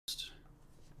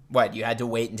What, you had to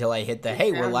wait until I hit the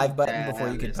hey, we're live button before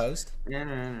you could post?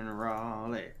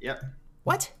 Yep.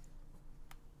 What?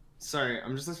 Sorry,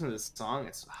 I'm just listening to this song.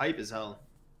 It's hype as hell.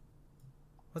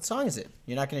 What song is it?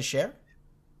 You're not going to share?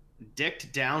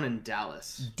 Dicked Down in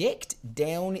Dallas. Dicked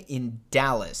Down in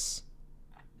Dallas.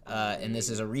 And this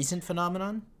is a recent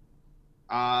phenomenon?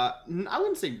 I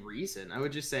wouldn't say recent. I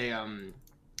would just say,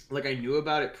 like I knew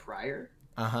about it prior.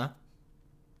 Uh-huh.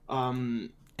 And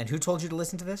who told you to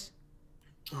listen to this?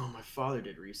 Oh, my father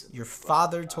did recently. Your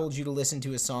father told you to listen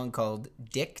to a song called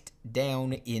Dicked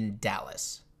Down in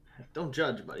Dallas. Don't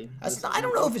judge, buddy. I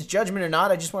don't know if it's judgment or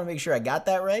not. I just want to make sure I got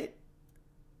that right.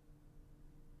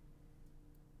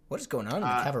 What is going on in the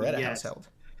Cavaretta household?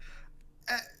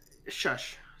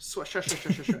 Shush. Shush.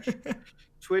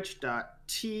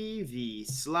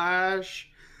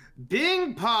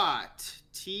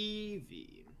 Twitch.tv/BingPotTV.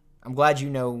 I'm glad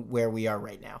you know where we are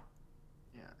right now.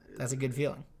 Yeah. That's a good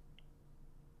feeling.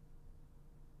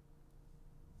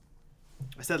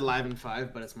 I said live in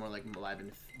 5, but it's more like live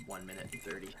in 1 minute and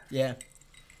 30. Yeah.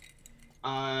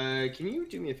 Can you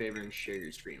do me a favor and share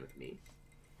your screen with me?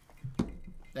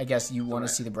 I guess you want to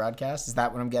see the broadcast? Is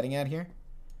that what I'm getting at here?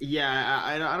 Yeah,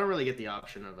 I don't really get the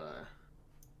option of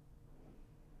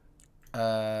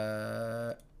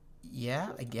yeah,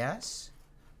 I guess.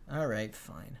 All right,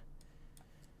 fine.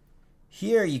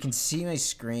 Here, you can see my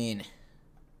screen.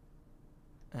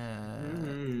 Nah.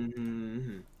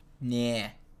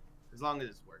 As long as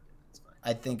it's working, it's fine.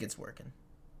 I think it's working.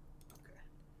 Okay.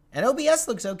 And OBS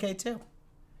looks okay, too.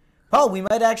 Paul, we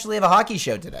might actually have a hockey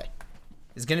show today.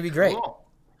 It's going to be great. Cool.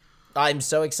 I'm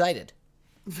so excited.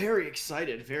 Very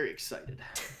excited.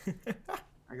 I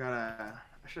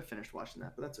should have finished watching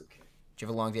that, but that's okay. Did you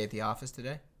have a long day at the office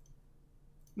today?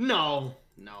 No.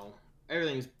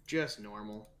 Everything's just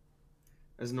normal.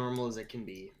 As normal as it can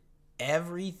be.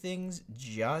 Everything's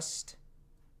just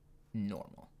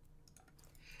normal.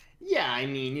 Yeah, I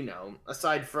mean,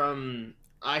 aside from...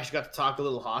 I actually got to talk a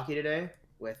little hockey today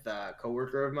with a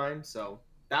coworker of mine, so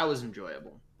that was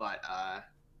enjoyable. But,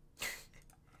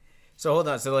 So hold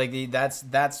on. So that's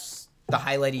the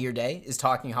highlight of your day is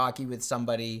talking hockey with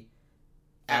somebody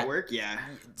at work. Yeah,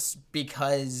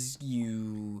 because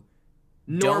you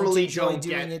normally don't enjoy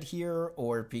doing it here,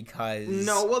 or because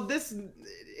this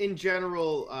in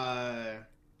general,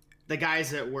 the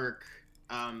guys at work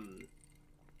are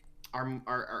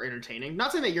entertaining.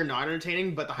 Not saying that you're not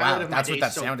entertaining, but the highlight of my day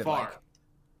so far. Like.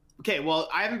 Okay, well,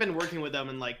 I haven't been working with them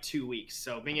in like 2 weeks,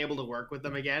 so being able to work with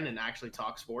them again and actually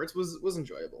talk sports was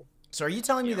enjoyable. So are you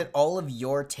telling me that all of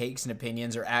your takes and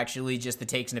opinions are actually just the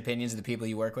takes and opinions of the people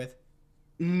you work with?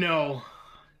 No.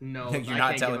 You're I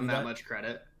not can't telling give them me that much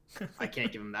credit. I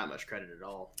can't give them that much credit at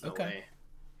all. No way.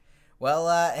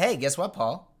 Well, hey, guess what,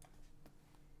 Paul?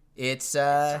 It's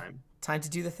time to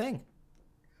do the thing.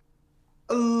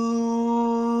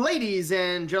 Ladies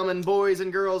and gentlemen, boys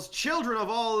and girls, children of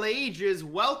all ages,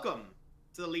 welcome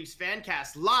to the Leafs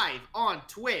FanCast live on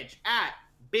Twitch at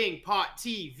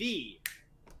BingPotTV.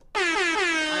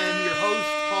 I am your host,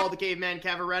 Paul the Caveman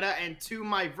Cavaretta, and to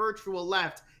my virtual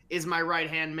left is my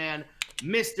right-hand man,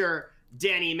 Mr.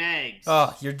 Danny Meggs.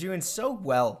 Oh, you're doing so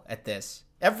well at this.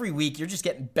 Every week, you're just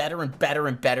getting better and better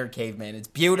and better, Caveman. It's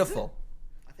beautiful.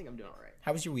 I think I'm doing all right.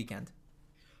 How was your weekend?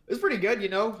 It was pretty good,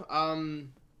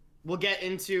 We'll get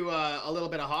into a little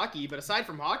bit of hockey, but aside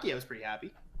from hockey, I was pretty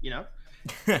happy,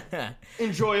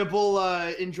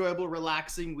 Enjoyable,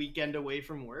 relaxing weekend away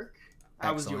from work.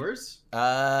 How was yours?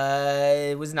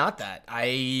 It was not that.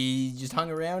 I just hung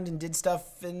around and did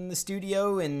stuff in the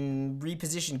studio and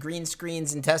repositioned green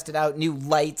screens and tested out new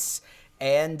lights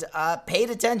and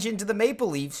paid attention to the Maple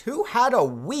Leafs, who had a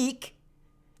week.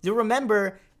 You'll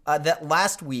remember that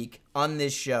last week on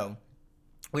this show,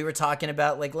 we were talking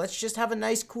about, let's just have a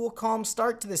nice, cool, calm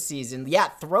start to the season. Yeah,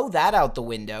 throw that out the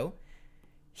window.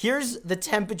 Here's the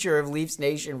temperature of Leafs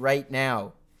Nation right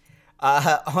now.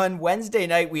 On Wednesday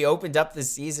night, we opened up the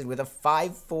season with a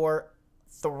 5-4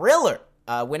 thriller,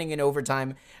 winning in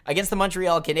overtime against the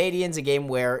Montreal Canadiens, a game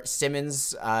where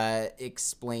Simmons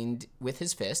explained with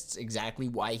his fists exactly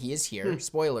why he is here.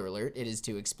 Spoiler alert, it is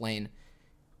to explain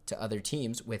to other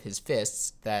teams with his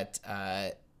fists that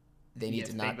they need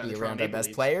to not be around our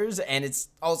best players, and it's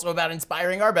also about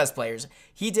inspiring our best players.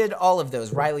 He did all of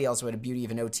those. Riley also had a beauty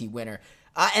of an OT winner.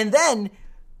 And then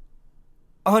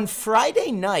on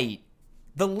Friday night,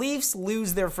 the Leafs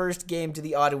lose their first game to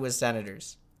the Ottawa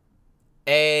Senators.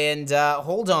 And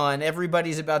hold on,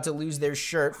 everybody's about to lose their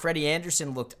shirt. Freddie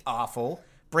Anderson looked awful.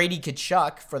 Brady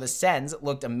Tkachuk for the Sens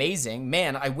looked amazing.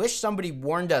 Man, I wish somebody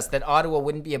warned us that Ottawa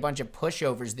wouldn't be a bunch of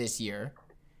pushovers this year.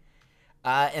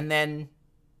 And then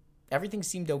everything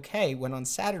seemed okay when on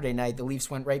Saturday night the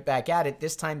Leafs went right back at it.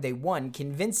 This time they won,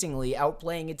 convincingly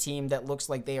outplaying a team that looks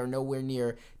like they are nowhere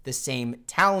near the same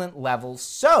talent level.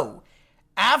 So,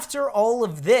 after all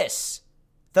of this,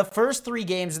 the first 3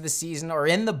 games of the season are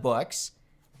in the books.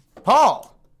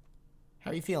 Paul,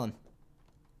 how are you feeling?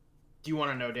 Do you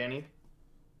want to know, Danny?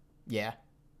 Yeah.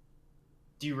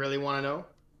 Do you really want to know?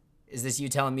 Is this you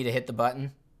telling me to hit the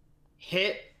button?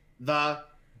 Hit the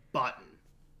button.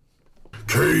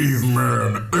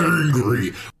 Caveman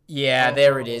angry. Yeah,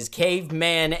 there it is.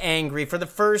 Caveman angry for the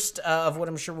first of what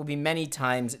I'm sure will be many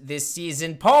times this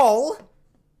season. Paul,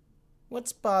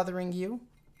 what's bothering you?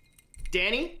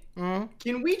 Danny,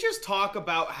 can we just talk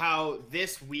about how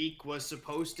this week was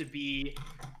supposed to be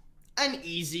an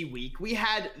easy week? We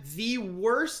had the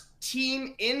worst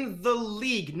team in the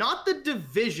league, not the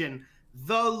division,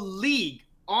 the league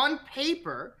on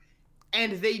paper,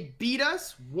 and they beat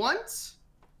us once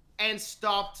and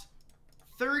stopped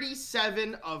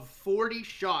 37 of 40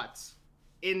 shots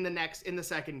in the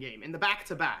second game, in the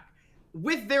back-to-back,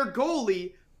 with their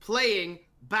goalie playing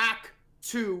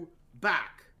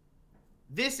back-to-back.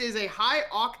 This is a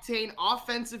high-octane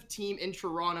offensive team in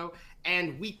Toronto,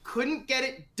 and we couldn't get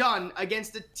it done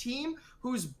against a team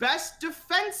whose best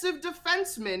defensive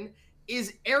defenseman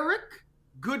is Eric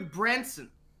Goodbranson.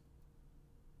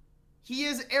 He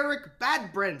is Eric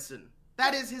Badbranson.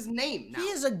 That is his name now. He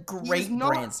is a great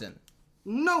Branson.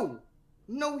 No,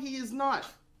 he is not.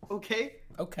 Okay?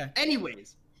 Okay.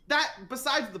 Anyways, that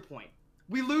besides the point.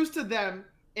 We lose to them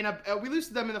in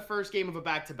the first game of a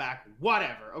back-to-back.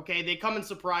 Whatever, okay? They come and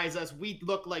surprise us. We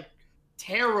look like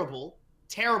terrible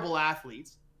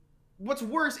athletes. What's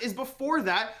worse is before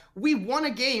that, we won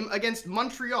a game against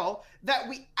Montreal that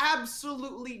we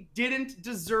absolutely didn't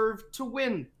deserve to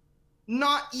win.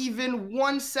 Not even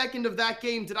 1 second of that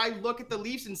game did I look at the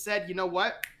Leafs and said, you know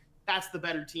what? That's the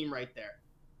better team right there.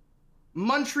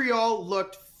 Montreal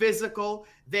looked physical.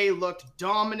 They looked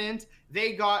dominant.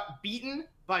 They got beaten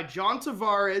by John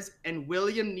Tavares and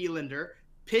William Nylander,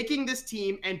 picking this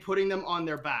team and putting them on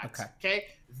their backs. Okay?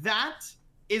 That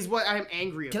is what I'm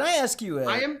angry about. Can I ask you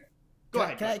Go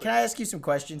ahead. Can I ask you some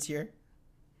questions here?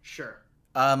 Sure.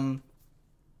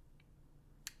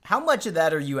 How much of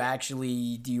that do you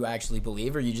actually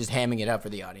believe, or are you just hamming it up for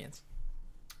the audience?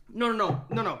 No.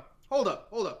 Hold up.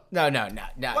 No.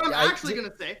 What I'm actually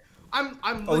gonna say, I'm.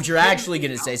 Oh, what you're actually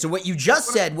gonna say. So what you just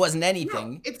said wasn't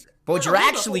anything. But what you're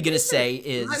actually gonna say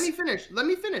is. Let me finish. Let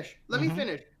me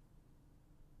finish.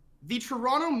 The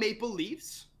Toronto Maple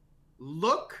Leafs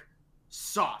look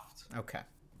soft. Okay.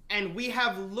 And we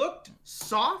have looked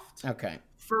soft. Okay.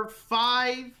 For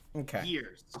 5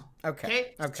 years.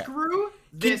 Okay. Screw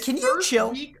this can you first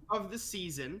chill? week of the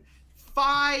season.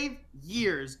 5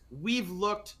 years we've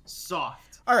looked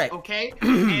soft. All right. Okay?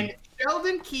 And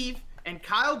Sheldon Keefe and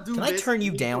Kyle Dubas Can I turn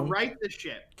you down? Right the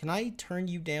ship. Can I turn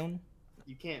you down?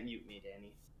 You can't mute me,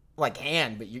 Danny. Well, I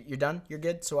can, but you're done? You're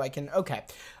good? So I can... Okay.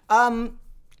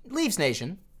 Leafs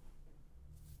Nation.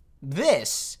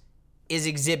 This is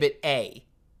Exhibit A.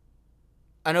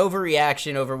 An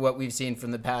overreaction over what we've seen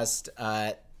from the past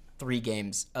 3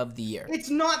 games of the year. It's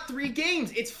not 3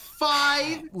 games. It's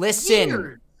 5 Listen,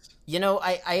 years. You know,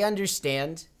 I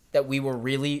understand that we were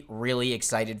really, really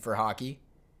excited for hockey.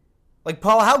 Like,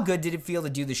 Paul, how good did it feel to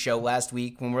do the show last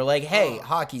week when we're like, hey,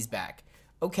 hockey's back?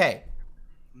 Okay.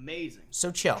 Amazing.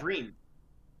 So chill. Dream.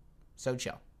 So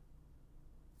chill.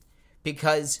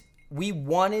 Because we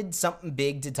wanted something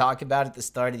big to talk about at the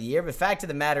start of the year. But the fact of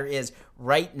the matter is,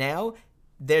 right now,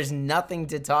 there's nothing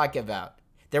to talk about.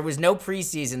 There was no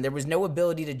preseason. There was no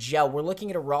ability to gel. We're looking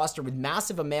at a roster with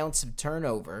massive amounts of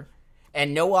turnover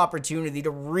and no opportunity to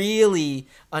really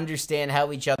understand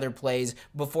how each other plays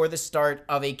before the start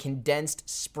of a condensed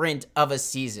sprint of a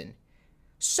season.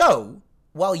 So,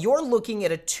 while you're looking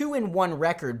at a 2-1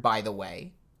 record, by the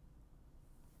way,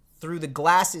 through the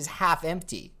glass is half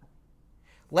empty,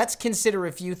 let's consider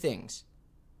a few things.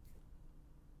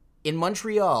 In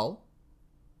Montreal,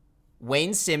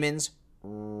 Wayne Simmons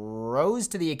rose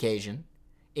to the occasion,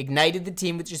 ignited the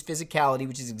team with just physicality,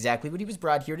 which is exactly what he was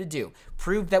brought here to do.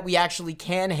 Proved that we actually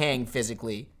can hang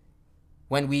physically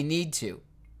when we need to.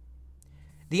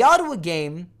 The Ottawa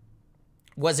game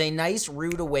was a nice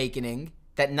rude awakening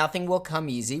that nothing will come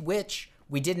easy, which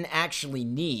we didn't actually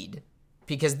need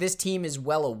because this team is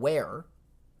well aware.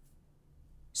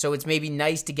 So it's maybe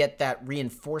nice to get that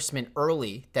reinforcement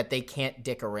early that they can't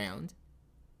dick around.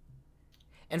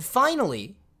 And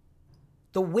finally,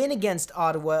 the win against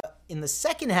Ottawa in the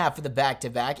second half of the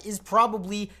back-to-back is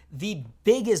probably the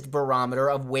biggest barometer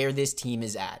of where this team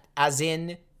is at. As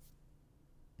in,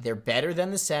 they're better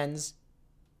than the Sens,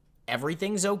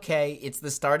 everything's okay. It's the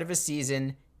start of a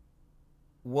season.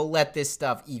 We'll let this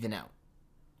stuff even out.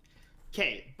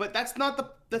 Okay, but that's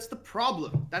the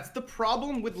problem. That's the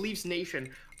problem with Leafs Nation.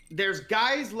 There's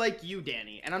guys like you,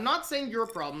 Danny, and I'm not saying you're a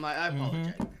problem. I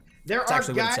apologize. That's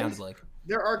actually what it sounded like.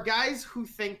 There are guys who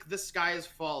think the sky is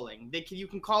falling. You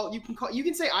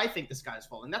can say I think the sky is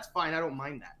falling. That's fine. I don't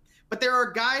mind that. But there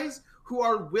are guys who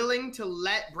are willing to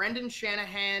let Brendan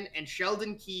Shanahan and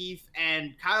Sheldon Keefe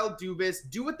and Kyle Dubas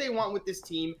do what they want with this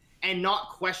team and not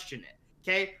question it.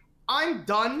 Okay? I'm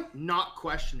done not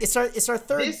questioning. It's our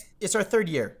third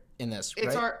year in this, right?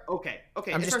 It's our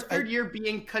third year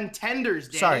being contenders,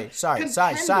 Danny. Sorry.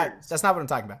 That's not what I'm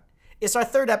talking about. It's our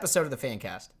third episode of the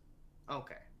FanCast.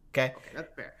 Okay. Okay,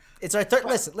 that's fair. It's our third.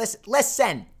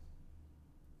 Listen.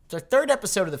 It's our third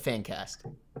episode of the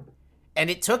FanCast, and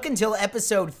it took until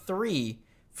episode 3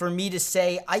 for me to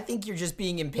say I think you're just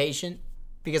being impatient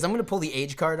because I'm going to pull the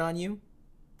age card on you,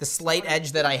 the slight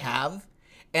edge that I have,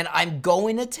 and I'm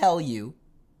going to tell you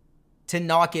to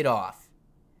knock it off.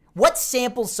 What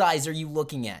sample size are you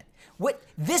looking at? What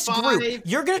this group?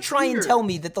 You're going to try and tell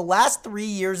me that the last 3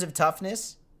 years of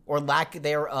toughness or lack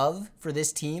thereof for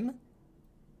this team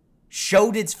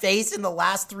showed its face in the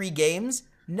last 3 games?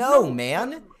 No,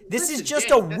 man. This is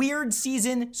just a weird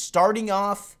season starting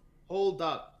off. Hold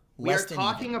up. We're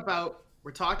talking about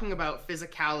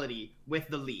physicality with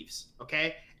the Leafs,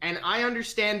 okay? And I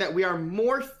understand that we are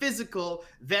more physical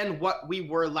than what we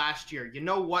were last year. You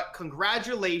know what?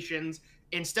 Congratulations.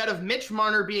 Instead of Mitch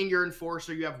Marner being your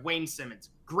enforcer, you have Wayne Simmons.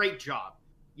 Great job.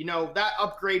 You know, that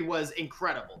upgrade was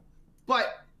incredible.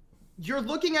 But you're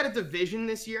looking at a division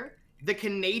this year, the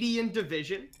Canadian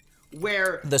division,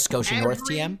 where the Scotia North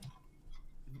TM?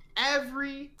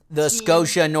 The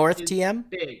Scotia North TM?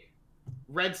 Big.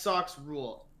 Red Sox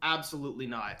rule. Absolutely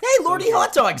not. Hey, Lordy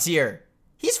Hot Dog's here.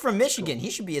 He's from Michigan. He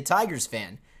should be a Tigers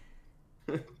fan.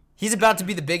 He's about to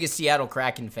be the biggest Seattle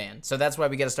Kraken fan, so that's why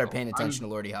we got to start paying attention to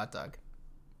Lordy Hot Dog.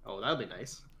 Oh, that'd be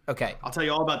nice. Okay. I'll tell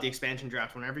you all about the expansion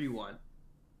draft whenever you want.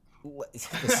 The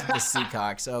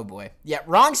Seahawks, oh boy. Yeah,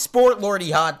 wrong sport,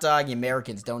 Lordy Hot Dog.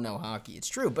 Americans don't know hockey. It's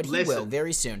true, but he will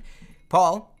very soon.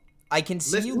 Paul, I can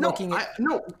see you looking at...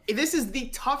 No, this is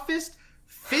the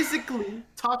physically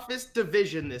toughest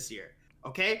division this year,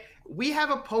 okay? We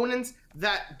have opponents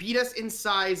that beat us in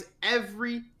size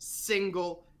every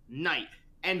single night,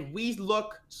 and we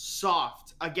look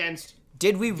soft against...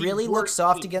 Did we really look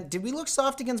soft against... Did we look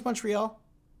soft against Montreal?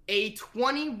 A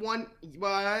 21...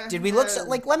 Did we look...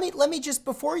 Let me just...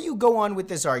 Before you go on with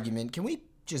this argument, can we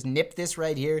just nip this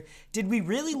right here? Did we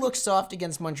really look soft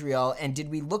against Montreal, and did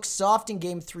we look soft in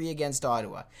Game 3 against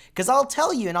Ottawa? Because I'll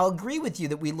tell you, and I'll agree with you,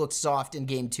 that we looked soft in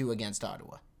Game 2 against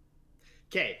Ottawa.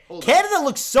 Okay, Canada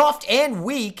looks soft and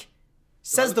weak,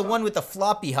 says the one with the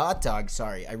floppy hot dog.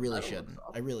 Sorry, I really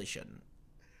shouldn't.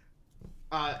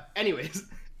 Anyways...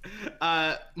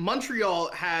 Montreal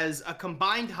has a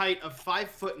combined height of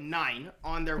 5'9"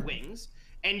 on their wings,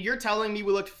 and you're telling me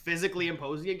we looked physically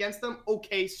imposing against them?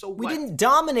 Okay, so what? We didn't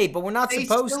dominate, but we're not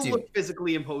supposed to. They still look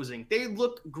physically imposing. They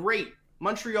looked great.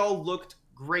 Montreal looked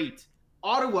great.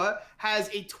 Ottawa has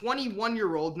a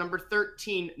 21-year-old, number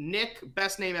 13, Nick,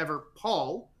 best name ever,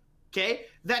 Paul, okay,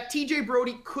 that TJ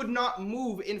Brody could not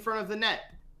move in front of the net.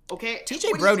 Okay.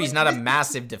 TJ Brody's not a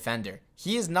massive defender.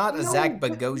 He is not a Zach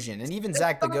Bogosian, and even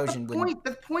Zach Bogosian wouldn't.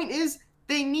 The point is,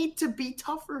 they need to be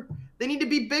tougher. They need to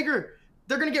be bigger.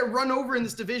 They're gonna get run over in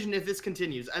this division if this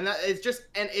continues, and it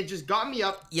just got me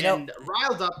up and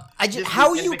riled up.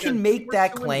 How you can make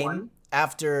that claim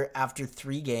after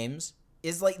 3 games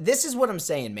is like, this is what I'm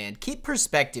saying, man. Keep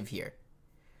perspective here,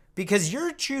 because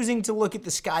you're choosing to look at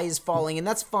the sky is falling, and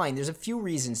that's fine. There's a few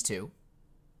reasons to.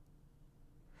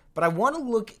 But I want to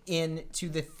look into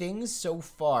the things so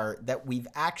far that we've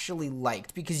actually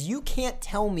liked, because you can't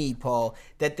tell me, Paul,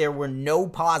 that there were no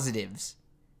positives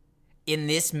in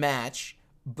this match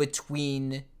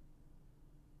between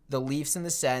the Leafs and the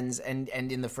Sens and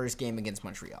in the first game against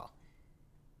Montreal.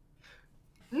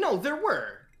 No, there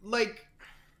were.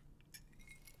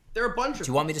 There are a bunch of... Do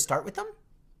you want me to start with them?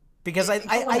 Because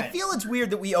I feel it's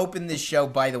weird that we open this show,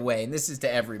 by the way, and this is to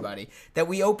everybody, that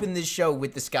we open this show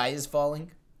with the sky is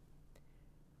falling.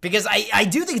 Because I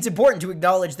do think it's important to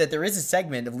acknowledge that there is a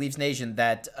segment of Leafs Nation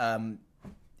that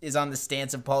is on the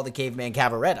stance of Paul the Caveman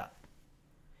Cavaretta.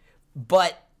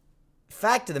 But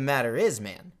fact of the matter is,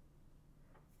 man,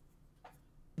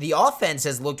 the offense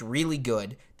has looked really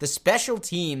good. The special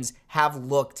teams have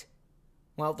looked,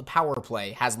 well, the power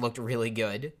play has looked really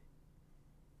good.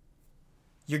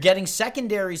 You're getting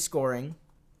secondary scoring,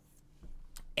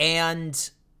 and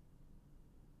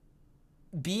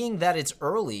being that it's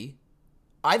early,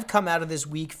 I've come out of this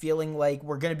week feeling like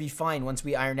we're going to be fine once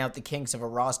we iron out the kinks of a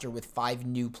roster with 5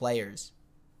 new players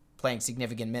playing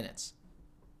significant minutes.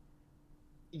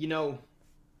 You know,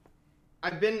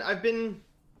 I've been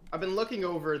looking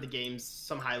over the games,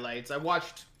 some highlights. I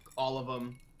watched all of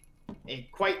them,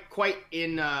 quite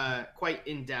in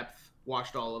depth.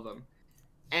 Watched all of them,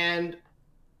 and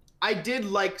I did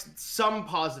like some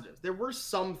positives. There were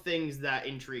some things that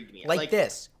intrigued me, like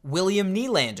this. William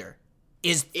Nylander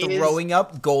is throwing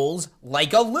up goals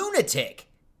like a lunatic.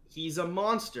 He's a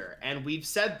monster, and we've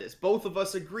said this. Both of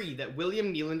us agree that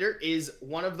William Nylander is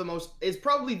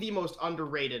probably the most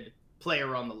underrated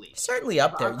player on the league. Certainly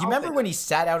up there. You remember when he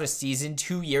sat out a season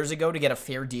 2 years ago to get a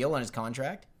fair deal on his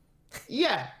contract?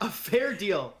 Yeah, a fair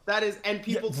deal. That is, and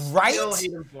people still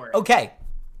hate him for it. Okay,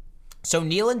 so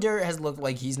Nylander has looked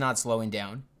like he's not slowing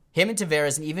down. Him and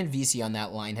Tavares and even VC on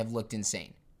that line have looked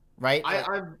insane, right?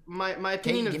 My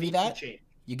opinion of VC changed.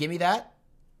 You give me that?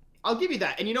 I'll give you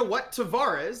that. And you know what?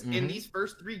 Tavares, in these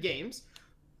first 3 games,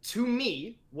 to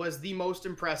me, was the most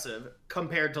impressive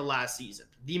compared to last season.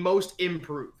 The most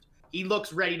improved. He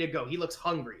looks ready to go. He looks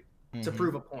hungry to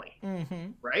prove a point.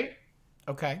 Right?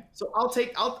 Okay. So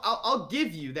I'll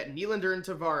give you that Nylander and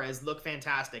Tavares look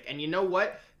fantastic. And you know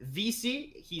what?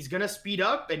 VC, he's going to speed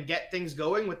up and get things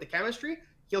going with the chemistry.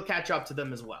 He'll catch up to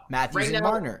them as well. Matthews and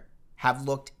Marner have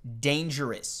looked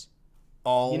dangerous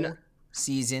all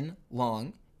season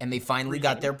long, and they finally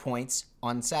got their points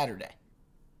on Saturday.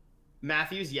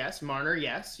 Matthews, yes. Marner,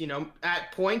 yes. You know,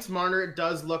 at points, Marner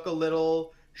does look a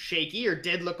little shaky, or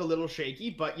did look a little shaky,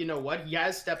 but you know what? He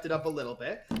has stepped it up a little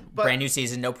bit. But brand new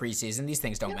season, no preseason. These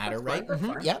things don't matter, right? That's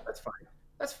fine. Yeah,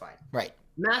 that's fine. Right.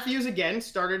 Matthews again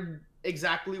started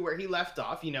exactly where he left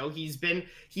off. You know, he's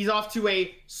off to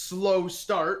a slow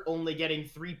start, only getting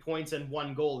 3 points and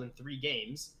 1 goal in 3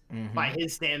 games. By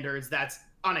his standards, that's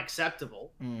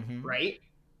unacceptable, right?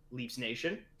 Leafs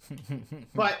Nation.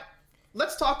 But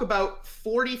let's talk about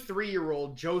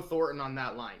 43-year-old Joe Thornton on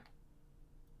that line.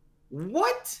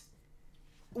 What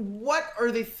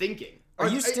are they thinking? Are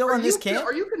you still in this camp?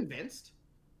 Are you convinced?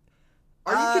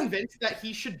 Are you convinced that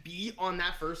he should be on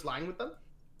that first line with them?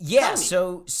 Yeah,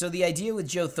 so the idea with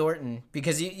Joe Thornton,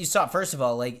 because you saw, first of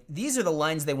all, like, these are the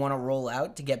lines they want to roll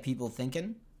out to get people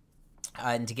thinking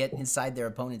and to get inside their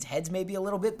opponents' heads maybe a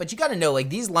little bit. But you got to know, like,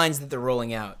 these lines that they're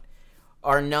rolling out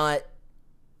are not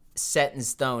set in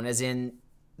stone, as in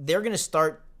they're going to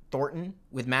start Thornton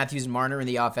with Matthews and Marner in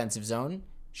the offensive zone,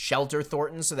 shelter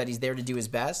Thornton so that he's there to do his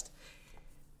best.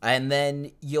 And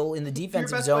then in the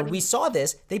defensive zone, we saw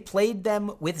this. They played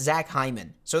them with Zach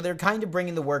Hyman. So they're kind of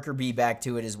bringing the worker bee back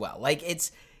to it as well. Like,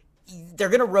 they're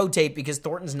going to rotate because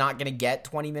Thornton's not going to get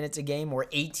 20 minutes a game, or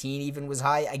 18 even was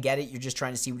high. I get it. You're just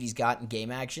trying to see what he's got in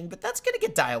game action, but that's going to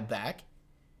get dialed back.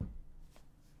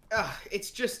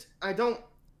 It's just, I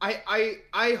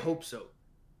hope so.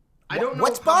 I don't know.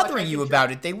 What's bothering you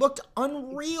about it? They looked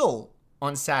unreal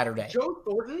on Saturday. Joe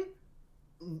Thornton,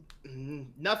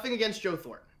 nothing against Joe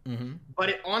Thornton. But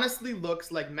it honestly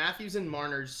looks like Matthews and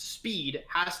Marner's speed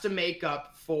has to make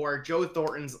up for Joe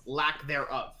Thornton's lack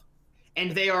thereof.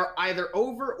 And they are either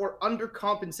over or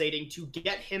undercompensating to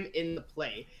get him in the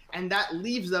play. And that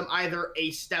leaves them either a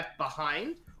step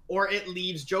behind, or it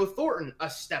leaves Joe Thornton a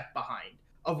step behind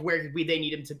of where they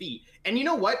need him to be. And you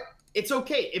know what? It's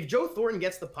okay. If Joe Thornton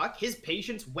gets the puck, his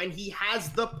patience when he has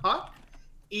the puck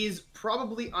is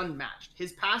probably unmatched.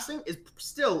 His passing is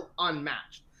still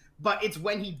unmatched. But it's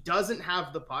when he doesn't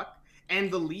have the puck and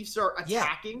the Leafs are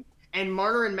attacking and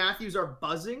Marner and Matthews are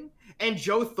buzzing and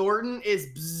Joe Thornton is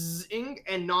bzzing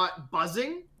and not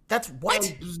buzzing. That's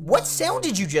what? What sound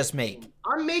did you just make?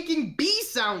 I'm making bee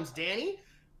sounds, Danny.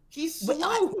 He's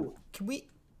slow.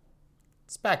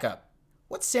 Let's back up.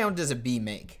 What sound does a bee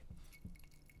make?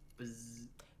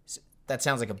 Bzz. That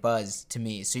sounds like a buzz to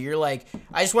me. So you're like,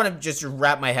 I just want to just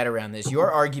wrap my head around this.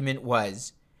 Your argument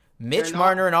was Mitch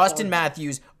Marner and Austin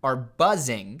Matthews are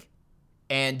buzzing,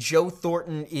 and Joe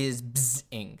Thornton is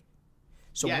bzzing.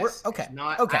 So yes, we're okay.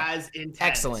 Not as intense.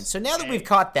 Excellent. So now that we've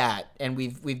caught that and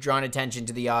we've drawn attention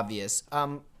to the obvious,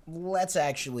 let's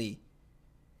actually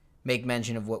make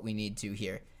mention of what we need to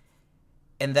here,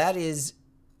 and that is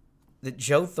that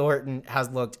Joe Thornton has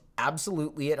looked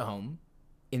absolutely at home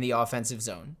in the offensive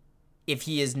zone. If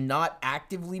he is not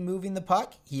actively moving the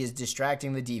puck, he is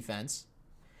distracting the defense.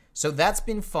 So that's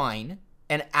been fine.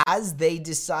 And as they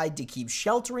decide to keep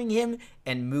sheltering him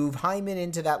and move Hyman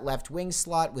into that left wing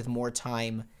slot with more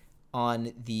time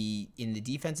in the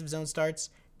defensive zone starts,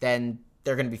 then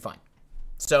they're going to be fine.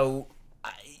 So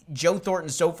Joe Thornton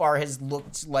so far has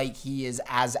looked like he is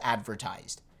as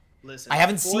advertised. Listen, I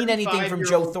haven't seen anything from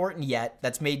Joe Thornton yet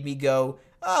that's made me go,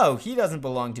 oh, he doesn't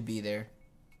belong to be there.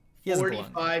 He hasn't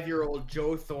belonged. 45-year-old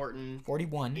Joe Thornton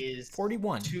 41 is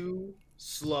 41. too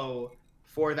slow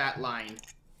for that line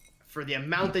for the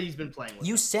amount that he's been playing with.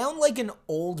 You sound like an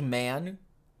old man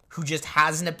who just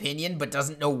has an opinion but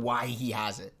doesn't know why he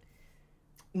has it.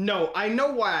 No, I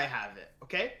know why I have it,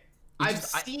 okay? I've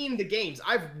seen the games.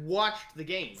 I've watched the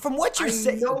games. From what you're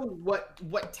saying, I know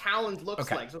what talent looks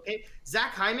like, okay?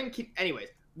 Zach Hyman anyways,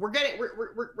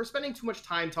 we're spending too much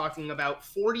time talking about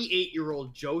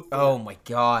 48-year-old Joe Thornton. Oh my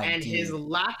god, and dude. his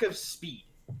lack of speed.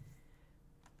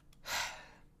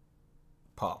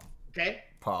 Paul. Okay?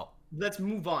 Paul. Let's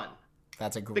move on.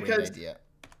 That's a great idea.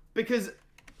 Because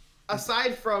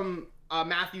aside from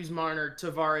Matthews, Marner,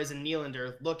 Tavares, and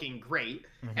Nylander looking great,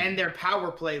 and their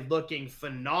power play looking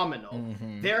phenomenal,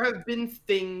 there have been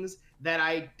things that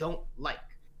I don't like,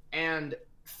 and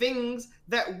things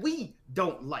that we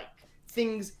don't like,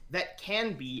 things that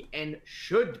can be and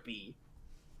should be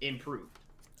improved.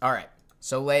 All right,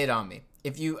 so lay it on me.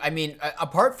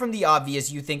 Apart from the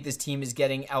obvious, you think this team is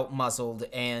getting out-muscled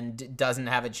and doesn't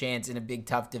have a chance in a big,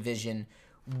 tough division.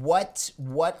 What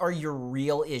are your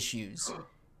real issues?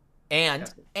 And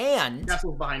that's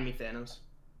what's behind me, Thanos.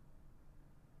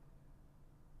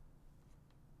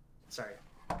 Sorry.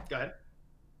 Go ahead.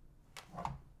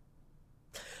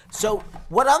 So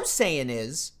what I'm saying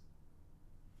is,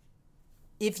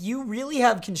 if you really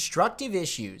have constructive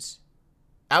issues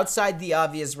outside the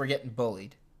obvious, we're getting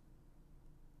bullied,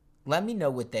 let me know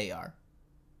what they are.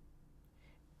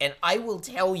 And I will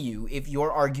tell you if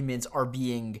your arguments are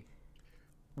being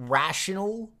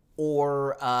rational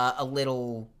or a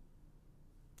little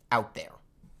out there.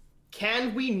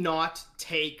 Can we not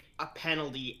take a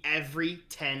penalty every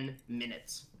 10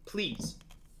 minutes? Please.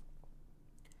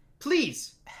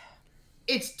 Please.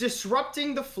 It's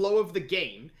disrupting the flow of the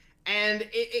game, and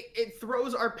it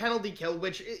throws our penalty kill,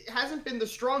 which it hasn't been the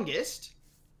strongest,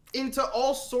 into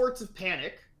all sorts of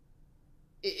panic.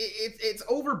 It's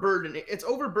overburdening. It's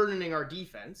overburdening our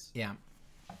defense. Yeah.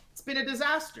 It's been a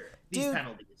disaster, these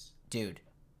penalties. Dude.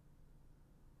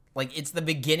 Like, it's the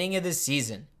beginning of the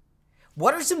season.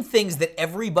 What are some things that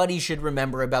everybody should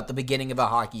remember about the beginning of a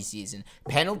hockey season?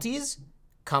 Penalties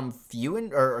come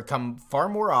come far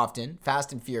more often,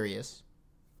 fast and furious.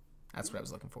 That's what I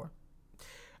was looking for.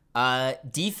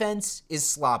 Defense is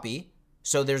sloppy,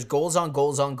 so there's goals on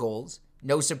goals on goals.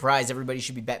 No surprise, everybody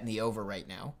should be betting the over right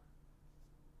now.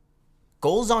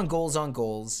 Goals on goals on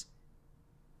goals.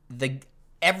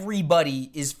 Everybody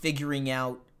is figuring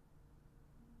out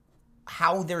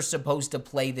how they're supposed to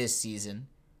play this season,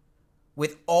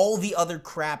 with all the other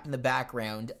crap in the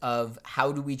background of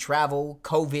how do we travel,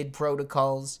 COVID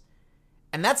protocols.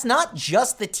 And that's not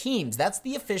just the teams, that's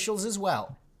the officials as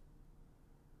well.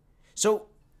 So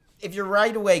if you're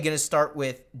right away going to start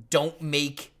with don't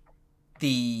make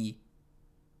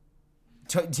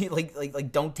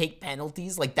don't take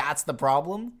penalties, like that's the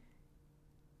problem.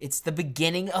 It's the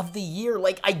beginning of the year.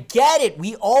 Like, I get it.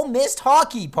 We all missed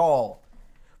hockey, Paul.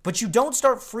 But you don't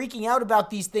start freaking out about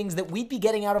these things that we'd be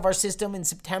getting out of our system in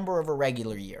September of a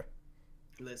regular year.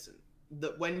 Listen,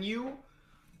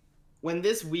 when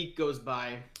this week goes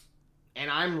by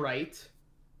and I'm right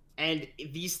and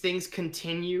these things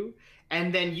continue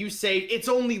and then you say it's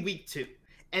only week 2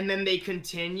 and then they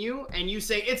continue and you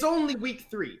say it's only week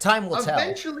 3. Time will tell.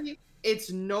 Eventually,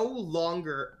 it's no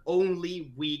longer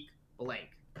only week blank.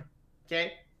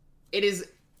 Okay? It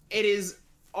is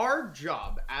our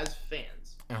job as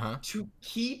fans to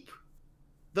keep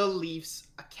the Leafs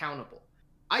accountable.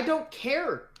 I don't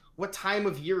care what time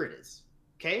of year it is,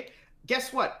 okay?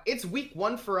 Guess what? It's week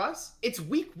 1 for us. It's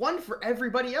week 1 for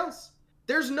everybody else.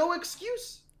 There's no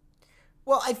excuse.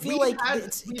 Well, I feel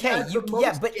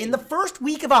but in the first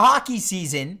week of a hockey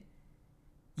season,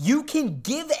 you can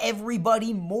give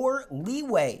everybody more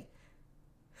leeway.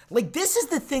 Like, this is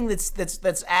the thing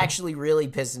that's actually really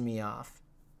pissing me off.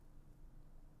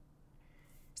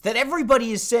 That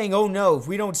everybody is saying, oh no, if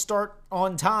we don't start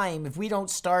on time, if we don't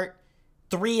start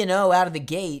 3-0 out of the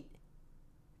gate,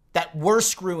 that we're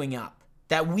screwing up.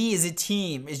 That we as a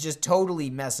team is just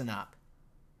totally messing up.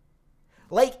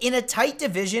 Like, in a tight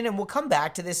division, and we'll come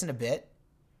back to this in a bit,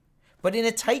 but in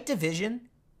a tight division,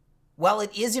 while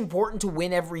it is important to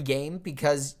win every game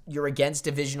because you're against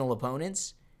divisional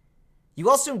opponents, you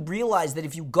also realize that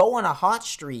if you go on a hot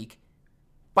streak,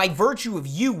 by virtue of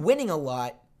you winning a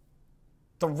lot,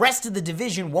 the rest of the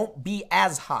division won't be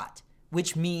as hot,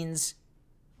 which means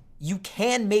you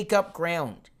can make up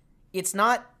ground. It's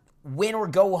not win or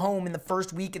go home in the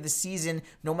first week of the season,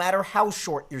 no matter how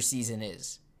short your season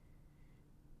is.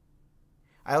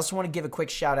 I also want to give a quick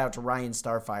shout out to Ryan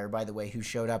Starfire, by the way, who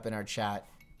showed up in our chat.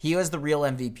 He was the real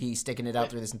MVP, sticking it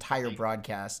out through this entire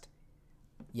broadcast.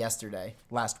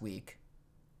 last week.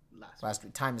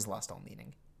 Time has lost all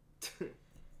meaning.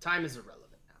 Time is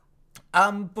irrelevant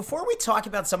now. Before we talk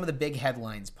about some of the big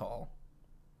headlines, Paul,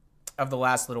 of the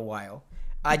last little while,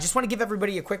 I just want to give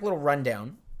everybody a quick little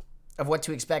rundown of what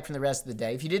to expect from the rest of the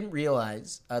day. If you didn't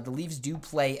realize, the Leafs do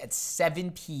play at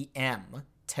 7 p.m.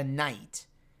 tonight.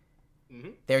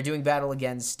 Mm-hmm. They're doing battle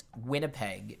against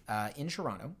Winnipeg in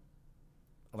Toronto.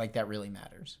 Like that really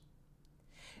matters.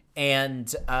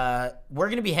 And we're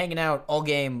going to be hanging out all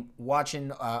game,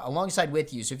 watching alongside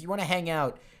with you. So if you want to hang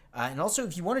out, and also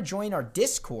if you want to join our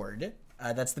Discord,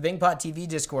 that's the BingPot TV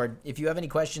Discord. If you have any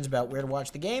questions about where to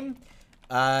watch the game,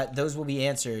 those will be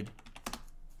answered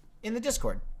in the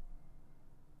Discord.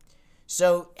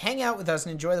 So hang out with us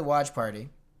and enjoy the watch party.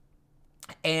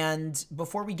 And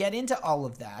before we get into all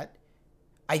of that,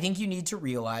 I think you need to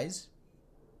realize,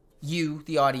 you,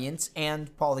 the audience,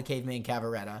 and Paul the Caveman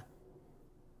Cavaretta,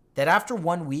 that after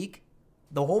 1 week,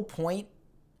 the whole point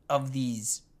of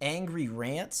these angry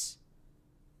rants,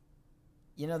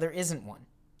 there isn't one.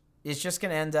 It's just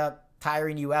going to end up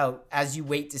tiring you out as you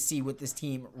wait to see what this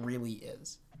team really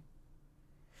is.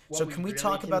 So can we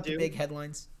talk about the big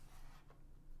headlines?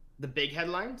 The big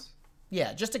headlines?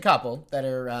 Yeah, just a couple that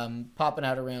are popping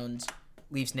out around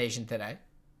Leafs Nation today.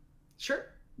 Sure.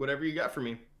 Whatever you got for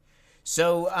me.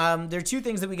 So there are two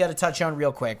things that we got to touch on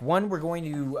real quick. One, we're going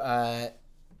to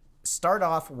start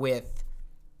off with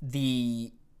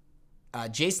the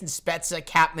Jason Spezza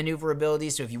cap maneuverability.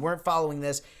 So if you weren't following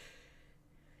this,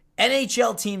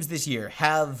 NHL teams this year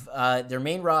have their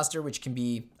main roster, which can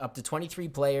be up to 23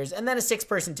 players, and then a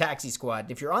 6-person taxi squad.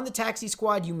 If you're on the taxi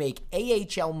squad, you make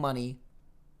AHL money,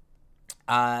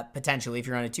 potentially, if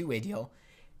you're on a two-way deal,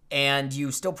 and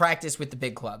you still practice with the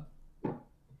big club.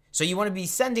 So you want to be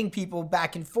sending people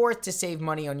back and forth to save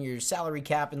money on your salary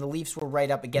cap, and the Leafs were right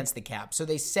up against the cap. So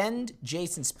they send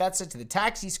Jason Spezza to the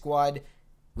taxi squad,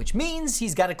 which means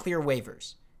he's got to clear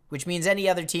waivers, which means any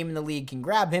other team in the league can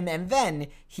grab him. And then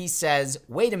he says,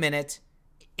 wait a minute,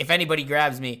 if anybody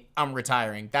grabs me, I'm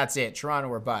retiring. That's it. Toronto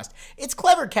or bust. It's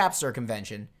clever cap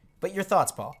circumvention. But your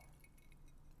thoughts, Paul?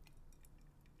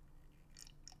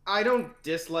 I don't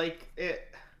dislike it.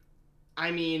 I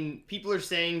mean, people are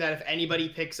saying that if anybody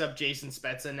picks up Jason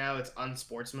Spezza now, it's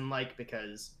unsportsmanlike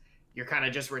because you're kind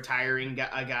of just retiring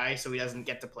a guy so he doesn't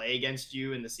get to play against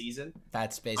you in the season.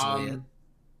 That's basically it.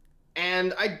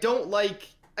 And I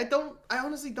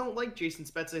honestly don't like Jason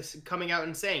Spezza coming out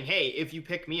and saying, hey, if you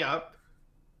pick me up,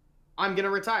 I'm going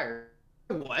to retire.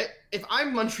 What? If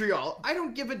I'm Montreal, I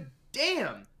don't give a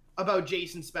damn about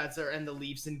Jason Spezza and the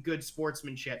Leafs and good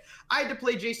sportsmanship. I had to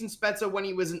play Jason Spezza when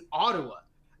he was in Ottawa.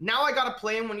 Now I got to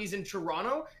play him when he's in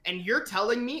Toronto, and you're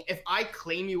telling me if I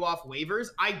claim you off waivers,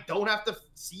 I don't have to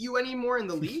see you anymore in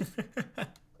the league?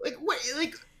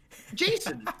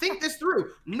 Jason, think this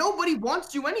through. Nobody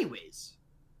wants you anyways.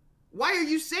 Why are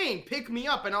you saying pick me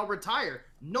up and I'll retire?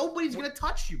 Nobody's going to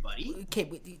touch you, buddy.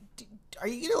 Okay, are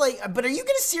you going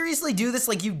to seriously do this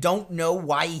like you don't know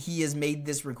why he has made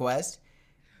this request?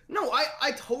 No,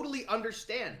 I totally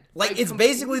understand. It's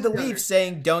basically the Leafs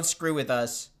saying, don't screw with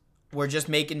us. We're just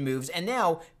making moves. And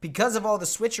now, because of all the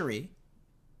switchery,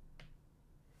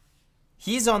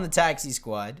 he's on the taxi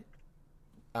squad.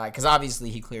 Because obviously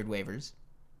he cleared waivers.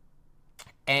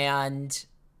 And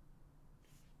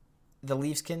the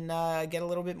Leafs can get a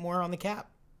little bit more on the cap.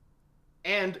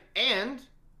 And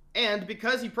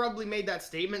because he probably made that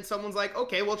statement, someone's like,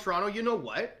 okay, well, Toronto, you know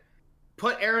what?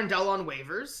 Put Aaron Dell on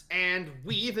waivers, and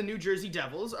we, the New Jersey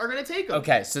Devils, are going to take him.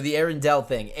 Okay, so the Aaron Dell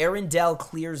thing. Aaron Dell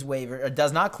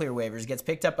does not clear waivers, gets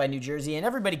picked up by New Jersey, and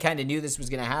everybody kind of knew this was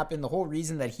going to happen. The whole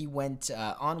reason that he went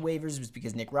on waivers was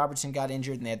because Nick Robertson got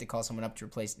injured, and they had to call someone up to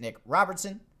replace Nick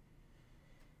Robertson.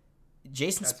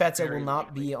 Jason Spezza will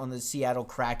not be on the Seattle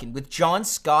Kraken. With John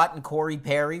Scott and Corey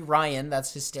Perry, Ryan,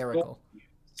 that's hysterical.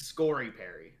 Corey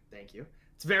Perry, thank you.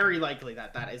 It's very likely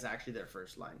that is actually their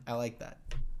first line. I like that.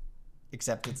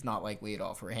 Except it's not likely at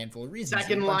all for a handful of reasons.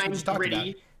 Second line,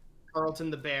 Gritty, Carlton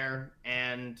the Bear,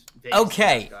 and Vegas.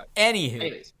 Okay,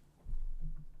 anywho.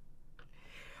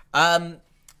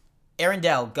 Aaron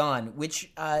Dell, gone, which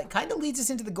kind of leads us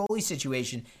into the goalie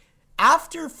situation.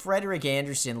 After Frederik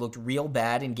Andersen looked real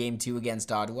bad in Game 2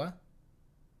 against Ottawa,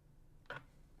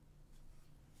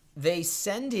 they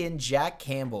send in Jack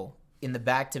Campbell in the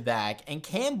back-to-back, and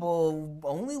Campbell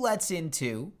only lets in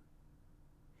 2.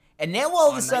 And now all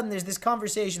of a sudden there's this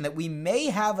conversation that we may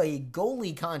have a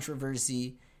goalie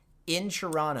controversy in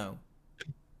Toronto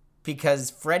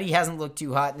because Freddie hasn't looked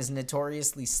too hot and is a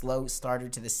notoriously slow starter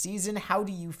to the season. How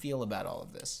do you feel about all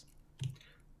of this?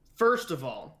 First of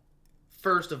all,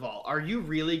 are you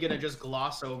really going to just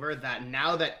gloss over that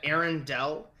now that Aaron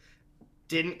Dell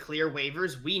didn't clear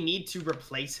waivers, we need to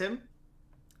replace him.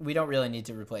 We don't really need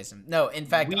to replace him. No, in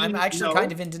fact, I'm actually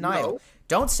kind of in denial.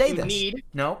 Don't say this.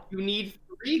 No. You need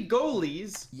 3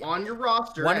 goalies on your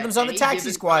roster. One of them's on the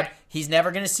taxi squad. He's never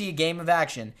going to see a game of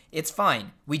action. It's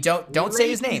fine. Don't say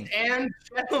his name. And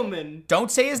gentlemen,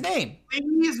 don't say his name.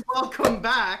 Please welcome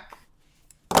back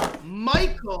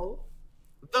Michael,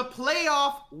 the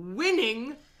playoff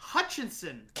winning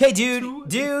Hutchinson. Okay,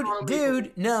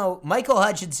 dude, no. Michael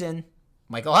Hutchinson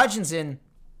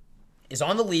is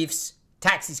on the Leafs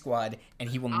taxi squad, and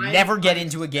he will never get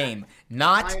into a game.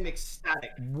 Not I'm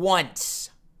ecstatic.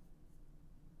 Once.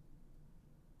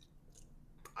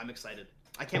 I'm excited.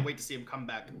 I can't wait to see him come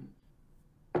back.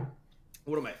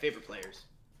 One of my favorite players.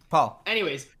 Paul.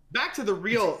 Anyways, back to the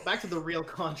real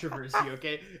controversy,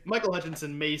 okay? Michael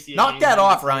Hutchinson may see a Knock game that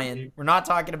off, Ryan. We're not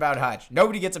talking about Hutch.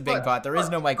 Nobody gets a big pot. There is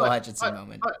no Michael Hutchinson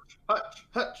moment.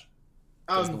 Hutch.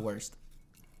 That's the worst.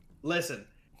 Listen.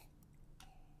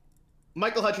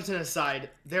 Michael Hutchinson aside,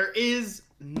 there is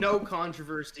no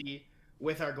controversy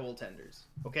with our goaltenders,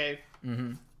 okay?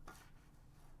 Mm-hmm.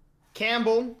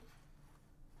 Campbell,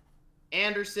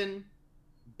 Anderson,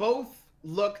 both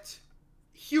looked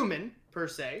human, per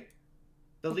se.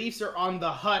 The Leafs are on the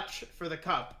Hutch for the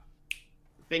cup.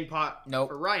 Bing pot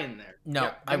for Ryan there. No,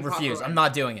 yeah, I refuse. I'm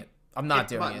not doing it. I'm not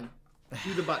doing it.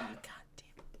 Do the button. God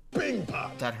damn it. Bing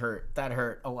pot. That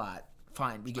hurt a lot.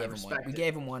 Fine, we gave him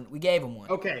one. We gave him one.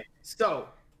 Okay, so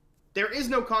there is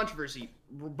no controversy.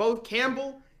 Both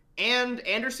Campbell and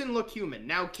Anderson look human.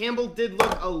 Now, Campbell did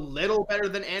look a little better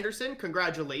than Anderson.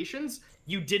 Congratulations.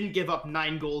 You didn't give up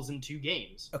 9 goals in 2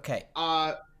 games. Okay.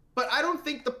 But I don't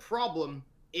think the problem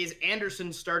is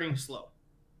Anderson starting slow.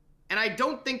 And I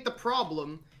don't think the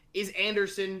problem is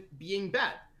Anderson being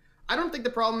bad. I don't think the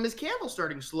problem is Campbell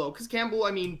starting slow, because Campbell,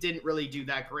 didn't really do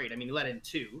that great. He let in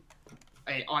 2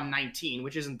 on 19,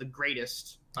 which isn't the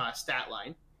greatest stat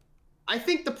line. I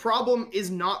think the problem is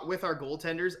not with our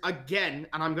goaltenders. Again,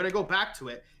 and I'm going to go back to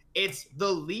it, it's the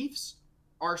Leafs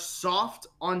are soft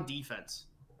on defense.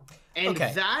 And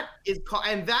that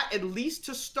at least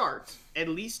to start,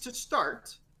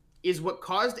 is what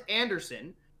caused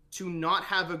Anderson to not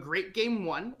have a great game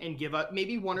 1 and give up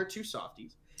maybe 1 or 2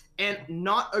 softies, and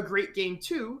not a great game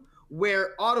 2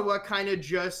 where Ottawa kind of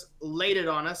just laid it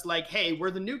on us like, hey, we're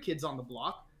the new kids on the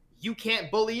block. You can't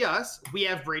bully us. We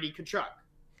have Brady Tkachuk.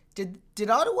 Did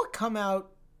Ottawa come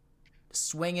out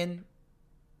swinging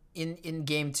in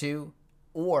game 2,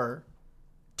 or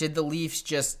did the Leafs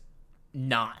just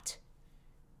not?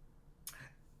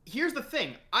 Here's the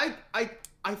thing. I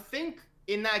think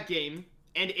in that game,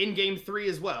 and in game 3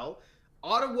 as well,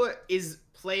 Ottawa is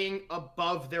playing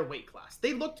above their weight class.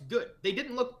 They looked good. They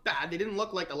didn't look bad. They didn't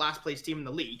look like the last place team in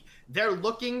the league. They're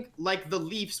looking like the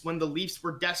Leafs when the Leafs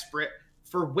were desperate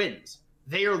for wins.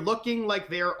 They are looking like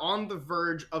they are on the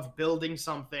verge of building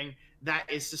something that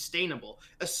is sustainable,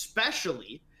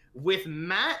 especially with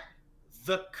Matt,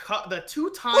 the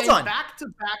 2-time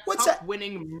back-to-back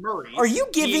cup-winning Murray. Are you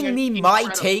giving me my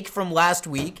take from last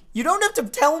week? You don't have to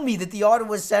tell me that the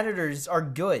Ottawa Senators are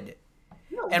good.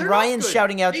 No, and Ryan's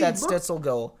shouting out that Stützle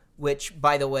goal, which,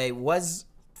 by the way, was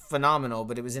phenomenal,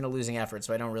 but it was in a losing effort,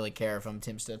 so I don't really care if I'm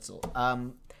Tim Stützle.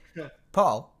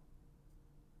 Paul,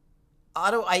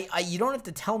 you don't have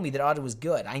to tell me that Ottawa's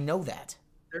good. I know that.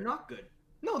 They're not good.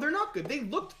 No, they're not good. They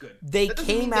looked good. They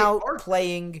came out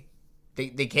playing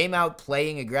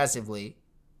aggressively,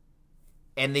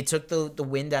 and they took the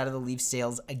wind out of the Leafs'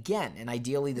 sails again. And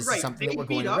ideally, this is something that we're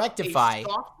going to rectify.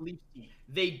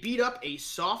 They beat up a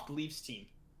soft Leafs team,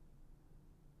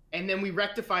 and then we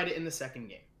rectified it in the second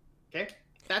game. Okay?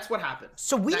 That's what happened.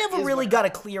 So we never really got a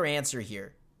clear answer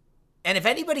here. And if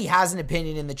anybody has an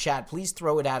opinion in the chat, please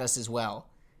throw it at us as well.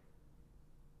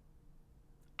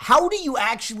 How do you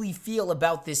actually feel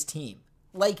about this team?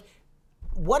 Like,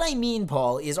 what I mean,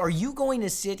 Paul, is are you going to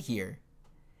sit here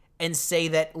and say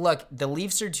that, look, the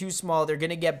Leafs are too small, they're going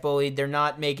to get bullied, they're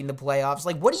not making the playoffs?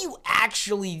 Like, what do you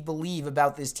actually believe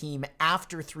about this team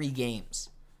after 3 games?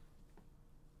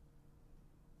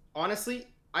 Honestly,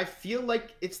 I feel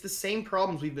like it's the same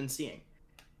problems we've been seeing.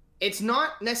 It's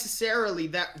not necessarily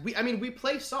that we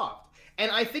play soft.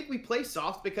 And I think we play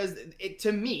soft because,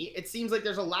 to me, it seems like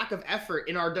there's a lack of effort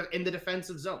in the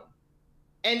defensive zone.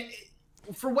 And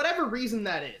for whatever reason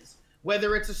that is,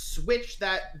 whether it's a switch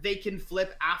that they can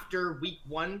flip after week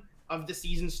 1 of the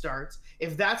season starts,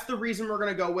 if that's the reason we're going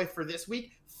to go with for this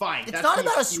week, fine. It's not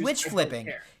about a switch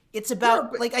flipping. It's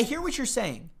about, I hear what you're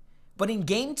saying. But in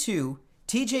game 2,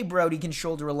 TJ Brody can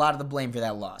shoulder a lot of the blame for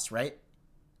that loss, right?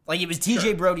 Like, it was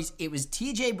TJ Brody's. It was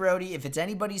TJ Brody. If it's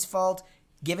anybody's fault,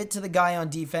 give it to the guy on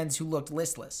defense who looked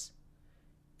listless.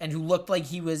 and who looked like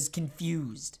he was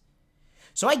confused.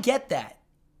 So I get that.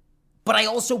 But I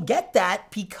also get that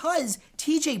because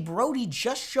TJ Brody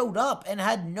just showed up and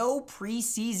had no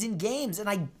preseason games.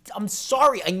 And I'm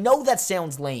sorry, I know that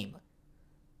sounds lame.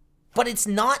 But it's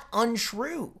not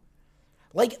untrue.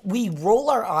 Like, we roll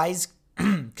our eyes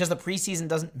because the preseason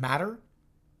doesn't matter.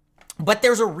 But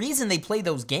there's a reason they play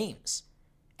those games.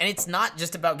 And it's not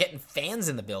just about getting fans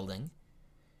in the building.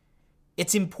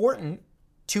 It's important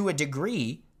to a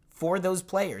degree for those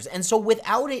players. And so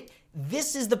without it,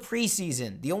 this is the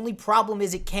preseason. The only problem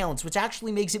is it counts, which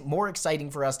actually makes it more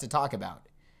exciting for us to talk about.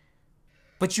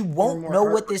 But you won't know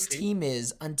what this team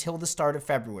is until the start of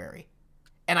February.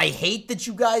 And I hate that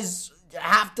you guys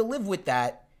have to live with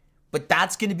that, but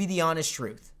that's going to be the honest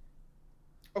truth.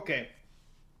 Okay.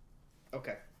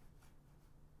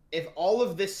 If all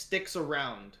of this sticks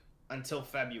around until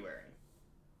February,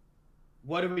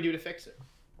 what do we do to fix it?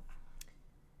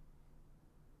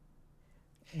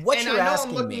 What you're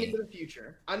asking me. I'm looking into the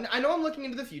future. I know I'm looking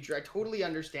into the future. I totally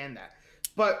understand that.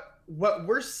 But what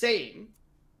we're saying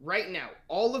right now,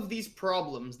 all of these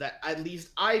problems that at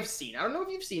least I've seen. I don't know if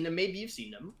you've seen them. Maybe you've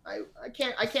seen them. I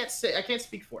can't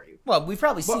speak for you. Well, we've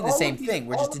probably seen the same thing.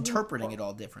 We're just interpreting it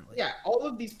all differently. Yeah, all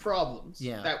of these problems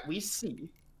that we see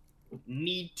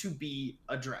need to be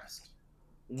addressed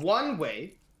one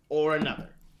way or another.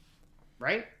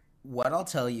 Right? What I'll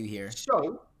tell you here.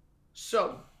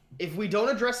 So if we don't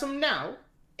address them now,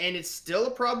 and it's still a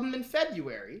problem in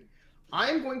February,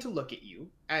 I'm going to look at you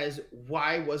as,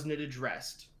 why wasn't it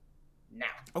addressed now?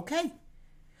 Okay.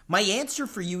 My answer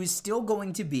for you is still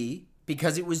going to be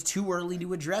because it was too early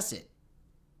to address it.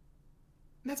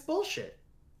 That's bullshit.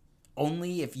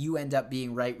 Only if you end up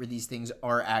being right where these things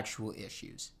are actual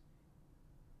issues.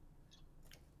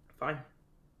 Fine.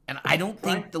 And I don't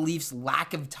think the Leafs'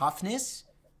 lack of toughness,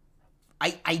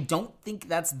 I don't think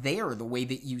that's there the way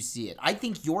that you see it. I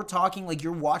think you're talking like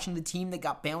you're watching the team that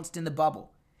got bounced in the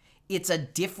bubble. It's a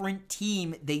different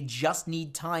team. They just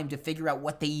need time to figure out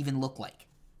what they even look like.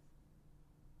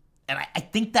 And I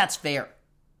think that's fair.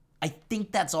 I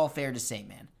think that's all fair to say,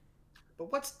 man.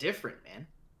 But what's different, man?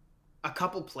 A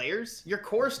couple players? Your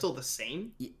core is still the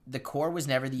same? The core was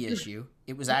never the issue.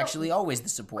 It was actually always the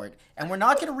support. And we're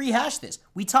not going to rehash this.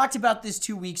 We talked about this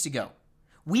 2 weeks ago.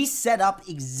 We set up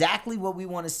exactly what we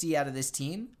want to see out of this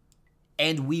team,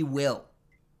 and we will.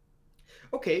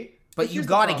 Okay. But you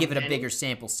got to give it a bigger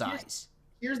sample size.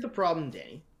 Here's the problem,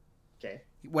 Danny. Okay.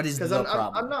 What is the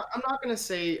problem? I'm not going to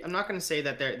say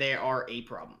that they are a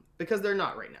problem, because they're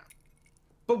not right now.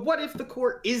 But what if the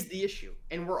core is the issue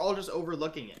and we're all just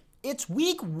overlooking it? It's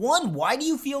week 1. Why do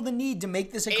you feel the need to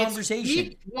make this a conversation?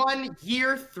 Week 1,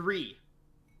 year 3.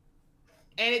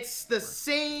 And it's the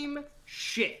same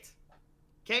shit.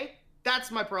 Okay? That's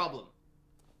my problem.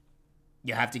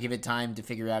 You have to give it time to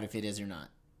figure out if it is or not.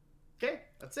 Okay,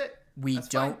 that's it. We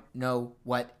don't know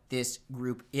what this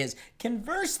group is.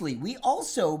 Conversely, we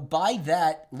also, by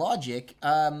that logic,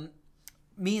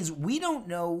 means we don't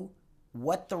know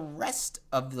what the rest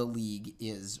of the league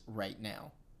is right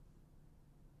now.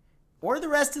 Or the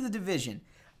rest of the division.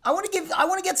 I want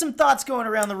to get some thoughts going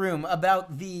around the room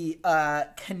about the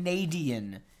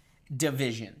Canadian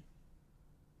division.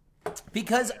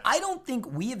 Because I don't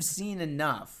think we have seen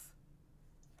enough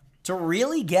to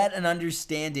really get an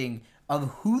understanding of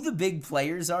who the big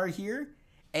players are here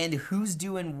and who's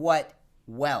doing what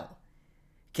well.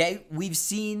 Okay, we've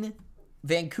seen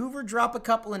Vancouver drop a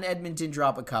couple and Edmonton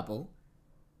drop a couple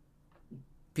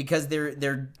because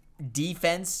their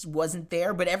defense wasn't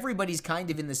there, but everybody's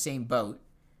kind of in the same boat.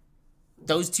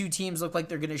 Those two teams look like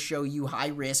they're going to show you high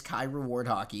risk, high reward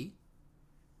hockey.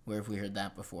 Where have we heard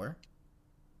that before?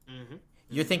 Mm-hmm.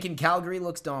 You're thinking Calgary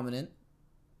looks dominant.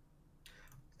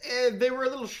 They were a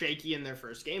little shaky in their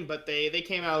first game, but they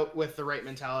came out with the right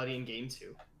mentality in game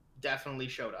 2. Definitely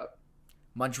showed up.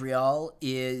 Montreal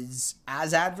is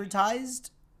as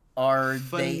advertised? Are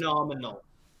phenomenal.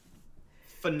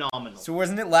 Phenomenal. So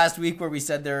wasn't it last week where we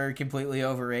said they're completely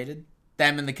overrated?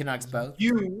 Them and the Canucks both?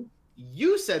 You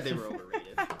said they were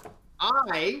overrated.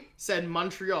 I said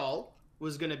Montreal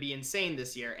was going to be insane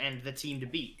this year and the team to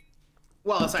beat.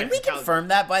 Well, can we confirm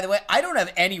that, by the way? I don't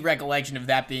have any recollection of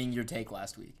that being your take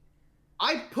last week.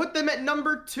 I put them at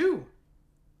number 2.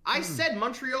 I said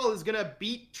Montreal is going to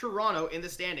beat Toronto in the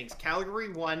standings.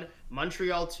 Calgary 1,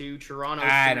 Montreal 2, Toronto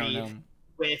 3. I don't know.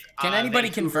 Can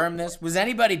anybody confirm this? Was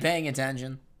anybody paying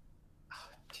attention?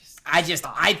 I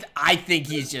think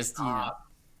he's just,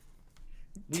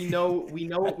 you know. We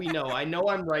know what we know. I know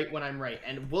I'm right when I'm right.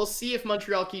 And we'll see if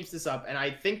Montreal keeps this up, and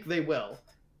I think they will.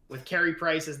 With Carey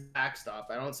Price as the backstop,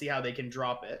 I don't see how they can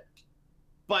drop it.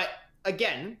 But,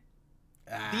 again,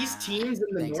 These teams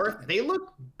in the North, Kevin. they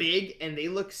look big and they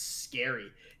look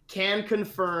scary. Can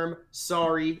confirm.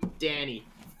 Sorry, Danny.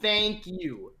 Thank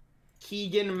you.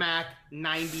 Keegan Mack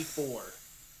 94.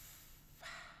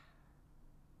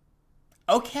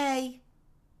 Okay.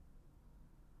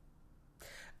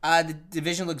 The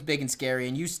division looks big and scary,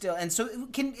 and is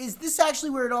this actually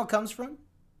where it all comes from?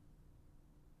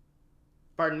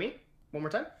 Pardon me? One more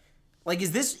time? Like,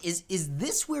 is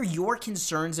this where your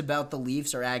concerns about the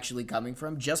Leafs are actually coming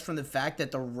from? Just from the fact that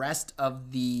the rest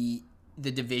of the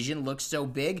division looks so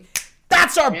big?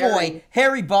 That's our boy,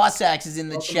 Harry Bossax is in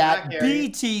the chat. Back,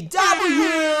 BTW!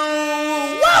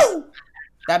 Woo!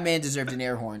 That man deserved an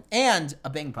air horn and a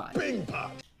Bing pot. Bing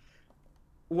pot.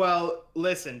 Well,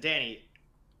 listen, Danny,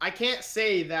 I can't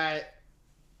say that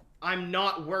I'm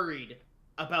not worried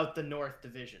about the North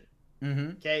Division.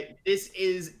 Mm-hmm. Okay? This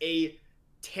is a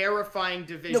terrifying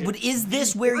division. No, but is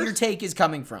this where your take is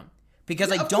coming from?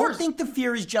 Because I don't think the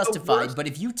fear is justified, but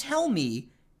if you tell me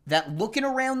that looking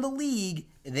around the league,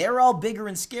 they're all bigger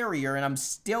and scarier, and I'm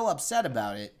still upset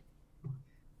about it,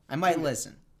 I might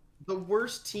listen. The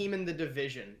worst team in the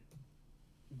division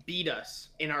beat us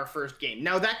in our first game.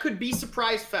 Now, that could be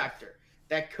surprise factor.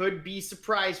 I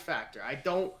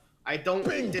don't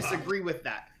disagree with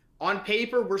that. On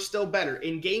paper, we're still better.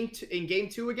 In game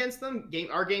two against them, game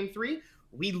 3,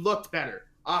 we looked better,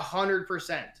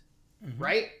 100%,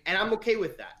 right? And I'm okay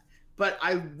with that. But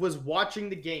I was watching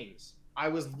the games. I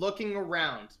was looking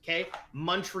around, okay?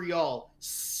 Montreal,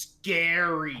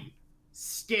 scary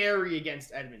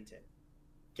against Edmonton,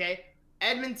 okay?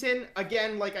 Edmonton,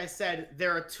 again, like I said,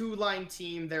 they're a two-line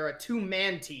team. They're a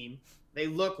two-man team. They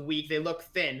look weak. They look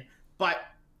thin. But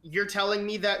you're telling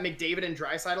me that McDavid and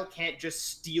Draisaitl can't just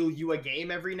steal you a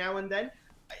game every now and then?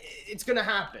 It's going to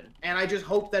happen. And I just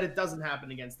hope that it doesn't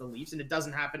happen against the Leafs, and it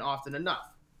doesn't happen often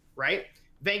enough, right?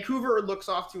 Vancouver looks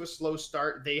off to a slow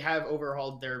start. They have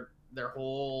overhauled their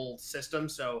whole system,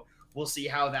 so we'll see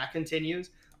how that continues.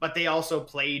 But they also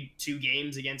played 2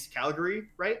 games against Calgary,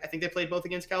 right? I think they played both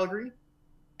against Calgary.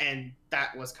 And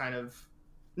that was kind of...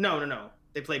 No.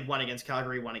 They played 1 against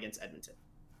Calgary, 1 against Edmonton.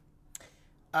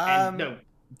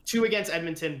 2 against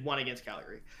Edmonton, 1 against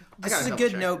Calgary. This is a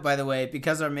good note, by the way,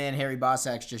 because our man Harry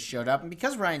Bossax just showed up, and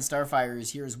because Ryan Starfire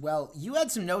is here as well. You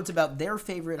had some notes about their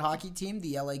favorite hockey team,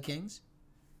 the LA Kings.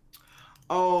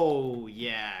 Oh,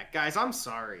 yeah. Guys, I'm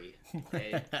sorry.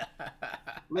 Okay?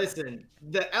 Listen,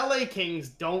 the LA Kings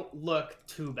don't look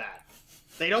too bad.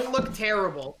 They don't look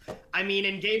terrible. I mean,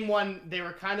 in game 1, they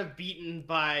were kind of beaten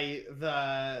by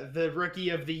the rookie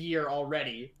of the year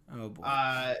already. Oh, boy.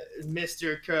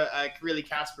 Mr. Kirili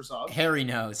Kasparov. Harry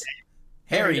knows.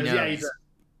 Harry knows. Yeah,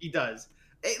 he does.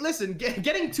 Hey, listen,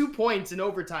 getting 2 points in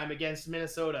overtime against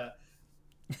Minnesota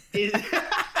is...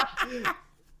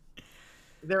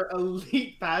 Their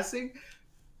elite passing.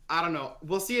 I don't know.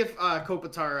 We'll see if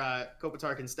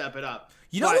Kopitar can step it up.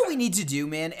 You know what we need to do,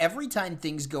 man? Every time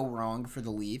things go wrong for the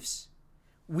Leafs,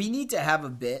 we need to have a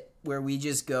bit where we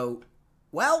just go,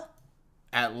 well,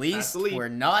 at least we're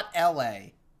not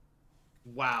LA.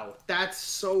 Wow, that's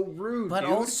so rude, but dude.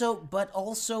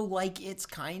 also, like, it's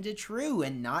kind of true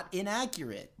and not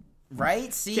inaccurate,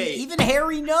 right? See, even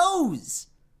Harry knows.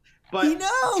 But he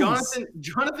knows.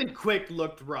 Jonathan Quick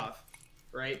looked rough,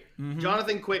 right? Mm-hmm.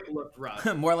 Jonathan Quick looked rough.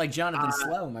 More like Jonathan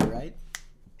Slow, am I right?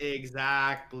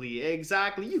 Exactly.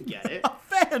 You get it.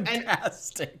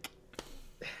 Fantastic.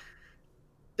 And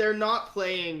they're not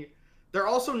playing. They're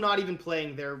also not even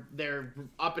playing their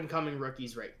up and coming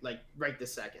rookies right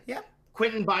this second. Yeah.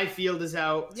 Quentin Byfield is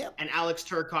out. Yep. And Alex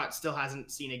Turcotte still hasn't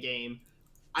seen a game.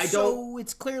 So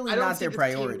it's clearly not their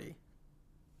priority.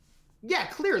 Yeah,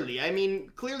 clearly. I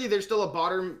mean, clearly they're still a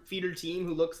bottom feeder team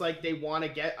who looks like they want to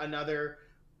get another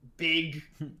big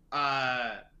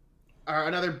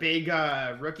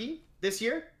rookie this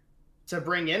year to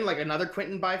bring in, like another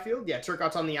Quentin Byfield. Yeah,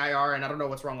 Turcotte's on the IR, and I don't know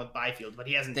what's wrong with Byfield, but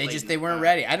he hasn't. They weren't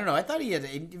ready. I don't know. I thought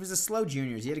it was a slow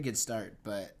juniors. He had a good start,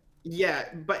 but yeah,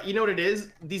 but you know what it is?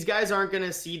 These guys aren't going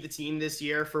to see the team this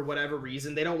year for whatever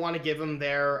reason. They don't want to give them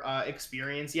their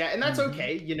experience yet, and that's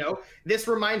okay. You know, this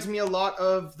reminds me a lot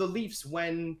of the Leafs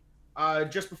when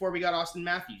just before we got Austin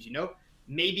Matthews. You know,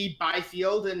 maybe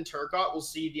Byfield and Turcotte will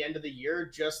see the end of the year,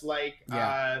 just like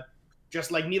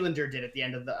Nylander did at the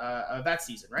end of that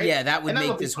season, right? Yeah, that would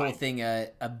make this whole thing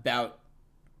about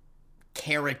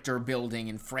character building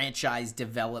and franchise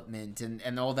development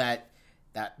and all that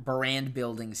brand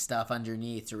building stuff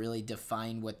underneath to really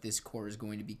define what this core is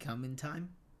going to become in time.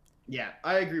 Yeah,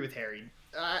 I agree with Harry.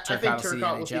 I think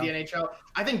Turcotte will see the NHL.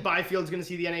 I think Byfield's going to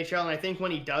see the NHL, and I think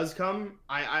when he does come,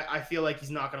 I feel like he's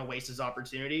not going to waste his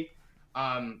opportunity.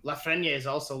 Lafreniere has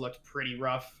also looked pretty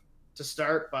rough to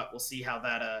start, but we'll see how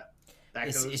that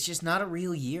goes. It's just not a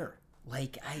real year.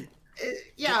 Like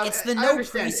it's the I no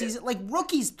understand preseason. it. Like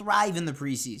rookies thrive in the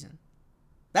preseason.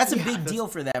 That's a Yeah, big deal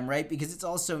for them, right? Because it's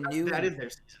also new. That is their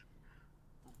season.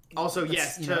 Also,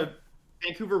 yes,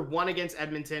 Vancouver won against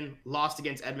Edmonton, lost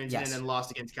against Edmonton, and then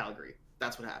lost against Calgary.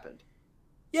 That's what happened.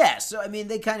 Yeah, so I mean,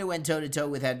 they kind of went toe to toe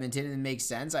with Edmonton, and it makes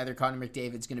sense. Either Connor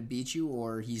McDavid's going to beat you,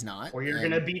 or he's not. Or you're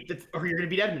gonna beat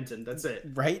Edmonton. That's it.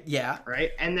 Right? Yeah.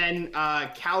 Right. And then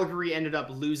Calgary ended up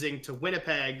losing to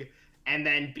Winnipeg, and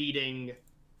then beating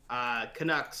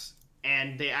Canucks,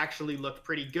 and they actually looked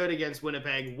pretty good against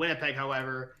Winnipeg. Winnipeg,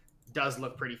 however, does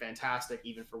look pretty fantastic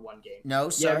even for one game. No,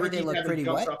 sorry, they look pretty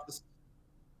what?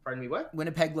 Pardon me, what?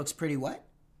 Winnipeg looks pretty what?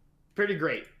 Pretty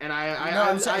great. And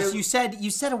I'm sorry. You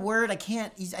said a word. I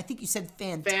can't. I think you said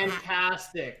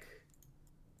fantastic.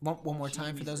 One more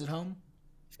time for those at home.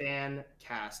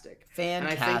 Fantastic. And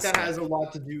I think that has a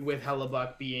lot to do with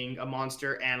Hellebuck being a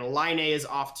monster, and Laine is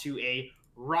off to a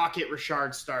rocket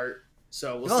Richard start.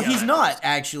 So we'll see. He's not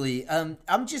actually.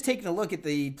 I'm just taking a look at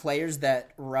the players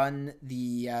that run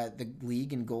the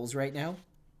league in goals right now.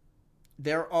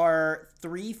 There are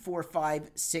 3, 4,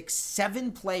 5, 6,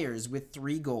 7 players with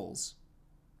 3 goals.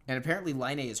 And apparently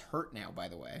Laine is hurt now, by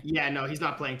the way. Yeah, no, he's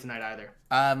not playing tonight either.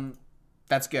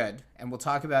 That's good. And we'll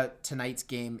talk about tonight's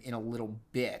game in a little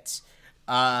bit.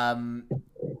 Thomas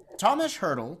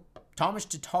Hertl, Thomas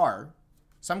Tatar,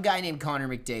 some guy named Connor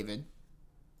McDavid,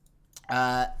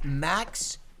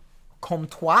 Max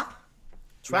Comtois,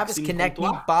 Travis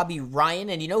Konechny, Bobby Ryan,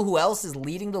 and you know who else is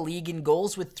leading the league in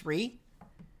goals with 3?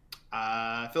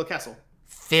 Phil Kessel.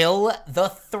 Phil the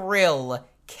Thrill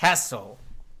Kessel.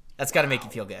 That's got to make you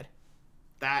feel good.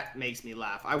 That makes me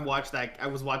laugh. I watched that. I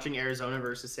was watching Arizona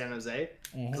versus San Jose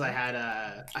because I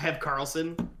have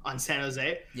Carlson on San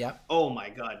Jose. Yeah. Oh my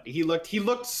God, he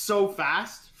looked so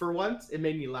fast for once. It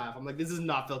made me laugh. I'm like, this is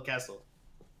not Phil Kessel.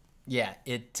 Yeah.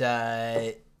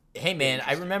 Hey man,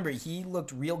 I remember he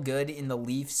looked real good in the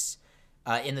Leafs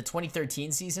in the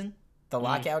 2013 season, the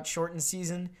lockout shortened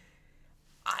season.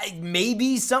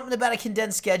 Maybe something about a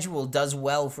condensed schedule does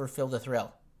well for Phil the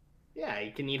Thrill. Yeah, he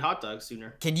can eat hot dogs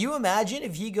sooner. Can you imagine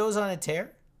if he goes on a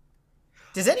tear?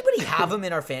 Does anybody have him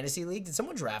in our fantasy league? Did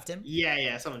someone draft him?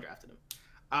 Yeah, someone drafted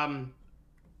him.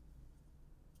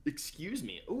 Excuse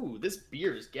me. Ooh, this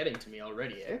beer is getting to me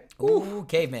already, eh? Ooh,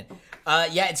 Caveman.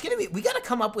 Yeah, it's gonna be. We gotta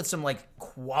come up with some like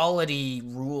quality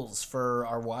rules for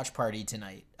our watch party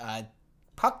tonight.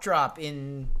 Puck drop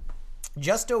in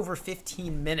just over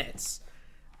 15 minutes.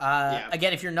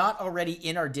 Again, if you're not already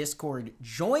in our Discord,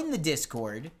 join the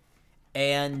Discord.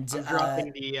 And I'm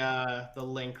dropping the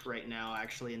link right now,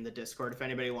 actually, in the Discord. If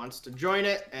anybody wants to join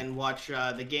it and watch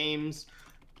the games,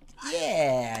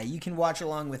 yeah, you can watch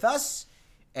along with us,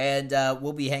 and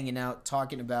we'll be hanging out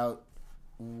talking about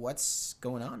what's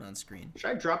going on screen. Should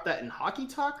I drop that in Hockey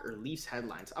Talk or Leafs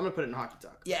headlines? I'm gonna put it in Hockey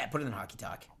Talk. Yeah, put it in Hockey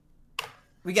Talk.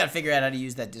 We got to figure out how to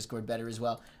use that Discord better as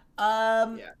well.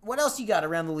 What else you got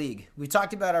around the league? We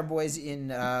talked about our boys in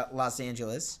Los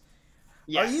Angeles.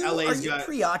 Yeah, are you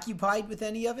preoccupied with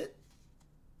any of it?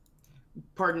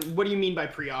 Pardon? What do you mean by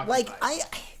preoccupied?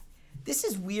 Like, this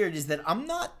is weird, is that I'm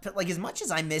not, like, as much as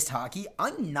I missed hockey,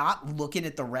 I'm not looking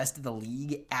at the rest of the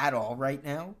league at all right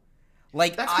now.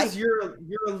 Like, that's because you're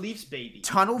a Leafs baby.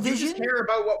 Tunnel vision? You just care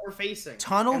about what we're facing.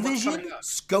 Tunnel vision,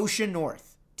 Scotia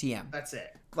North, TM. That's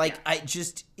it. Like,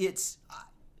 yeah.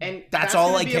 And that's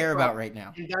all I care about right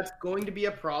now. And that's going to be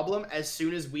a problem as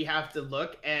soon as we have to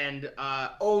look and,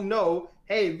 oh no,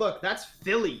 hey, look, that's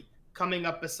Philly coming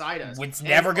up beside us. It's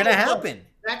never going to happen. Look,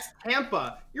 that's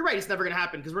Tampa. You're right, it's never going to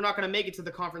happen because we're not going to make it to the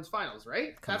conference finals,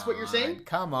 right? That's what you're saying?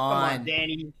 Come on,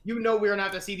 Danny. You know we're going to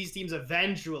have to see these teams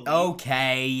eventually.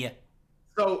 Okay.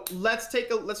 So let's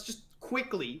just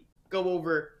quickly go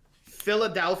over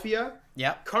Philadelphia.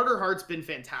 Yep. Carter Hart's been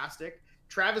fantastic.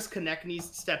 Travis Konechny's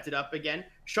stepped it up again.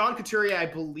 Sean Couturier, I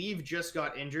believe, just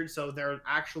got injured, so they're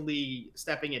actually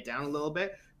stepping it down a little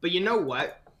bit. But you know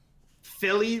what?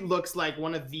 Philly looks like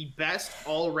one of the best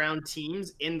all-around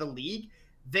teams in the league.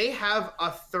 They have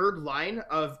a third line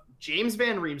of James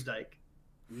Van Riemsdyk,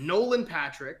 Nolan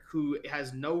Patrick, who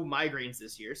has no migraines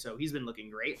this year, so he's been looking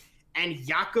great, and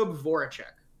Jakub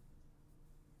Voracek.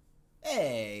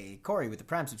 Hey, Corey with the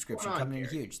Prime subscription coming in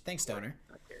huge. Thanks, Stoner.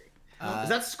 Is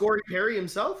that Scory Perry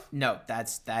himself? No,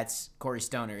 that's Corey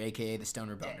Stoner, a.k.a. the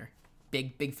Stoner Boner.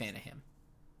 Big fan of him.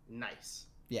 Nice.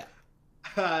 Yeah.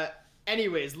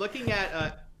 Anyways, looking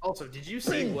at... also, did you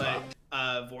see what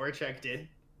Voracek did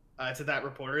to that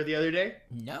reporter the other day?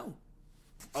 No.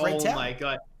 My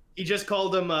God. He just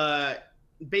called him...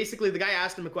 basically, the guy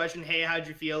asked him a question. Hey, how'd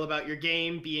you feel about your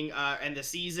game being and the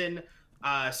season?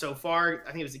 so far.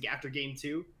 I think it was after game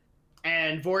 2.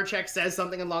 And Voracek says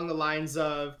something along the lines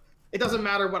of, "It doesn't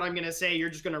matter what I'm going to say. You're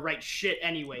just going to write shit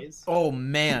anyways." Oh,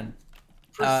 man.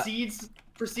 Proceeds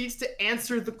to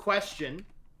answer the question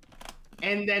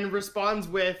and then responds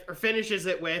with, or finishes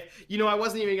it with, I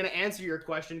wasn't even going to answer your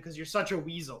question because you're such a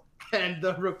weasel. And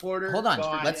the reporter... Hold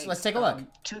on. Let's take a look.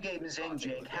 2 games in,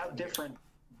 Jake. How different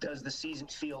does the season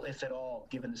feel, if at all,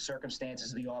 given the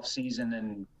circumstances of the offseason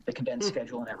and the condensed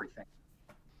schedule and everything?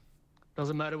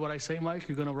 Doesn't matter what I say, Mike.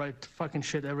 You're going to write fucking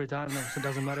shit every time. So it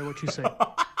doesn't matter what you say.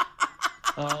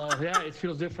 Yeah, it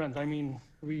feels different. I mean,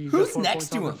 we got 4 next points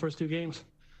to on him? the first 2 games.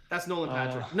 That's Nolan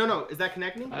Patrick. No, is that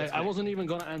connecting? I wasn't even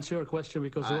going to answer your question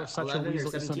because you're such a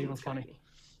weasel. It's not even funny.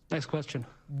 Next question.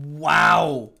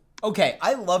 Wow. Okay,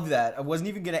 I love that. I wasn't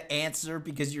even going to answer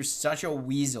because you're such a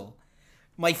weasel.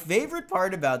 My favorite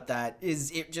part about that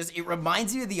is it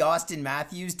reminds you of the Austin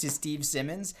Matthews to Steve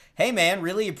Simmons. Hey, man,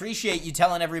 really appreciate you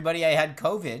telling everybody I had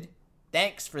COVID.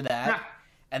 Thanks for that.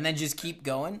 And then just keep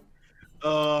going.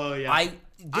 Oh, yeah.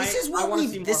 This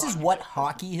is what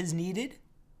hockey has needed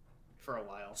for a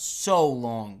while. So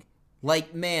long.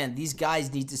 Like, man, these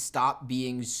guys need to stop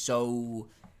being so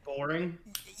boring.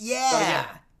 Yeah.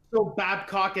 So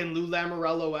Babcock and Lou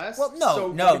Lamoriello-esque?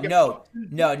 Well,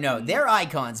 no. They're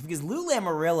icons because Lou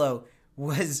Lamoriello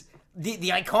was the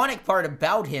iconic part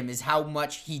about him is how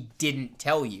much he didn't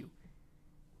tell you.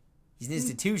 He's an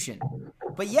institution.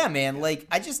 But yeah, man, like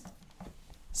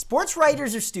sports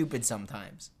writers are stupid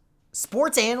sometimes.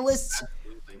 Sports analysts,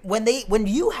 when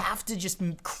you have to just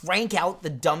crank out the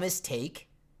dumbest take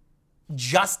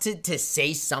just to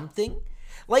say something.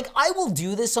 Like, I will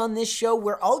do this on this show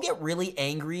where I'll get really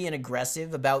angry and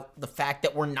aggressive about the fact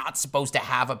that we're not supposed to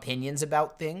have opinions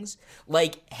about things.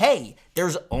 Like, hey,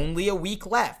 there's only a week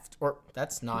left. Or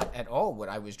that's not at all what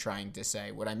I was trying to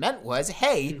say. What I meant was,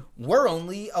 hey, we're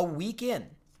only a week in.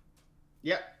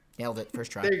 Yep. Nailed it.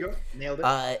 First try. There you go. Nailed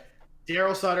it.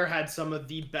 Daryl Sutter had some of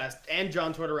the best, and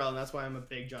John Tortorella, and that's why I'm a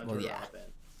big John Tortorella fan.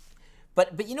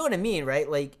 But you know what I mean, right?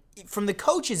 Like, from the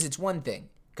coaches, it's one thing.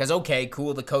 Because, okay,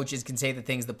 cool, the coaches can say the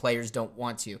things the players don't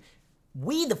want to.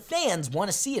 We, the fans,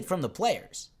 want to see it from the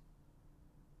players.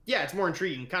 Yeah, it's more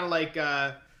intriguing. Kind of like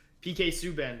PK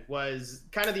Subban was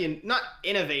kind of the, not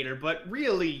innovator, but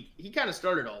really, he kind of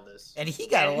started all this. And he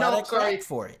got a lot of credit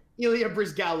for it. Ilya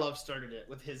Bryzgalov started it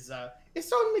with his,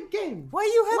 it's only game. Why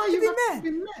you have to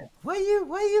be mad? Why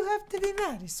you have to be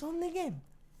mad? It's only game.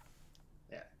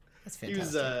 Yeah. That's fantastic.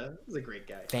 He was a great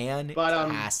guy.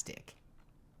 Fantastic.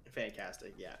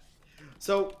 Fantastic, yeah.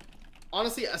 So,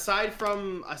 honestly, aside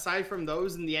from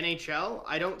those in the NHL,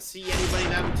 I don't see anybody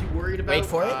that I'm too worried about. Wait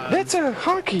for it. That's a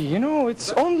hockey,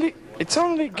 It's only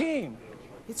game.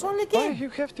 It's only game. Why you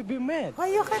have to be mad? Why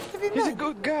you have to be mad? He's a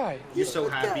good guy. You're so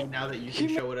happy now that you can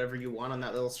show whatever you want on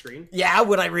that little screen. Yeah,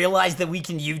 when I realized that we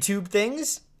can YouTube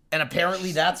things, and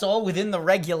apparently that's all within the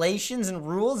regulations and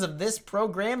rules of this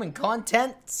program and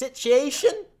content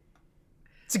situation.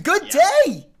 It's a good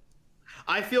day.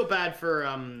 I feel bad for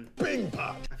I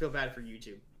feel bad for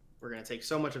YouTube. We're gonna take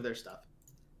so much of their stuff.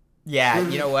 Yeah,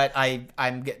 you know what?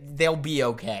 They'll be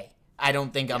okay. I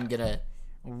don't think I'm gonna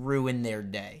ruin their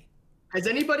day. Has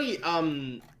anybody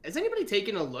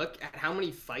taken a look at how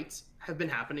many fights have been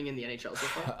happening in the NHL so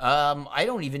far? I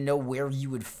don't even know where you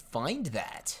would find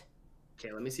that.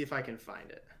 Okay, let me see if I can find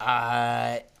it.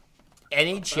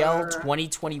 NHL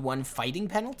 2021 fighting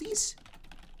penalties?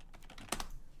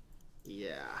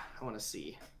 Yeah, I want to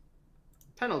see.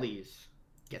 Penalties.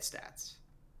 Get stats.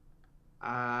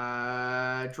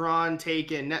 Drawn,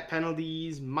 taken, net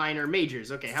penalties, minor,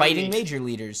 majors. Okay. Fighting major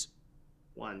leaders.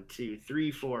 1, 2, 3,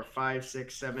 4, 5,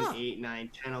 6, 7, 8, 9,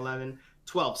 10, 11,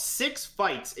 12. 6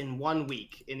 fights in 1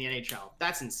 week in the NHL.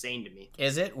 That's insane to me.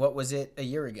 Is it? What was it a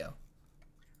year ago?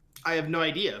 I have no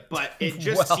idea, but it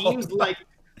just seems like...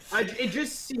 it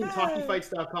just seems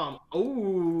hockeyfights.com.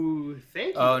 Oh,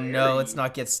 thank you. Oh, no, let's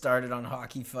not get started on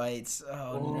hockey fights.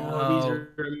 Oh, no. These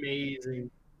are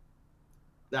amazing.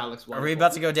 That looks wonderful. Are we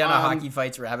about to go down a hockey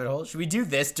fights rabbit hole? Should we do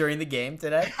this during the game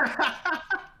today?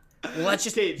 Let's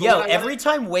just... every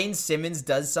time Wayne Simmons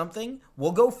does something,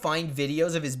 we'll go find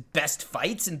videos of his best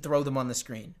fights and throw them on the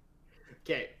screen.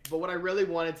 Okay, but what I really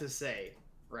wanted to say...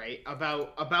 right,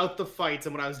 about the fights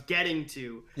and what I was getting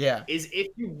to is if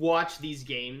you watch these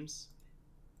games,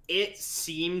 it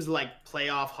seems like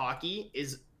playoff hockey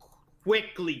is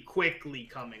quickly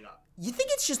coming up. You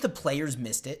think it's just the players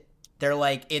missed it? They're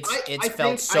like, it's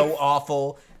felt so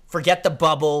awful. Forget the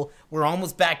bubble. We're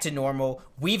almost back to normal.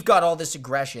 We've got all this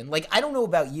aggression. Like, I don't know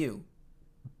about you,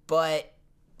 but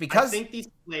because... I think these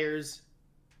players...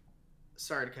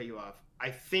 Sorry to cut you off. I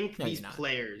think these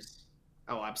players...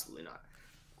 Oh, absolutely not.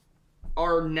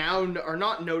 are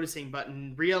not noticing, but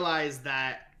realize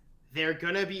that they're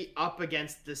gonna be up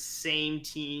against the same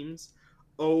teams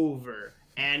over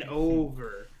and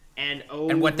over and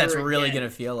over. And what that's really again. gonna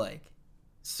feel like.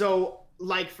 So,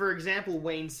 like, for example,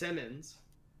 Wayne Simmons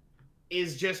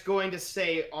is just going to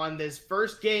say on this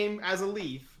first game as a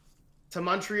Leaf to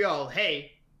Montreal,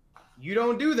 hey, you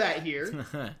don't do that here.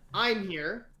 I'm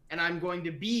here, and I'm going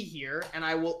to be here, and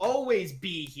I will always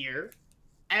be here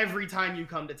every time you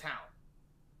come to town.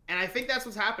 And I think that's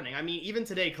what's happening. I mean, even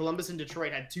today, Columbus and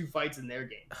Detroit had 2 fights in their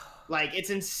game. Like, it's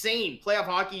insane. Playoff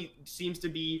hockey seems to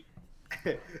be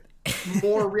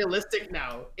more realistic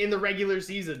now in the regular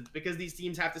season because these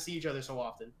teams have to see each other so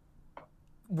often.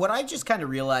 What I just kind of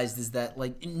realized is that,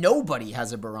 like, nobody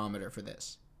has a barometer for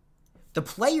this. The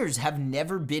players have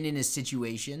never been in a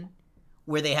situation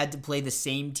where they had to play the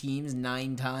same teams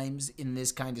 9 times in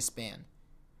this kind of span.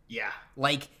 Yeah.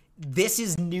 Like, this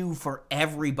is new for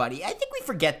everybody. I think we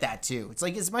forget that, too. It's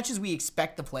like, as much as we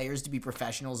expect the players to be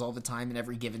professionals all the time in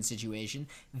every given situation,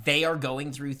 they are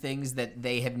going through things that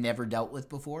they have never dealt with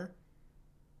before.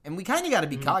 And we kind of got to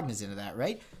be cognizant of that,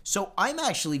 right? So I'm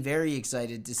actually very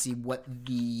excited to see what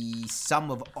the sum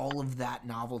of all of that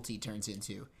novelty turns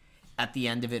into at the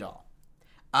end of it all.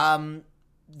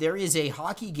 There is a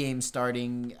hockey game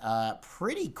starting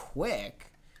pretty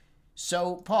quick.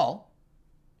 So, Paul.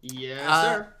 Yes,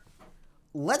 sir.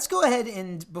 Let's go ahead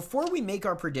and, before we make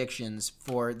our predictions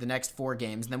for the next 4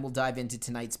 games, and then we'll dive into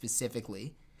tonight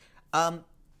specifically,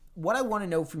 what I want to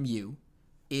know from you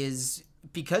is,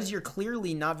 because you're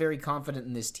clearly not very confident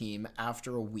in this team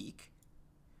after a week,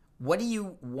 what do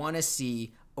you want to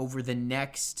see over the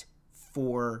next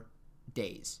 4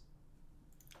 days?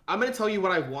 I'm going to tell you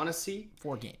what I want to see.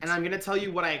 4 games. And I'm going to tell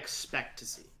you what I expect to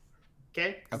see.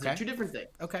 Okay? Okay. They're 2 different things.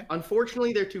 Okay.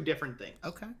 Unfortunately, they're 2 different things.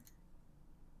 Okay.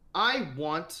 I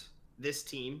want this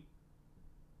team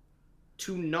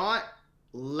to not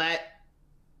let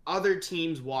other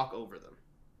teams walk over them.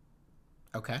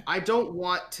 Okay. I don't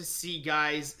want to see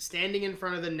guys standing in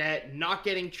front of the net, not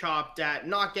getting chopped at,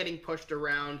 not getting pushed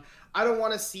around. I don't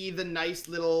want to see the nice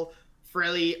little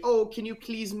Frelly, oh, can you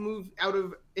please move out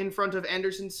of in front of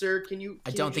Anderson, sir? Can you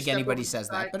I don't think anybody says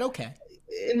that, but okay.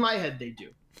 In my head, they do.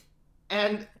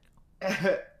 And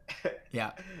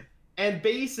yeah. And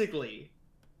basically,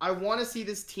 I want to see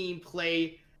this team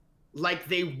play like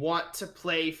they want to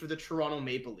play for the Toronto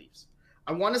Maple Leafs.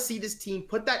 I want to see this team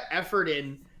put that effort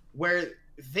in where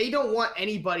they don't want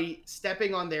anybody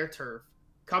stepping on their turf,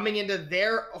 coming into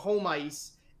their home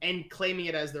ice and claiming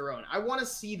it as their own. I want to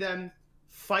see them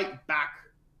fight back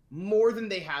more than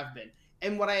they have been.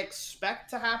 And what I expect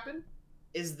to happen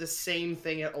is the same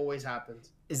thing that always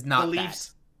happens. Is not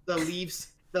the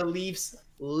Leafs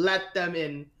let them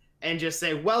in and just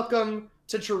say, welcome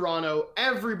to Toronto.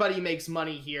 Everybody makes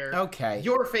money here. Okay.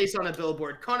 Your face on a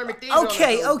billboard. Connor McDavid on a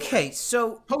billboard. Okay.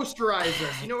 So posterize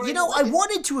us. I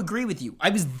wanted to agree with you. I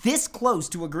was this close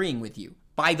to agreeing with you,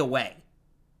 by the way.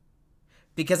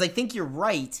 Because I think you're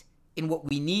right in what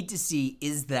we need to see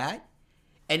is that.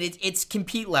 And it's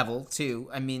compete level, too.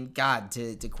 I mean, God,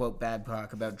 to quote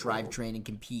Babcock about drivetrain and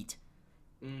compete.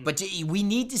 But we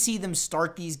need to see them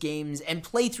start these games and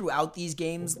play throughout these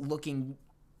games looking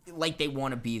like they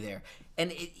want to be there.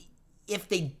 And if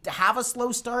they have a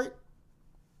slow start,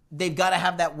 they've got to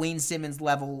have that Wayne Simmons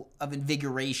level of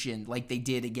invigoration like they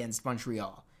did against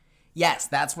Montreal. Yes,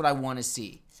 that's what I want to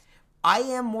see. I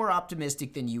am more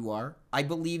optimistic than you are. I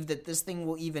believe that this thing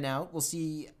will even out. We'll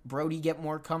see Brody get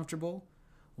more comfortable.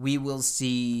 We will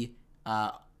see...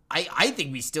 I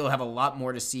think we still have a lot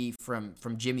more to see from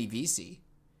Jimmy Vesey,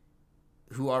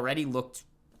 who already looked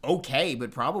okay,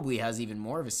 but probably has even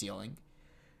more of a ceiling.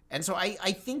 And so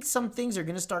I think some things are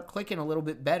going to start clicking a little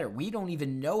bit better. We don't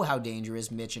even know how dangerous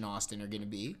Mitch and Austin are going to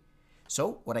be.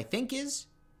 So what I think is,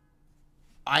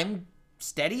 I'm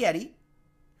steady Eddie.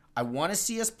 I want to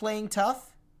see us playing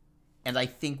tough, and I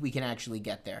think we can actually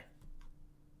get there.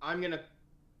 I'm going to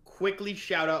quickly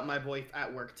shout out my boy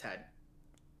at work, Ted.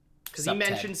 Because he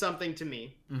mentioned something to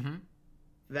me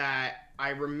that I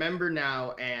remember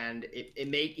now, and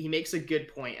he makes a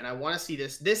good point, and I want to see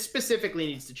this. This specifically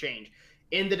needs to change.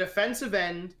 In the defensive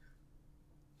end,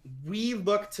 we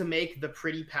look to make the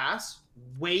pretty pass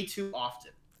way too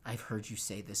often. I've heard you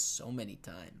say this so many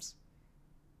times.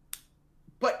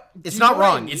 But it's not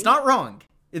wrong. I mean? It's not wrong.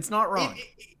 It's not wrong.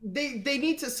 They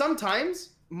need to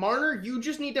sometimes, Marner, you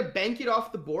just need to bank it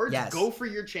off the board, go for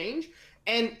your change,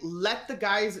 and let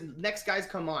the next guys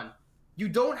come on. You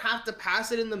don't have to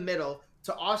pass it in the middle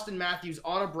to Austin Matthews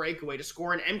on a breakaway to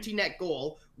score an empty net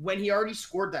goal when he already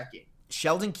scored that game.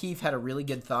 Sheldon Keefe had a really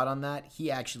good thought on that. He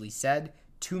actually said,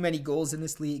 too many goals in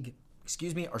this league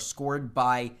are scored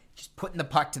by just putting the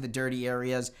puck to the dirty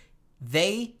areas.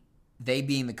 They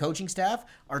being the coaching staff,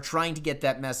 are trying to get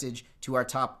that message to our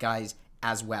top guys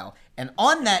as well. And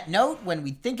on that note, when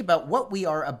we think about what we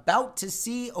are about to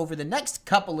see over the next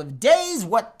couple of days,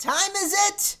 what time is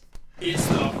it? It's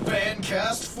the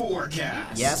FanCast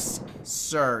Forecast. Yes,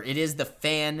 sir. It is the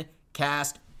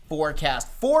FanCast Forecast.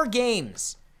 4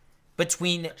 games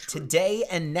between today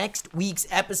and next week's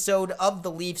episode of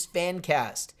the Leafs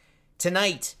FanCast.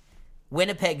 Tonight,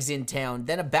 Winnipeg's in town.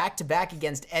 Then a back-to-back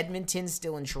against Edmonton,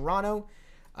 still in Toronto.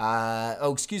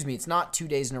 It's not 2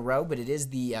 days in a row, but it is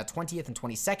the 20th and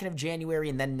 22nd of January.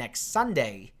 And then next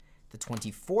Sunday, the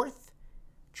 24th,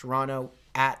 Toronto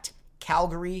at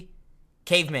Calgary.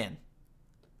 Caveman,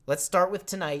 let's start with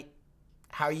tonight.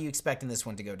 How are you expecting this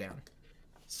one to go down?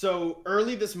 So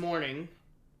early this morning,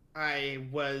 I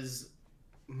was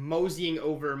moseying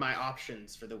over my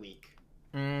options for the week.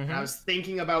 And I was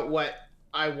thinking about what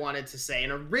I wanted to say.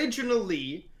 And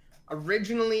originally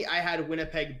I had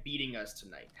Winnipeg beating us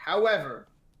tonight. However,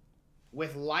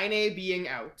 with Laine being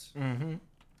out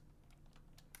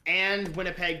and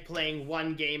Winnipeg playing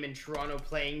 1 game and Toronto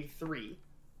playing 3,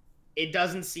 it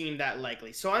doesn't seem that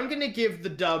likely. So I'm going to give the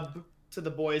dub to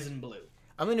the boys in blue.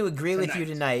 I'm going to agree with you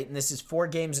tonight, and this is 4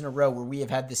 games in a row where we have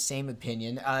had the same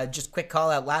opinion. Just quick call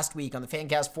out last week on the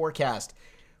FanCast Forecast.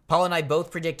 Paul and I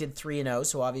both predicted 3-0,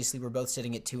 so obviously we're both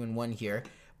sitting at 2-1 here.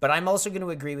 But I'm also going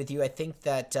to agree with you. I think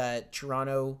that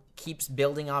Toronto keeps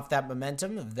building off that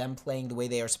momentum of them playing the way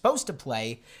they are supposed to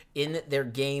play in their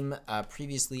game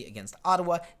previously against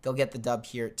Ottawa. They'll get the dub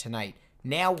here tonight.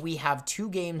 Now we have 2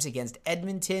 games against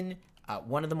Edmonton,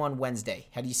 one of them on Wednesday.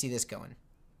 How do you see this going?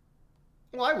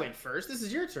 Well, I went first. This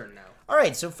is your turn now. All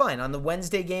right, so fine. On the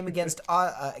Wednesday game against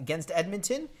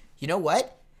Edmonton, you know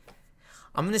what?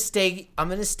 I'm gonna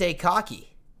stay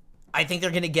cocky. I think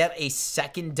they're gonna get a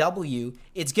second W.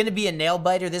 It's gonna be a nail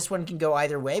biter. This one can go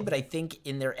either way, but I think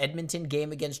in their Edmonton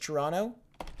game against Toronto,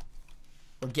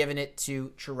 we're giving it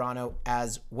to Toronto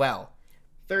as well.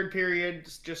 Third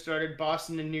period just started.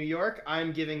 Boston and New York.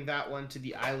 I'm giving that one to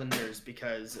the Islanders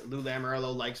because Lou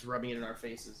Lamoriello likes rubbing it in our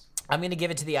faces. I'm going to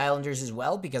give it to the Islanders as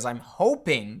well because I'm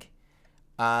hoping...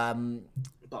 Boston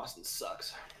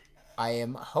sucks. I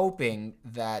am hoping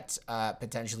that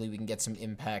potentially we can get some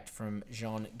impact from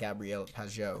Jean-Gabriel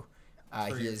Pageau.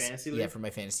 For your fantasy league? Yeah, for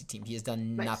my fantasy team. He has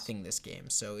done nothing this game.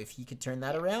 So if he could turn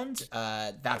that around,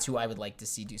 that's who I would like to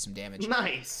see do some damage.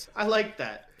 Nice. I like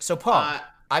that. So, Paul,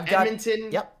 I've got...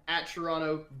 Edmonton at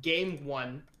Toronto, game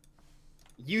 1.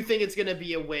 You think it's going to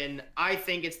be a win. I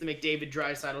think it's the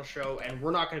McDavid-Draisaitl show, and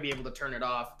we're not going to be able to turn it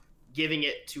off, giving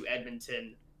it to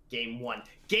Edmonton, game 1.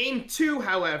 Game 2,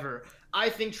 however,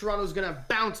 I think Toronto's going to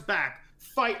bounce back,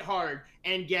 fight hard,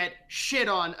 and get shit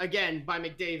on again by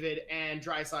McDavid and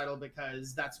Draisaitl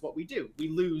because that's what we do. We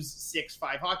lose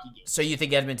 6-5 hockey games. So you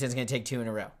think Edmonton's going to take 2 in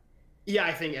a row? Yeah,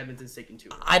 I think Edmonton's taking 2.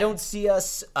 I don't see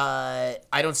us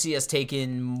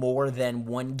taking more than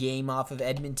 1 game off of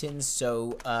Edmonton,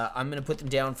 so I'm going to put them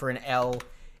down for an L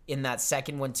in that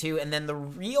second one too. And then the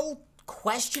real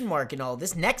question mark in all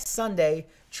this, next Sunday,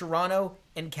 Toronto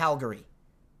and Calgary.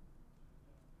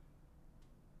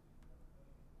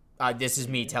 This is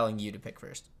me telling you to pick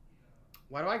first.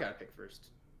 Why do I gotta pick first?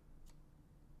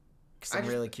 Because I'm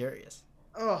really curious.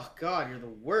 Oh, God, you're the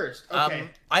worst. Okay.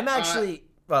 I'm actually...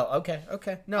 Well, okay.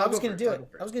 No, I was going to do it.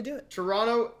 I was going to do it.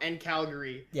 Toronto and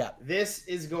Calgary. Yeah. This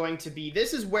is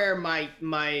where my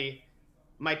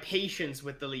patience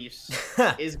with the Leafs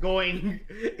is going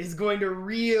to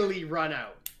really run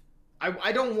out.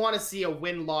 I don't want to see a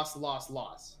win, loss.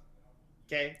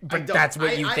 Okay? But that's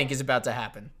what you think is about to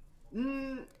happen.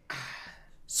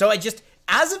 So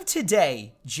as of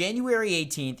today, January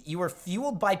 18th, you are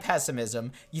fueled by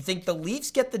pessimism. You think the Leafs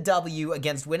get the W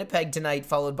against Winnipeg tonight,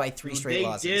 followed by 3 straight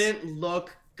losses. They didn't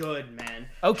look good, man.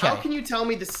 Okay. How can you tell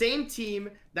me the same team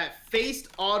that faced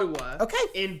Ottawa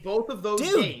in both of those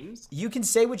games... you can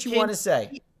say what you want to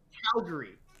say.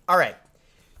 Calgary. All right.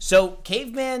 So,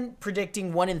 Caveman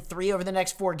predicting 1-3 over the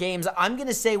next 4 games. I'm going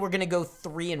to say we're going to go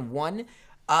 3-1.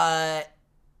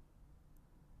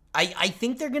 I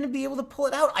think they're going to be able to pull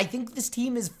it out. I think this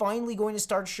team is finally going to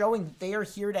start showing that they are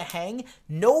here to hang.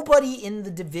 Nobody in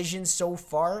the division so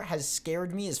far has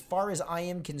scared me as far as I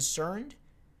am concerned.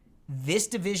 This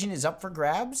division is up for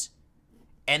grabs,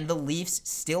 and the Leafs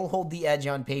still hold the edge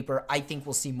on paper. I think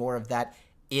we'll see more of that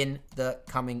in the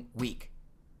coming week.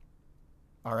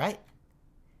 All right.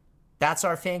 That's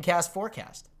our FanCast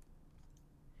forecast.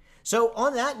 So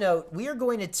on that note, we are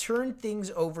going to turn things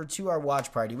over to our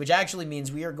watch party, which actually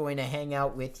means we are going to hang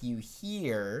out with you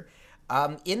here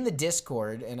in the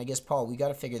Discord. And I guess, Paul, we got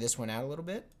to figure this one out a little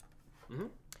bit.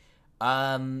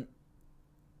 I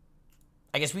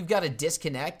guess we've got to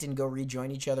disconnect and go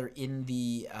rejoin each other in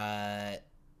the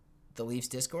Leafs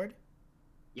Discord.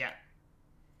 Yeah.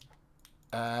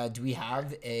 Do we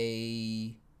have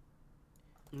a...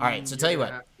 All right, so tell you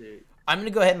what. To... I'm going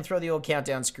to go ahead and throw the old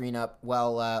countdown screen up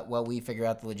while we figure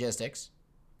out the logistics,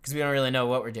 because we don't really know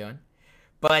what we're doing.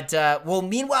 But we'll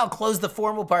meanwhile close the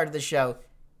formal part of the show.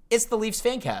 It's the Leafs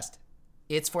FanCast.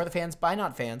 It's for the fans by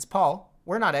not fans. Paul,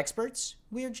 we're not experts.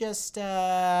 We're just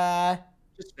fans.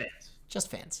 Just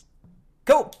fans.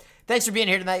 Cool. Thanks for being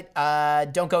here tonight.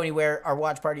 Don't go anywhere. Our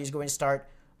watch party is going to start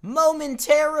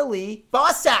momentarily.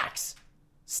 Boss Sacks,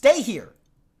 stay here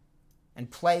and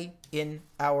play in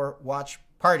our watch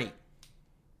party.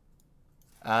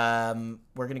 We're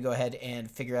going to go ahead and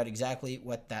figure out exactly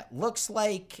what that looks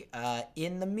like.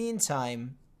 In the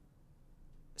meantime,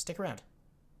 stick around.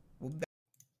 We'll be back.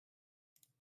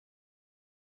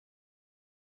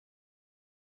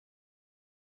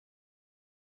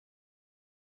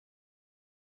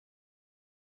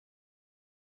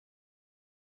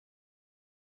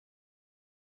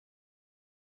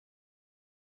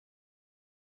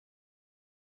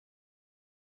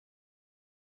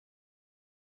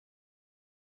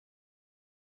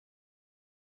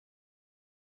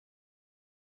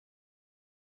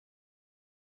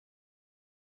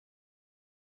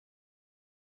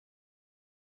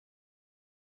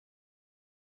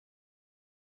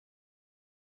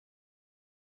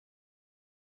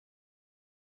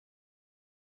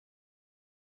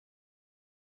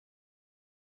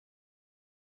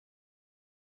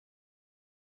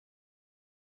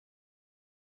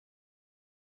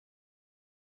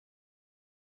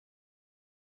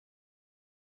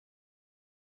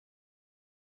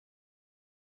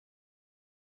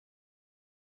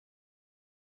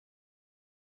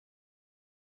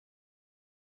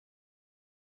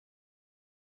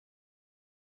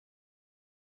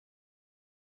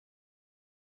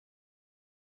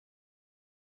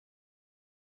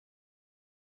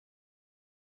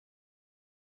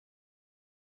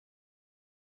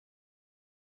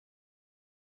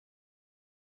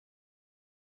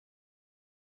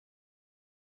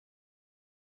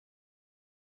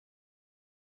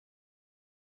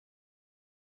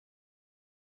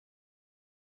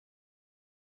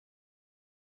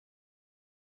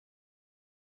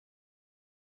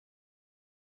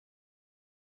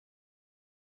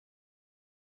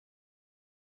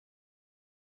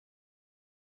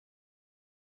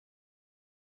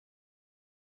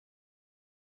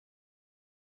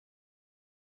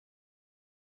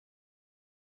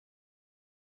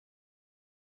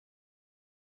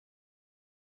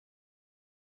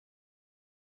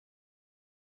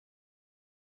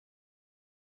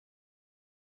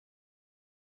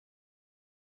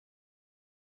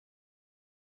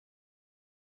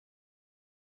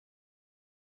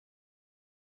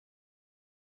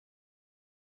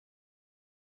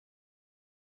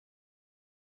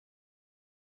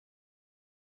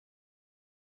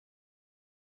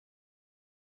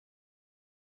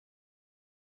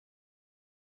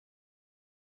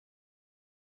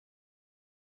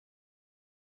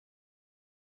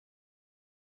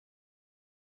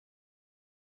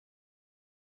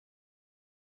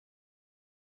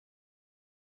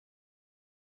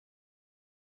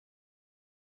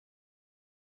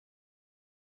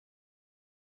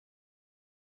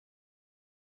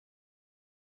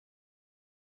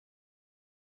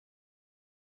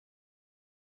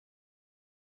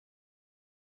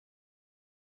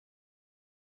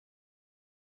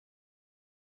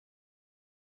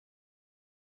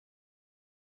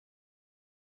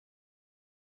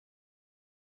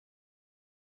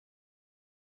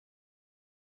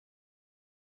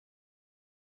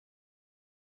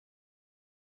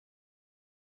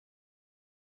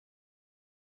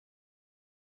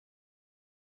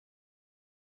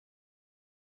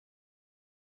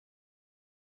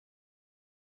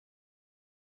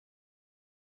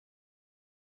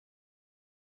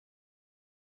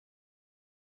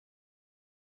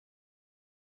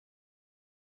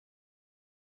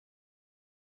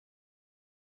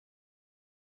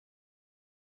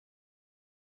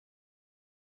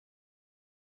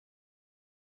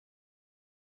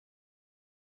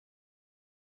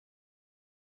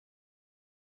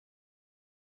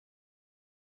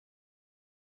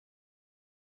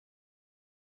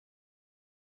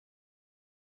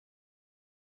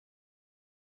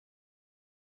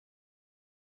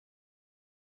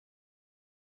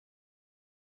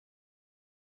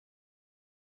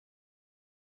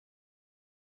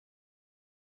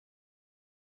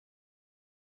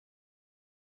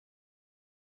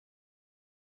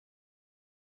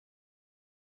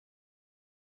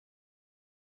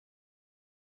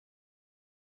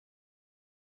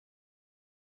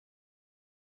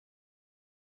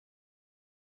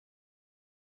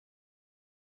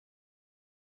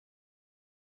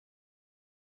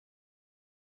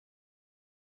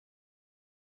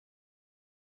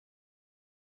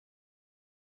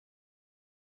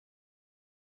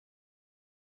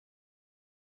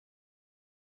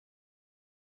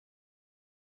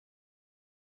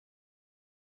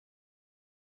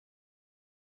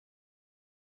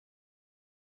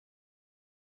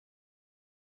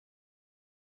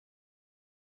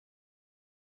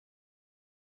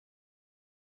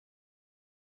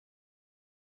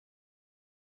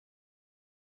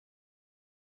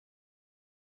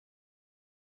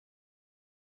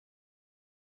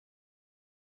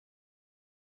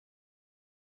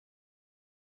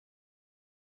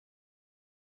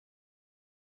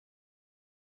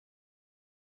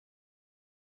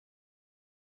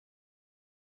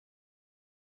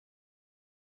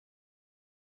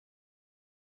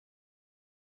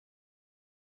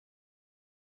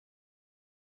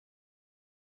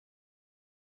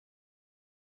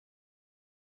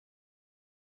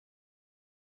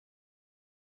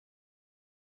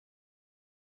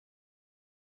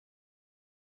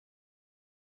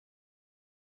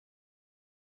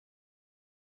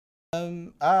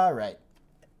 All right.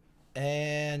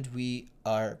 And we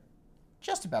are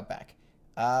just about back.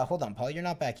 Hold on, Paul, you're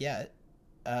not back yet.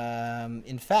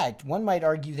 In fact, one might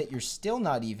argue that you're still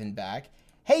not even back.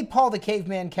 Hey, Paul the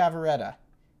Caveman Cavaretta.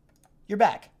 You're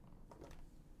back.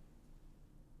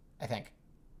 I think.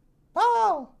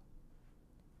 Paul!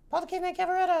 Paul the Caveman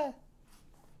Cavaretta.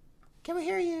 Can we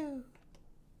hear you?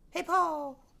 Hey,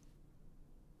 Paul.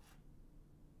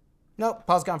 Nope,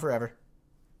 Paul's gone forever.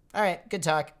 All right, good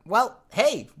talk. Well,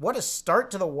 hey, what a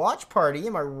start to the watch party,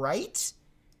 am I right?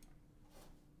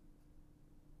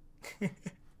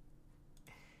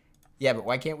 Yeah, but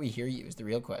why can't we hear you is the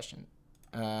real question.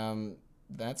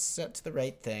 That's set to the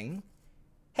right thing.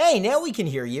 Hey, now we can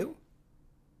hear you.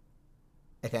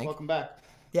 I think. Welcome back.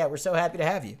 Yeah, we're so happy to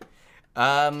have you.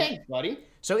 Thanks, buddy.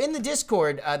 So in the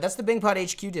Discord, that's the BingPod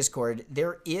HQ Discord,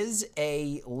 there is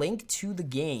a link to the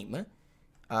game,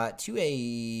 to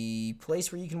a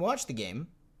place where you can watch the game.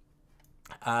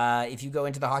 If you go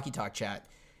into the Hockey Talk chat,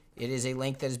 it is a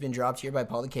link that has been dropped here by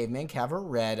Paul the Caveman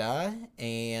Cavaretta,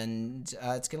 and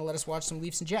it's going to let us watch some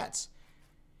Leafs and Jets.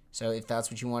 So if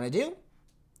that's what you want to do.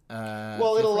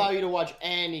 Well, it'll allow you to watch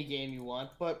any game you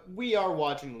want, but we are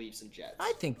watching Leafs and Jets.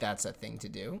 I think that's a thing to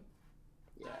do.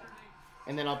 Yeah.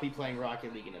 And then I'll be playing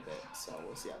Rocket League in a bit, so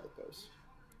we'll see how that goes.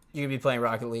 You're going to be playing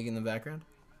Rocket League in the background?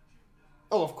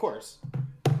 Oh, of course.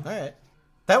 All right.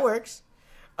 That works.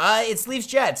 It's Leafs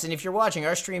Jets, and if you're watching,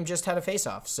 our stream just had a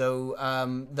face-off. So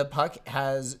the puck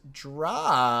has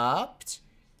dropped.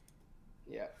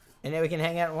 Yeah. And now we can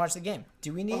hang out and watch the game.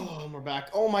 Do we need... Oh, we're back.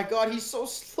 Oh my god, he's so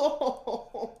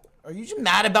slow. Are you just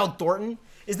mad about Thornton?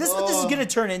 Is this what this is going to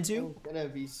turn into? I'm going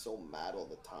to be so mad all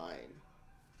the time.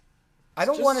 I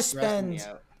don't want to stressing me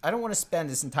spend... out. I don't want to spend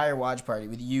this entire watch party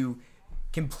with you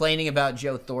complaining about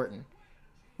Joe Thornton.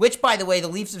 Which, by the way, the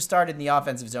Leafs have started in the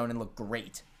offensive zone and look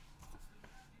great.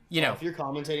 You know, If you're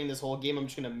commentating this whole game, I'm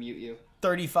just going to mute you.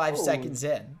 35 seconds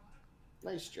in.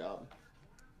 Nice job.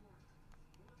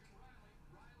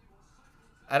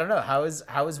 I don't know. How is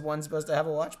one supposed to have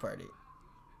a watch party?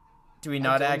 Do we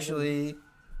not don't actually...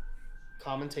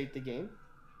 Commentate the game?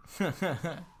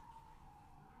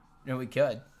 No, we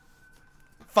could.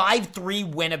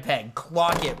 5-3 Winnipeg.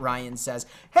 Clock it, Ryan says.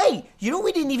 Hey, you know what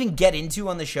we didn't even get into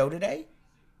on the show today?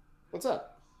 What's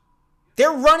up?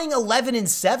 They're running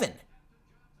 11-7.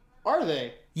 Are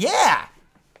they? Yeah.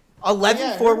 11 I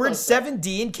heard forward, about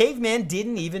 7D, and Caveman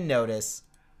didn't even notice.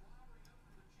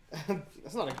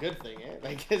 That's not a good thing, eh?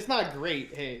 Like, it's not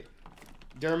great. Hey,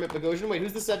 Dermot Bogosian. Wait,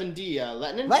 who's the 7D?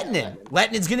 Lettinen? Lettinen. Yeah,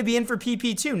 Lettinen's going to be in for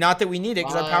PP2. Not that we need it,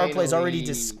 because our power play is already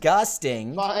Finally.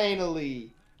 disgusting.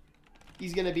 Finally.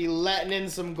 He's going to be letting in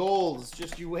some goals.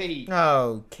 Just you wait.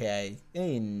 Okay.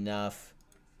 Enough.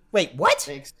 Wait, what?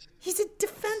 Thanks. He's a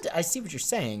defender. I see what you're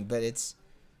saying, but it's...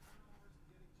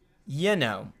 You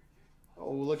know.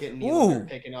 Oh, look at Ooh. Neil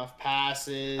picking off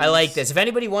passes. I like this. If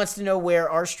anybody wants to know where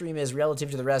our stream is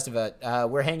relative to the rest of it,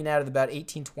 we're hanging out at about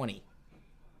 18:20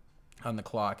 on the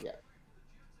clock. Yeah.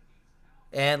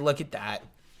 And look at that.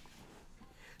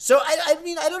 So, I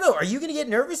mean, I don't know. Are you going to get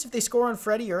nervous if they score on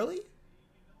Freddie early?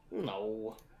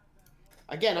 No.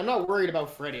 Again, I'm not worried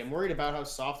about Freddie. I'm worried about how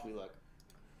soft we look.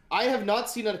 I have not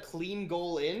seen a clean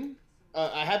goal in.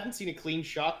 I haven't seen a clean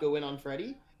shot go in on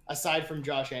Freddie, aside from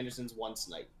Josh Anderson's once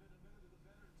night.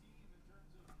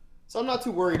 So I'm not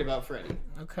too worried about Freddie.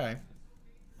 Okay.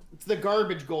 It's the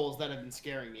garbage goals that have been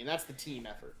scaring me, and that's the team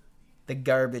effort. The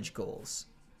garbage goals.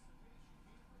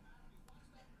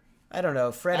 I don't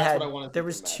know. Fred That's had... what I wanted to There think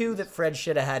was about. two that Fred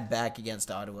should have had back against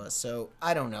Ottawa, so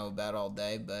I don't know about all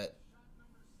day, but...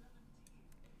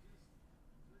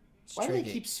 It's Why do tricky.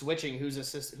 they keep switching who's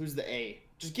the A?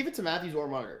 Just give it to Matthews or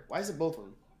Marner. Why is it both of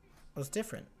them? Well, it's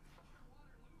different.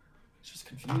 It's just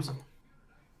confusing.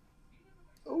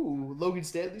 Oh, Logan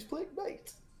Stanley's playing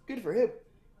night. Good for him.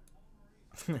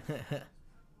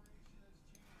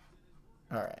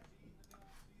 All right.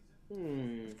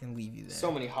 I can leave you there. So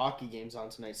many hockey games on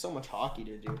tonight. So much hockey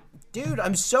to do. Dude,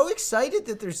 I'm so excited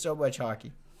that there's so much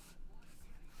hockey.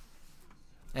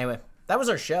 Anyway, that was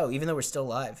our show, even though we're still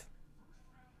live.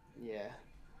 Yeah.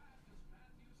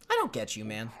 I don't get you,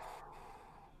 man.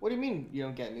 What do you mean you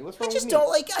don't get me? What's I wrong just with me? don't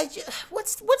like.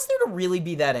 What's there to really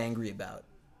be that angry about?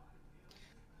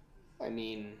 I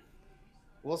mean,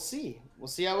 we'll see. We'll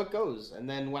see how it goes. And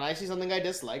then when I see something I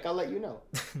dislike, I'll let you know.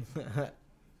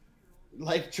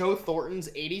 Like Joe Thornton's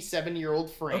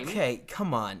 87-year-old frame. Okay,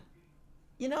 come on.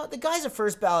 You know, the guy's a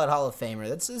first ballot Hall of Famer.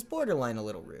 That's borderline a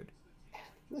little rude.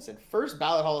 Listen, first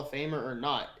ballot Hall of Famer or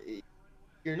not, if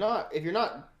you're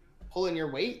not pulling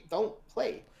your weight, don't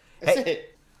play. That's Hey.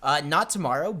 it. Not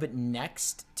tomorrow, but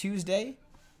next Tuesday,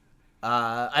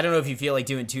 I don't know if you feel like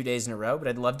doing 2 days in a row, but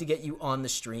I'd love to get you on the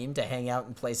stream to hang out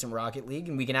and play some Rocket League,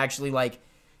 and we can actually, like,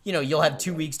 you know, you'll have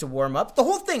 2 weeks to warm up. The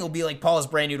whole thing will be like Paul's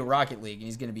brand new to Rocket League, and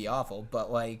he's going to be awful,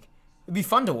 but, like, it'd be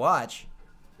fun to watch.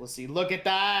 We'll see. Look at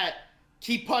that.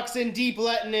 Keep pucks in deep,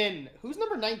 letting in. Who's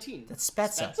number 19? That's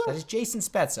Spezza. That is Jason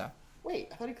Spezza. Wait,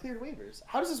 I thought he cleared waivers.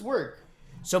 How does this work?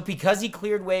 So because he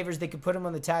cleared waivers, they could put him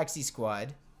on the taxi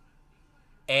squad.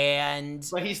 And...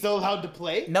 But he's still allowed to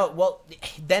play? No, well,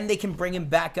 then they can bring him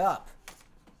back up.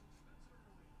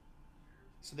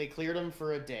 So they cleared him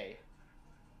for a day.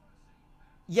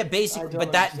 Yeah, basically,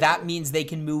 but that means they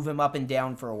can move him up and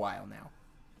down for a while now.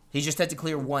 He just had to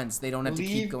clear once. They don't have to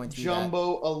keep going through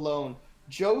Jumbo alone.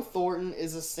 Joe Thornton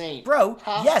is a saint. Bro,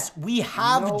 yes, we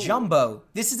have Jumbo.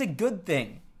 This is a good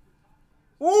thing.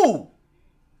 Ooh!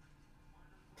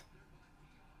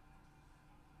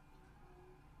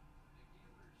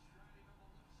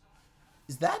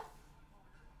 Is that?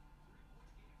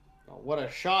 Oh, what a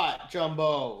shot,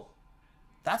 Jumbo.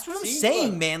 That's what I'm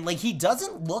saying, man. Like, he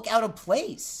doesn't look out of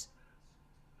place.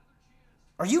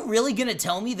 Are you really going to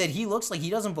tell me that he looks like he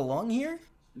doesn't belong here?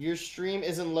 Your stream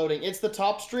isn't loading. It's the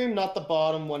top stream, not the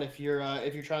bottom one. If you're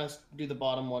trying to do the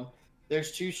bottom one,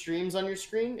 there's 2 streams on your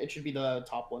screen. It should be the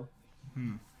top one.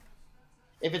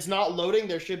 If it's not loading,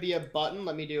 there should be a button.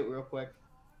 Let me do it real quick.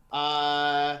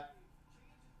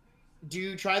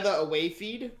 Do try the away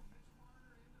feed.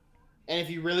 And if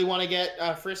you really want to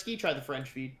get frisky, try the French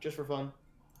feed, just for fun.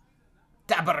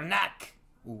 Tabernac.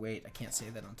 Oh, wait, I can't say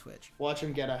that on Twitch. Watch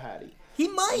him get a hattie. He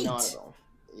might. Not at all.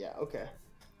 Yeah, okay.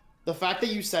 The fact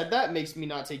that you said that makes me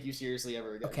not take you seriously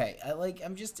ever again. Okay,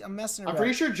 I'm messing around. I'm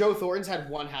pretty sure Joe Thornton's had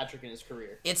 1 hat trick in his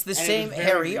career. It's the same,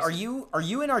 Harry. Recent. Are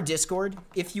you in our Discord?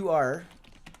 If you are,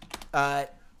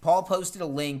 Paul posted a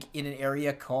link in an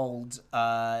area called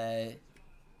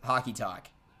Hockey Talk.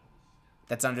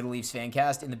 That's under the Leafs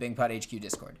Fancast in the Bing Pod HQ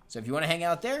Discord. So if you want to hang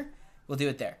out there, we'll do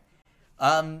it there.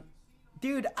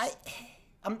 Dude,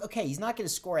 I'm okay. He's not going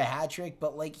to score a hat trick,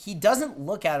 but like he doesn't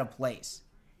look out of place.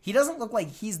 He doesn't look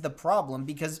like he's the problem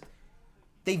because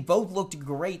they both looked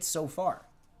great so far.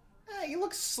 You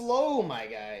look slow, my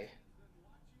guy.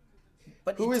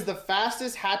 But who is the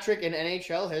fastest hat trick in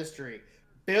NHL history?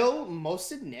 Bill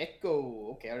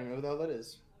Mosidniko. Okay, I don't know who the hell that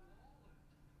is.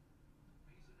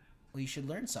 Well, you should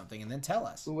learn something and then tell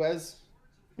us. Who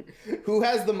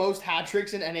has the most hat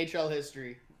tricks in NHL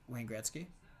history? Wayne Gretzky?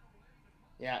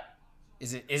 Yeah.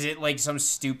 Is it like some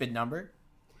stupid number?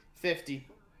 50.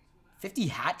 50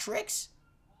 hat tricks?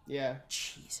 Yeah.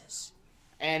 Jesus.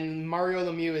 And Mario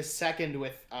Lemieux is second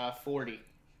with 40.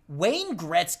 Wayne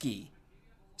Gretzky.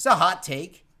 It's a hot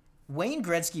take. Wayne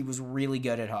Gretzky was really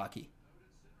good at hockey.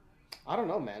 I don't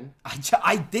know, man.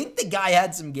 I think the guy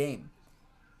had some game.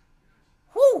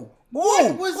 Whoo!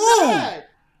 What was that?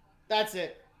 That's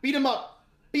it. Beat him up.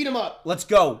 Beat him up. Let's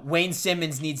go. Wayne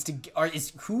Simmons needs to...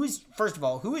 First of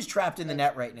all, who is trapped in the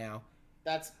net right now?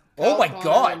 That's... Oh my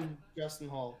God. And Justin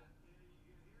Hall.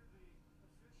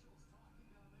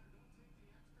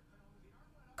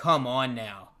 Come on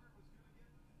now.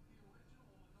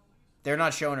 They're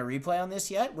not showing a replay on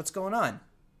this yet? What's going on?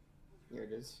 Here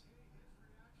it is.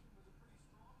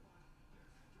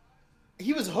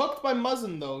 He was hooked by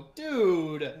Muzzin, though.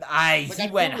 Dude. He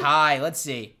went high. Let's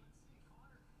see.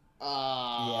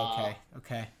 Yeah,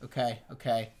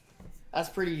 okay. That's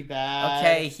pretty bad.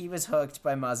 Okay, he was hooked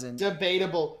by Muzzin.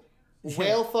 Debatable.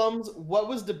 Whale Thumbs, what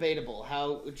was debatable?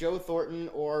 How Joe Thornton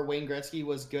or Wayne Gretzky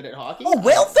was good at hockey? Oh,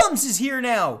 Whale Thumbs is here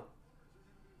now.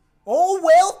 Oh,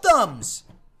 Whale Thumbs.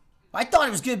 I thought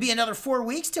it was going to be another 4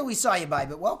 weeks till we saw you by,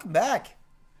 but welcome back.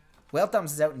 Whale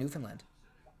Thumbs is out in Newfoundland.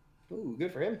 Ooh,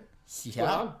 good for him.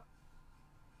 Yeah.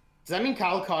 Does that mean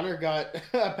Kyle Connor got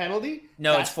a penalty?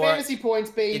 No, that's it's 4 fantasy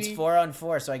points, baby. It's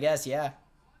 4-on-4, so I guess yeah.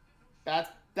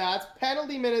 That's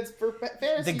penalty minutes for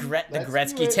fantasy. The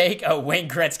Gretzky take. Oh, Wayne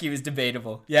Gretzky was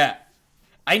debatable. Yeah,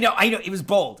 I know. It was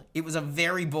bold. It was a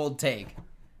very bold take.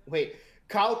 Wait,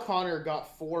 Kyle Connor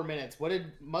got 4 minutes. What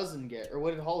did Muzzin get, or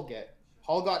what did Hall get?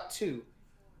 Hall got 2.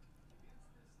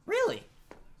 Really?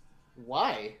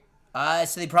 Why?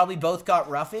 So they probably both got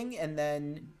roughing, and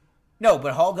then no,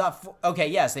 but Hall got okay.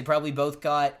 Yes, they probably both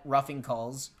got roughing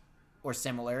calls or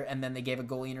similar, and then they gave a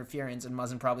goalie interference, and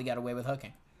Muzzin probably got away with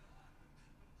hooking.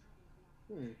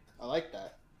 I like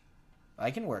that.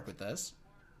 I can work with this.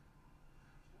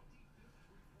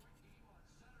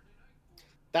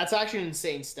 That's actually an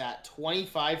insane stat.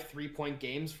 25 3-point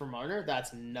games for Marner.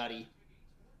 That's nutty.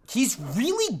 He's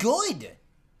really good.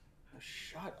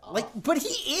 Shut up. But he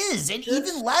is. And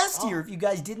even last year, if you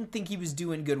guys didn't think he was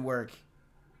doing good work,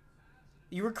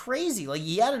 you were crazy. Like,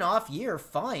 he had an off year,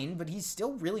 fine, but he's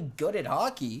still really good at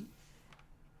hockey.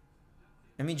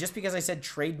 I mean, just because I said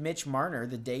trade Mitch Marner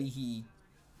the day he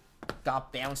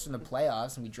got bounced from the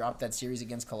playoffs and we dropped that series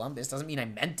against Columbus doesn't mean I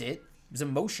meant it. It was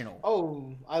emotional.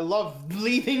 Oh, I love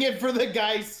leaving it for the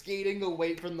guy skating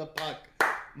away from the puck.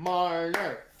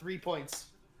 Marner, 3 points.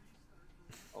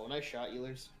 Oh, nice shot,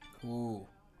 Ehlers. Ooh.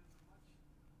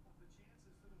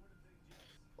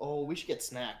 Oh, we should get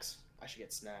snacks. I should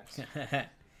get snacks.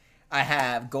 I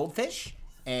have goldfish,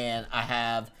 and I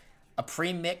have a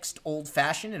pre-mixed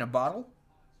old-fashioned in a bottle.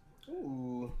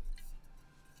 Ooh.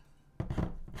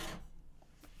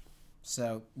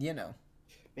 So, you know.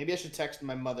 Maybe I should text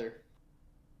my mother.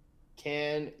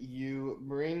 Can you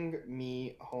bring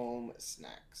me home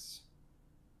snacks?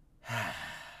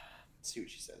 See what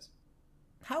she says.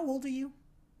 How old are you?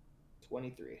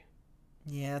 23.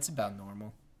 Yeah, that's about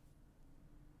normal.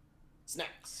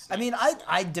 Snacks. I mean,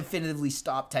 I definitively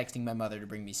stopped texting my mother to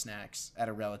bring me snacks at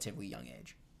a relatively young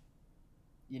age.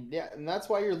 Yeah, and that's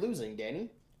why you're losing, Danny.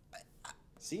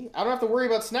 See? I don't have to worry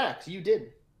about snacks. You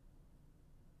did.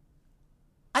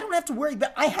 I don't have to worry,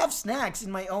 but I have snacks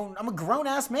in my own... I'm a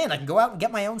grown-ass man. I can go out and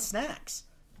get my own snacks.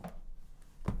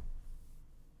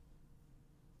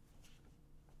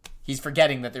 He's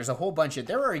forgetting that there's a whole bunch of...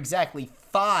 There are exactly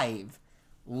 5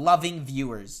 loving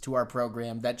viewers to our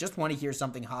program that just want to hear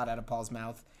something hot out of Paul's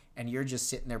mouth, and you're just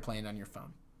sitting there playing on your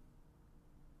phone.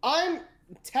 I'm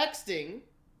texting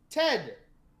Ted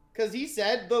because he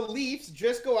said the Leafs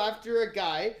just go after a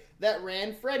guy that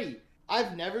ran Freddy.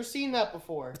 I've never seen that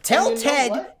before. Tell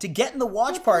Ted to get in the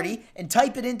watch party and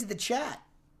type it into the chat.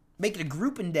 Make it a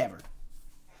group endeavor.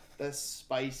 The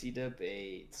spicy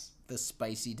debates. The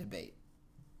spicy debate.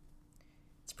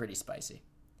 It's pretty spicy.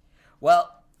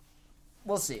 Well,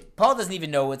 we'll see. Paul doesn't even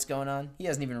know what's going on. He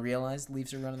hasn't even realized the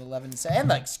Leafs are running 11 and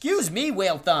like, excuse me,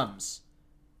 Whale Thumbs.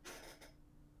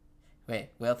 Wait,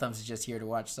 Whale Thumbs is just here to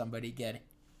watch somebody get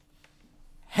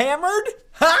hammered?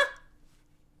 Huh?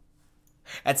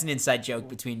 That's an inside joke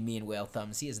between me and Whale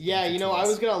Thumbs. He is. Yeah, you know, I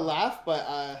was gonna laugh,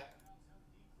 but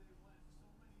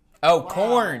Oh,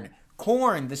 wow.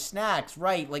 Corn, the snacks,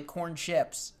 right? Like corn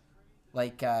chips,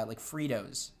 like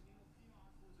Fritos.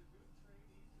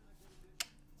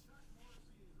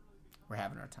 We're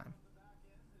having our time.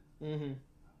 Mm-hmm.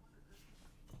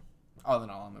 All in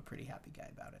all, I'm a pretty happy guy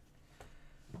about it.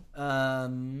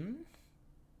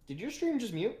 Did your stream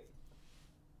just mute?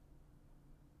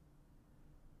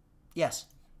 Yes.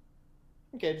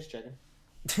 Okay, just checking.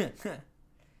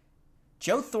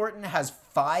 Joe Thornton has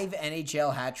 5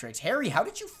 NHL hat tricks. Harry, how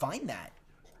did you find that?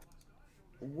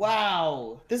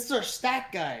 Wow, this is our stat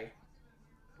guy.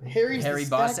 Harry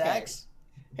Bossax.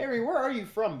 Harry, where are you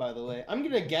from, by the way? I'm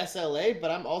gonna guess LA, but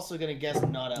I'm also gonna guess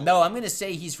not LA. No, I'm gonna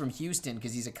say he's from Houston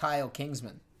because he's a Kyle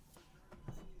Kingsman.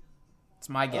 It's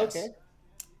my guess. Okay.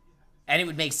 And it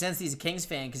would make sense he's a Kings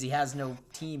fan because he has no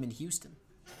team in Houston.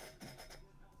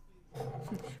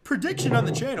 Prediction on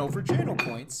the channel for channel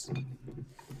points.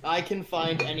 I can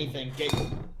find anything.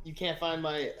 You can't find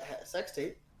my sex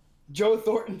tape.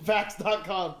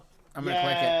 JoeThorntonFacts.com. I'm gonna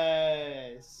click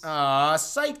it. Yes.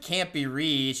 Site can't be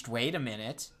reached. Wait a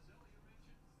minute.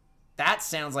 That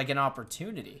sounds like an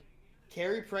opportunity.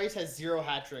 Carey Price has 0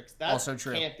 hat tricks. That also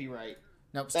true. Can't be right.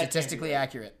 Nope, statistically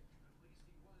accurate.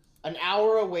 An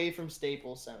hour away from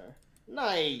Staples Center.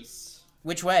 Nice.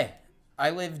 Which way? I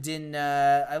lived in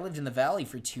the Valley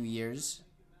for 2 years.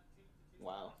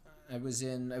 Wow. I was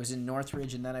in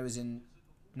Northridge and then I was in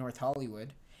North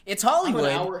Hollywood. It's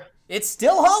Hollywood. It's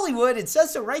still Hollywood. It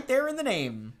says so right there in the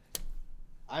name.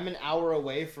 I'm an hour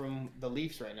away from the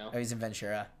Leafs right now. Oh, he's in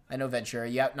Ventura. I know Ventura.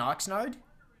 You out in Oxnard?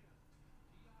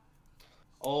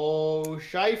 Oh,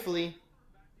 Shifley.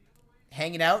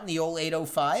 Hanging out in the old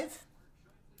 805?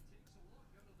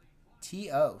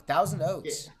 T.O. Thousand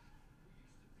Oaks. Yeah.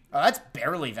 Oh, that's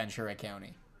barely Ventura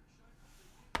County.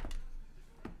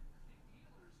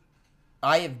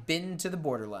 I have been to the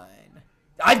borderline.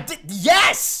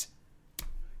 Yes!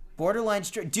 Borderline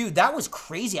Street. Dude, that was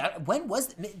crazy. When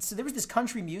was it? So there was this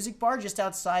country music bar just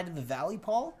outside of the Valley,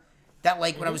 Paul, that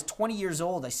like when I was 20 years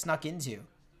old, I snuck into.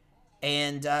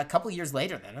 And a couple of years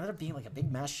later, there ended up being like a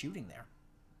big mass shooting there.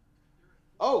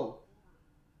 Oh.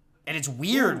 And it's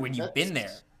weird when you've been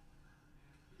there.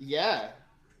 Yeah.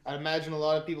 I'd imagine a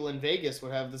lot of people in Vegas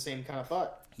would have the same kind of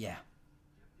thought. Yeah.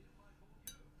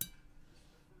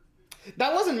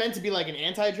 That wasn't meant to be like an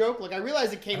anti-joke. Like, I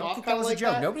realized it came off kind of like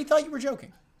that. Nobody thought you were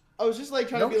joking. I was just like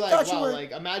trying to be like, wow,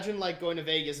 like imagine like going to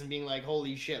Vegas and being like,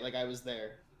 holy shit, like I was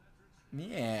there.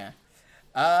 Yeah.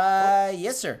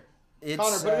 Yes, sir.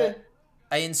 Connor, put it in.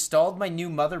 I installed my new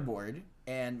motherboard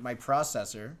and my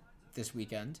processor this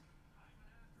weekend.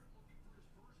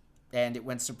 And it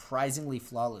went surprisingly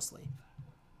flawlessly.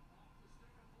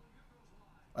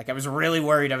 Like, I was really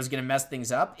worried I was going to mess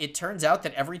things up. It turns out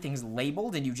that everything's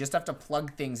labeled, and you just have to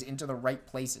plug things into the right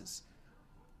places.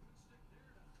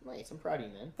 Nice. I'm proud of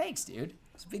you, man. Thanks, dude.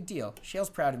 It's a big deal.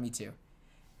 Shale's proud of me, too.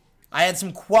 I had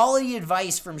some quality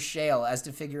advice from Shale as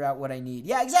to figure out what I need.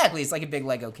 Yeah, exactly. It's like a big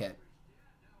Lego kit.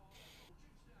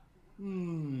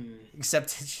 Except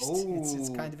it's, just, it's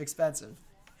kind of expensive.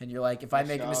 And you're like, if I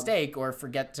make a mistake or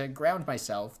forget to ground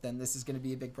myself, then this is going to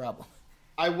be a big problem.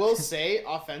 I will say,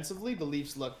 offensively, the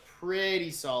Leafs look pretty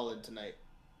solid tonight.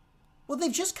 Well,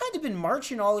 they've just kind of been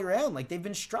marching all around. Like, they've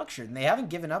been structured, and they haven't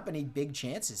given up any big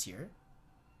chances here.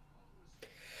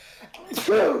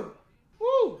 Woo!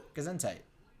 Gesundheit.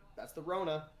 That's the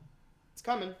Rona. It's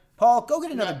coming. Paul, go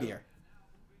get another beer.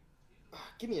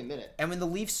 Give me a minute. And when the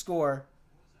Leafs score,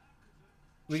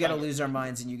 we got to lose our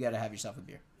minds, and you got to have yourself a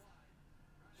beer.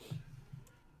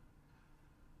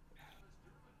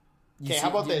 Okay,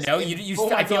 how about this? No,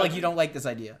 I feel like you don't like this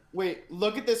idea. Wait,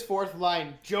 look at this fourth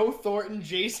line. Joe Thornton,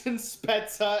 Jason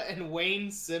Spezza, and Wayne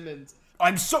Simmons.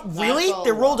 Really?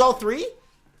 They rolled all three?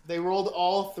 They rolled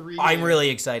all three. I'm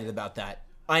really excited about that.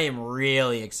 I am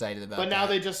really excited about that. But now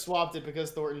they just swapped it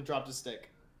because Thornton dropped his stick.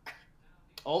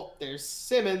 Oh, there's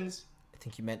Simmons. I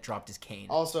think you meant dropped his cane.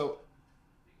 Also,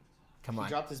 come on. He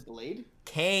dropped his blade?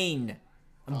 Cane.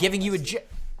 I'm giving you a...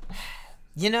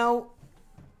 You know...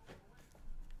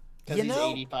 Because he's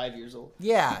 85 years old.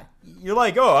 Yeah. You're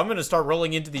like, oh, I'm going to start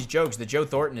rolling into these jokes that Joe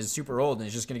Thornton is super old and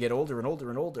is just going to get older and older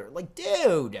and older. Like,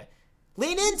 dude,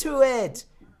 lean into it.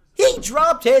 He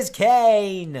dropped his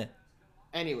cane.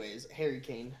 Anyways, Harry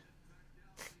Kane.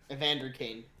 Evander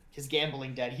Kane. His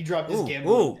gambling debt. He dropped his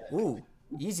gambling debt. Ooh.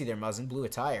 Easy there, Muzzin. Blew a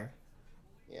tire.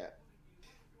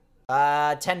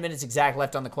 Yeah. 10 minutes exact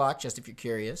left on the clock, just if you're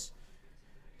curious.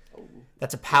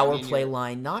 That's a power play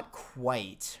line. Not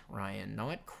quite, Ryan.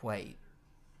 Not quite.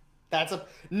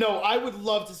 No, I would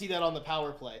love to see that on the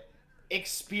power play.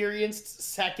 Experienced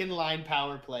second line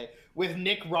power play with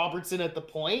Nick Robertson at the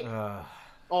point.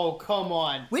 Oh, come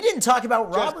on. We didn't talk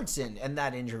about Robertson and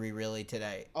that injury really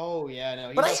today. Oh, yeah, no.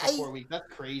 He's out for 4 weeks.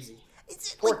 That's crazy.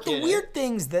 It's like the weird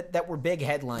things that were big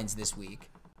headlines this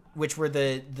week, which were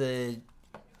the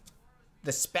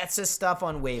Spezza stuff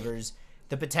on waivers,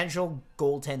 the potential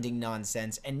goaltending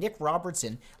nonsense, and Nick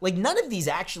Robertson. Like, none of these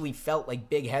actually felt like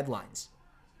big headlines.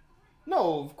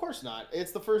 No, of course not.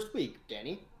 It's the first week,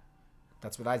 Danny.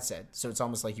 That's what I said. So it's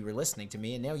almost like you were listening to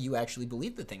me, and now you actually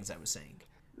believe the things I was saying.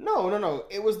 No.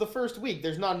 It was the first week.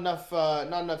 There's not enough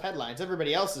headlines.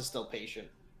 Everybody else is still patient.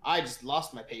 I just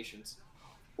lost my patience.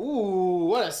 Ooh,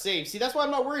 what a save. See, that's why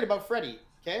I'm not worried about Freddy,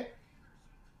 okay?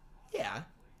 Yeah.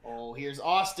 Oh, here's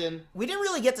Austin. We didn't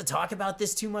really get to talk about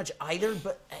this too much either,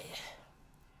 but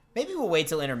maybe we'll wait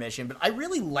till intermission. But I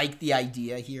really like the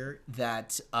idea here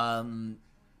that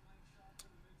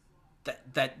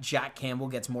that Jack Campbell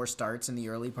gets more starts in the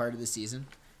early part of the season.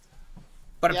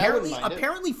 But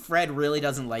apparently Fred really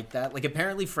doesn't like that. Like,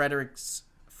 apparently Frederick?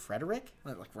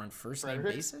 Like, we're on first name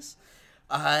basis?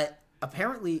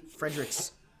 Apparently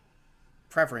Frederick's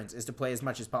preference is to play as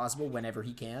much as possible whenever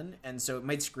he can, and so it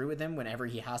might screw with him whenever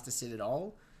he has to sit at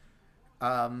all.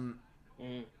 I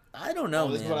don't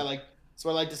know, This is what I like. This is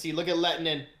what I like to see. Look at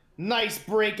Lettinen. Nice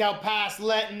breakout pass,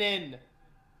 Lettinen.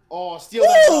 Oh, steal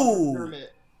that from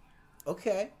Dermott.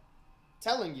 Okay.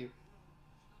 Telling you,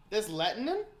 this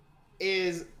Lettinen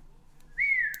is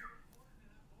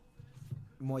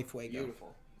muy fuego.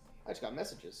 Beautiful. I just got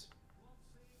messages.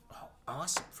 Oh,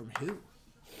 awesome. From who?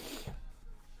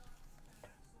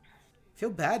 Feel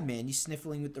bad, man. You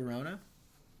sniffling with the Rona?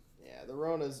 Yeah, the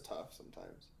Rona's tough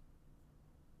sometimes.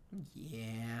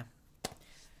 Yeah.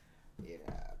 It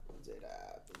happens.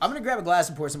 I'm going to grab a glass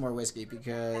and pour some more whiskey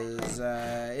because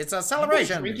it's a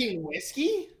celebration. You're drinking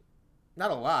whiskey?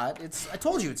 Not a lot. I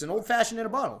told you, it's an old-fashioned in a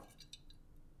bottle.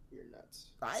 You're nuts.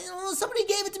 I don't know. Somebody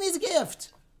gave it to me as a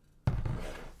gift.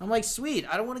 I'm like, sweet.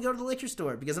 I don't want to go to the liquor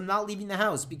store because I'm not leaving the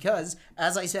house because,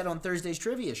 as I said on Thursday's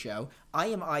trivia show, I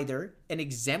am either an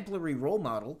exemplary role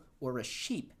model or a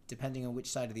sheep, depending on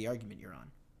which side of the argument you're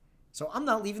on. So I'm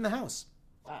not leaving the house.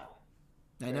 Wow.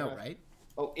 I know, right?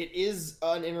 Oh, it is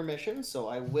an intermission, so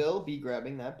I will be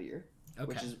grabbing that beer,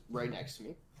 which is right next to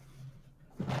me.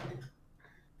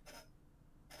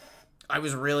 I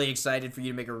was really excited for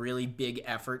you to make a really big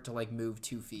effort to, like, move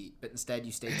 2 feet, but instead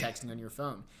you stay texting on your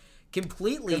phone.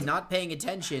 Completely not paying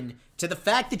attention to the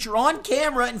fact that you're on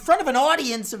camera in front of an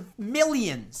audience of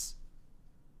millions.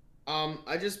 I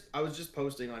was just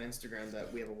posting on Instagram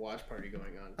that we have a watch party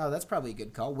going on. Oh, that's probably a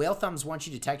good call. Whale Thumbs wants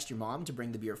you to text your mom to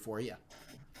bring the beer for you.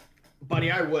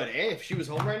 Buddy, I would, if she was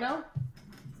home right now.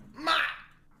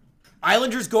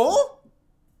 Islanders goal?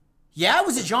 Yeah,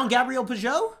 was it Jean-Gabriel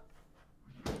Pajot?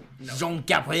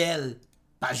 Jean-Gabriel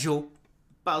Pajot.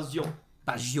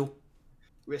 Pazio.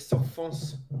 Rest en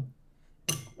France.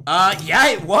 Yeah,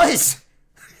 it was.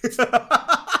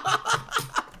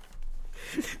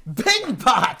 Bing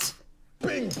pot.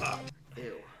 Ew.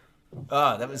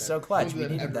 Oh, that was so clutch. Don't We do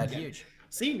that needed ever that again. huge.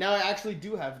 See, now I actually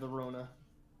do have the Rona.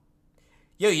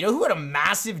 Yo, you know who had a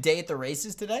massive day at the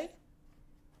races today?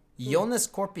 Jonas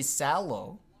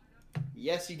Corpusalo.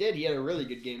 Yes, he did. He had a really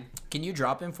good game. Can you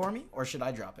drop him for me, or should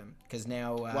I drop him? Because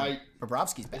now Why-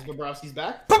 Bobrovsky's Is back. Bobrovsky's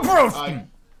back? Bobrovsky!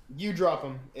 You drop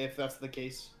him if that's the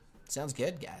case. Sounds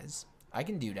good, guys. I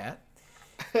can do that.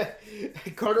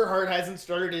 Carter Hart hasn't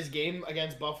started his game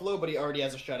against Buffalo, but he already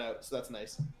has a shutout, so that's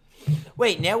nice.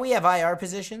 Wait, now we have IR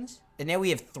positions? And now we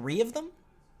have 3 of them?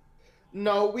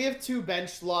 No, we have 2 bench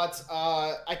slots.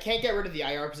 I can't get rid of the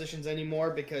IR positions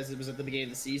anymore because it was at the beginning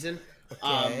of the season.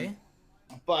 Okay.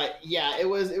 But yeah, it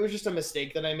was just a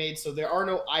mistake that I made. So there are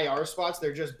no IR spots;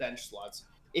 they're just bench slots.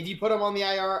 If you put them on the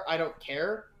IR, I don't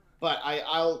care. But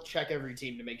I'll check every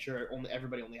team to make sure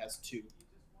everybody only has 2,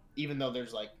 even though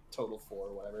there's like total 4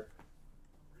 or whatever.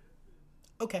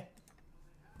 Okay.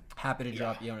 Happy to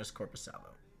drop Jonas Corpusalo.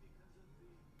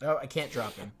 Oh, I can't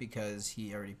drop him because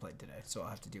he already played today, so I'll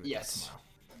have to do it tomorrow.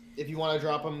 If you want to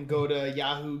tomorrow. Drop him, go to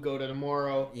Yahoo, go to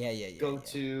tomorrow. Yeah. Go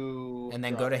to And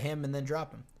then go to him and then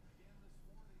drop him.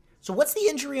 So what's the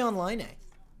injury on Line A?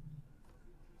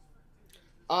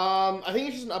 I think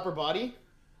it's just an upper body.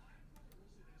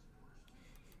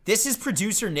 This is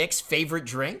producer Nick's favorite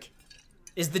drink?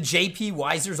 Is the JP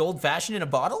Weiser's Old Fashioned in a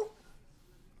bottle?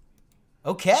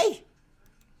 Okay.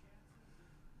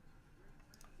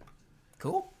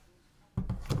 Cool.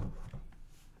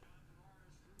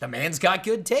 The man's got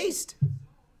good taste.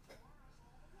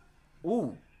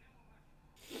 Ooh.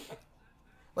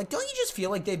 Like, don't you just feel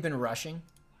like they've been rushing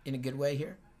in a good way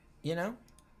here? You know?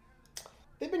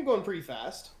 They've been going pretty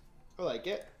fast. I like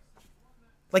it.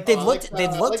 Like they've looked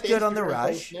like good on the Instagram rush.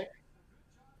 post, Nick.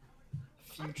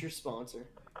 Future sponsor.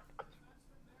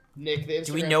 Nick, the Instagram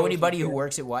Do we know post anybody was who good.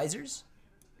 works at Weiser's?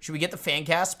 Should we get the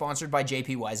FanCast sponsored by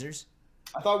JP Weiser's?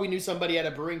 I thought we knew somebody at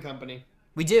a brewing company.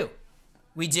 We do.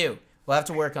 We do. We'll have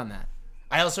to work on that.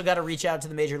 I also got to reach out to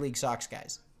the Major League Sox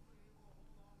guys.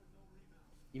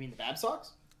 You mean the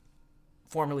Babsocks?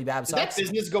 Formerly Bab Did that Sox.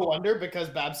 business go under because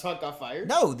Babsock got fired?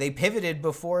 No, they pivoted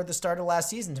before the start of last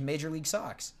season to Major League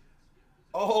Sox.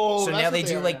 Oh, So that's now what they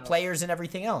do are like now. players and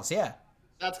everything else. Yeah.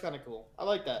 That's kind of cool. I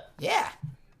like that. Yeah.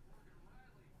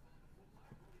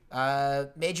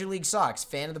 Major League Sox,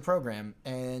 fan of the program,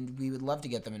 and we would love to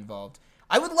get them involved.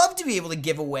 I would love to be able to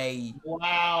give away.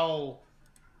 Wow.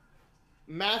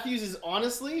 Matthews is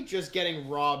honestly just getting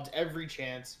robbed every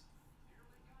chance.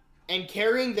 And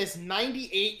carrying this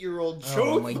 98-year-old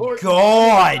Joe Oh my Thornton.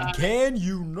 God! Can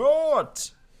you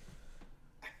not?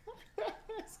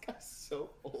 This guy's so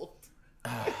old.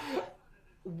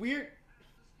 Weird.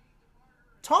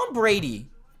 Tom Brady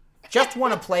just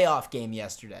won a playoff game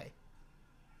yesterday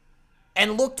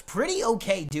and looked pretty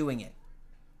okay doing it.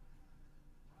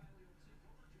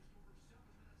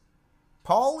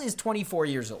 Paul is 24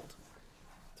 years old.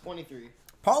 23.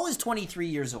 Paul is 23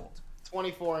 years old.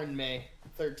 24 in May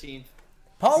 13th.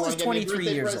 Paul You is wanna get me a 23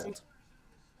 birthday years present? old.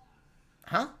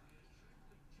 Huh?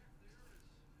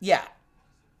 Yeah.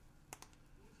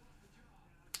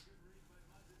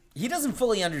 He doesn't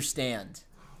fully understand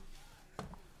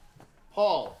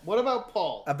Paul. What about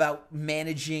Paul? about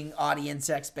managing audience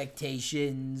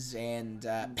expectations and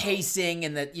pacing,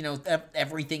 and that, you know,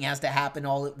 everything has to happen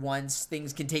all at once.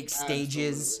 Things can take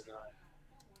stages. Absolutely not.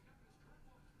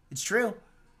 It's true.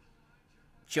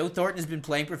 Joe Thornton has been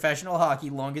playing professional hockey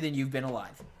longer than you've been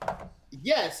alive.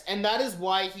 Yes, and that is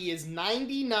why he is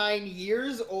 99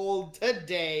 years old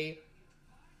today.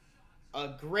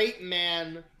 A great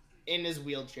man in his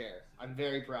wheelchair. I'm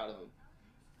very proud of him.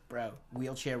 Bro,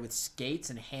 wheelchair with skates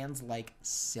and hands like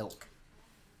silk.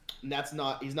 And he's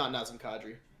not Nazem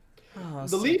Kadri. Oh,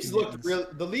 The Leafs silky look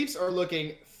mittens. the Leafs are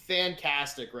looking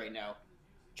fantastic right now.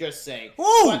 Just saying.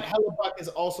 Ooh! But Hellebuck has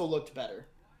also looked better.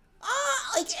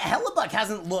 Like, Hellebuck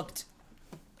hasn't looked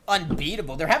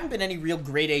unbeatable. There haven't been any real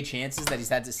grade A chances that he's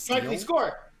had to steal. Shifley,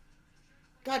 score!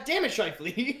 God damn it,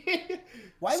 Shifley.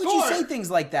 Why would you Score! say things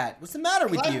like that? What's the matter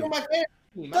with That's you? for my fantasy team.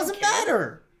 I don't Doesn't care.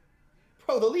 matter.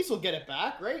 Bro, the Leafs will get it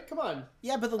back, right? Come on.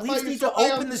 Yeah, but the I Leafs thought you need were to so high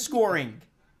on open the this team. scoring.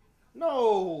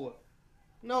 No.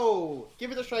 No.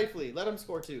 Give it to Shifley. Let him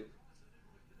score too.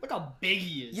 Look how big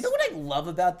he is. You know what I love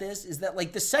about this is that,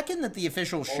 like, the second that the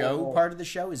official show part of the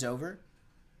show is over,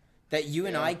 that you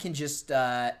and I can just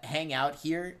hang out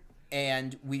here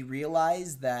and we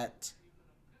realize that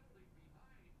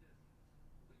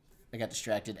I got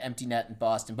distracted. Empty net in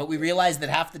Boston. But we realized that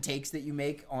half the takes that you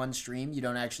make on stream, you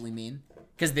don't actually mean.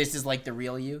 Because this is like the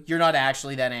real you. You're not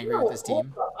actually that angry with this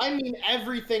team. I mean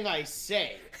everything I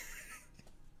say.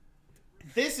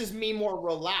 This is me more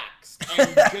relaxed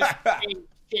and just saying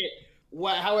shit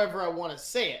however I want to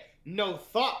say it. No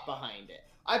thought behind it.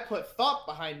 I put thought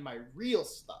behind my real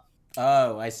stuff.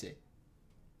 Oh, I see.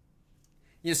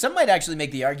 You know, some might actually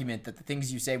make the argument that the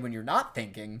things you say when you're not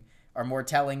thinking are more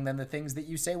telling than the things that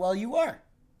you say while you are.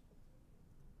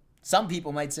 Some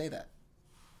people might say that.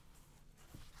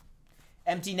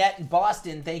 Empty net in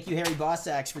Boston. Thank you, Harry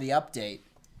Bossax, for the update.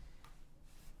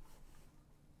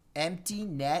 Empty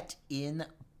net in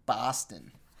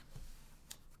Boston.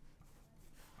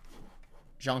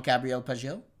 Jean-Gabriel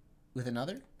Pajot with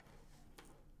another.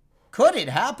 Could it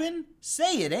happen?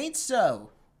 Say it ain't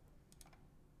so.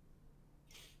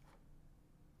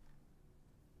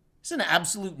 It's an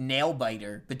absolute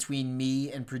nail-biter between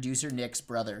me and producer Nick's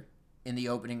brother in the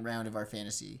opening round of our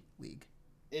fantasy league.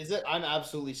 Is it? I'm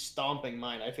absolutely stomping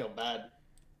mine. I feel bad.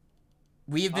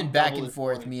 We have been back and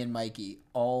forth, me and Mikey,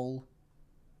 all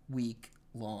week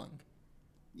long.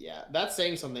 Yeah, that's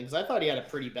saying something, because I thought he had a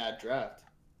pretty bad draft.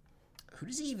 Who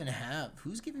does he even have?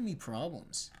 Who's giving me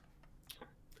problems?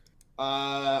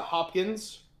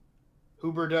 Hopkins,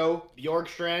 Huberdeau,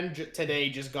 Bjorkstrand today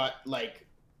just got, like...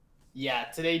 Yeah,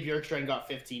 today Bjorkstrand got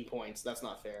 15 points. That's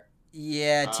not fair.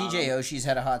 Yeah, TJ Oshie's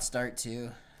had a hot start,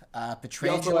 too.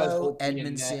 Petrangelo,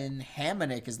 Edmondson,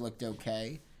 Hamonic has looked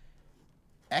okay.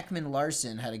 Ekman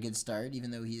Larson had a good start,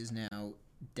 even though he is now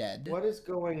dead. What is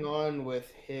going on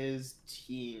with his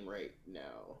team right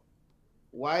now?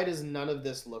 Why does none of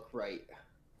this look right?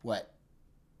 What?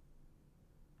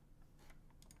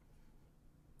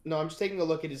 No, I'm just taking a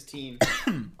look at his team.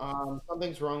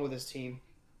 Something's wrong with his team.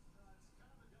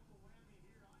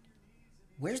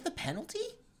 Where's the penalty?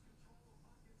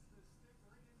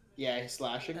 Yeah, he's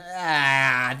slashing.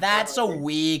 Ah, that's a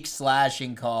weak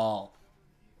slashing call.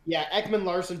 Yeah, Ekman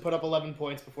Larson put up 11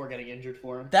 points before getting injured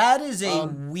for him. That is a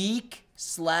weak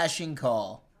slashing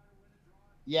call.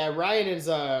 Yeah, Ryan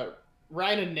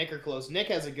and Nick are close. Nick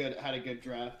had a good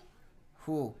draft.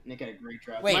 Who? Nick had a great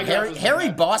draft. Wait, Harry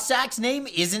Bossack's name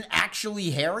isn't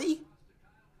actually Harry?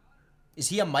 Is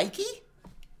he a Mikey?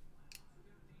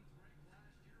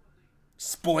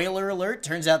 Spoiler alert,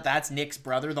 turns out that's Nick's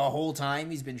brother the whole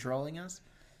time he's been trolling us.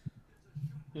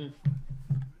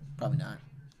 Probably not.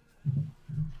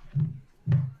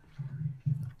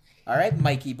 All right,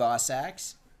 Mikey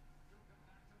Bossax.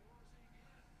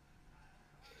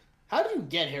 How do you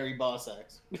get Harry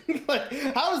Bossax? Like,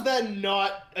 how is that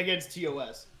not against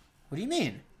TOS? What do you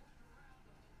mean?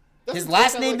 Doesn't His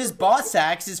last sound name like is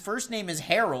Bossax. His first name is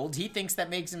Harold. He thinks that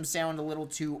makes him sound a little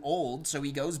too old, so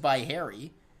he goes by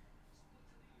Harry.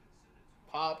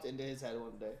 Popped into his head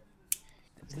one day.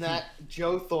 Isn't that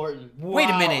Joe Thornton? Wow. Wait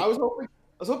a minute. I was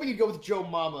hoping you'd go with Joe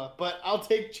Mama, but I'll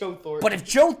take Joe Thornton. But if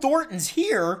Joe Thornton's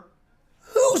here,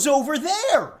 who's over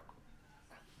there?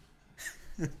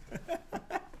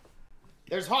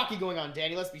 There's hockey going on,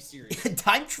 Danny. Let's be serious.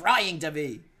 I'm trying to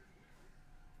be.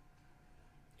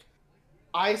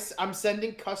 I'm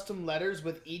sending custom letters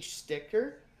with each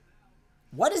sticker.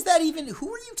 What is that even?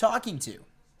 Who are you talking to?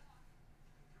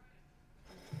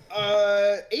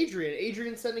 Adrian.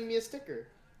 Adrian's sending me a sticker.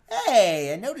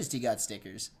 Hey, I noticed he got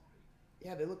stickers.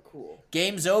 Yeah, they look cool.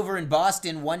 Game's over in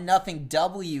Boston. 1-0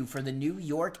 W for the New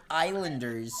York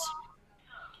Islanders.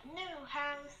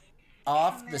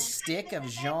 Off the stick of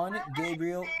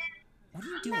Jean-Gabriel. What are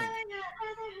you doing?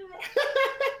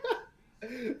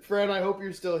 Fred, I hope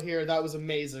you're still here. That was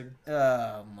amazing.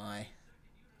 Oh, my.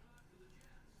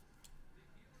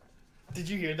 Did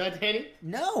you hear that, Danny?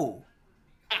 No.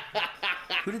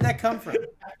 Who did that come from?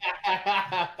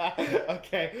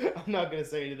 Okay, I'm not gonna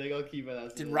say anything. I'll keep it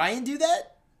as. Did Ryan do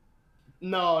that?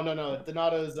 No.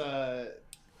 Donato's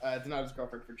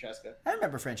girlfriend, Francesca. I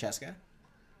remember Francesca.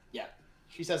 Yeah,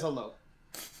 she says hello.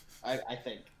 I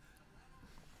think.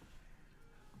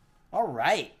 All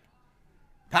right.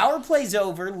 Power play's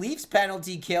over. Leafs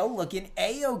penalty kill looking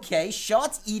A-okay.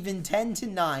 Shots even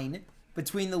 10-9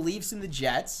 between the Leafs and the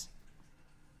Jets.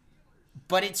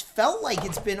 But it's felt like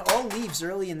it's been all Leafs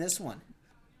early in this one.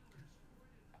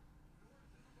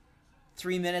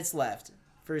 3 minutes left.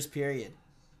 First period.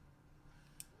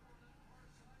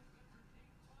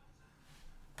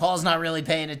 Paul's not really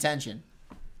paying attention.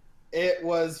 It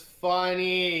was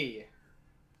funny.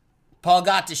 Paul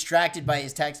got distracted by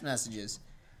his text messages.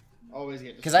 Always get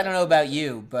distracted. Because I don't know about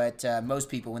you, but most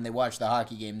people, when they watch the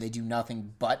hockey game, they do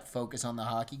nothing but focus on the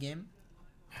hockey game.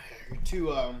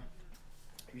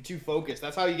 You're too focused.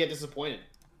 That's how you get disappointed.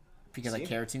 Because I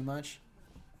care too much?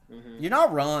 You're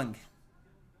not wrong.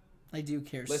 I do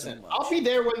care Listen, so much. I'll be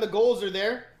there when the goals are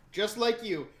there, just like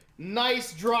you.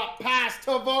 Nice drop pass,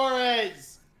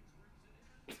 Tavares.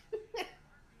 I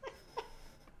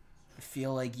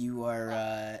feel like you are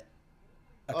a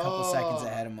couple seconds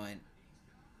ahead of mine.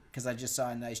 Because I just saw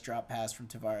a nice drop pass from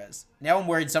Tavares. Now I'm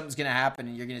worried something's going to happen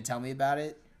and you're going to tell me about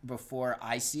it before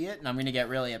I see it, and I'm going to get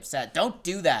really upset. Don't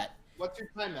do that. What's your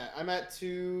time at? I'm at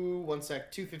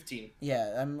 2:15.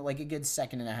 Yeah, I'm like a good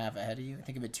second and a half ahead of you. I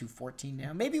think I'm at 2:14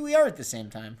 now. Maybe we are at the same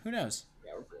time. Who knows?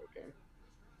 Yeah, we're pretty okay.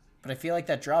 But I feel like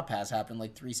that drop pass happened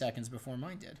like 3 seconds before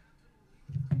mine did.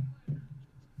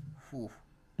 Whew.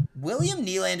 William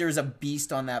Nylander is a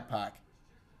beast on that puck.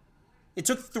 It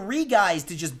took 3 guys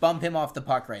to just bump him off the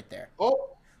puck right there.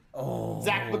 Oh.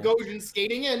 Zach Bogosian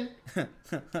skating in.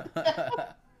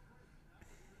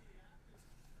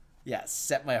 Yeah,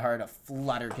 set my heart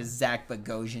aflutter because Zach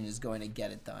Bogosian is going to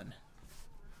get it done.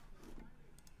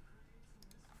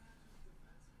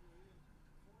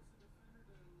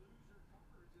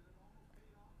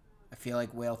 I feel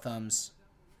like Whale Thumbs...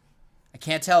 I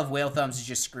can't tell if Whale Thumbs is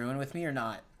just screwing with me or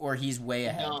not, or he's way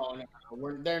ahead.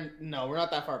 No, we're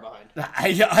not that far behind.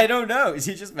 I don't know. Is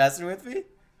he just messing with me?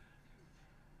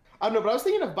 I don't know, but I was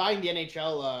thinking of buying the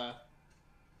NHL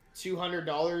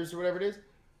 $200 or whatever it is.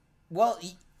 Well,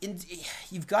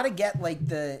 you've got to get like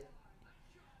the...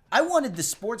 I wanted the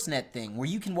Sportsnet thing where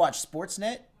you can watch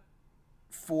Sportsnet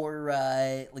for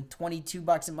like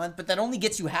 $22 a month, but that only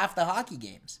gets you half the hockey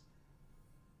games.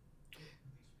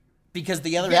 Because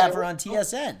the other half are on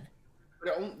TSN.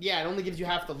 It only gives you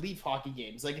half the Leaf hockey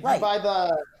games. Like if Right. you buy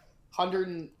the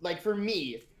 100, like for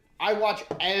me, I watch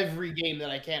every game that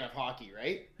I can of hockey,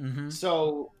 right? Mm-hmm.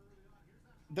 So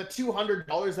the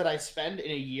 $200 that I spend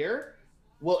in a year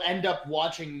will end up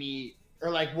watching me, or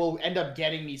like will end up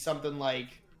getting me something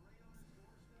like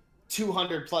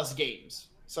 200 plus games.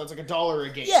 So it's like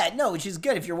 $1 a game. Yeah, no, which is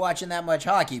good if you're watching that much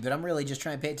hockey, but I'm really just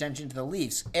trying to pay attention to the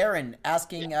Leafs. Aaron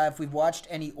asking if we've watched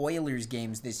any Oilers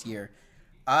games this year.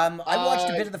 I watched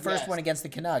a bit of the first one against the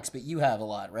Canucks, but you have a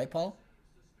lot, right, Paul?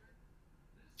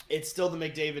 It's still the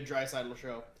McDavid Draisaitl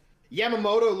show.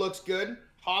 Yamamoto looks good.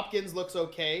 Hopkins looks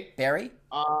okay. Barry?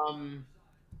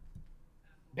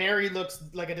 Barry looks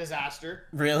like a disaster.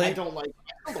 Really? I don't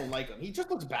like him. He just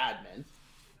looks bad, man.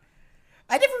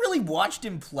 I never really watched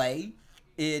him play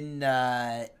in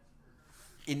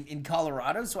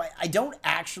Colorado, so I don't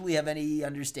actually have any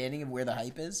understanding of where the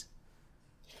hype is.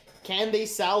 Can they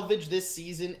salvage this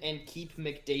season and keep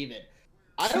McDavid?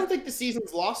 I don't think the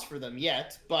season's lost for them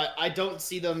yet, but I don't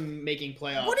see them making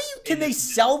playoffs. Can they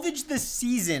salvage the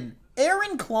season?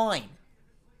 Aaron Klein.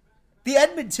 The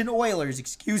Edmonton Oilers,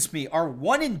 are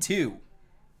 1-2.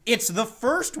 It's the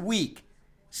first week.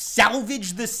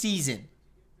 Salvage the season.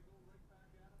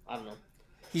 I don't know.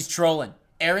 He's trolling.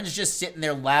 Aaron's just sitting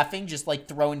there laughing, just like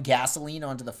throwing gasoline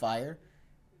onto the fire.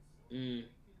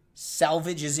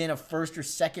 Salvage is in a first or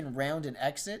second round and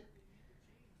exit.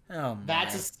 Oh, man.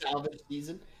 That's a salvage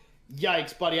season.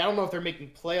 Yikes, buddy! I don't know if they're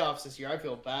making playoffs this year. I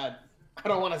feel bad. I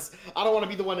don't want to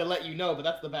be the one to let you know, but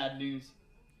that's the bad news.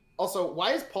 Also,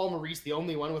 why is Paul Maurice the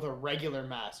only one with a regular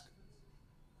mask?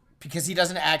 Because he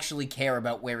doesn't actually care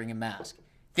about wearing a mask.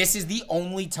 This is the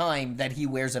only time that he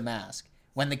wears a mask,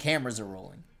 when the cameras are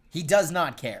rolling. He does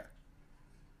not care.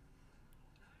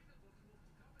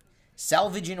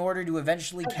 Salvage in order to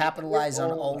eventually capitalize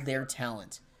on all their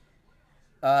talent.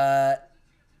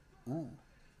 Ooh.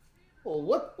 Well,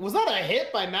 what was that? A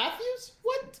hit by Matthews?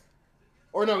 What?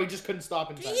 Or no, he just couldn't stop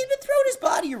in time. He's been throwing his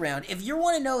body around. If you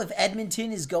want to know if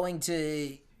Edmonton is going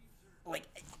to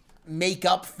make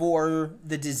up for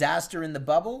the disaster in the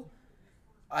bubble,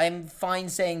 I'm fine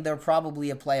saying they're probably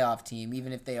a playoff team,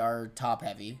 even if they are top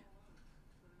heavy.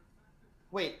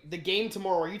 Wait, the game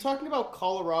tomorrow, are you talking about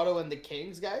Colorado and the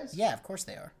Kings, guys? Yeah, of course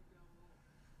they are.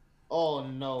 Oh,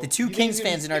 no. The two Kings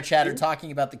fans in our chat are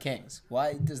talking about the Kings.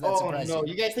 Why does that surprise you? Oh, no.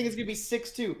 You guys think it's going to be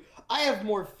 6-2. I have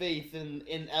more faith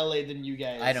in LA than you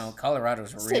guys. I don't.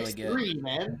 Colorado's really 6-3,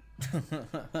 man.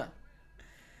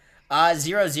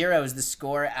 0-0 is the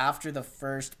score after the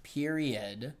first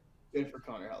period. Good for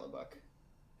Connor Hellebuck.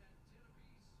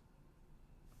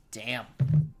 Damn.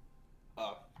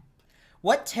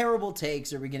 What terrible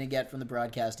takes are we going to get from the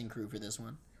broadcasting crew for this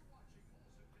one?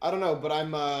 I don't know, but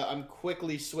I'm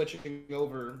quickly switching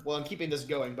over. Well, I'm keeping this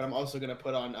going, but I'm also going to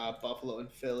put on Buffalo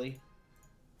and Philly.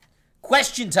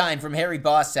 Question time from Harry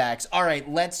Bossax. All right,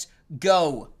 let's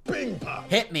go. Bing pop.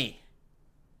 Hit me.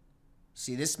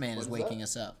 See, this man is waking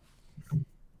us up.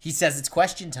 He says it's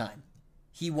question time.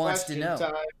 He wants to know.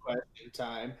 Question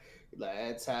time.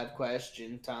 Let's have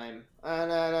question time.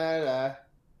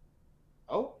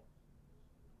 Oh.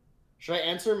 Should I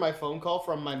answer my phone call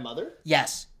from my mother?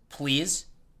 Yes, please.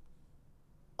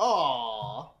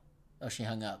 Aww. Oh, she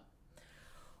hung up.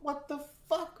 What the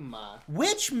fuck, ma?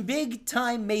 Which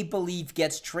big-time Maple Leaf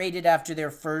gets traded after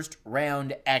their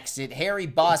first-round exit? Harry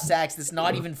Bossax, that's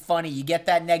not even funny. You get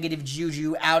that negative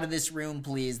juju out of this room,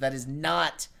 please. That is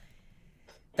not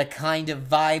the kind of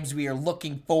vibes we are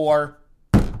looking for.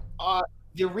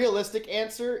 The realistic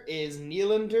answer is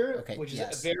Nylander, which is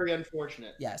yes. very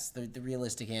unfortunate. Yes, the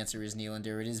realistic answer is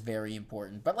Nylander. It is very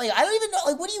important. But, like, I don't even know,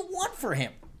 like, what do you want for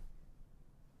him?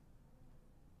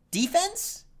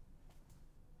 Defense?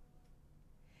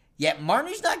 Yeah,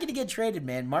 Marner's not going to get traded,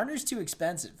 man. Marner's too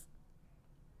expensive.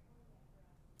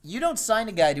 You don't sign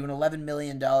a guy to an $11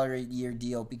 million a year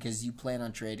deal because you plan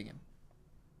on trading him.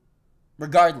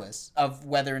 Regardless of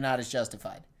whether or not it's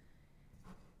justified.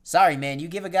 Sorry, man. You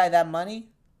give a guy that money,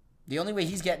 the only way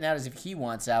he's getting out is if he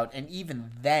wants out, and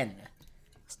even then,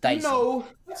 it's dicey. No,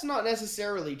 that's not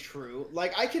necessarily true.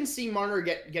 Like, I can see Marner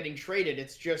getting traded.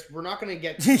 It's just we're not going to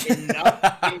get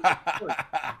enough.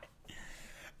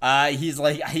 He's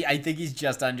like, I think he's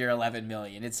just under 11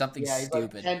 million. It's something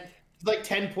stupid. He's like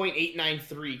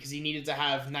 10.893 because he needed to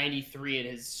have 93 in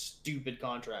his stupid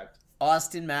contract.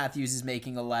 Austin Matthews is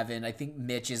making 11. I think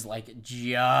Mitch is like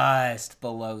just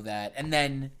below that. And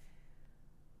then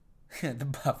the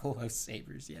Buffalo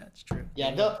Sabres. Yeah, it's true.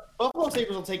 Yeah, the Buffalo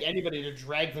Sabres will take anybody to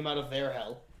drag them out of their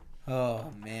hell.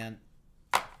 Oh, man.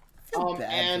 I feel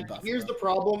bad and for Buffalo. Here's the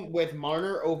problem with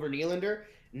Marner over Nylander.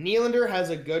 Nylander has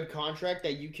a good contract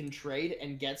that you can trade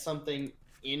and get something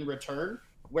in return,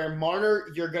 where Marner,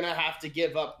 you're going to have to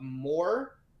give up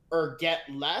more or get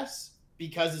less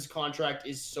because his contract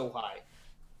is so high.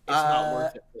 It's not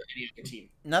worth it for any other team.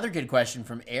 Another good question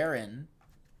from Aaron.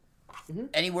 Mm-hmm.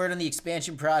 Any word on the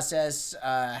expansion process,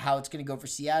 how it's going to go for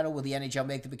Seattle? Will the NHL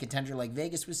make them a contender like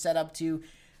Vegas was set up to?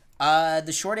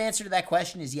 The short answer to that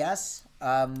question is yes.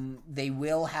 They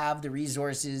will have the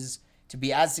resources to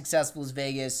be as successful as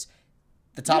Vegas.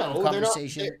 The top of the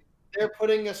conversation. They're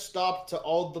putting a stop to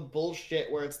all the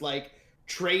bullshit where it's like,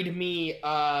 trade me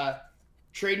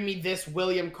this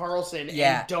William Karlsson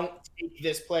and don't take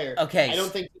this player. Okay. I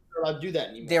don't think they're allowed to do that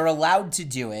anymore. They're allowed to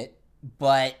do it,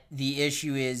 but the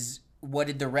issue is, what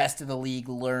did the rest of the league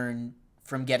learn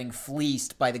from getting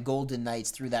fleeced by the Golden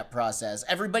Knights through that process?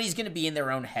 Everybody's going to be in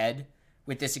their own head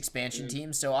with this expansion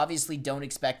team, so obviously don't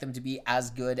expect them to be as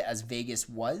good as Vegas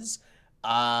was.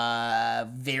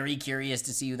 Very curious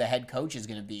to see who the head coach is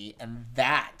going to be, and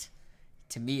that,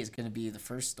 to me, is going to be the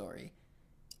first story.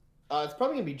 It's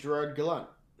probably going to be Gerard Gallant.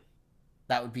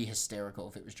 That would be hysterical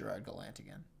if it was Gerard Gallant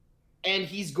again. And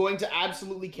he's going to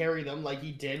absolutely carry them like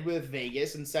he did with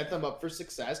Vegas and set them up for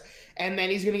success, and then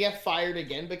he's going to get fired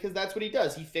again because that's what he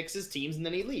does. He fixes teams and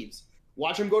then he leaves.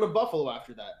 Watch him go to Buffalo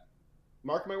after that.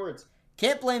 Mark my words.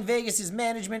 Can't blame Vegas'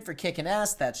 management for kicking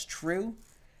ass. That's true.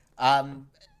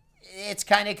 It's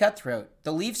kind of cutthroat.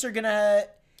 The Leafs are going to...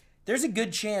 There's a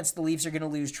good chance the Leafs are going to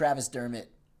lose Travis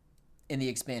Dermott in the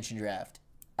expansion draft.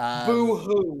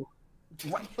 Boo-hoo.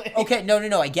 Okay,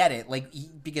 no, I get it. Like,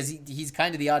 because he's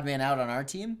kind of the odd man out on our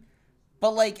team.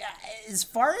 But, like, as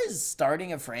far as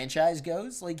starting a franchise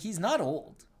goes, like, he's not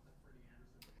old.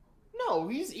 No,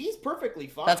 he's perfectly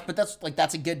fine.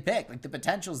 That's a good pick. Like, the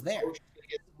potential's there.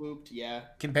 Get swooped, yeah.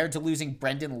 Compared to losing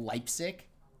Brendan Leipzig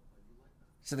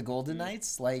to the Golden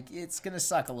Knights, like, it's gonna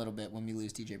suck a little bit when we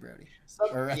lose TJ Brody.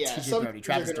 Travis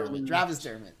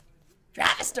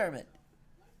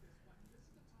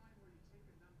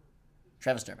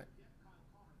Dermott.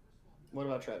 What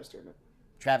about Travis Dermott?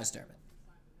 Travis Dermott.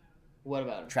 What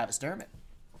about him? Travis Dermott.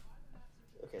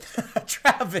 Okay.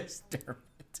 Travis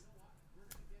Dermott.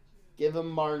 Give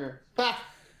him Marner. Ha!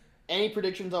 Any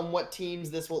predictions on what teams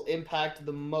this will impact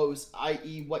the most,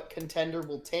 i.e. what contender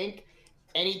will tank?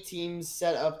 Any teams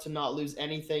set up to not lose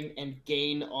anything and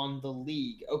gain on the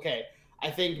league? Okay,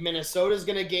 I think Minnesota's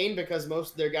going to gain because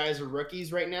most of their guys are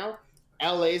rookies right now.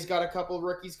 LA's got a couple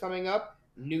rookies coming up.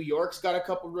 New York's got a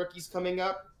couple rookies coming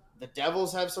up. The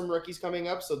Devils have some rookies coming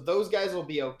up, so those guys will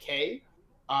be okay.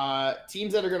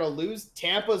 Teams that are going to lose,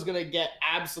 Tampa's going to get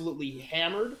absolutely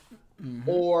hammered. Mm-hmm.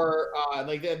 Or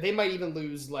they might even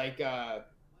lose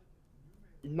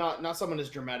not someone as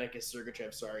dramatic as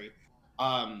Sergachev, sorry.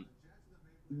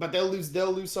 But they'll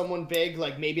lose someone big,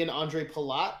 like maybe an Andre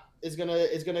Palat is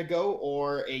gonna go,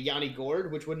 or a Yanni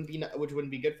Gourde, which wouldn't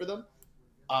be good for them.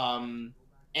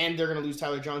 And they're gonna lose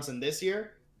Tyler Johnson this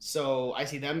year, so I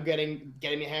see them getting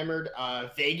hammered.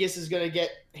 Vegas is gonna get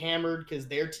hammered because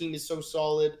their team is so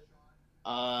solid.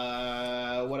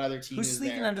 What other team? Who's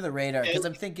sneaking under the radar? Because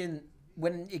I'm thinking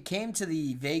when it came to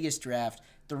the Vegas draft,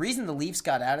 The reason the Leafs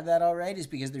got out of that all right is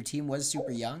because their team was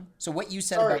super young. So what you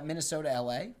said about Minnesota,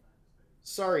 LA?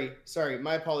 Sorry,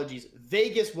 my apologies.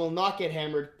 Vegas will not get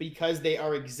hammered because they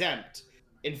are exempt.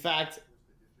 In fact,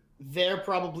 they're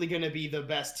probably going to be the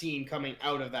best team coming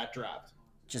out of that draft.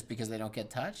 Just because they don't get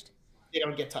touched? They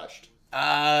don't get touched.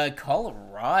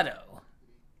 Colorado.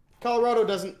 Colorado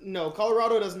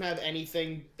doesn't have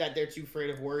anything that they're too afraid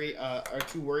of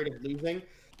too worried of losing.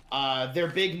 Their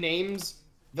big names,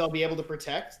 they'll be able to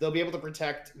protect. They'll be able to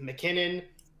protect McKinnon,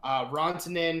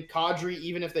 Rantanen, Kadri,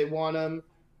 even if they want him.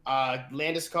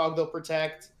 Landeskog they'll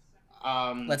protect.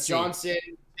 Johnson.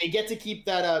 They get to keep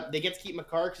that. They get to keep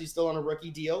Makar because he's still on a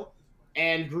rookie deal,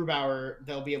 and Grubauer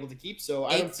they'll be able to keep. So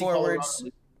I don't see forwards.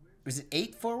 Was it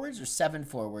 8 forwards or 7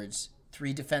 forwards?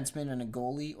 3 defensemen and a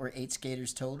goalie, or 8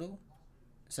 skaters total?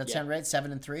 Does that sound right?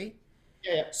 7 and 3.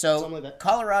 Yeah. So something like that.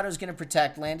 Colorado's going to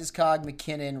protect Landeskog,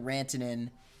 McKinnon, Rantanen,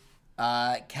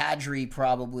 Kadri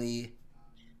probably.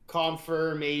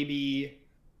 Confer maybe.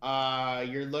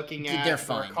 You're looking at they're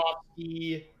fine.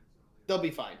 Burakovsky. They'll be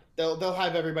fine. They'll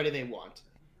have everybody they want.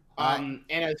 And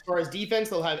as far as defense,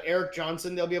 they'll have Eric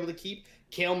Johnson. They'll be able to keep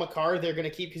Cale Makar. They're going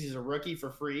to keep because he's a rookie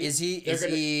for free. Is he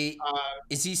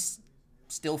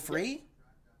still free?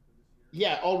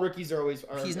 Yeah, all rookies are always.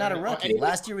 He's not a rookie.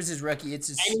 Last year was his rookie.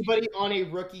 Anybody on a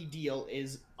rookie deal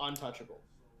is untouchable.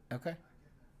 Okay.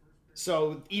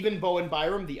 So even Bowen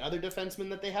Byram, the other defenseman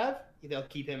that they have, they'll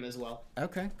keep him as well.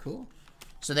 Okay, cool.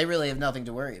 So they really have nothing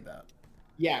to worry about.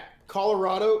 Yeah,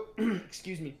 Colorado,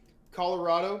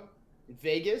 Colorado,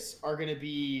 Vegas are going to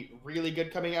be really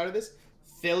good coming out of this.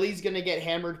 Philly's going to get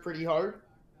hammered pretty hard.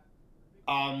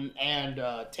 And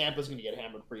Tampa's going to get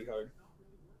hammered pretty hard.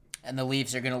 And the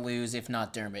Leafs are going to lose, if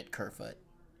not Dermott, Kerfoot,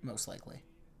 most likely.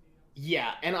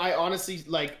 Yeah, and I honestly,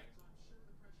 like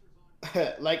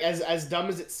as dumb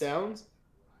as it sounds,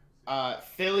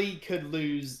 Philly could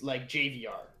lose, like,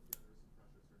 JVR.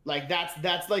 Like,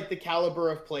 that's like the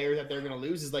caliber of player that they're going to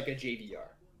lose is like a JVR.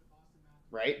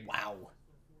 Right? Wow.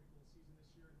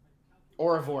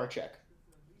 Or a Voracek.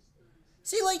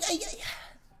 See, like, I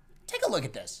take a look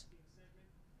at this.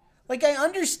 Like, I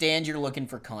understand you're looking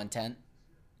for content,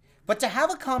 but to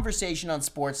have a conversation on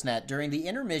Sportsnet during the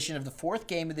intermission of the 4th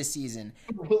game of the season...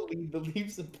 Who will lead the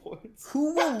Leafs in points?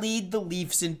 Who will lead the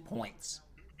Leafs in points?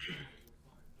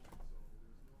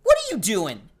 What are you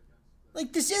doing?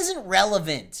 Like, this isn't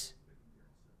relevant.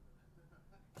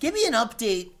 Give me an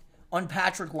update on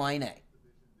Patrick Laine.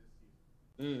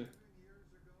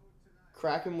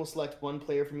 Kraken will select one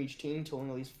player from each team, totaling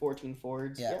at least 14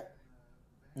 forwards. Yeah.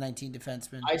 19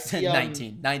 defensemen. I see, 9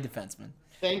 defensemen.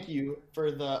 Thank you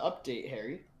for the update,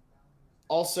 Harry.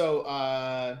 Also,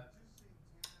 I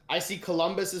see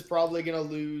Columbus is probably going to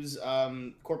lose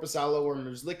Korpisalo or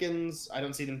Merzlikins. I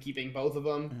don't see them keeping both of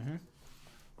them. Mm-hmm.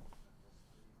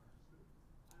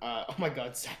 Oh my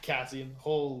God, Zach Cassian.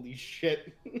 Holy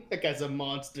shit. That guy's a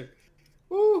monster.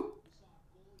 Woo!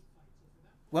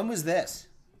 When was this?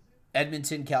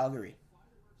 Edmonton, Calgary.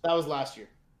 That was last year.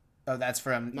 Oh, that's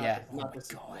from, Not Oh, my this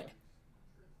God. season.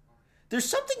 There's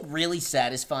something really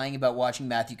satisfying about watching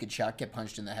Matthew Tkachuk get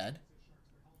punched in the head.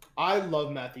 I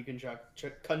love Matthew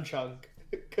Tkachuk.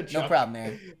 No problem,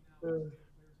 man.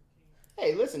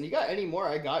 Hey, listen, you got any more?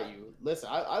 I got you. Listen,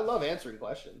 I love answering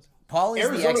questions. Paul is the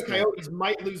Arizona expert. Coyotes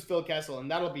might lose Phil Kessel,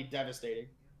 and that'll be devastating.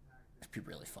 That'd be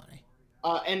really funny.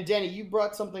 And Danny, you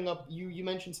brought something up. You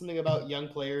mentioned something about young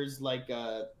players like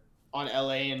on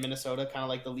LA and Minnesota, kind of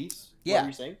like the Leafs. Yeah. What were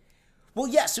you saying? Well,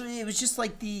 yeah, so it was just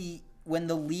like when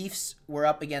the Leafs were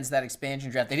up against that expansion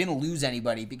draft, they didn't lose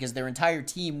anybody because their entire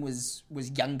team was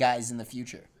young guys in the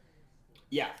future.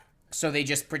 Yeah. So they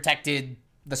just protected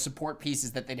the support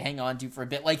pieces that they'd hang on to for a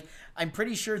bit. Like, I'm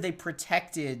pretty sure they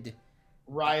protected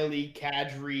Riley,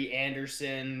 Kadri,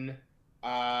 Anderson,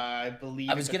 I believe.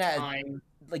 I was gonna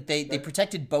like they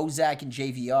protected Bozak and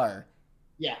JVR.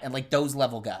 Yeah. And like those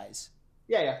level guys.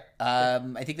 Yeah.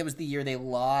 I think that was the year they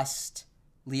lost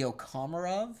Leo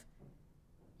Komarov.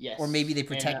 Yes. Or maybe they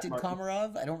protected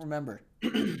Komarov. I don't remember.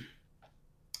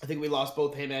 I think we lost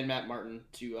both him and Matt Martin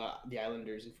to the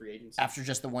Islanders in free agency. After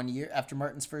just the 1 year, after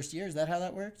Martin's first year, is that how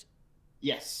that worked?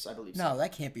 Yes, I believe so. No,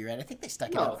 that can't be right. I think they stuck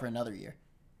it out for another year.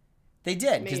 They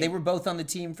did, because they were both on the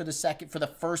team for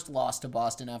the first loss to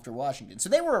Boston after Washington. So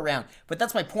they were around. But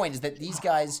that's my point, is that these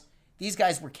guys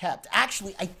were kept.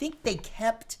 Actually, I think they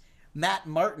kept Matt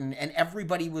Martin, and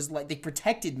everybody was like, they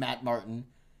protected Matt Martin,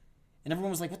 and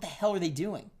everyone was like, what the hell are they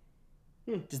doing?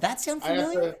 Does that sound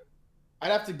familiar?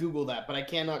 I'd have to Google that, but I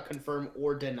cannot confirm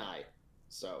or deny.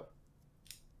 So.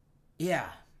 Yeah.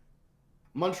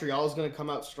 Montreal is going to come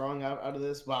out strong out of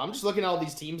this. Wow, I'm just looking at all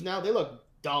these teams now. They look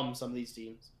dumb, some of these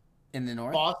teams. In the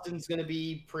North? Boston's going to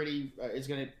be pretty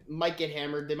might get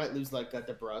hammered. They might lose like a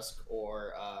DeBrusque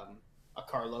or a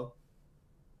Carlo.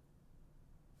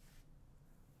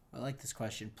 I like this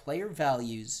question. Player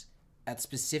values at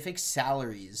specific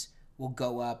salaries will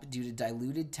go up due to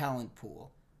diluted talent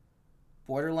pool.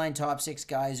 Borderline top 6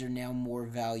 guys are now more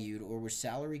valued, or will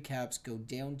salary caps go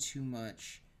down too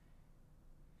much?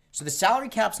 So the salary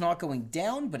cap's not going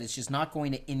down, but it's just not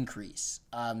going to increase.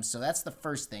 So that's the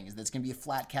first thing, is that's going to be a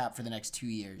flat cap for the next 2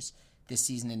 years, this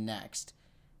season and next.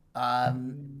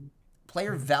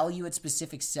 Player value at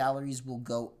specific salaries will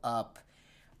go up.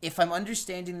 If I'm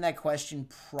understanding that question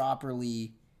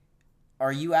properly,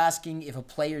 are you asking if a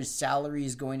player's salary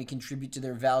is going to contribute to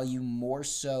their value more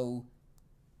so?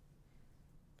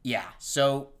 Yeah.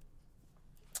 So,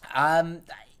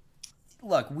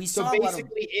 look, we saw. So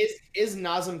basically, is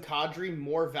Nazem Kadri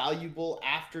more valuable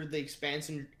after the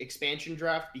expansion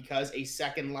draft because a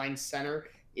second line center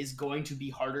is going to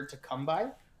be harder to come by?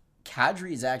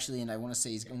 Kadri is actually, and I want to say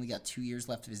he's only got 2 years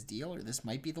left of his deal, or this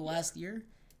might be the last year.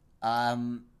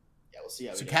 Yeah, we'll see.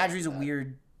 So Kadri's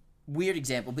a weird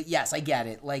example, but yes, I get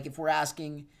it. Like, if we're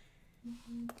asking,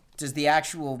 does the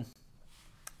actual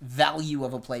value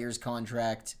of a player's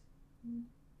contract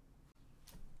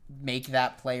make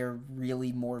that player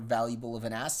really more valuable of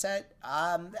an asset?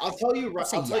 I'll tell you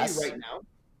right now.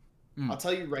 Mm. I'll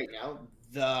tell you right now.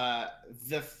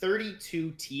 The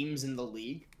 32 teams in the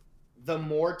league, the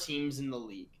more teams in the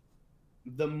league,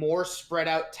 the more spread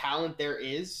out talent there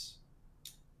is.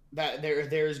 That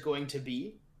there is going to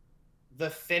be, the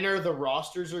thinner the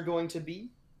rosters are going to be,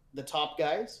 the top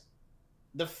guys.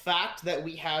 The fact that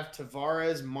we have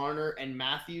Tavares, Marner, and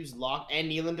Matthews and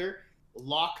Nylander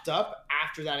locked up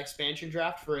after that expansion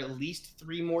draft for at least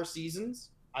 3 more seasons,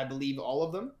 I believe all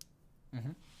of them,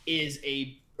 is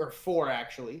three,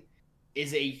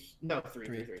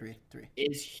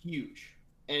 is huge,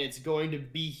 and it's going to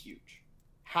be huge.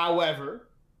 However,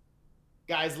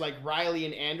 guys like Riley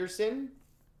and Anderson,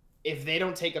 if they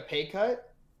don't take a pay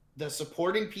cut, the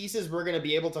supporting pieces we're going to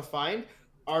be able to find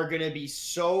are going to be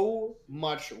so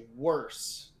much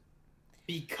worse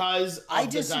because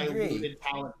of the diluted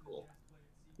talent pool.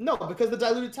 No, because the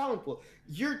diluted talent pool.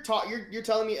 You're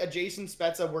telling me a Jason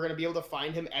Spezza, we're going to be able to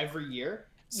find him every year?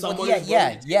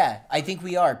 Yeah. I think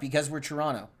we are, because we're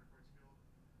Toronto.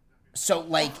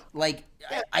 So, I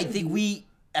think we,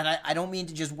 and I don't mean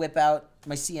to just whip out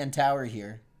my CN Tower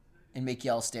here and make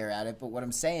y'all stare at it, but what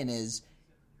I'm saying is,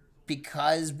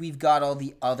 because we've got all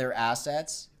the other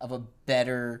assets of a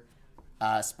better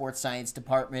sports science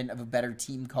department, of a better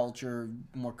team culture,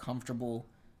 more comfortable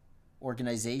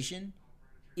organization,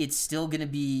 it's still going to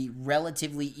be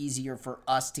relatively easier for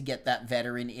us to get that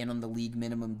veteran in on the league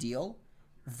minimum deal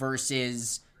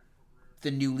versus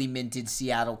the newly minted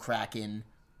Seattle Kraken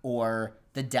or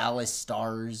the Dallas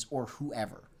Stars or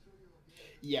whoever.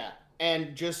 Yeah.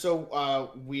 And just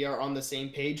so we are on the same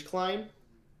page, Klein,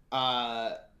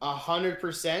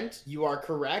 100%, you are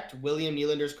correct. William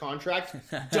Nylander's contract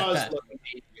does look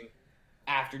amazing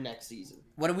after next season.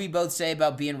 What do we both say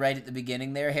about being right at the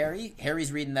beginning there, Harry?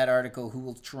 Harry's reading that article, Who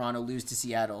Will Toronto Lose to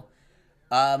Seattle?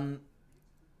 Top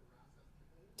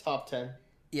 10.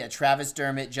 Yeah, Travis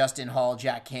Dermott, Justin Hall,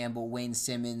 Jack Campbell, Wayne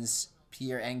Simmons,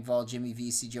 Pierre Engvall, Jimmy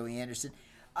Vesey, Joey Anderson.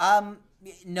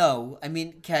 No, I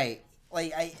mean, okay.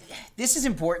 This is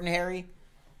important, Harry.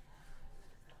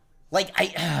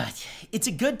 It's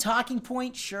a good talking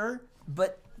point, sure,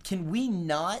 but can we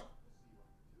not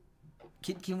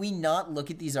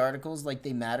look at these articles like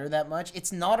they matter that much?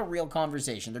 It's not a real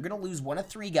conversation. They're going to lose one of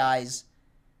 3 guys.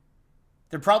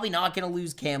 They're probably not going to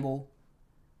lose Campbell.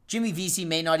 Jimmy Vesey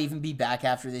may not even be back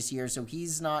after this year, so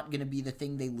he's not going to be the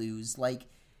thing they lose.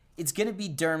 It's going to be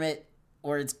Dermott,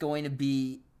 or it's going to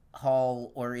be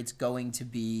Hall, or it's going to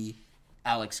be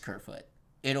Alex Kerfoot.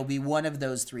 It'll be one of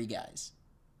those 3 guys.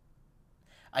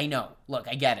 I know. Look,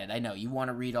 I get it. I know. You want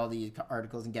to read all the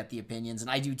articles and get the opinions, and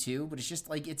I do too, but it's just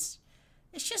it's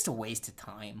just a waste of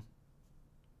time.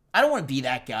 I don't want to be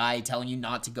that guy telling you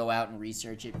not to go out and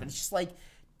research it, but it's just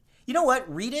you know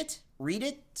what? Read it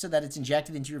so that it's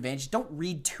injected into your veins. Just don't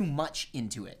read too much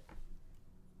into it.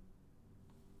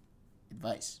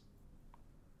 Advice.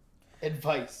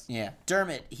 Yeah.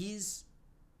 Dermott, there's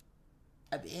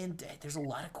a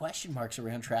lot of question marks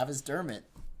around Travis Dermott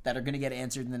that are going to get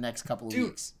answered in the next couple of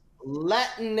weeks.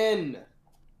 Lettinen.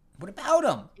 What about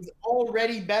him? He's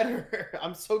already better.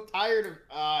 I'm so tired of...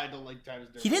 I don't like Travis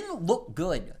Dermott. He didn't look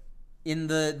good in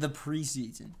the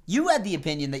preseason. You had the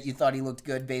opinion that you thought he looked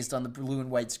good based on the blue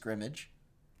and white scrimmage,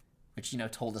 which,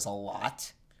 told us a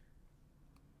lot.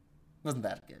 Wasn't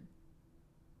that good.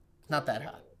 Not that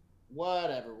hot.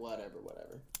 Whatever.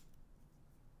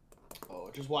 Oh,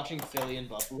 just watching Philly and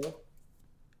Buffalo.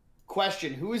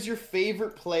 Question: who is your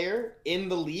favorite player in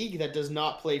the league that does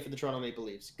not play for the Toronto Maple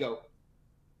Leafs? Go.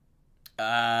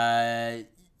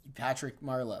 Patrick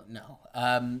Marleau. No.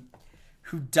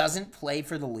 Who doesn't play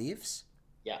for the Leafs?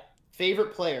 Yeah.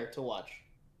 Favorite player to watch.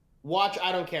 Watch,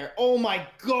 I don't care. Oh my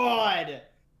god!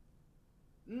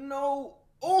 No.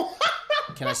 Oh!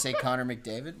 Can I say Connor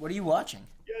McDavid? What are you watching?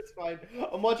 Yeah, it's fine.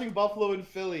 I'm watching Buffalo and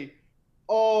Philly.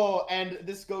 Oh, and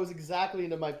this goes exactly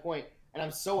into my point. And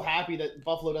I'm so happy that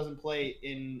Buffalo doesn't play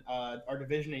in our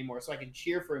division anymore, so I can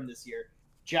cheer for him this year.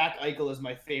 Jack Eichel is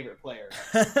my favorite player,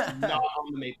 not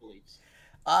on the Maple Leafs.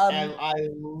 And I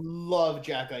love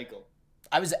Jack Eichel.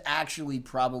 I was actually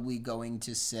probably going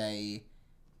to say,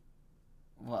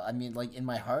 well, I mean, like in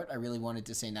my heart, I really wanted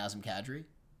to say Nazem Kadri.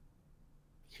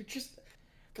 You're just,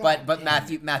 but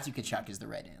Matthew Tkachuk is the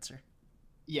right answer.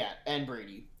 Yeah, and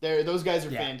Brady. Those guys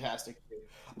are fantastic too.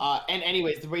 And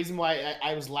anyways, the reason why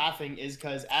I was laughing is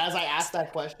because as I asked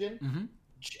that question,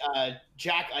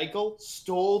 Jack Eichel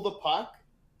stole the puck,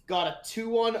 got a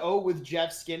 2-on-0 with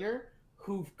Jeff Skinner,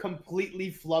 who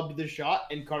completely flubbed the shot,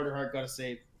 and Carter Hart got a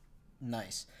save.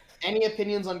 Nice. Any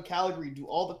opinions on Calgary? Do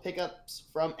all the pickups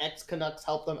from ex-Canucks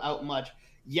help them out much?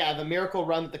 Yeah, the miracle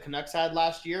run that the Canucks had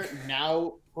last year,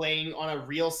 now playing on a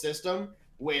real system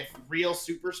with real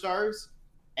superstars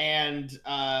and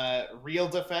real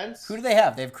defense. Who do they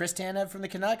have? They have Chris Tanev from the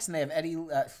Canucks, and they have Eddie.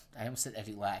 I almost said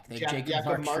Eddie Lack. They have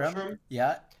Jacob Markstrom.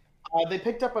 Yeah. They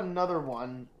picked up another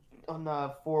one on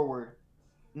the forward.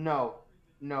 No,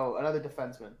 another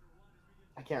defenseman.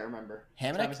 I can't remember.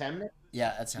 Hamonic? Hamonic?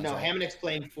 Yeah, that sounds right. No, Hamonic's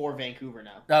playing for Vancouver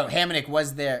now. Oh, Hamonic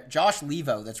was there. Josh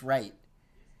Levo, that's right.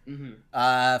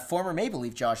 Former Maple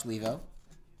Leaf Josh Levo.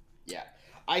 Yeah.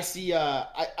 I see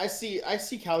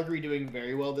Calgary doing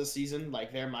very well this season.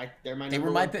 Like they're my They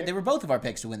were both of our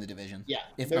picks to win the division. Yeah.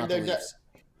 If not the Leafs.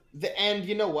 And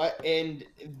you know what? And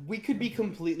we could be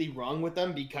completely wrong with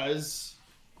them because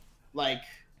like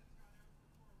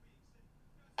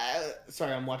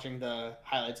sorry, I'm watching the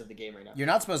highlights of the game right now. You're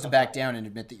not supposed to back down and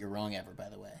admit that you're wrong ever, by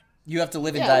the way. You have to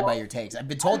live and die by your takes. I've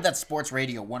been told that's Sports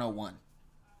Radio 101.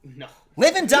 No.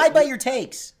 Live and die by your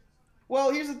takes. Well,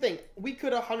 here's the thing. We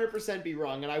could 100% be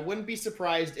wrong, and I wouldn't be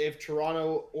surprised if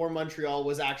Toronto or Montreal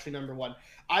was actually number one.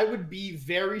 I would be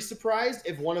very surprised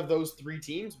if one of those three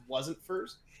teams wasn't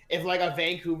first. If like a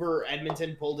Vancouver or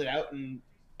Edmonton pulled it out and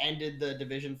ended the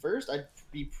division first, I'd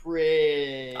be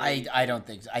pretty... I don't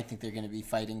think so. I think they're going to be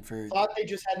fighting for... Thought they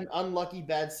just had an unlucky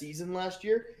bad season last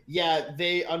year. Yeah,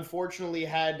 they unfortunately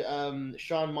had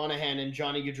Sean Monahan and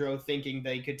Johnny Gaudreau thinking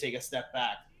they could take a step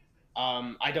back.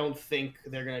 I don't think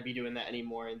they're going to be doing that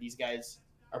anymore, and these guys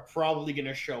are probably going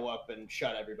to show up and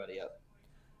shut everybody up.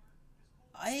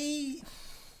 I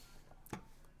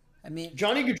mean,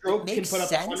 Johnny Gaudreau can put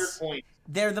up 100 points.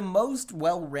 They're the most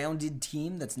well-rounded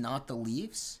team that's not the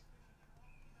Leafs.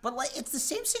 But like it's the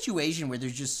same situation where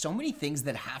there's just so many things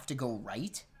that have to go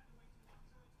right.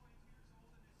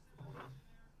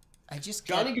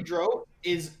 Johnny Gaudreau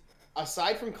is,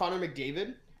 aside from Connor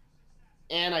McDavid,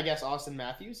 and I guess Austin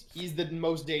Matthews, he's the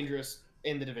most dangerous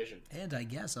in the division. And I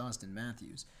guess Austin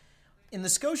Matthews. In the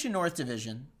Scotia North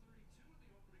division,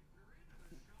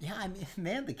 yeah, I mean,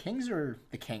 man, the Kings.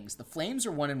 The Flames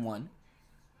are 1-1.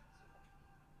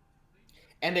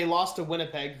 And they lost to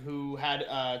Winnipeg, who had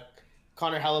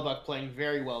Connor Hellebuck playing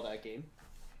very well that game.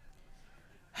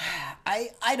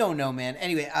 I don't know, man.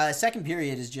 Anyway, second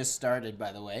period has just started,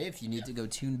 by the way. If you need to go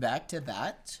tune back to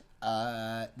that,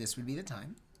 this would be the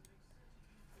time.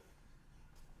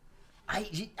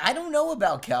 I don't know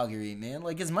about Calgary, man.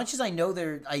 Like, as much as I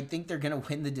know I think they're going to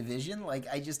win the division, like,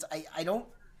 I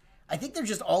think they're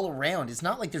just all around. It's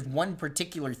not like there's one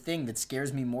particular thing that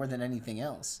scares me more than anything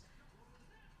else.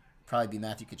 Probably be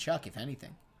Matthew Tkachuk, if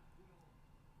anything.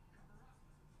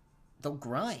 They'll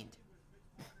grind.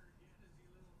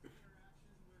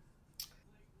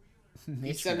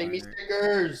 He's sending me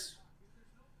stickers.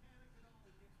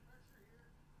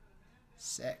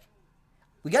 Sick.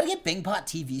 We got to get Bing Pot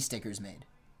TV stickers made.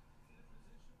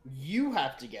 You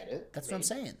have to get it. That's what I'm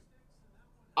saying.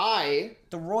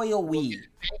 The royal we.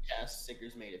 FanCast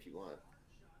stickers made if you want.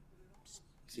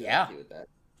 Yeah. Do with that.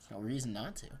 No reason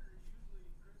not to.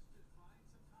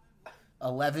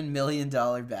 $11 million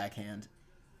backhand.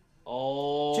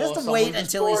 Oh, just wait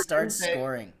until he starts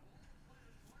scoring.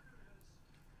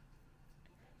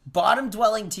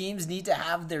 Bottom-dwelling teams need to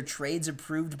have their trades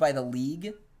approved by the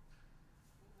league.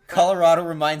 Colorado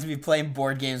reminds me of playing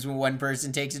board games when one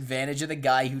person takes advantage of the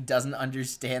guy who doesn't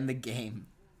understand the game.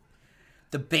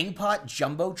 The Bing Pot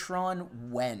Jumbotron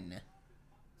when?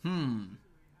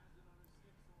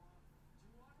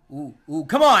 Ooh,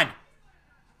 come on!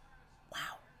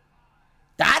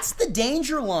 the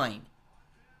danger line.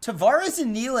 Tavares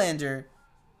and Nylander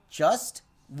just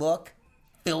look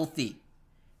filthy.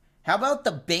 How about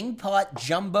the Bing Pot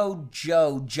Jumbo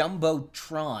Joe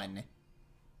Jumbotron,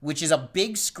 which is a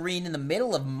big screen in the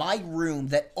middle of my room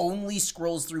that only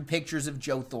scrolls through pictures of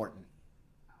Joe Thornton?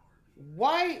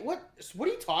 Why? What are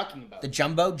you talking about? The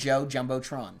Jumbo Joe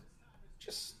Jumbotron.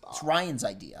 Just stop. It's Ryan's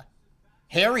idea.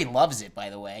 Harry loves it, by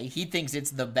the way. He thinks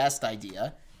it's the best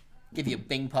idea. Give you a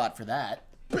Bing Pot for that.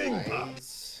 Bing Pot.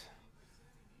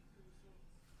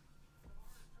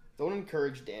 Don't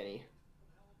encourage Danny.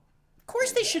 Of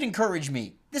course they should encourage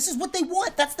me. This is what they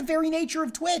want. That's the very nature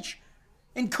of Twitch.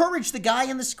 Encourage the guy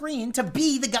on the screen to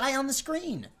be the guy on the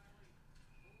screen.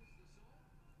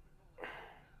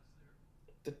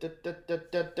 A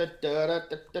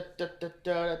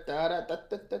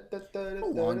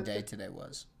long day today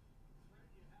was.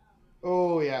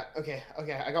 Oh, yeah. Okay.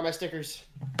 I got my stickers.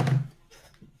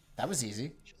 That was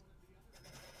easy.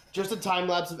 Just a time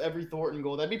lapse of every Thornton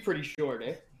goal. That'd be pretty short,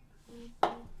 eh?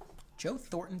 Joe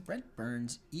Thornton, Brent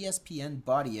Burns, ESPN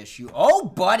body issue. Oh,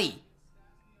 buddy!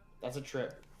 That's a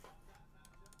trip.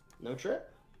 No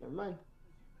trip? Never mind.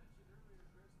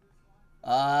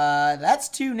 That's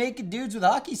two naked dudes with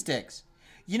hockey sticks.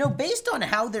 You know, based on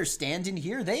how they're standing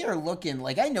here, they are looking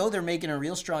like, I know they're making a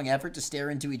real strong effort to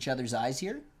stare into each other's eyes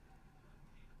here.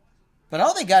 But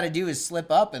all they got to do is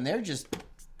slip up and they're just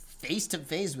face to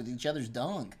face with each other's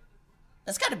dong.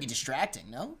 That's got to be distracting,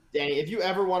 no? Danny, if you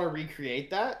ever want to recreate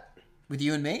that. With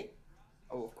you and me?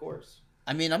 Oh, of course.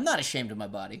 I mean, I'm not ashamed of my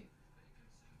body.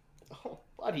 Oh,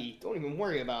 buddy, don't even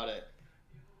worry about it.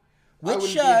 Which, I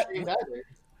wouldn't be ashamed either.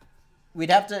 We'd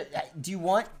have to,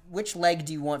 which leg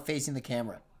do you want facing the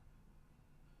camera?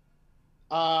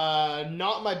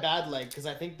 Not my bad leg, because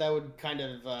I think that would kind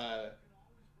of,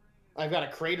 I've got a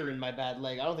crater in my bad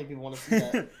leg. I don't think people want to see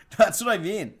that. That's what I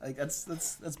mean. Like, that's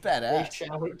badass. They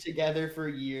showered together for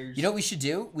years. You know what we should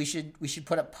do? We should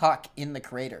put a puck in the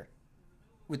crater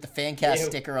with the FanCast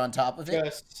sticker on top of it.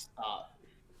 Just stop.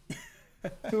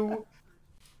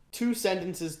 Two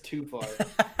sentences too far.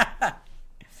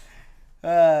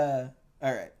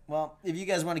 All right. Well, if you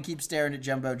guys want to keep staring at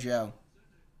Jumbo Joe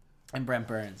and Brent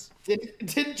Burns.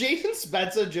 Did Jason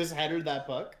Spezza just header that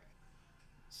puck?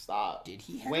 Stop. Did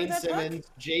he header Wayne that Simmons,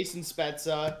 puck? Jason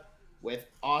Spezza with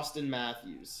Austin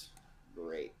Matthews.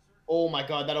 Great. Oh my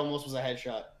god, that almost was a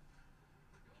headshot.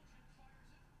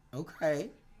 Okay.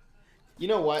 You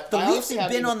know what? The Leafs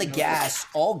have been on the gas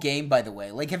all game, by the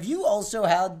way. Like, have you also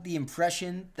had the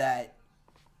impression that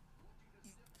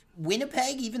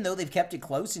Winnipeg, even though they've kept it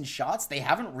close in shots, they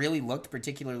haven't really looked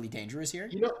particularly dangerous here?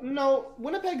 You know, no,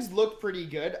 Winnipeg's looked pretty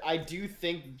good. I do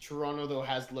think Toronto, though,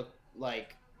 has looked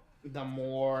like the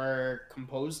more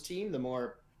composed team, the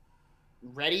more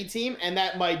ready team, and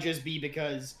that might just be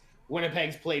because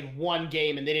Winnipeg's played one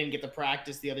game and they didn't get to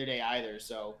practice the other day either,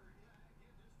 so...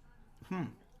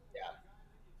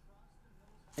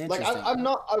 Like, I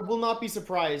will not be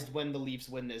surprised when the Leafs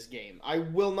win this game. I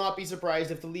will not be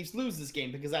surprised if the Leafs lose this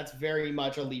game, because that's very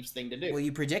much a Leafs thing to do. Well,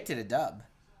 you predicted a dub.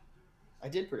 I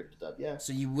did predict a dub, yeah.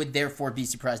 So you would therefore be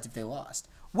surprised if they lost.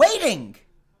 Waiting!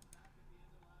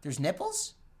 There's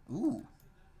nipples? Ooh.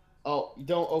 Oh,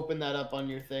 don't open that up on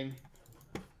your thing.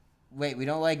 Wait, we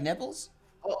don't like nipples?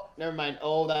 Oh, never mind.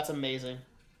 Oh, that's amazing.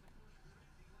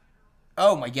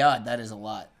 Oh my god, that is a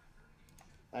lot.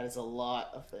 That is a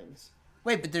lot of things.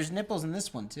 Wait, but there's nipples in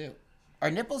this one, too. Are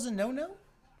nipples a no-no?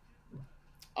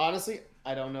 Honestly,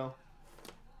 I don't know.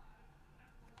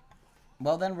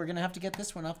 Well, then we're going to have to get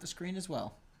this one off the screen as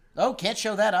well. Oh, can't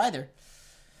show that either.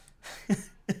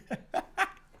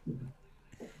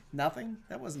 Nothing?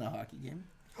 That wasn't a hockey game.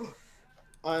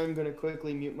 I'm going to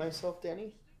quickly mute myself,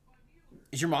 Danny.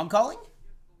 Is your mom calling?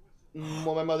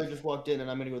 Well, my mother just walked in, and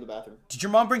I'm going to go to the bathroom. Did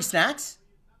your mom bring snacks?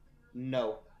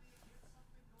 No.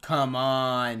 Come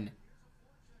on.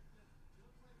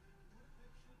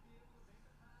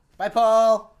 Bye,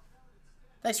 Paul.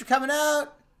 Thanks for coming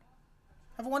out.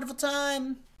 Have a wonderful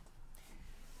time.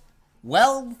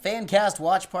 Well, FanCast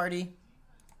watch party.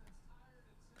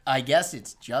 I guess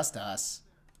it's just us.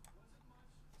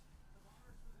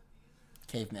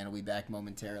 Caveman will be back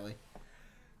momentarily.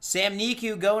 Sam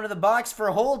Niku going to the box for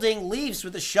holding. Leafs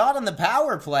with a shot on the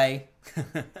power play.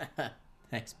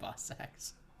 Thanks, Boss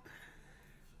X.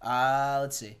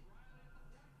 Let's see.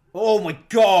 Oh my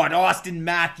god, Austin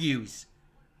Matthews.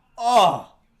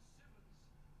 Oh.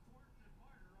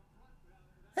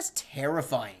 That's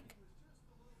terrifying.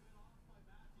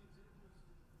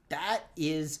 That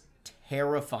is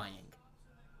terrifying.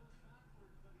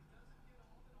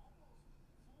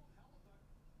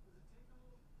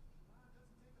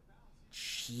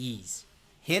 Jeez.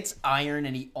 hits iron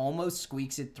and he almost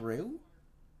squeaks it through.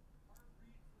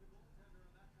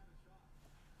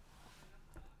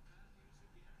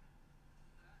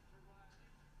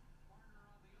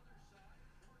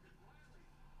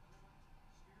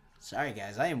 Sorry,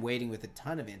 guys. I am waiting with a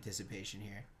ton of anticipation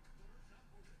here.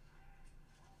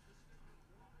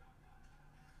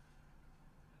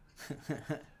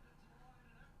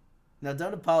 No,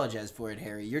 don't apologize for it,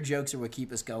 Harry. Your jokes are what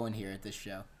keep us going here at this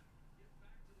show.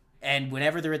 And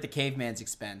whenever they're at the caveman's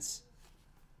expense,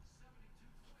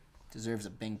 deserves a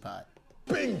Bing pot.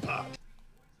 Bing pot.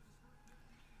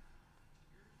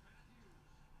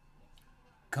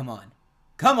 Come on.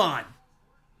 Come on!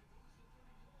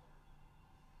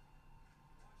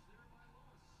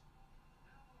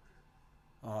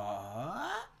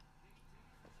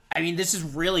 I mean, this is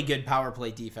really good power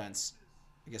play defense.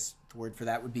 I guess the word for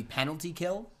that would be penalty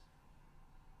kill.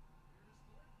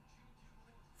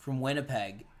 From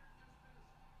Winnipeg.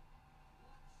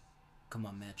 Come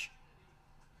on, Mitch.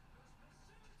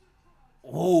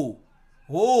 Oh.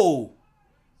 Oh.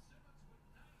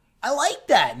 I like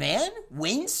that, man.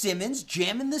 Wayne Simmons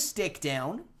jamming the stick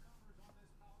down.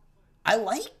 I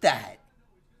like that.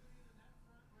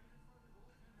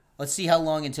 Let's see how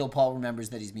long until Paul remembers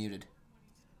that he's muted.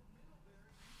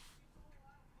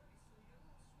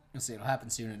 Let's see, it'll happen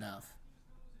soon enough.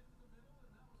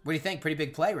 What do you think? Pretty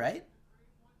big play, right?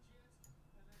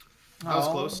 That was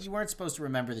close. You weren't supposed to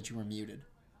remember that you were muted.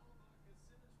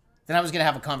 Then I was going to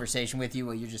have a conversation with you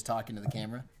while you're just talking to the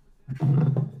camera.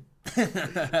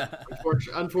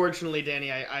 Unfortunately,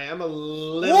 Danny, I am a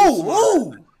little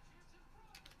smart. Ooh!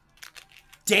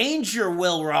 Danger,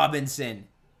 Will Robinson.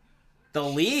 The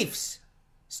Leafs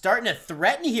starting to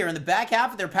threaten here in the back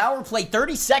half of their power play.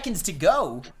 30 seconds to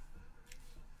go.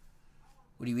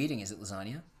 What are you eating? Is it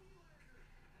lasagna?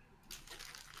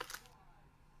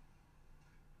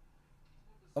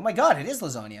 Oh my god, it is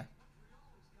lasagna.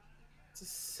 It's a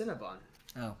Cinnabon.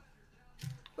 Oh.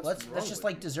 That's just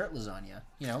like dessert lasagna.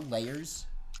 You know, layers.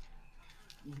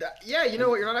 Yeah, you know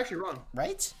what? You're not actually wrong.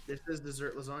 Right? This is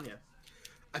dessert lasagna.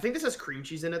 I think this has cream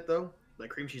cheese in it, though. Like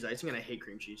cream cheese icing, and I hate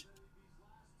cream cheese.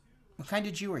 What kind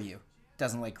of Jew are you?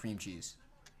 Doesn't like cream cheese.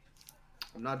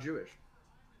 I'm not Jewish.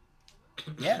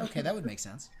 Yeah, okay, that would make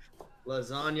sense.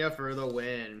 Lasagna for the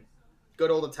win. Good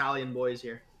old Italian boys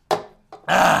here.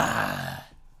 Ah!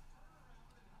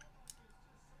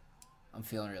 I'm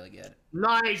feeling really good.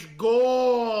 Nice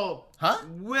goal! Huh?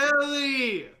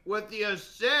 Willie with the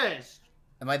assist.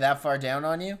 Am I that far down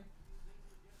on you?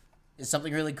 Is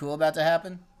something really cool about to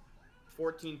happen?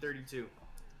 14:32.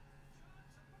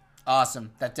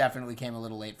 Awesome. That definitely came a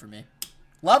little late for me.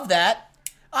 Love that.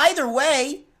 Either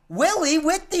way, Willie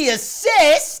with the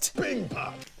assist. Bing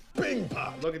pot. Bing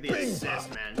pot. Look at the Bing assist,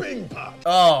 pot. man. Bing pot.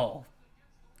 Oh.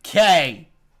 Okay.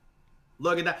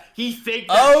 Look at that. He faked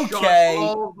that Okay. shot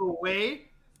all the way.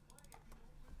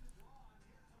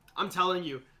 I'm telling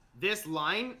you, this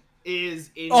line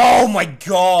is in. Oh my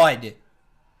god.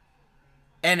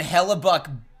 And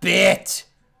Hellebuck bit.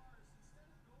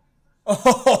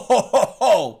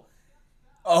 Oh.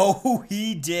 Oh,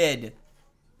 he did.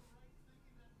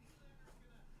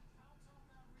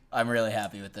 I'm really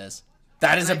happy with this.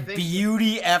 That is a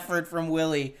beauty effort from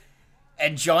Willie.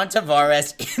 And John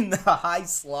Tavares in the high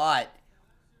slot.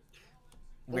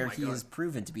 Where he is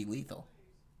proven to be lethal.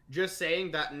 Just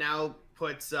saying that now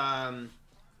puts John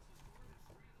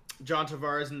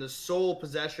Tavares in the sole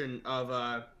possession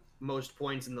of most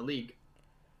points in the league.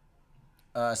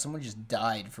 Someone just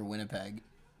died for Winnipeg.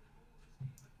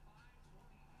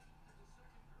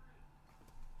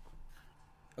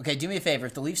 Okay, do me a favor.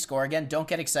 If the Leafs score again, don't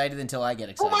get excited until I get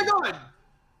excited. Oh my god!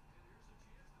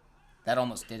 That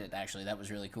almost did it, actually. That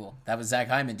was really cool. That was Zach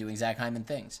Hyman doing Zach Hyman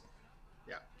things.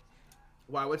 Yeah.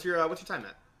 Wow, what's your time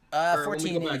at? 14 when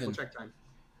we go back, even. we'll check time.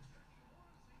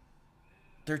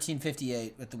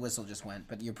 13:58, but the whistle just went.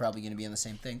 But you're probably going to be in the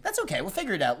same thing. That's okay. We'll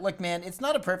figure it out. Look, man, it's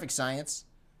not a perfect science.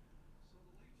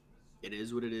 It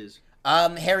is what it is.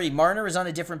 Harry, Marner is on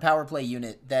a different power play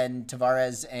unit than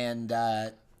Tavares and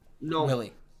No.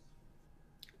 Willie.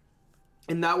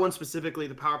 In that one specifically,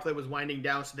 the power play was winding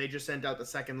down, so they just sent out the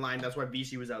second line. That's why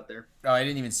VC was out there. Oh, I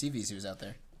didn't even see VC was out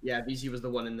there. Yeah, VC was the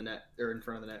one in the net, or in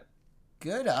front of the net.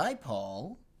 Good eye,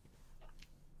 Paul.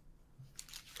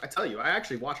 I tell you, I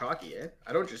actually watch hockey, eh?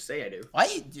 I don't just say I do.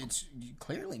 It's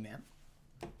clearly, man.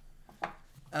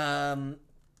 I'm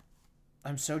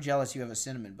so jealous you have a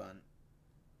cinnamon bun.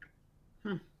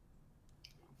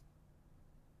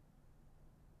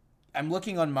 I'm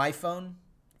looking on my phone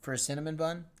for a cinnamon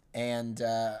bun, and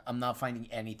I'm not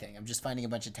finding anything. I'm just finding a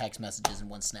bunch of text messages and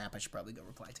one snap I should probably go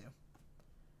reply to.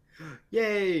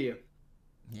 Yay!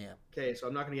 Yeah. Okay, so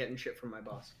I'm not gonna get in shit from my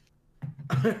boss.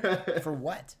 For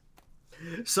what?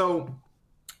 So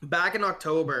back in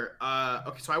October,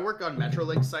 okay, so I work on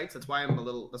Metrolink sites. That's why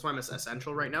I'm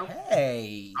essential right now.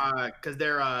 Hey. Because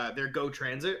they're Go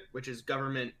Transit, which is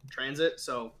government transit.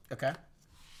 So Okay.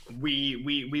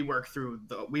 we work through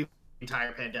the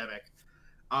entire pandemic.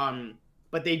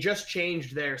 But they just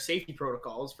changed their safety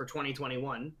protocols for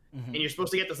 2021, and you're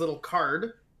supposed to get this little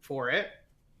card for it.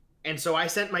 And so I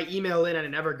sent my email in and I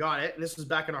never got it. And this was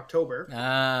back in October.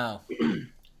 Oh.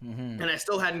 And I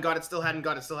still hadn't got it.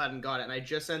 And I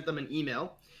just sent them an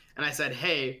email and I said,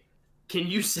 hey, can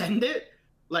you send it?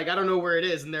 Like, I don't know where it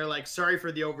is. And they're like, sorry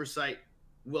for the oversight.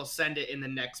 We'll send it in the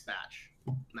next batch.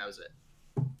 And that was it.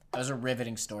 That was a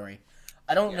riveting story.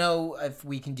 I don't know if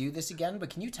we can do this again,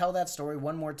 but can you tell that story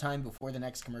one more time before the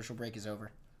next commercial break is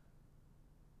over?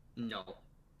 No.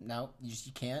 No? You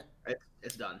can't?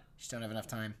 It's done. You just don't have enough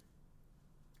time.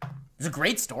 It was a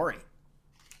great story.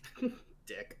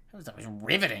 Dick. That was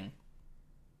riveting.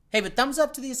 Hey, but thumbs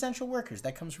up to the essential workers.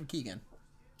 That comes from Keegan.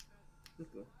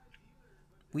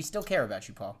 We still care about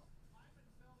you, Paul.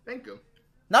 Thank you.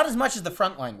 Not as much as the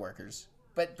frontline workers,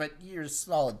 but you're a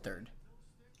solid third.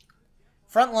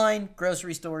 Frontline,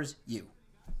 grocery stores, you.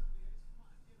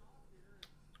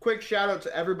 Quick shout out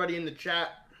to everybody in the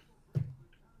chat.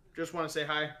 Just want to say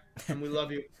hi, and we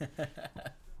love you.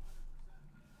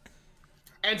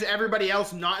 And to everybody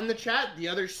else not in the chat, the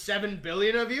other 7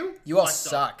 billion of you, you all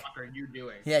suck. What the fuck are you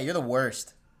doing? Yeah, you're the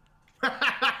worst.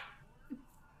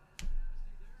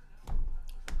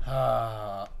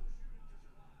 I'm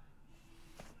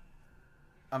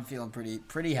feeling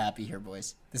pretty happy here,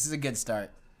 boys. This is a good start.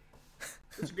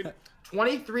 It's good.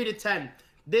 23-10.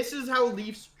 This is how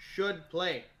Leafs should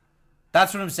play.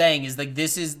 That's what I'm saying. Is like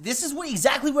this is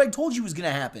exactly what I told you was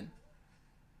gonna happen.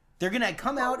 They're gonna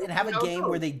come out and have a game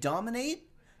where they dominate,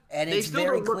 and it's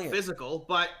very clear. They still look physical,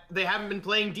 but they haven't been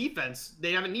playing defense.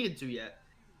 They haven't needed to yet.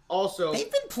 Also,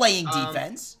 they've been playing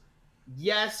defense.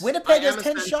 Yes. Winnipeg has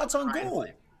 10 shots on goal.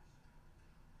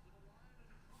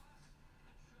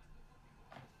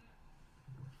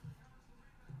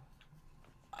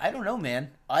 I don't know,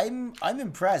 man. I'm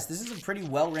impressed. This is a pretty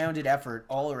well-rounded effort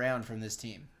all around from this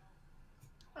team.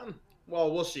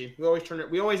 Well, we'll see.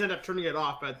 We always end up turning it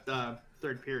off at the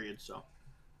third period. So.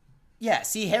 Yeah.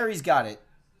 See, Harry's got it.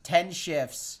 10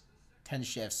 shifts. 10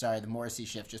 shifts. Sorry, the Morrissey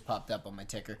shift just popped up on my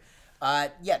ticker.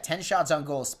 Yeah, 10 shots on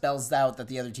goal spells out that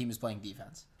the other team is playing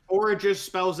defense. Or it just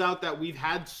spells out that we've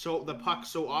had the puck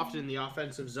so often in the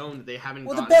offensive zone that they haven't.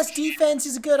 Well, the best defense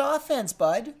is a good offense,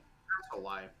 bud. That's a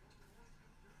lie.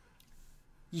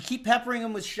 You keep peppering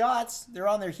them with shots. They're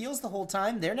on their heels the whole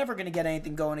time. They're never going to get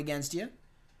anything going against you.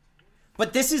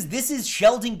 But this is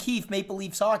Sheldon Keefe Maple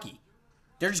Leafs hockey.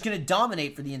 They're just going to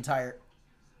dominate for the entire...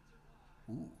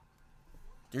 Ooh.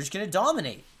 They're just going to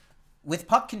dominate with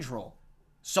puck control.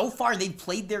 So far, they've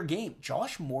played their game.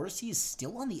 Josh Morrissey is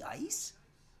still on the ice?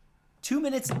 2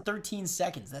 minutes and 13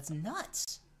 seconds. That's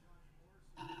nuts.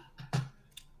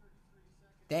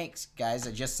 Thanks, guys.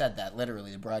 I just said that.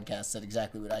 Literally, the broadcast said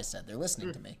exactly what I said. They're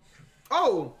listening to me.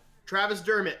 Oh, Travis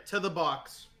Dermott to the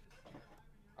box.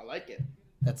 I like it.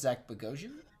 That's Zach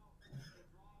Bogosian?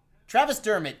 Travis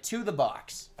Dermott to the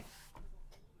box.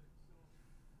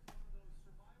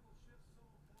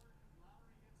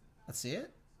 Let's see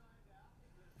it.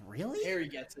 Really? Harry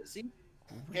gets it. See?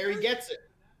 Really? Harry gets it.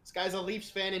 This guy's a Leafs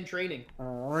fan in training.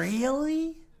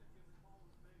 Really?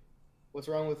 What's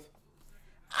wrong with...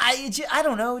 I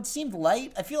don't know. It seemed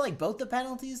light. I feel like both the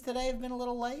penalties today have been a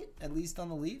little light, at least on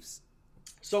the Leafs.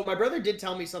 So my brother did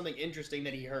tell me something interesting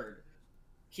that he heard.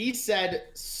 He said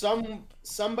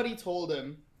somebody told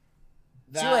him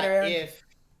that See you later, Aaron. if...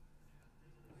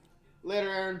 Later,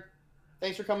 Aaron.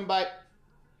 Thanks for coming by.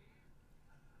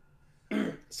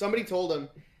 Somebody told him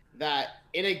that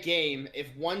in a game,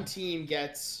 if one team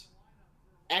gets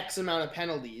X amount of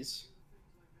penalties,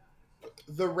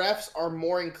 the refs are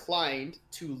more inclined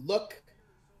to look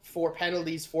for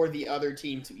penalties for the other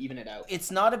team to even it out.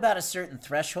 It's not about a certain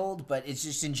threshold, but it's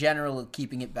just in general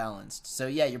keeping it balanced. So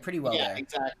yeah, you're pretty well there. Yeah,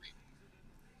 exactly.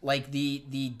 Like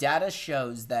the data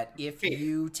shows that if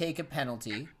you take a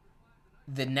penalty,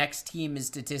 the next team is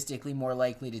statistically more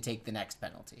likely to take the next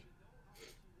penalty.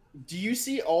 Do you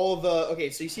see all the... Okay,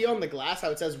 so you see on the glass how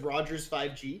it says Rogers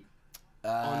 5G?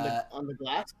 On the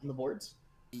glass, on the boards?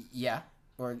 Yeah.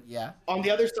 Or, yeah. On the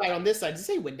other side, on this side, does it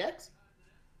say Windex?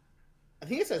 I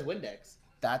think it says Windex.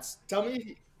 That's... Tell me if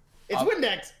you... It's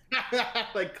Windex!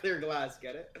 Like clear glass,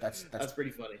 get it? That's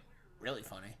pretty funny. Really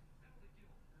funny.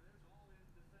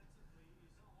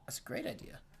 That's a great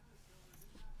idea.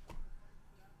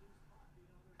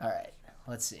 All right,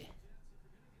 let's see.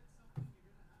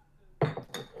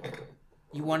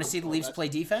 You want to see the Leafs play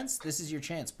defense? This is your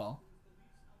chance, Paul.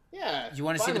 Yeah. Do you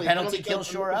want to see the penalty kill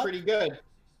shore up? Pretty good.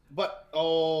 But,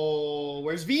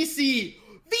 where's VC?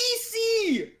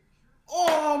 VC!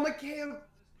 Oh, McCabe.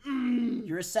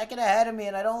 You're a second ahead of me,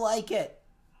 and I don't like it.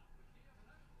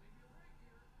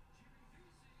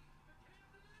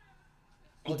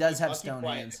 He does have stone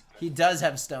hands. He does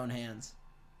have stone hands.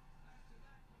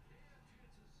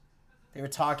 They were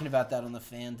talking about that on the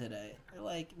Fan today. They're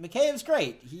like, McCabe's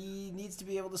great. He needs to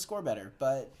be able to score better,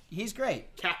 but he's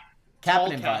great.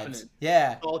 Kapanen vibes.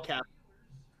 Yeah. All cap.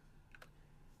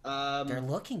 They're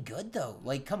looking good though.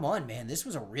 Like, come on, man. This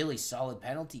was a really solid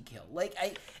penalty kill. Like,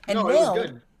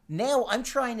 now I'm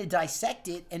trying to dissect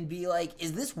it and be like,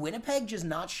 is this Winnipeg just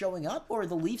not showing up, or are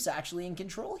the Leafs actually in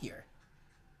control here?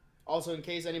 Also, in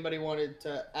case anybody wanted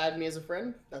to add me as a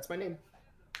friend, that's my name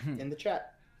in the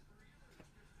chat.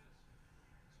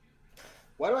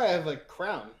 Why do I have a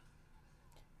crown?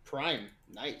 Prime.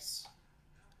 Nice.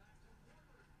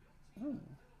 Ooh.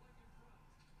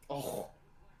 Oh.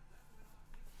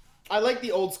 I like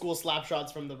the old school slap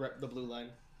shots from the blue line.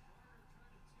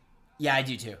 Yeah, I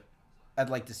do too. I'd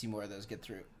like to see more of those get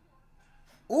through.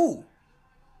 Ooh.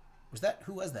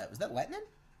 Who was that? Was that Lettinen?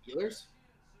 Healers?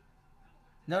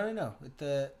 No.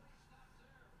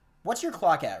 What's your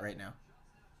clock at right now?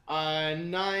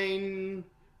 9:30.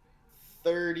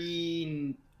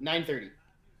 9:30.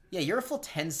 Yeah, you're a full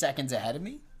 10 seconds ahead of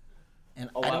me.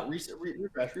 And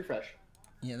refresh.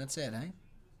 Yeah, that's it, eh?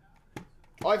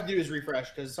 All I have to do is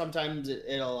refresh, because sometimes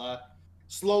it'll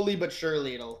slowly but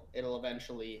surely it'll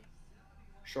eventually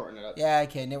shorten it up. Yeah,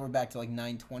 okay, now we're back to like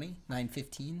 9:20,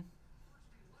 9:15.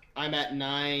 I'm at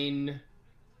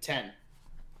 9:10.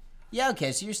 Yeah,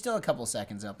 okay, so you're still a couple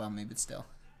seconds up on me, but still.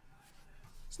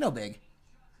 It's no big.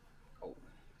 Oh.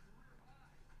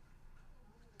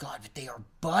 God, but they are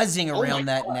buzzing around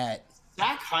that net.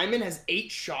 Zach Hyman has 8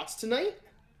 shots tonight?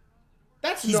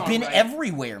 He's been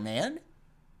everywhere, man.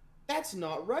 That's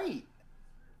not right.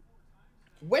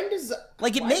 When does...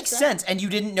 Like, it makes sense, and you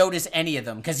didn't notice any of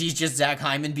them, because he's just Zach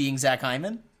Hyman being Zach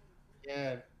Hyman?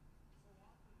 Yeah.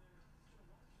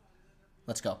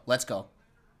 Let's go.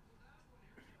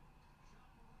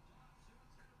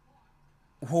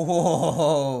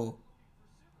 Whoa.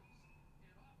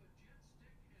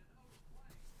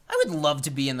 I would love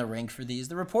to be in the rink for these.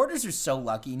 The reporters are so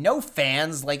lucky. No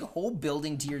fans, like, whole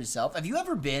building to yourself. Have you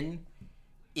ever been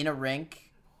in a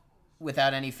rink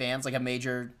without any fans, like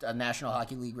a National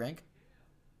Hockey League rink?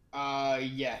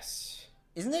 Yes.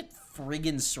 Isn't it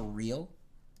friggin' surreal?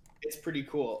 It's pretty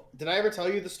cool. Did I ever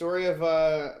tell you the story of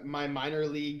my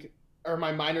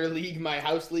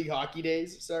house league hockey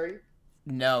days? Sorry.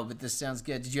 No, but this sounds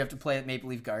good. Did you have to play at Maple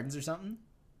Leaf Gardens or something?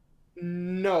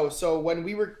 No. So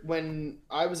when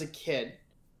I was a kid,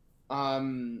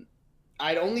 I'd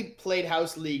only played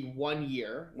house league 1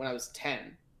 year when I was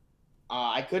 10.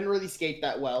 I couldn't really skate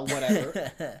that well,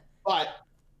 whatever. But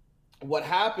what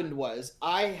happened was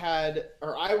I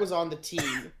was on the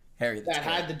team that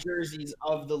had the jerseys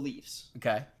of the Leafs.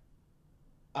 Okay.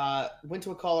 Went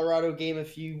to a Colorado game a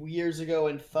few years ago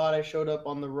and thought I showed up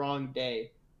on the wrong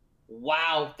day.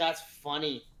 Wow, that's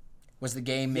funny. Was the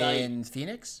game in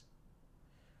Phoenix?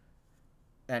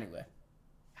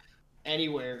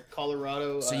 Anywhere,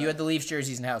 Colorado. So you had the Leafs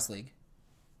jerseys in House League?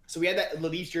 So we had the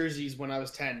Leafs jerseys when I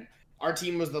was 10. Our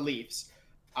team was the Leafs.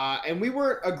 And we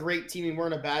weren't a great team. We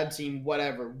weren't a bad team,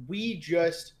 whatever. We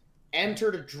just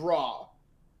entered a draw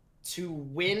to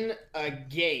win a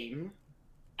game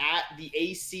at the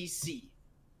ACC,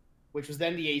 which was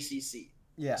then the ACC.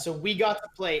 Yeah. So we got to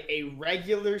play a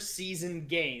regular season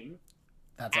game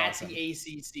That's at awesome. the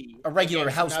ACC. A regular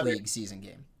House League season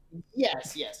game.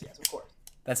 Yes, of course.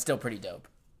 That's still pretty dope.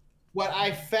 What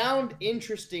I found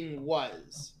interesting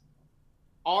was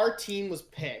our team was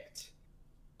picked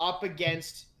up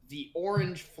against the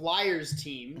Orange Flyers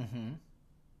team, Mm-hmm.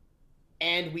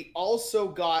 and we also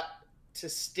got to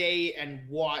stay and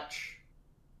watch.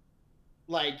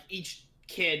 Like, each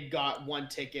kid got one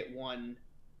ticket for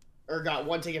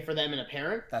them and a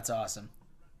parent. That's awesome.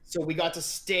 So we got to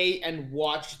stay and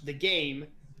watch the game.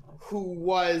 Who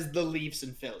was the Leafs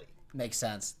in Philly? Makes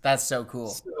sense. That's so cool.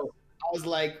 So I was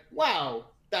like, wow,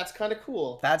 that's kind of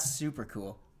cool. That's super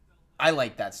cool. I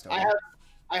like that story.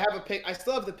 I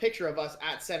still have the picture of us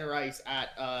at center ice at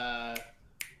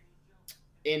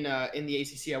in the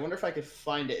ACC. I wonder if I could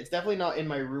find it. It's definitely not in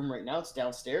my room right now. It's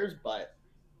downstairs, but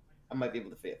I might be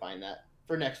able to find that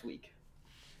for next week.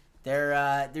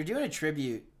 They're doing a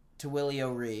tribute to Willie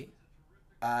O'Ree.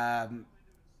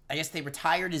 I guess they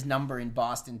retired his number in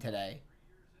Boston today.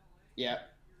 Yeah.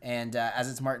 And as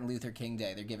it's Martin Luther King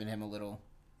Day, they're giving him a little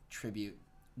tribute.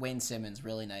 Wayne Simmons,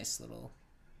 really nice little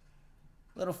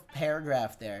Little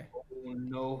paragraph there. Oh,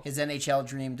 no. His NHL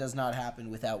dream does not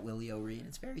happen without Willie O'Ree, and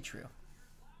it's very true.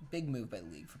 Big move by the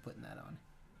league for putting that on.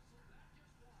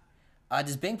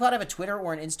 Does BingPod have a Twitter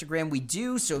or an Instagram? We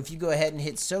do, so if you go ahead and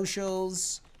hit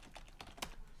socials.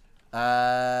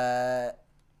 The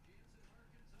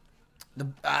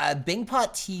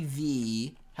BingPod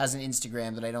TV has an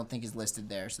Instagram that I don't think is listed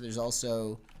there. So there's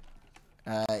also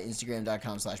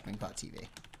Instagram.com/BingPodTV.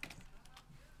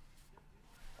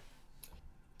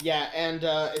 Yeah, and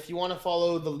if you want to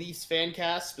follow the Leafs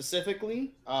FanCast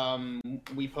specifically,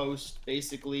 we post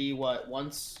basically,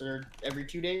 once or every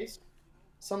 2 days?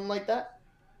 Something like that?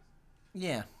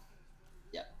 Yeah.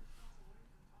 Yeah.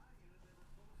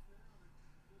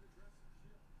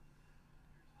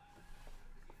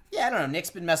 Yeah, I don't know.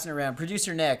 Nick's been messing around.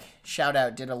 Producer Nick, shout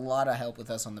out, did a lot of help with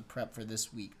us on the prep for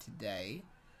this week today.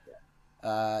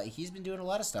 He's been doing a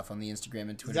lot of stuff on the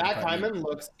Instagram and Twitter. Zach Hyman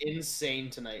looks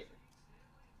insane tonight.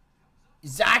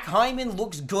 Zach Hyman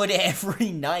looks good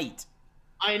every night.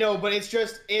 I know, but it's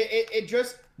just it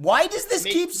just. Why does this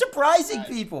keep surprising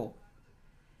people?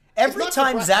 Every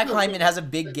time Zach Hyman has a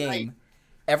big game,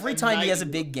 he has a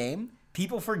big game,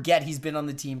 people forget he's been on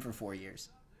the team for 4 years.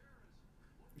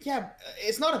 Yeah,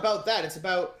 it's not about that. It's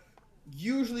about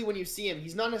usually when you see him,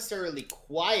 he's not necessarily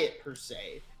quiet per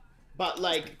se, but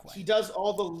like he does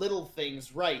all the little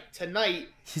things right. Tonight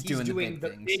he's doing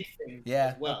the big things.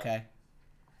 Yeah. as well. Okay.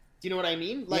 Do you know what I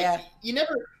mean? Like Yeah. you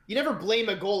never blame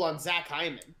a goal on Zach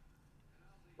Hyman,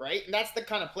 right? And that's the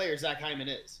kind of player Zach Hyman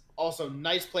is. Also,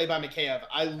 nice play by Mikheyev.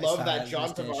 I love that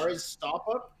John Tavares stop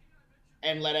up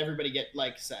and let everybody get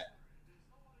like set.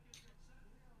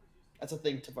 That's a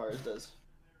thing Tavares does.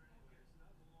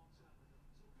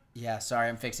 Yeah, sorry,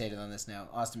 I'm fixated on this now.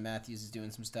 Austin Matthews is doing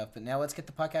some stuff, but now let's get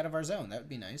the puck out of our zone. That would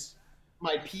be nice.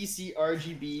 My PC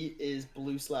RGB is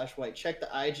blue/white. Check the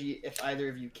IG if either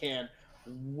of you can.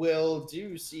 Will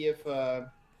do. See if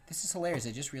This is hilarious.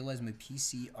 I just realized my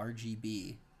PC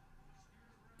RGB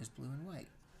is blue and white.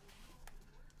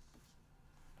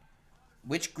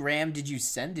 Which gram did you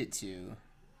send it to?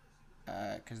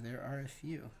 Because there are a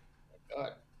few.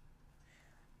 God.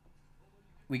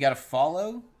 We got a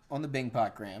follow on the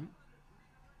BingPot gram.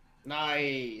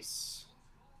 Nice.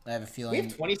 I have a We feeling.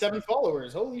 have 27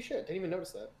 followers. Holy shit! Didn't even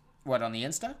notice that. What, on the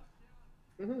Insta?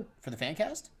 Mhm. For the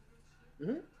FanCast?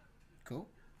 Mhm. Cool.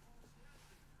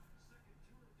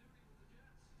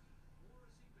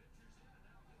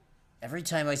 Every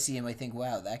time I see him, I think,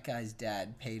 wow, that guy's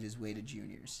dad paid his way to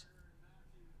juniors.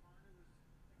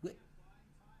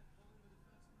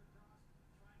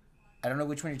 I don't know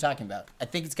which one you're talking about. I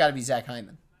think it's got to be Zach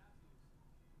Hyman.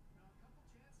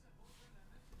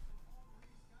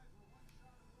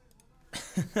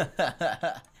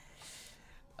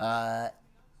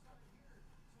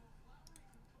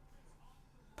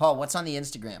 Paul, what's on the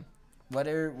Instagram? What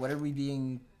are we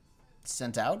being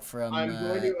sent out from? I'm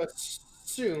going to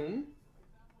assume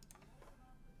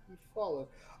you follow.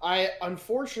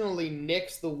 Unfortunately,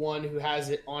 Nick's the one who has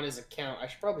it on his account. I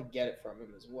should probably get it from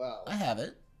him as well. I have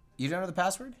it. You don't know the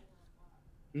password?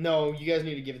 No, you guys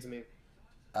need to give it to me.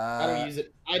 I don't use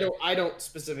it. I don't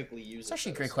specifically use it. It's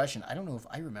actually a great question. I don't know if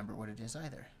I remember what it is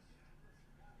either.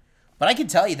 But I can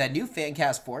tell you that new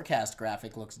FanCast Forecast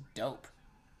graphic looks dope.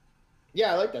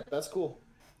 Yeah, I like that. That's cool.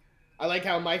 I like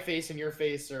how my face and your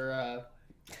face are.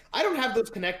 I don't have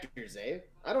those connectors, eh?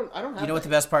 I don't have. You know what the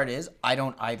best part is? I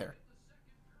don't either.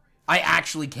 I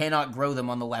actually cannot grow them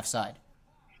on the left side.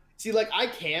 See, like I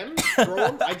can grow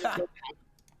them. I just don't have.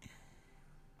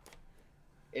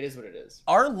 It is what it is.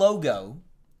 Our logo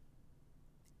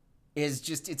is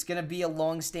just, it's going to be a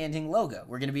long-standing logo.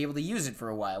 We're going to be able to use it for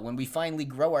a while. When we finally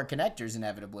grow our connectors,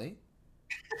 inevitably,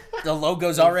 the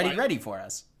logo's already ready for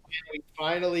us. We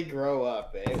finally grow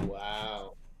up, eh?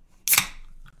 Wow.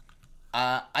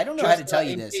 I don't know how to tell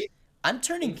you this. I'm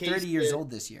turning 30 years old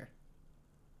this year.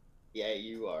 Yeah,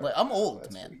 you are. Like, I'm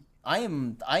old, man. Sweet. I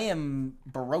am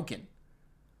broken.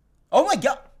 Oh my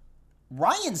God.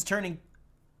 Ryan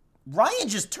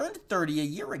just turned 30 a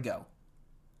year ago.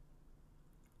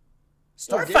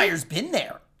 Starfire's been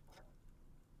there.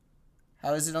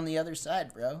 How is it on the other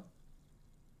side, bro?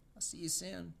 I'll see you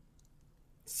soon.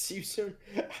 See you soon.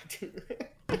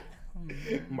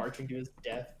 Marching to his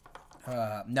death.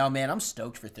 No, man, I'm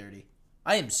stoked for 30.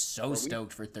 I am so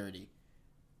stoked for 30.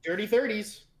 Dirty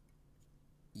 30s.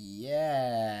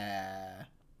 Yeah.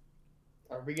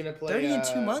 Are we going to play... 30 in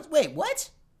 2 months? Wait,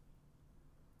 what?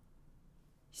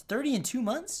 He's 30 in 2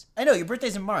 months? I know, your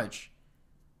birthday's in March.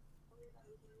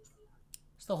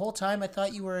 So the whole time I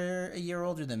thought you were a year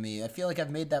older than me. I feel like I've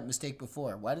made that mistake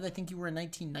before. Why did I think you were in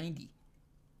 1990?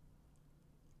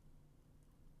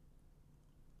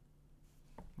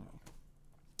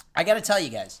 I got to tell you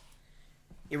guys,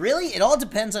 it all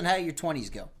depends on how your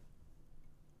 20s go.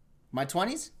 My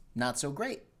 20s, not so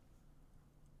great.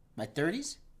 My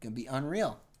 30s, gonna be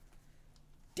unreal.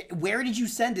 Where did you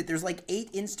send it? There's like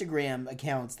 8 Instagram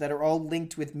accounts that are all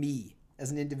linked with me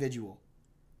as an individual.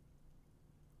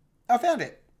 I found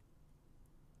it.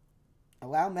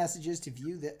 Allow messages to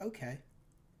view the... Okay.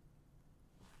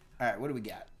 All right, what do we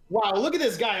got? Wow, look at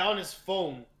this guy on his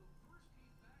phone.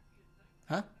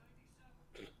 Huh?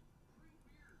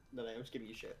 No, I'm just giving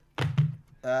you shit.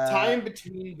 Time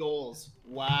between goals.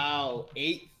 Wow,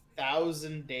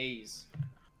 8,000 days.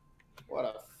 What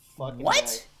a fucking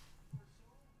What?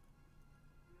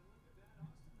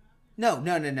 guy.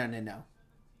 No.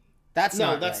 That's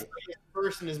not that's right. his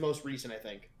first and his most recent, I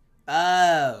think.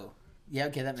 Oh. Yeah,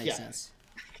 okay, that makes Yeah. sense.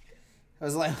 I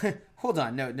was like, hold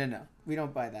on, no. We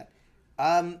don't buy that.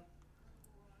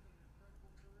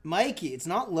 Mikey, it's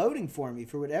not loading for me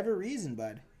for whatever reason,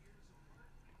 bud.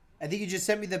 I think you just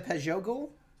sent me the Peugeot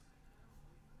goal.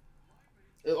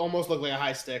 It almost looked like a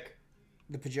high stick.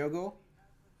 The Peugeot goal?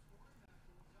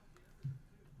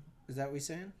 Is that what you're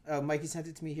saying? Oh, Mikey sent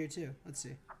it to me here too. Let's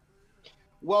see.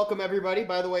 Welcome, everybody.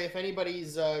 By the way, if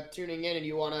anybody's tuning in and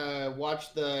you want to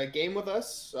watch the game with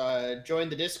us, join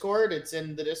the Discord. It's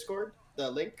in the Discord, the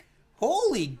link.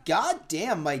 Holy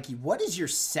goddamn, Mikey. What is your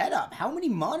setup? How many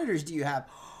monitors do you have?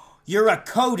 You're a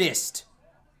codist.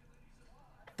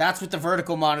 That's what the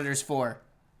vertical monitor's for.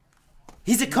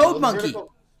 He's a code monkey.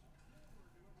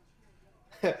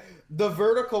 The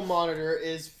vertical monitor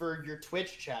is for your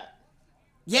Twitch chat.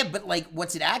 Yeah, but like,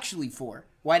 what's it actually for?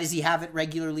 Why does he have it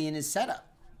regularly in his setup?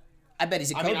 I bet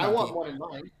he's a code monkey. I want one in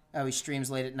mine. Oh, he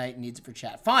streams late at night and needs it for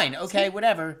chat. Fine, okay,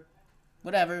 whatever.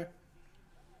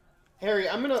 Harry,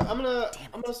 I'm gonna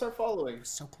start following.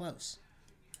 So close.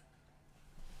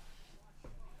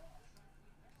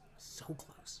 So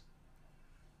close.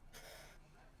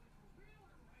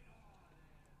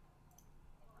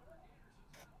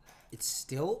 It's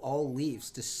still all Leafs,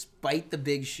 despite the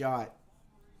big shot.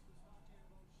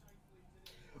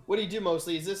 What do you do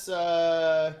mostly? Is this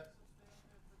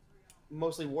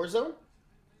mostly Warzone?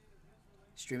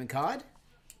 Streaming COD?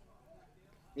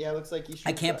 Yeah, it looks like you should.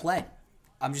 I can't play.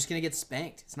 I'm just going to get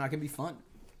spanked. It's not going to be fun.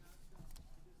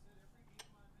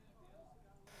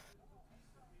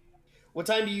 What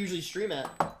time do you usually stream at?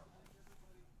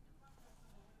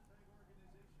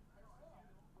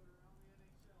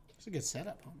 It's a good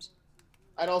setup, Holmes.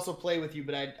 I'd also play with you,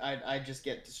 but I'd just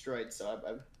get destroyed, so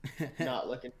I'm not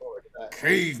looking forward to that.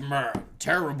 Caveman,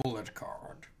 terrible at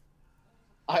COD.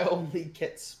 I only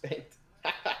get spanked.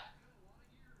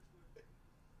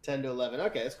 10 to 11.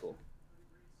 Okay, that's cool.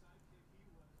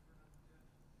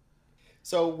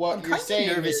 So what you're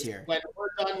saying is here. When we're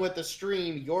done with the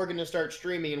stream, you're going to start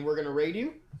streaming and we're going to raid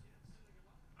you?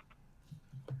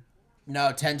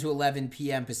 No, 10 to 11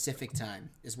 p.m. Pacific time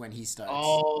is when he starts.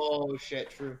 Oh, shit,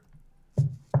 true.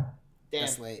 Damn.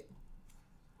 That's late.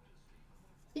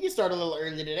 You can start a little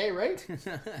early today, right?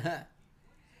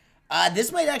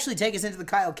 This might actually take us into the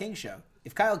Kyle King show.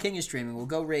 If Kyle King is streaming, we'll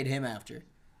go raid him after.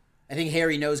 I think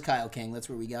Harry knows Kyle King. That's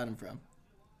where we got him from.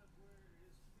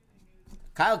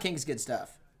 Kyle King's good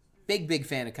stuff. Big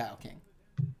fan of Kyle King.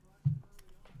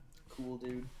 Cool,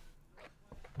 dude.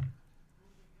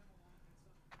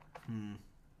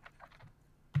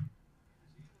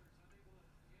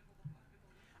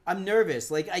 I'm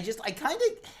nervous. Like, I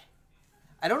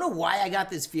don't know why I got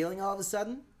this feeling all of a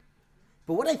sudden,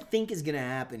 but what I think is going to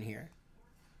happen here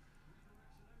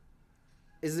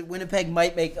is that Winnipeg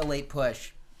might make a late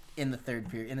push in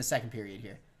the second period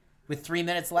here. With 3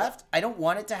 minutes left, I don't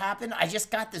want it to happen. I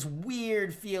just got this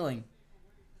weird feeling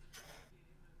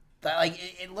that, like,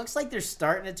 it looks like they're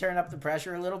starting to turn up the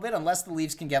pressure a little bit, unless the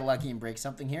Leafs can get lucky and break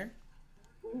something here.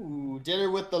 Ooh, dinner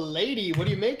with the lady. What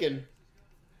are you making?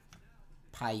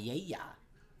 Paella.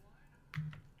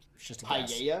 It's just a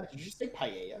guess. Paella? Did you just say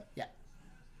paella? Yeah.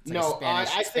 It's like No, a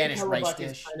I Spanish think rice Hellebuck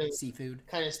dish, is seafood.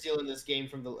 kind of stealing this game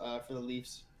from the for the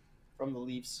Leafs. From the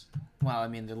Leafs. Well, I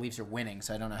mean, the Leafs are winning,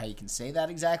 so I don't know how you can say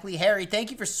that exactly. Harry, thank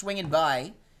you for swinging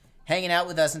by, hanging out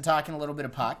with us, and talking a little bit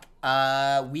of puck.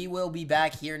 We will be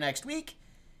back here next week.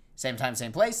 Same time,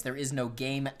 same place. There is no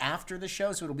game after the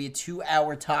show, so it'll be a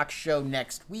 2-hour talk show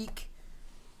next week.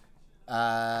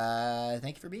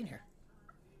 Thank you for being here.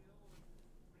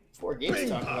 4 games to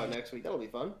talk about next week. That'll be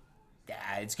fun.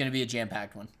 Yeah, it's going to be a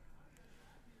jam-packed one.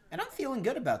 And I'm feeling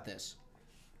good about this.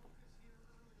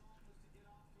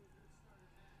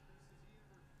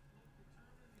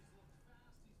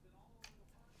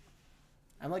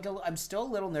 I'm still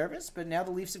a little nervous, but now the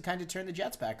Leafs have kind of turned the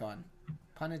Jets back on.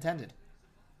 Pun intended.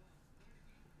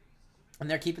 And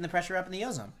they're keeping the pressure up in the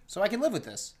ozone. So I can live with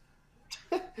this.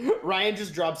 Ryan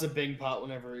just drops a Bing pot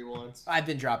whenever he wants. I've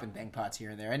been dropping bang pots here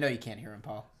and there. I know you can't hear him,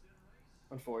 Paul.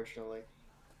 Unfortunately.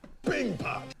 Bing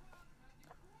pot.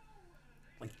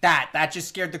 Like that. That just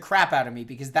scared the crap out of me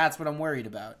because that's what I'm worried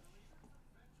about.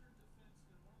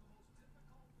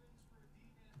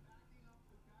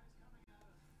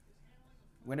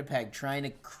 Winnipeg trying to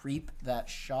creep that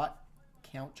shot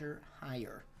counter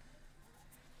higher.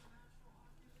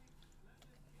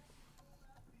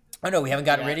 Oh, no, we haven't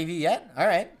gotten rid of you yet? All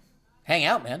right. Hang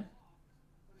out, man.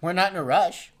 We're not in a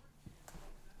rush.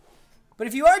 But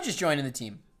if you are just joining the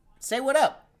team, say what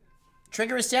up.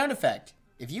 Trigger a sound effect.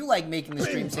 If you like making the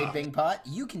stream say Bing Pot,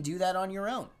 you can do that on your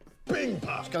own. Bing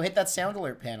pot. Just go hit that sound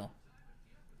alert panel.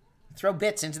 Throw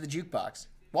bits into the jukebox.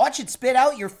 Watch it spit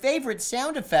out your favorite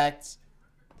sound effects.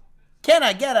 Can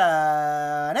I get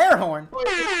an air horn?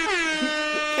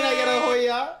 Can I get a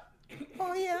hoya?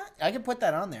 Oh, yeah. I can put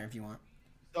that on there if you want.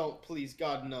 Don't, please,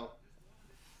 God, no.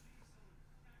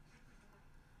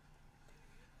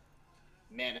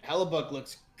 Man, Hellebuck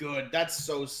looks good. That's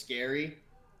so scary.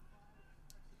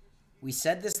 We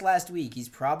said this last week. He's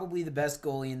probably the best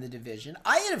goalie in the division.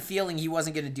 I had a feeling he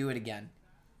wasn't going to do it again.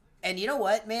 And you know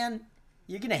what, man?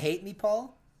 You're going to hate me,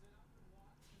 Paul.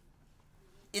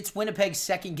 It's Winnipeg's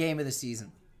second game of the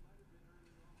season.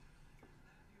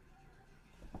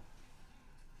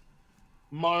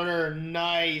 Marner,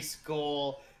 nice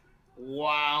goal.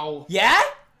 Wow. Yeah?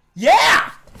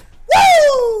 Yeah!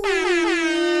 Woo!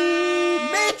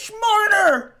 Mitch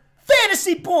Marner!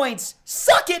 Fantasy points!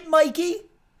 Suck it, Mikey!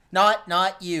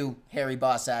 Not you, Harry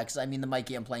Bossax. I mean the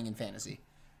Mikey I'm playing in fantasy.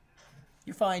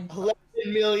 You're fine. $11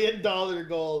 million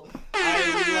goal.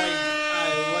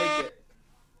 I like it.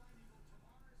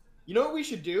 You know what we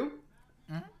should do?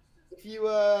 Mm-hmm. If you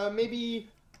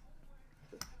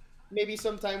maybe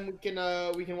sometime we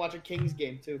can watch a Kings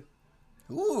game too.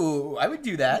 Ooh, I would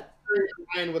do that.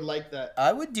 Ryan would like that.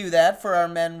 I would do that for our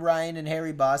men Ryan and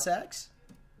Harry Bossax.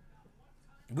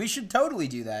 We should totally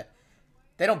do that.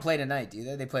 They don't play tonight, do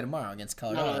they? They play tomorrow against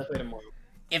Colorado. No, they play tomorrow.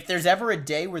 If there's ever a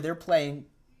day where they're playing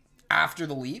after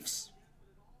the Leafs,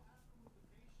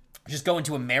 just go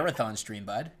into a marathon stream,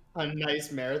 bud. A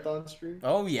nice marathon stream.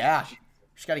 Oh, yeah.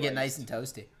 Just got to get nice and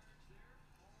toasty.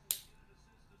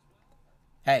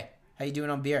 Hey, how you doing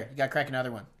on beer? You got to crack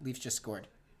another one. Leafs just scored.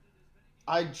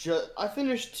 I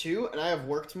finished 2 and I have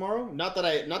work tomorrow. Not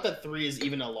that 3 is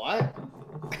even a lot,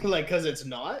 like because it's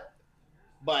not.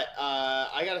 But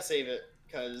I gotta save it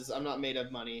because I'm not made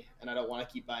of money and I don't want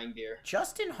to keep buying beer.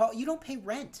 Justin Hall, you don't pay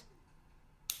rent.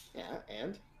 Yeah,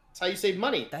 and that's how you save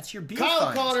money. That's your beer Kyle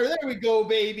fund. Connor, there we go,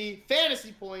 baby.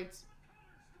 Fantasy points.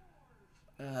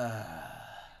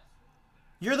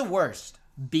 You're the worst.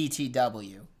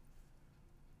 BTW.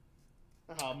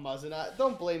 Oh, Muzzin,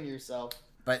 don't blame yourself.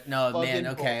 But no, man,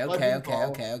 okay.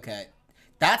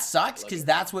 That sucks because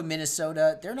that's what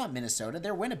Minnesota, they're not Minnesota,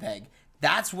 they're Winnipeg.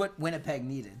 That's what Winnipeg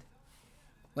needed.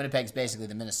 Winnipeg's basically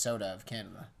the Minnesota of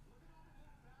Canada.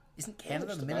 Isn't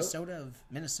Canada the Minnesota of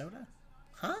Minnesota?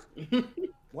 Huh?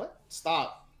 What?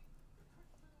 Stop.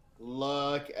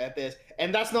 Look at this.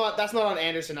 And that's not on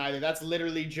Anderson either. That's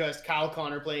literally just Kyle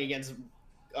Connor playing against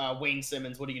Wayne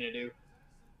Simmons. What are you going to do?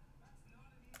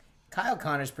 Kyle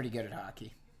Connor's pretty good at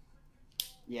hockey.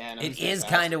 Yeah, no, it is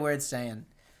kind of worth saying.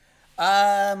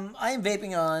 I am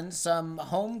vaping on some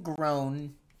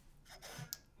homegrown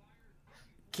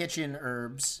kitchen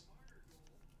herbs.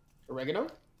 Oregano?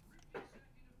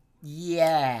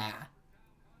 Yeah.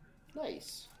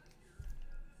 Nice.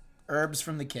 Herbs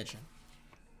from the kitchen.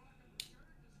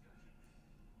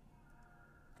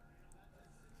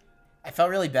 I felt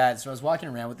really bad, so I was walking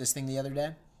around with this thing the other day.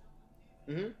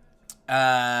 Mm-hmm.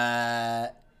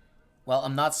 Well,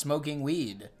 I'm not smoking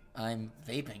weed. I'm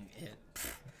vaping it.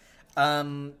 I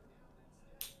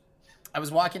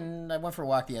went for a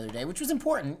walk the other day, which was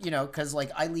important, because,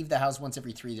 I leave the house once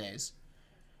every 3 days.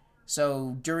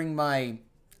 So, during my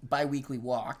bi-weekly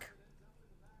walk...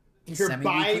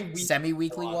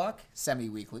 Semi-weekly walk?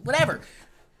 Semi-weekly. Whatever.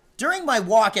 During my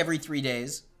walk every 3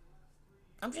 days,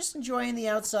 I'm just enjoying the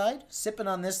outside, sipping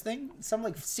on this thing. Some,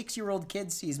 6-year-old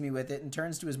kid sees me with it and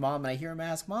turns to his mom, and I hear him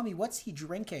ask, "Mommy, what's he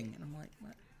drinking?" And I'm like,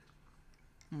 what?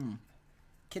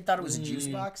 Kid thought it was a juice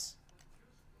box?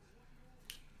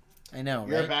 I know,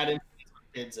 You're right? a bad influence on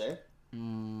kids, eh?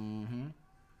 Mm-hmm.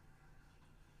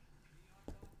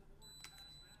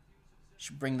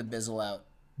 Should bring the bizzle out.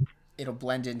 It'll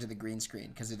blend into the green screen,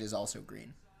 because it is also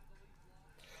green.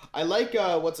 I like,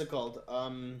 what's it called?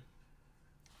 I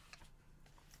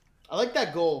like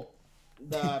that goal.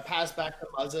 The pass back to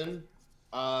Muzzin.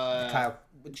 Kyle,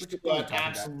 which goal are you talking about?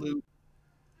 Absolute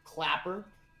clapper.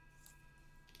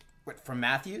 What, from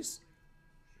Matthews?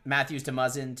 Matthews to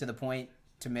Muzzin to the point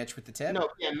to Mitch with the tip. No,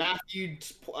 yeah, Matthew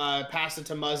passed it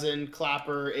to Muzzin,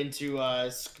 Clapper into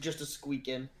just a squeak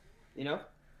in, you know?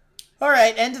 All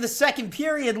right, end of the second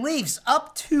period. Leafs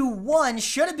up 2-1.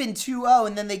 Should have been 2-0,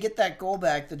 and then they get that goal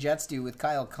back, the Jets do, with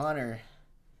Kyle Connor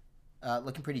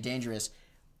looking pretty dangerous.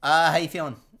 How you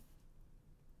feeling?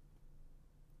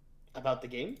 About the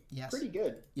game? Yes. Pretty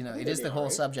good. You know, it is the whole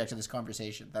subject of this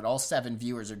conversation that all 7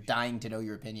 viewers are dying to know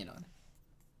your opinion on.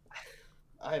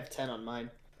 I have 10 on mine.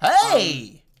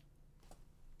 Hey!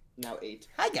 Now 8.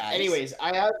 Hi, guys. Anyways,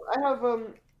 I have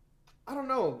I don't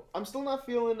know. I'm still not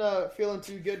feeling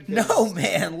too good. No,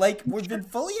 man. Like, we've been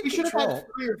fully in we should have control. had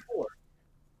 3 or 4.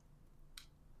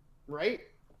 Right?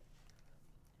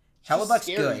 Hellebuck's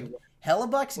Scary. good.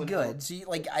 Hellebuck's good. So,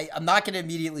 I'm not going to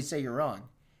immediately say you're wrong.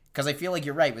 Because I feel like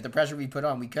you're right. With the pressure we put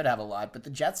on, we could have a lot. But the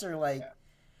Jets are like... Yeah.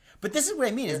 But this is what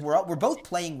I mean, is we're both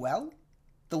playing well.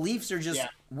 The Leafs are just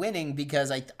winning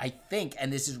because I think,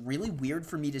 and this is really weird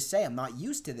for me to say, I'm not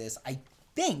used to this, I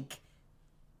think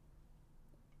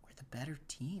we're the better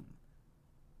team.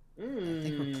 I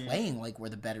think we're playing like we're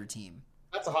the better team.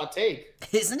 That's a hot take.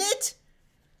 Isn't it?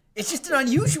 It's just an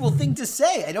unusual thing to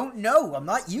say. I don't know. I'm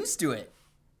not used to it.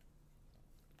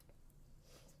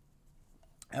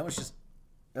 That was just...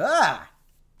 All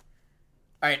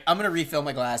right, I'm going to refill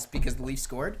my glass because the Leafs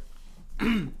scored.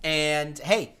 And,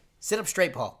 hey, sit up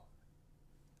straight, Paul.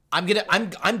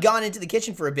 I'm gone into the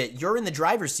kitchen for a bit. You're in the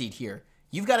driver's seat here.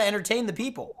 You've got to entertain the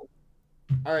people.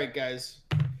 All right, guys.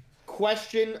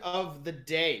 Question of the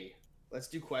day. Let's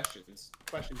do questions.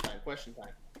 Question time.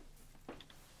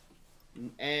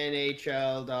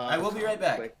 NHL. I will be right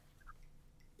back.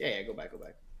 Yeah, go back.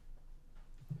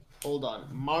 Hold on.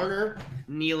 Marner,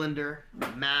 Nylander,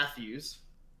 Matthews.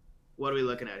 What are we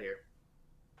looking at here?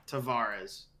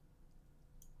 Tavares.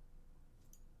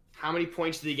 How many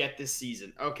points did he get this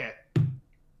season? Okay.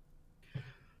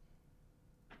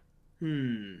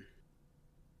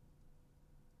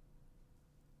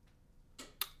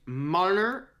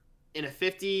 Marner, in a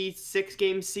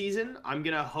 56-game season, I'm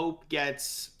going to hope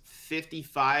gets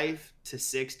 55 to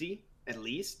 60 at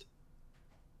least.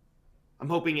 I'm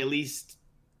hoping at least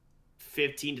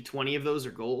 15 to 20 of those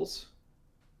are goals.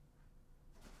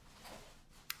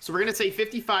 So we're going to say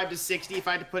 55 to 60. If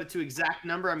I had to put it to exact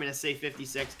number, I'm going to say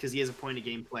 56 because he is a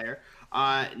point-a-game player.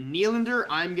 Nylander,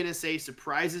 I'm going to say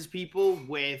surprises people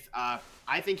with, I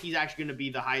think he's actually going to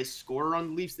be the highest scorer on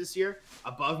the Leafs this year,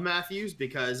 above Matthews,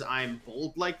 because I'm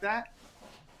bold like that.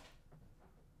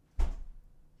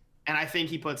 And I think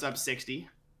he puts up 60.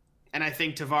 And I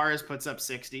think Tavares puts up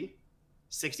 60,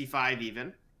 65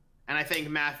 even. And I think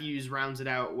Matthews rounds it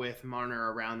out with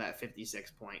Marner around that 56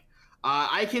 point.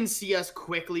 I can see us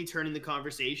quickly turning the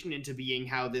conversation into being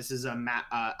how this is a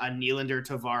Nylander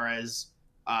Tavares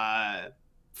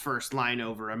first line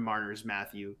over a Marner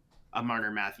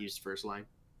Matthews first line,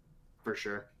 for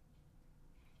sure.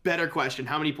 Better question: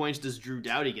 how many points does Drew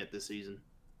Doughty get this season?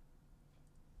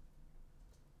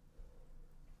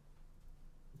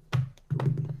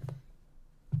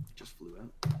 Just flew out.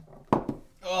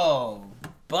 Oh,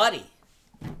 buddy.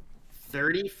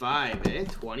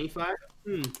 35, 25.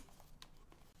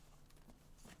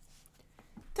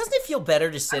 Doesn't it feel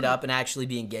better to sit up and actually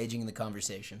be engaging in the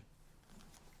conversation?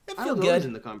 It feel I'm good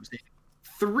in the conversation.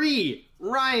 3,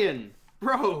 Ryan,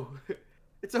 bro,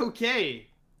 it's okay.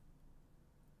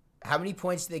 How many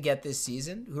points did they get this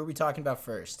season? Who are we talking about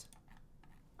first?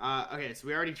 Okay, so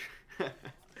we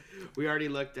already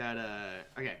looked at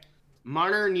okay,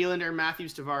 Marner, Nylander,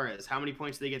 Matthews, Tavares. How many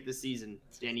points do they get this season?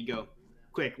 Danny, go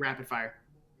quick, rapid fire.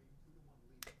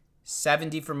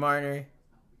 70 for Marner.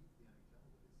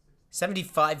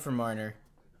 75 for Marner.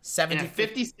 70 in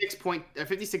a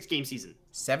 56 game season.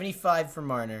 75 for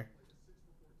Marner.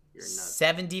 You're nuts.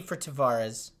 70 for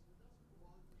Tavares.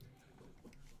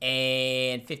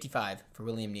 And 55 for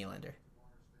William Nylander.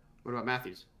 What about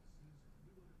Matthews?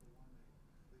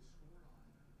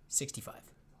 65.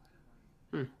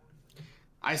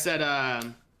 I said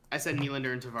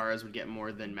Nylander and Tavares would get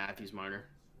more than Matthews, Marner.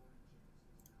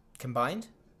 Combined?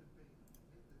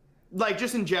 Like,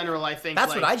 just in general, I think...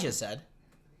 That's what I just said.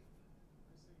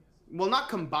 Well, not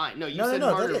combined. No, you said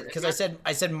Marner. Because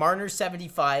I said Marner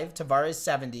 75, Tavares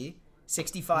 70,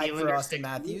 65 Nylander for Austin 60.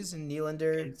 Matthews, and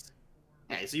Nylander...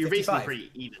 Yeah, so you're 55. basically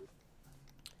pretty even.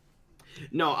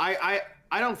 No, I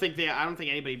don't think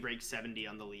anybody breaks 70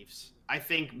 on the Leafs. I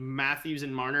think Matthews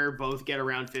and Marner both get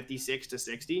around 56 to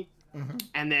 60. Mm-hmm.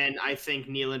 And then I think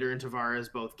Nylander and Tavares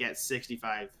both get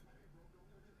 65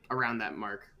 around that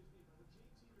mark.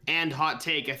 And hot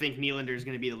take, I think Nylander is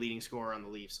going to be the leading scorer on the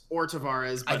Leafs, or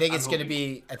Tavares. I think it's going to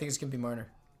be Marner.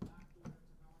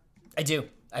 I do.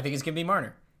 I think it's going to be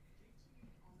Marner.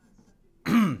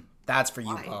 That's for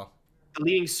you, Why? Paul. The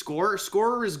leading scorer?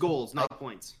 Scorer is goals, not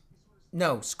points.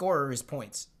 No, scorer is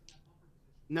points.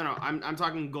 No, I'm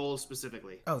talking goals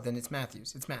specifically. Oh, then it's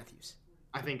Matthews. It's Matthews.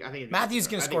 I think Matthews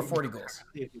going to score 40 goals.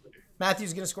 goals.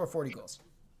 Matthews going to score 40 goals.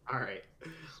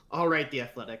 All right, The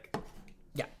Athletic.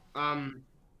 Yeah.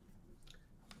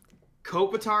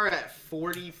 Kopitar at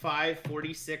 45,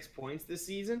 46 points this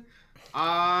season.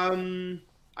 I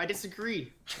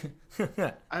disagree.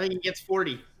 I think he gets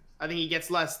 40. I think he gets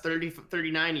less, 30,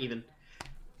 39 even.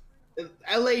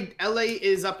 LA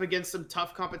is up against some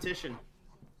tough competition.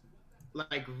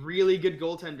 Like really good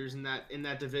goaltenders in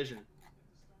that division.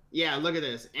 Yeah, look at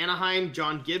this. Anaheim,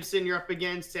 John Gibson you're up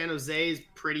against. San Jose is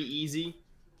pretty easy.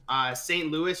 St.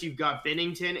 Louis, you've got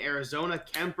Binnington. Arizona,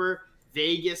 Kemper.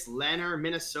 Vegas, Leonard.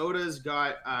 Minnesota's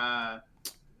got... What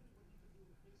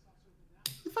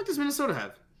the fuck does Minnesota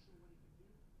have?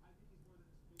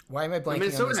 Why am I blanking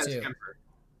Minnesota on this has too? Kemper.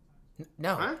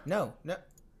 No, Huh?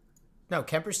 no.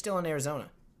 Kemper's still in Arizona.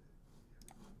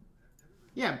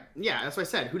 Yeah, that's what I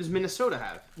said. Who does Minnesota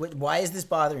have? Why is this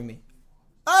bothering me?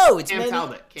 Oh, it's Cam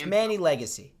Talbot. It's Manny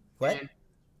Legacy. What?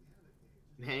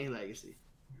 Manny Legacy.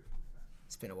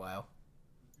 It's been a while.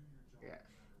 Yeah.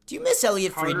 Do you miss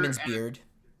Elliot Carter Friedman's and- beard?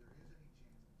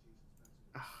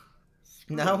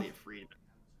 Screw No? Elliot Friedman.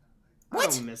 What?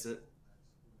 I don't miss it.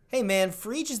 Hey man,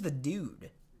 Freach is the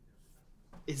dude.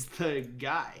 It's the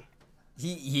guy.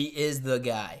 He is the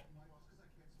guy.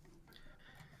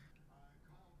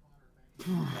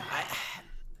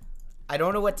 I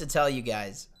don't know what to tell you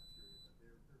guys.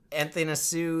 Anthony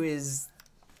Sue is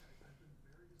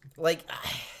like,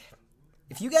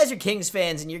 if you guys are Kings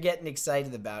fans and you're getting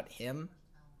excited about him,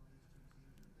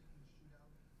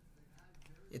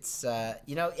 it's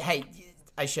hey,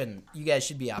 I shouldn't. You guys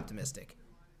should be optimistic.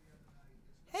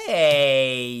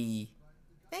 Hey,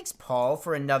 thanks Paul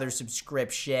for another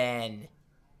subscription.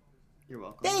 You're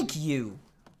welcome. Thank you.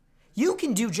 You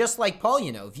can do just like Paul,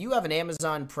 if you have an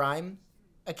Amazon Prime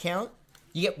account,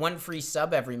 you get one free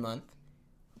sub every month.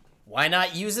 Why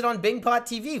not use it on BingPot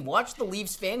TV? Watch the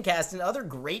Leafs FanCast and other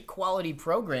great quality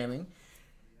programming.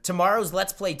 Tomorrow's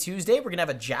Let's Play Tuesday, we're going to have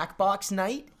a Jackbox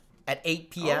night at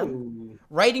 8 p.m. Oh.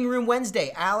 Writing Room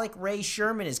Wednesday, Alec Ray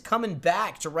Sherman is coming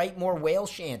back to write more whale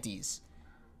shanties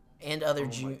and other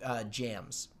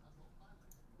jams.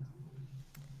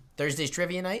 Thursday's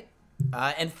trivia night.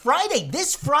 And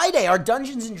this Friday, our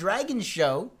Dungeons & Dragons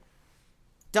show,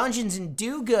 Dungeons &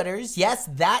 Do-Gooders, yes,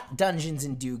 that Dungeons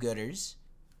 & Do-Gooders,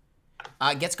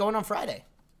 gets going on Friday.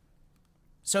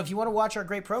 So if you want to watch our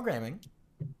great programming,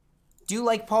 do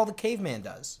like Paul the Caveman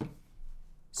does.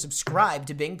 Subscribe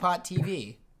to BingPot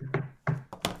TV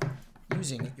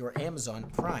using your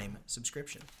Amazon Prime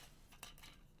subscription.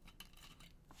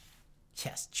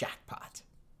 Yes, jackpot.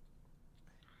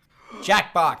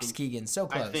 Jackbox, Keegan, so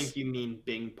close. I think you mean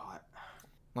Bing Pot.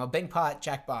 Well, Bing Pot,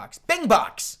 Jackbox. Bing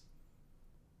Box!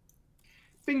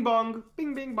 Bing bong.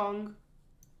 Bing bing bong.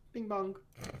 Bing bong.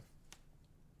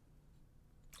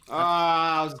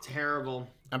 That was terrible.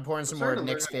 I'm pouring some more of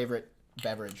Nick's favorite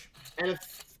beverage. And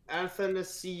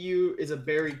Athanasiu is a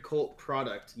Barry Colt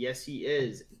product. Yes, he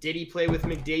is. Did he play with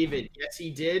McDavid? Yes, he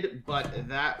did, but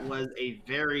that was a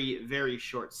very, very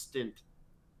short stint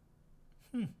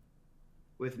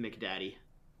with McDaddy.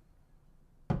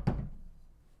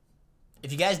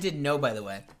 If you guys didn't know, by the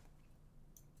way,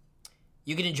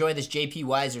 you can enjoy this J.P.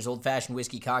 Weiser's old-fashioned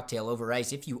whiskey cocktail over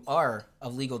ice if you are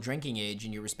of legal drinking age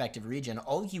in your respective region.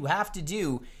 All you have to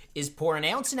do is pour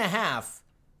 1.5 ounces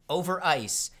over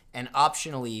ice and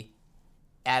optionally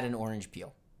add an orange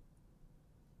peel.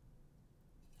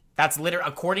 That's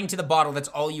according to the bottle, that's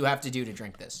all you have to do to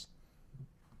drink this.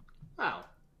 Wow.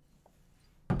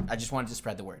 I just wanted to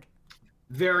spread the word.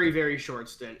 Very, very short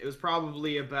stint. It was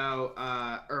probably about,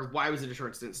 or why was it a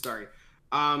short stint? Sorry.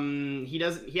 He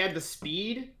had the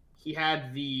speed, he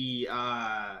had the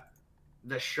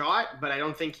shot, but I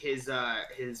don't think his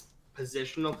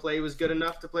positional play was good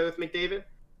enough to play with McDavid.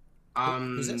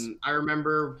 Who's this? I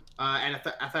remember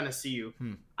Athanasiu.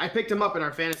 I picked him up in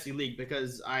our fantasy league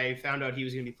because I found out he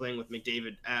was going to be playing with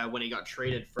McDavid when he got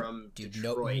traded from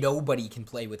Detroit. Nobody can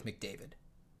play with McDavid.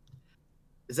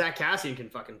 Zach Cassian can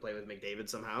fucking play with McDavid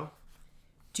somehow.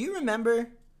 Do you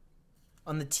remember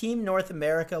on the Team North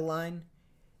America line,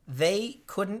 they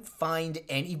couldn't find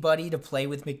anybody to play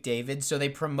with McDavid, so they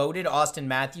promoted Austin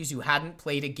Matthews, who hadn't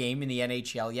played a game in the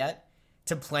NHL yet,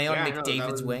 to play on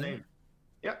McDavid's wing? Insane.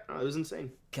 Yep, it was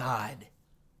insane. God.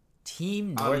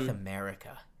 Team North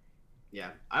America.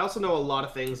 Yeah. I also know a lot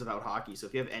of things about hockey, so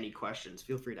if you have any questions,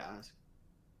 feel free to ask.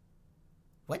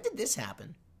 When did this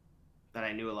happen? That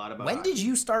I knew a lot about When hockey. did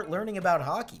you start learning about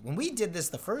hockey? When we did this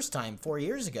the first time 4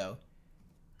 years ago,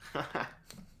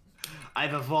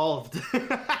 I've evolved.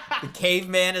 The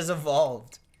caveman has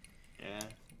evolved. Yeah.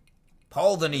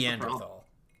 Paul the Neanderthal.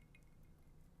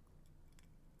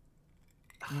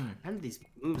 None of these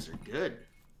moves are good.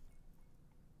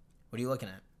 What are you looking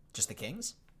at? Just the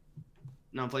kings?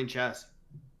 No, I'm playing chess.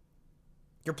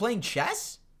 You're playing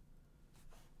chess?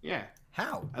 Yeah.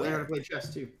 How? I learned how to play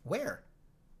chess too. Where?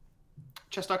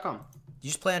 Chess.com. You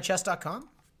just play on chess.com?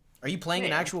 Are you playing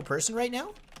an actual person right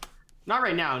now? Not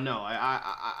right now, no.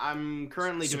 I'm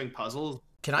currently doing puzzles.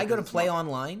 Can I go to play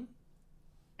online?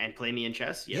 And play me in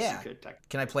chess? Yes, Yeah. you could. Technically.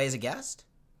 Can I play as a guest?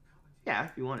 Yeah,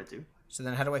 if you wanted to. So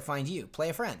then how do I find you? Play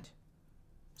a friend.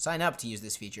 Sign up to use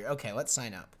this feature. Okay, let's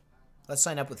sign up. Let's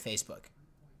sign up with Facebook.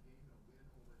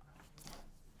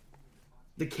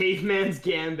 The Caveman's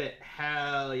Gambit.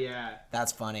 Hell yeah.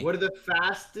 That's funny. What are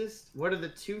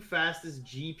the two fastest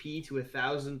GP to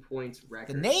 1,000 points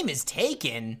records? The name is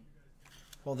taken.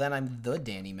 Well, then I'm the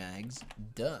Danny Mags.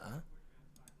 Duh.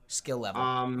 Skill level.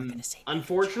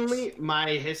 Unfortunately,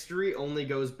 my history only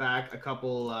goes back a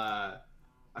couple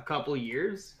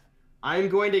years. I'm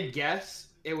going to guess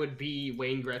it would be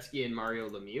Wayne Gretzky and Mario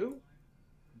Lemieux.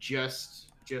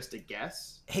 Just a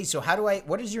guess. Hey, so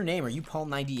what is your name? Are you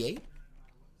Paul98?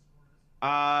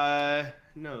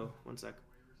 No. One sec.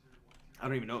 I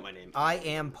don't even know what my name is. I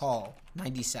am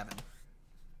Paul97.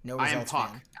 No I am results,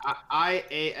 Pauk. man.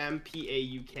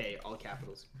 IAMPAUK, all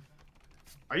capitals.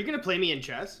 Are you gonna play me in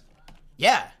chess?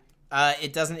 Yeah.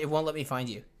 It won't let me find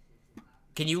you.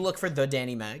 Can you look for the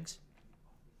Danny Mags?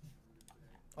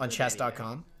 On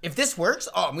chess.com? If this works,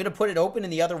 I'm gonna put it open in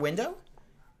the other window.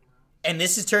 And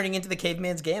this is turning into the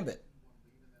Caveman's Gambit.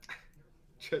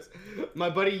 My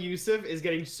buddy Yusuf is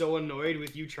getting so annoyed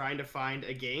with you trying to find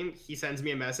a game. He sends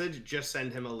me a message. Just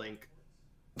send him a link.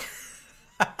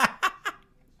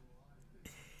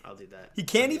 I'll do that. He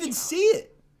can't even see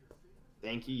it.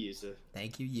 Thank you, Yusuf.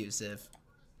 Thank you, Yusuf.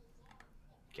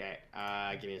 Okay,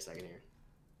 give me a second here.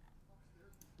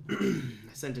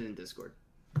 I sent it in Discord.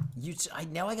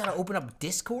 Now I gotta open up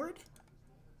Discord?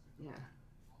 Yeah.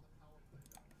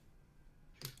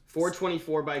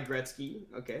 424 by Gretzky.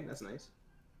 Okay, that's nice.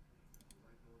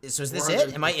 So is this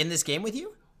it? Am I in this game with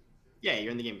you? Yeah,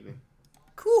 you're in the game with me.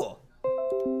 Cool.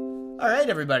 All right,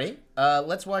 everybody.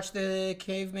 Let's watch the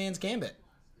Caveman's Gambit.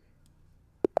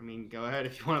 I mean, go ahead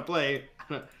if you want to play.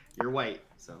 You're white,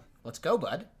 so. Let's go,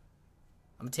 bud.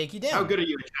 I'm gonna take you down. How good are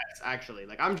you at chess, actually?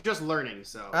 Like, I'm just learning,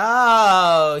 so.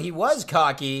 Oh, he was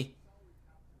cocky.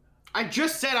 I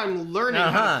just said I'm learning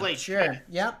how to play sure. chess.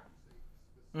 Yep.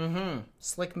 Mm-hmm.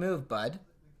 Slick move, bud.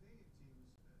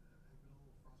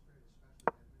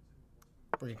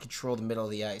 We're gonna control the middle of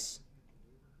the ice.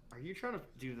 Are you trying to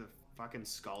do the fucking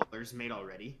scholars made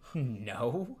already?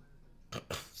 No.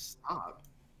 Stop.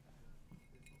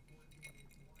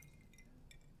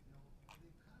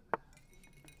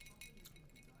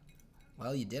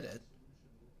 Well, you did it.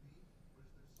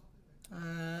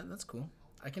 That's cool.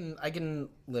 I can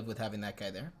live with having that guy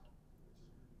there.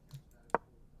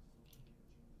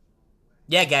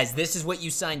 Yeah, guys, this is what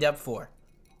you signed up for.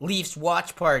 Leafs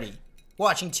watch party.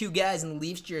 Watching two guys in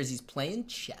Leafs jerseys playing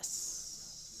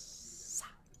chess.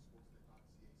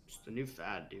 Just a new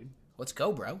fad, dude. Let's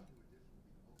go, bro.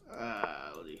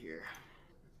 What do you hear?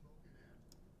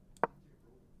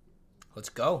 Let's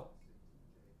go.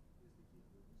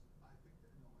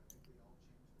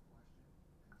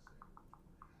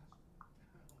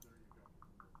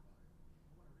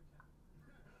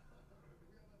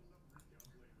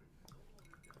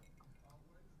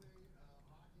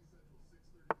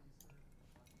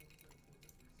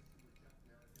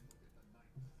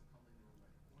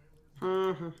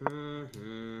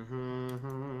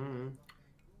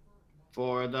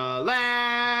 For the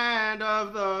land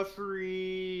of the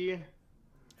free.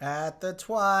 At the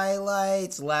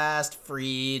twilight's last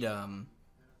freedom.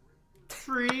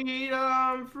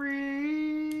 Freedom,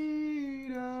 freedom.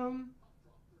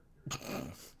 I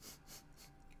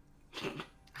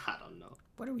don't know.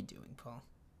 What are we doing, Paul?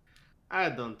 I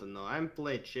don't know. I'm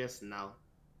play chess now.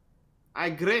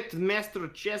 I great master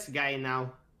chess guy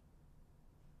now.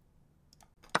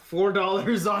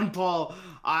 $4 on Paul.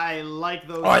 I like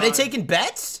those. Oh, are they odds. taking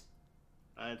bets?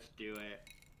 Let's do it.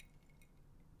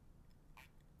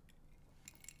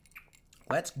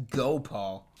 Let's go,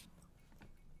 Paul.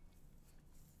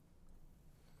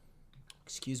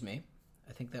 Excuse me.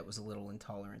 I think that was a little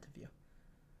intolerant of you.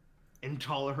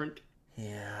 Intolerant?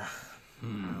 Yeah. How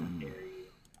dare you?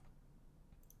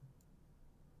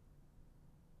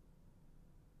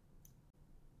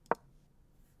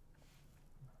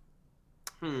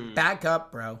 Back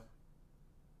up, bro.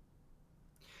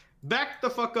 Back the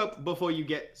fuck up before you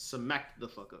get smacked the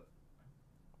fuck up.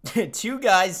 Two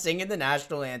guys singing the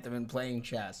national anthem and playing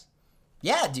chess.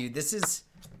 Yeah, dude, this is...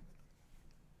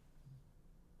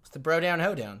 It's the bro down,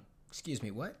 ho down. Excuse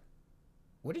me, what?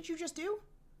 What did you just do?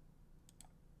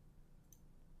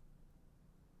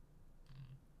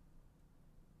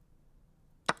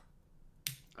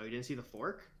 Oh, you didn't see the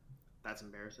fork? That's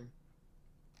embarrassing.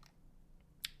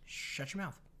 Shut your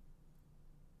mouth.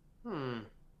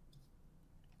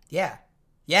 Yeah.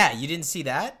 Yeah, you didn't see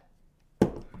that?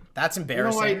 That's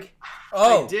embarrassing. I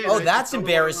did. Oh, I that's just don't know what I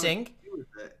embarrassing. want to do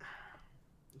with it.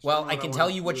 Well, I can tell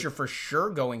you what you're for sure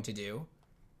going to do.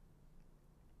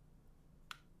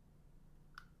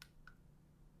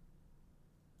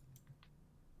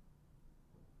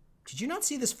 Did you not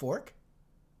see this fork?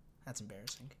 That's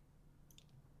embarrassing.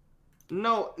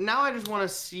 No, now I just want to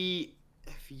see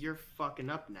if you're fucking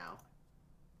up now.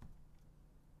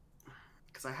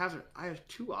 Because I have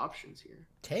two options here.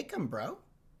 Take them, bro.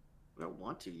 I don't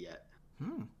want to yet.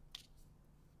 What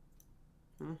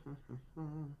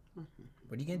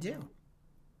are you going to do?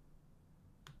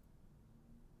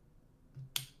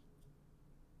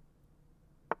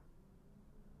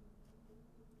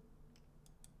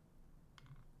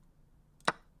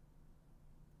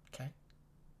 Okay.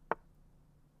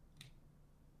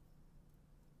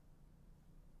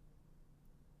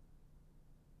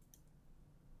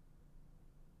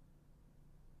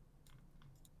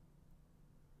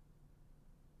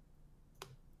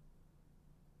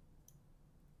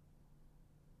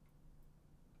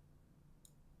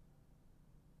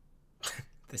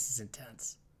 This is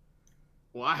intense.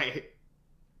 Why?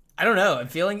 I don't know. I'm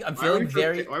feeling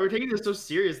very... Why are we taking this so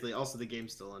seriously? Also, the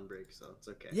game's still on break, so it's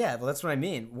okay. Yeah, well, that's what I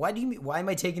mean. Why am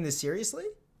I taking this seriously?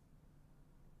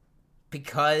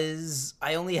 Because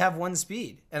I only have one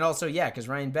speed. And also, yeah, because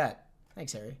Ryan bet.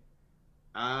 Thanks, Harry.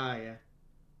 Ah, yeah.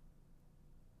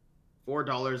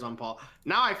 $4 on Paul.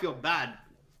 Now I feel bad.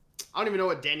 I don't even know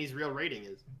what Danny's real rating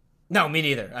is. No, me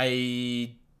neither.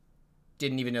 I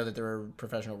didn't even know that there were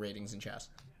professional ratings in chess.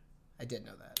 I did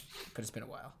know that, but it's been a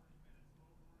while.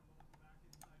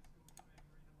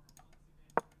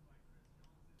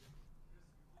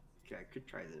 Okay, I could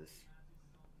try this.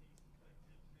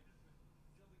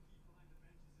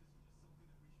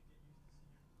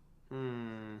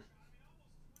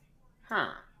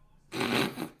 Huh. Oh,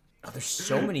 there's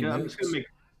so many moves. I'm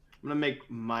gonna make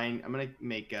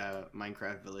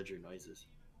Minecraft villager noises.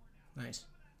 Nice.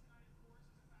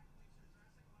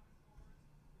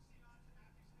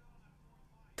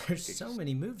 There's so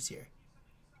many moves here.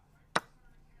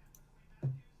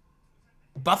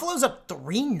 Buffalo's up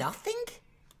 3-0?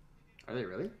 Are they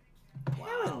really?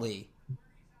 Apparently.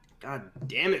 God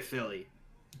damn it, Philly.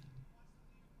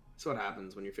 That's what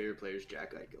happens when your favorite player is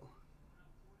Jack Eichel.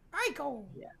 Eichel.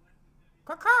 Yeah.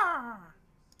 Caca.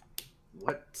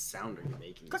 What sound are you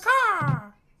making?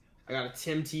 Caca. I got a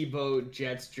Tim Tebow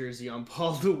Jets jersey on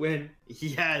Paul to win.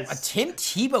 Yes. A Tim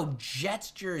Tebow Jets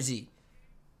jersey.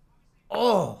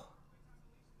 Oh.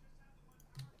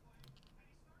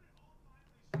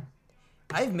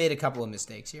 I've made a couple of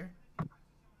mistakes here.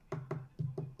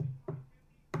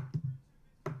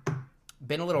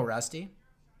 Been a little rusty.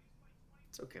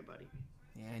 It's okay, buddy.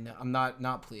 Yeah, I know. I'm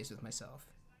not pleased with myself,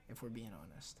 if we're being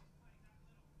honest.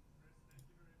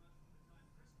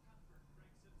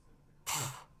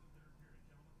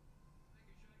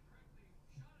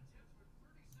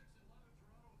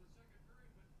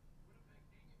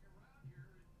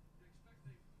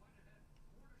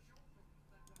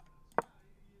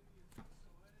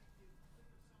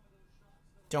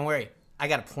 Don't worry. I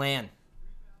got a plan.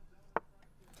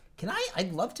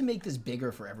 I'd love to make this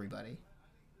bigger for everybody.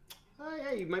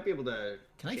 Yeah, you might be able to.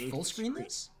 Can I full screen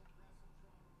this?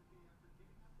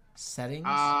 Settings?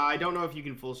 I don't know if you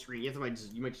can full screen. You might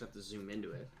just have to zoom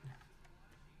into it.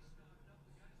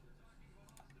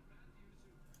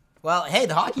 Well, hey,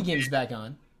 the hockey game's back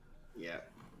on. Yeah.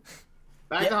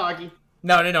 Back to hockey.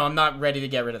 No, I'm not ready to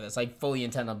get rid of this. I fully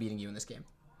intend on beating you in this game.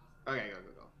 Okay, go.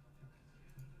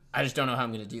 I just don't know how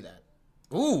I'm going to do that.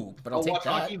 Ooh, but I'll take watch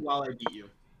that. hockey while I beat you.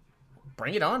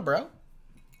 Bring it on, bro.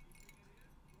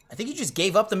 I think you just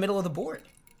gave up the middle of the board.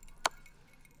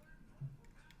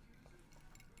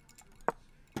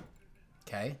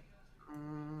 Okay.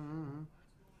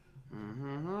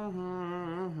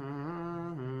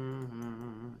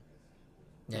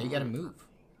 Now you gotta move.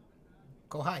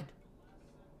 Go hide.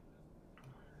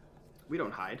 We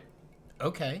don't hide.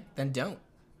 Okay, then don't.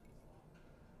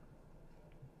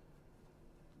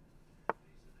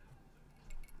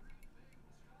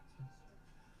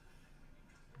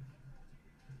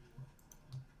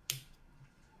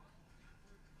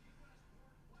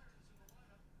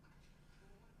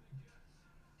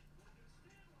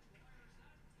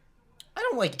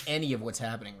 don't like any of what's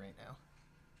happening right now.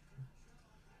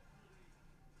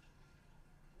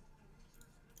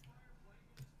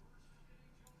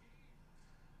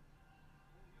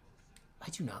 I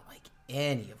do not like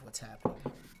any of what's happening.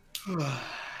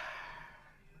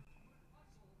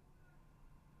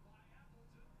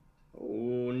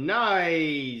 Oh,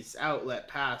 nice. Outlet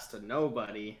pass to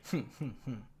nobody.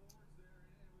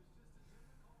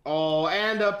 Oh,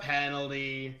 and a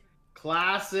penalty.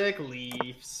 Classic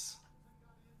Leafs.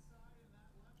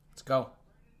 Let's go.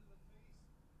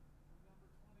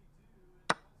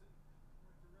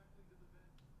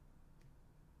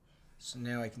 So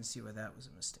now I can see why that was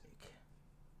a mistake.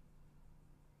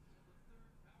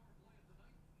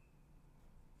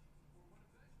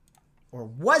 Or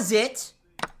was it?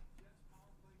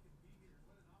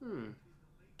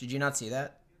 Did you not see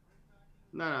that?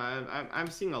 No, I'm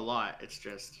seeing a lot. It's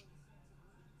just,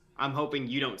 I'm hoping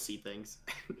you don't see things.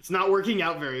 It's not working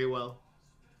out very well.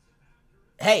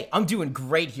 Hey, I'm doing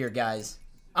great here, guys.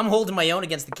 I'm holding my own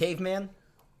against the Caveman.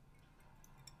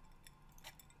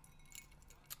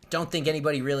 Don't think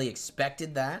anybody really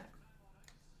expected that.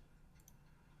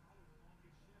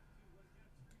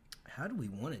 How do we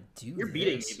want to do You're this?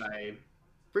 beating me by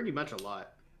pretty much a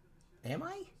lot. Am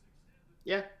I?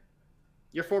 Yeah.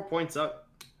 You're 4 points up.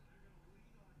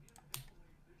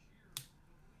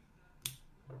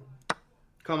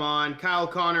 Come on, Kyle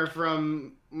Connor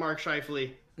from Mark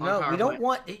Scheifele. No, we don't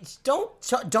want...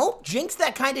 Don't jinx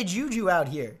that kind of juju out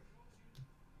here.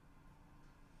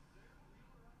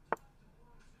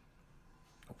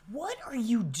 What are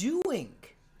you doing?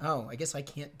 Oh, I guess I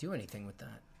can't do anything with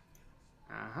that.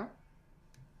 Uh-huh.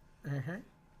 Uh-huh.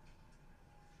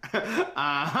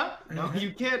 Uh-huh. No,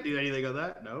 you can't do anything with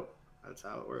that. No, that's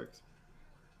how it works.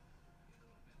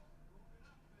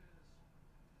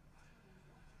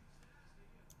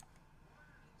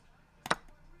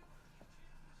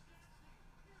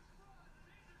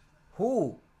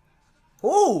 Who?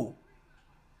 Who?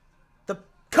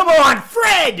 Come on,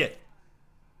 Fred!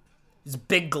 It's a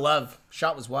big glove.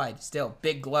 Shot was wide. Still,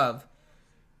 big glove.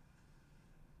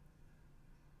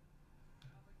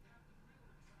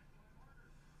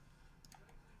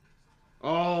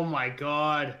 Oh my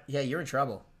god. Yeah, you're in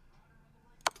trouble.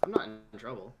 I'm not in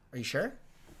trouble. Are you sure?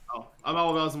 Oh, I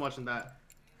wasn't watching that.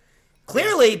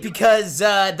 Clearly, because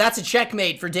that's a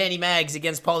checkmate for Danny Maggs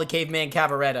against Paul the Caveman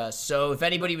Cavaretta. So if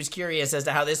anybody was curious as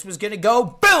to how this was going to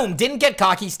go, boom! Didn't get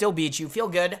cocky, still beat you. Feel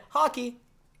good. Hockey.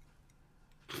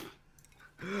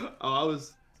 Oh,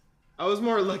 I was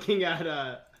more looking at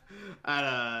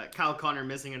Kyle Connor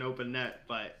missing an open net,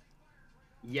 but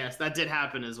yes, that did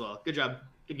happen as well. Good job.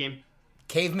 Good game.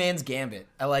 Caveman's Gambit.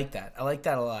 I like that. I like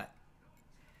that a lot.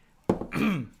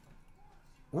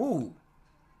 Ooh.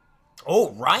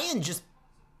 Oh, Ryan just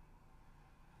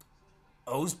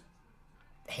owes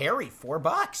Harry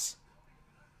 $4.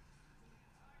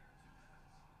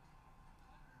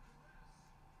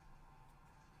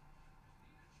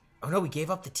 Oh no, we gave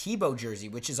up the Tebow jersey,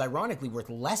 which is ironically worth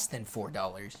less than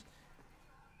 $4.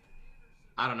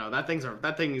 I don't know. That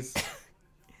thing's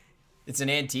It's an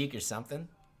antique or something.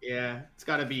 yeah, it's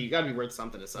gotta be worth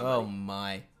something to somebody. Oh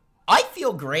my. I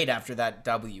feel great after that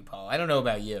W, Paul. I don't know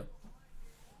about you.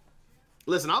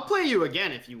 Listen, I'll play you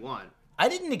again if you want. I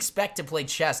didn't expect to play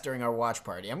chess during our watch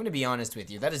party. I'm going to be honest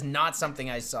with you. That is not something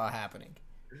I saw happening.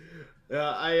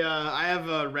 I have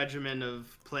a regimen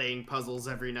of playing puzzles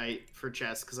every night for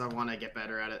chess because I want to get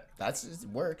better at it. It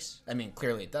works. I mean,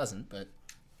 clearly it doesn't, but...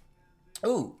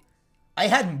 Ooh. I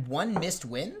had 1 missed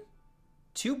win,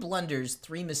 2 blunders,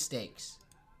 3 mistakes.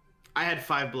 I had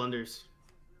 5 blunders.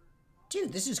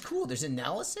 Dude, this is cool. There's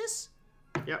analysis?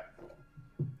 Yep.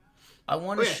 I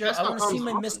want to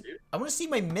see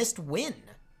my missed win.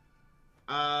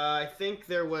 I think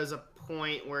there was a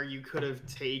point where you could have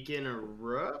taken a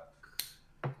rook.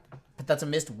 But that's a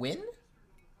missed win?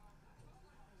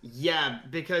 Yeah,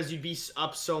 because you'd be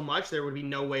up so much, there would be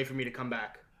no way for me to come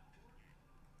back.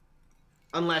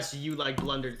 Unless you,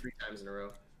 blundered 3 times in a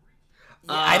row.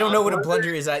 Yeah, I don't know what a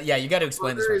blunder is. Yeah, you got to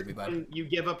explain this one to me, bud. You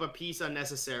give up a piece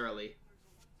unnecessarily.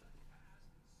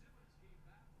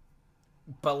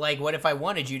 But, what if I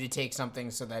wanted you to take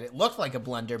something so that it looked like a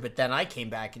blunder, but then I came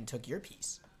back and took your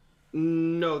piece?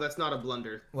 No, that's not a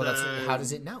blunder. Well, how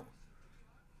does it know?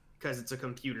 Because it's a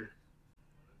computer.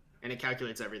 And it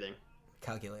calculates everything.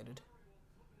 Calculated.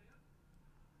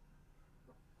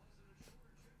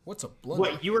 What's a blunder?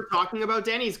 What you were talking about,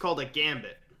 Danny, is called a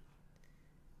gambit.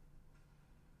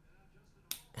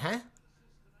 Huh?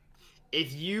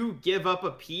 If you give up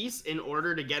a piece in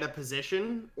order to get a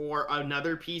position or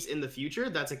another piece in the future,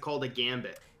 that's called a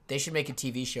gambit. They should make a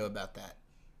TV show about that.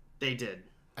 They did.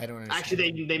 I don't understand.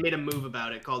 Actually, they made a move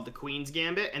about it called the Queen's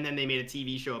Gambit, and then they made a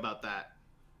TV show about that.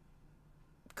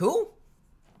 Cool.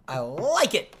 I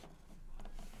like it.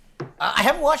 I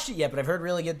haven't watched it yet, but I've heard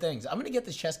really good things. I'm going to get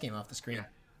this chess game off the screen.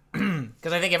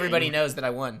 Because I think everybody knows that I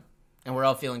won. And we're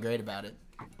all feeling great about it.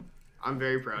 I'm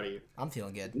very proud of you. I'm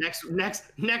feeling good.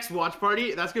 Next watch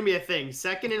party, that's going to be a thing.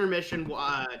 Second intermission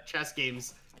chess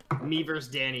games, me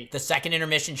versus Danny. The second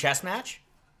intermission chess match?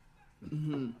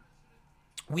 Mm-hmm.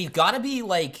 We've got to be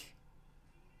like...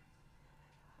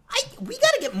 we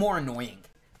got to get more annoying.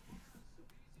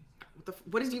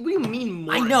 What do you mean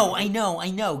more? I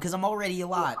know, because I'm already a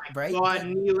lot, right? God,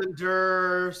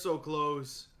 Nylander, so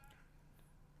close.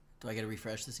 Do I got to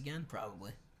refresh this again?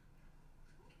 Probably.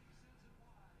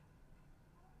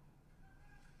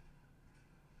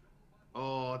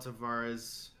 Oh,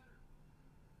 Tavares.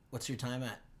 What's your time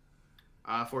at?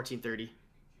 14:30.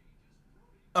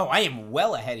 Oh, I am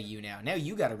well ahead of you now. Now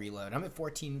you got to reload. I'm at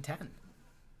 14:10.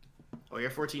 Oh,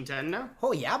 you're 14:10 now?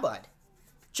 Oh, yeah, bud.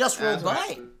 Just rolled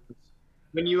by.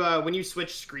 When you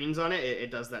switch screens on it,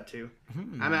 it does that too.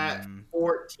 I'm at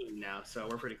 14 now, so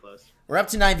we're pretty close. We're up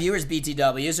to 9 viewers,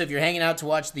 BTW, so if you're hanging out to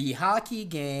watch the hockey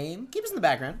game, keep us in the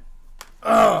background.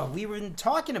 Oh, we were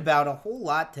talking about a whole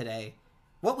lot today.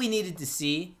 What we needed to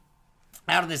see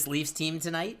out of this Leafs team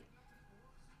tonight.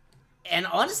 And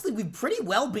honestly, we've pretty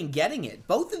well been getting it.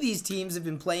 Both of these teams have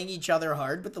been playing each other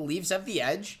hard, but the Leafs have the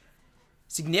edge.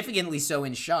 Significantly so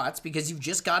in shots, because you've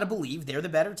just got to believe they're the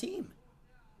better team.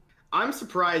 I'm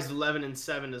surprised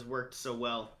 11-7 has worked so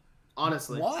well,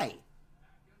 honestly. Why?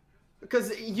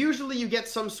 Because usually you get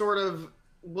some sort of,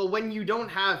 well, when you don't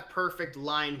have perfect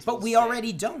lines. But we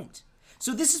already don't.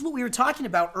 So this is what we were talking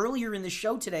about earlier in the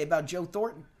show today about Joe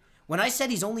Thornton. When I said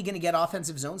he's only going to get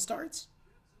offensive zone starts.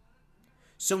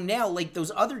 So now, like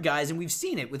those other guys, and we've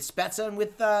seen it with Spezza and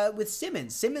with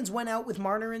Simmons. Simmons went out with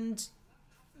Marner and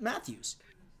Matthews.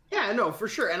 Yeah, no, for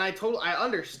sure. And I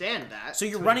understand that. So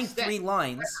you're running 3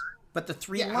 lines, but the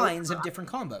 3 lines have different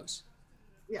combos.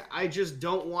 Yeah, I just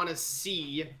don't want to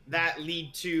see that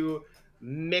lead to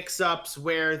mix-ups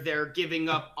where they're giving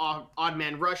up odd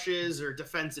man rushes or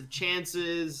defensive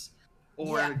chances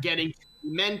or getting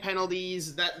men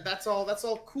penalties. That's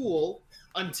all cool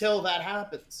until that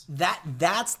happens.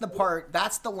 That's the part.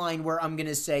 That's the line where I'm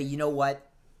gonna say, you know what?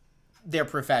 They're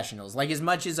professionals. Like, as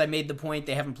much as I made the point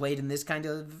they haven't played in this kind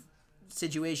of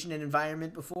situation and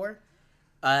environment before,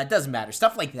 it doesn't matter.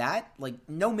 Stuff like that, like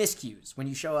no miscues when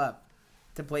you show up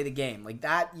to play the game. Like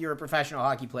that, you're a professional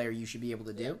hockey player. You should be able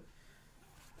to do.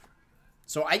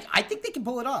 So I think they can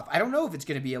pull it off. I don't know if it's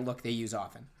going to be a look they use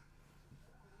often.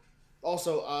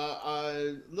 Also,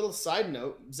 a little side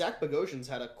note, Zach Bogosian's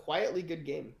had a quietly good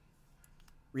game.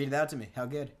 Read it out to me. How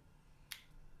good?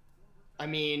 I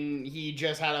mean, he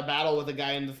just had a battle with a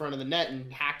guy in the front of the net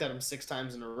and hacked at him 6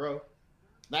 times in a row.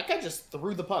 That guy just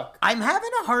threw the puck. I'm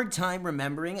having a hard time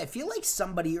remembering. I feel like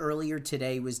somebody earlier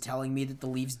today was telling me that the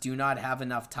Leafs do not have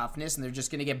enough toughness and they're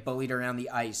just going to get bullied around the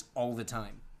ice all the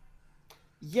time.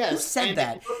 Yes. Who said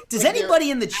that? Does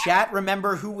anybody in the chat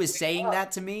remember who was saying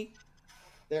that to me?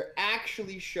 They're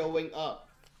actually showing up.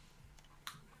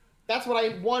 That's what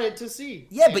I wanted to see.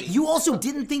 Yeah, but you also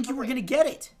didn't think you were going to get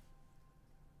it.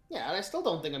 Yeah, and I still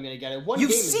don't think I'm going to get it.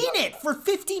 You've seen it for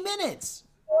 50 minutes.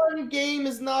 One game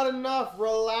is not enough.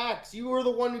 Relax. You are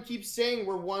the one who keeps saying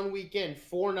we're 1 week in.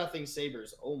 4-0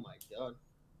 Sabres. Oh, my God.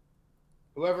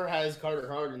 Whoever has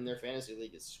Carter Hart in their fantasy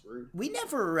league is screwed. We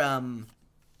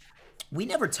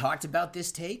never talked about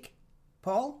this take,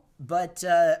 Paul, but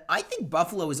I think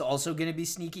Buffalo is also going to be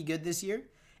sneaky good this year.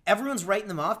 Everyone's writing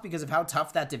them off because of how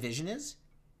tough that division is.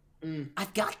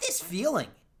 I've got this feeling.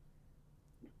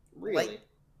 Really? Like,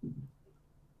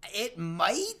 it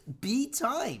might be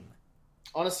time.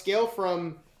 On a scale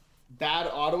from bad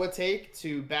Ottawa take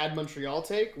to bad Montreal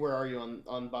take, where are you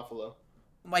on Buffalo?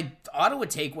 My Ottawa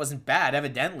take wasn't bad,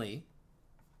 evidently.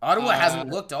 Ottawa hasn't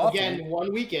looked awful. Again,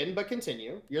 1 weekend, but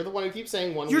continue. You're the one who keeps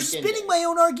saying 1 weekend. You're spinning my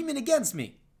own argument against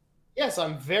me. Yes,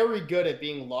 I'm very good at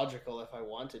being logical if I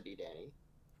want to be, Danny.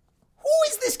 Who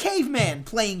is this caveman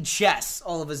playing chess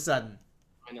all of a sudden?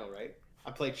 I know, right?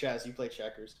 I play chess, you play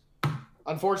checkers.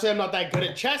 Unfortunately, I'm not that good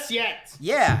at chess yet.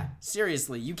 Yeah,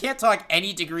 seriously. You can't talk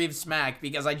any degree of smack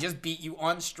because I just beat you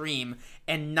on stream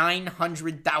and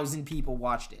 900,000 people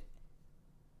watched it.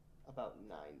 About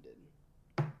 9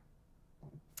 didn't.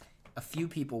 A few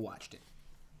people watched it.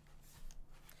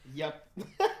 Yep.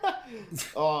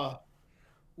 Oh.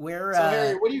 Where, so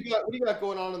Harry, what do you got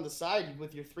going on the side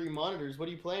with your 3 monitors? What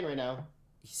are you playing right now?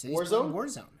 Warzone?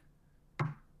 Warzone.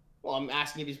 Well, I'm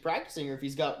asking if he's practicing or if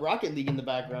he's got Rocket League in the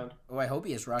background. Oh, I hope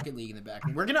he has Rocket League in the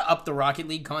background. We're going to up the Rocket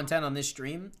League content on this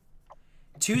stream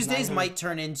Tuesdays might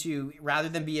turn into, rather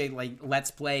than be a like Let's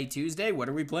Play Tuesday, what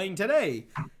are we playing today?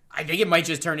 I think it might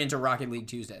just turn into Rocket League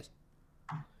Tuesdays.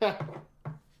 And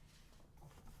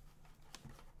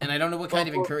I don't know what kind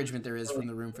of encouragement there is from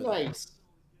the room for that. Nice.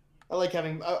 I like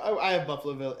having. I have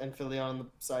Buffalo and Philly on the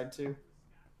side too.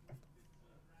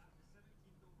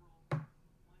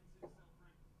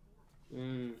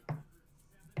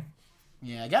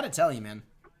 Yeah, I gotta tell you, man.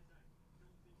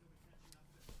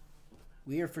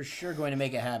 We are for sure going to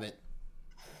make a habit.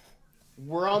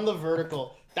 We're on the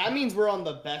vertical. That means we're on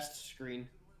the best screen.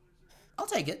 I'll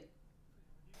take it.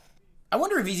 I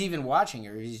wonder if he's even watching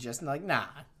or if he's just like, nah,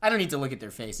 I don't need to look at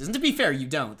their faces. And to be fair, you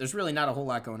don't. There's really not a whole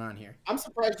lot going on here. I'm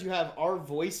surprised you have our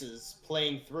voices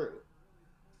playing through.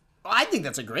 I think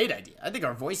that's a great idea. I think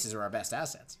our voices are our best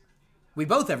assets. We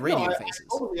both have radio faces.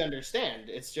 I totally understand.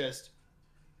 It's just,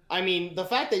 I mean, the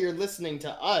fact that you're listening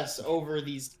to us over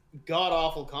these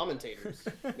god-awful commentators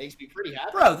makes me pretty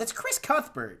happy. Bro, that's Chris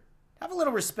Cuthbert. Have a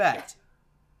little respect.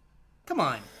 Come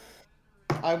on.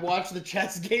 I watched the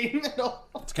chess game and all.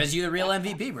 It's because you're the real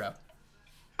MVP, bro.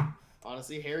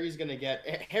 Honestly, Harry's gonna get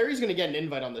an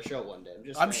invite on the show one day.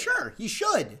 I'm sure he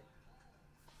should.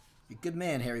 You're a good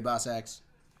man, Harry Boss X.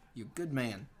 You're a good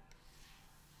man.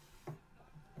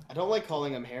 I don't like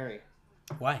calling him Harry.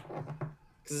 Why?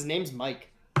 Because his name's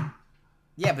Mike.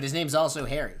 Yeah, but his name's also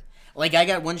Harry. Like, I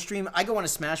got one stream. I go on a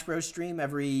Smash Bros. Stream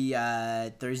every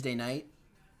Thursday night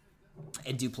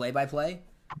and do play-by-play.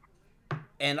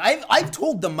 And I've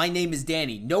told them my name is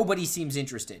Danny. Nobody seems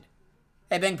interested.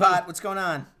 Hey, Bingpot, what's going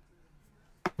on?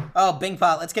 Oh,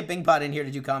 Bingpot. Let's get Bingpot in here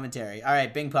to do commentary. All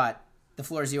right, Bingpot, the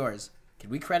floor is yours. Can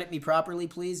we credit me properly,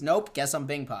 please? Nope, guess I'm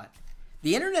Bingpot.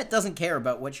 The internet doesn't care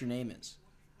about what your name is.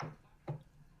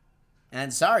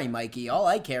 And sorry, Mikey, all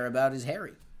I care about is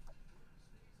Harry.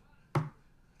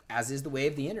 As is the way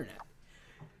of the internet.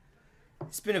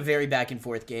 It's been a very back and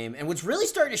forth game. And what's really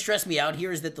starting to stress me out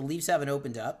here is that the Leafs haven't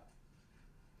opened up.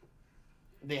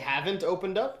 They haven't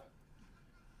opened up?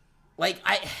 Like,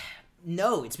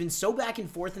 no, it's been so back and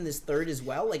forth in this third as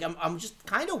well. Like, I'm just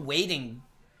kind of waiting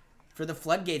for the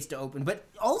floodgates to open. But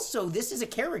also, this is a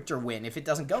character win if it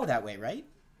doesn't go that way, right?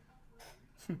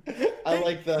 I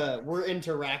like we're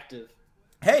interactive.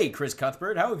 Hey, Chris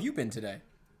Cuthbert, how have you been today?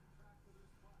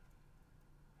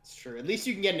 It's true. At least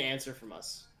you can get an answer from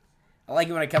us. I like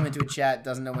it when I come into a chat,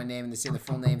 doesn't know my name, and they say the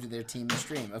full names of their team in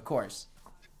stream. Of course.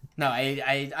 No,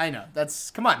 I know.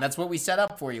 Come on, that's what we set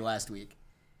up for you last week.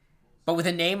 But with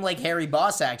a name like Harry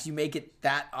Bossax, you make it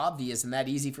that obvious and that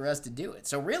easy for us to do it.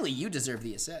 So really, you deserve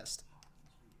the assist.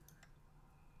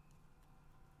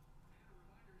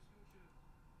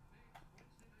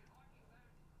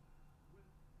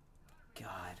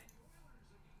 God.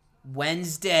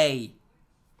 Wednesday.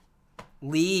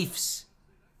 Leafs.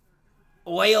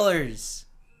 Oilers.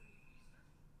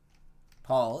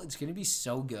 Paul, it's going to be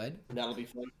so good. That'll be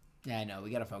fun. Yeah, I know. We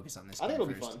got to focus on this. I think it'll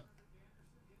be first. fun.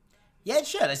 Yeah, it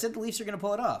should. I said the Leafs are going to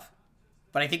pull it off.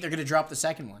 But I think they're going to drop the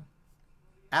second one.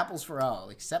 Apples for all,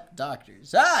 except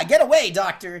doctors. Ah, get away,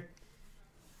 doctor!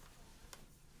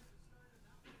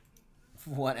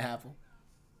 What apple?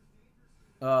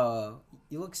 Oh,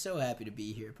 you look so happy to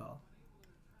be here, Paul.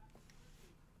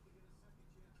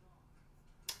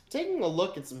 Taking a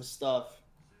look at some stuff.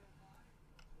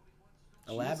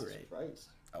 Elaborate. Christ.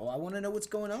 Oh, I want to know what's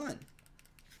going on.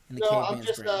 In the No,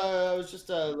 Caveman's brain. I was just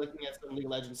looking at some League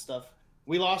of Legends stuff.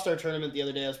 We lost our tournament the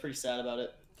other day. I was pretty sad about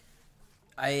it.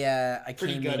 I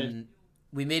Pretty came gutted. in.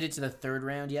 We made it to the third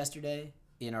round yesterday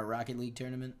in our Rocket League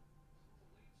tournament.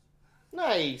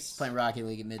 Nice. Playing Rocket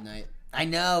League at midnight. I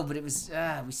know, but it was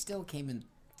we still came in.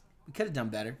 We could have done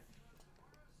better,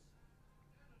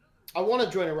 I want to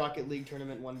join a Rocket League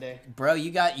tournament one day. bro.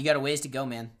 You got a ways to go,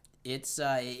 man. It's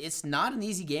not an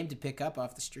easy game to pick up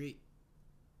off the street.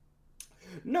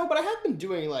 No, but I have been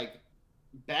doing like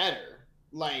better.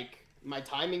 Like my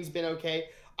timing's been okay.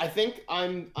 I think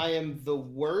I am the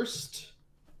worst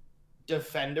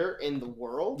defender in the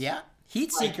world. Yeah,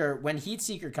 Heatseeker. When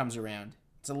Heatseeker comes around,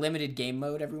 it's a limited game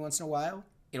mode every once in a while.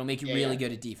 It'll make you really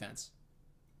good at defense.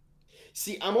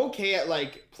 See, I'm okay at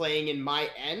like playing in my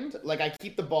end. Like I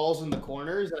keep the balls in the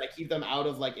corners and I keep them out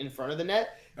of like in front of the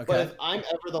net. Okay. But if I'm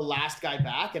ever the last guy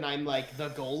back and I'm like the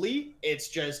goalie, it's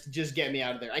just get me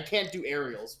out of there. I can't do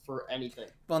aerials for anything.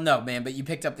 Well, no, man, but you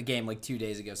picked up the game like 2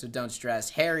 days ago, so don't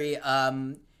stress. Harry,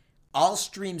 I'll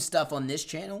stream stuff on this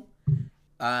channel.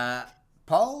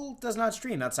 Paul does not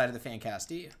stream outside of the FanCast,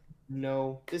 do you?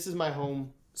 No, this is my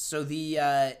home. So the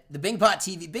Bingpot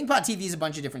TV is a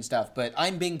bunch of different stuff, but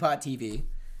I'm Bingpot TV,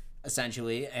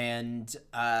 essentially, and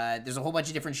there's a whole bunch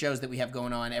of different shows that we have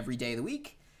going on every day of the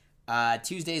week.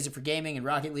 Tuesdays are for gaming and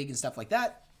Rocket League and stuff like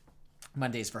that.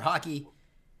 Monday's for hockey.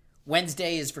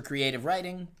 Wednesday is for creative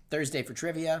writing. Thursday for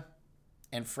trivia.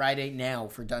 And Friday now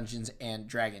for Dungeons and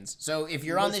Dragons. So if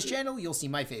you're on this channel, you'll see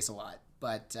my face a lot.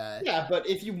 But yeah, but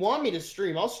if you want me to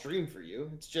stream, I'll stream for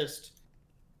you. It's just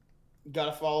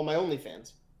gotta follow my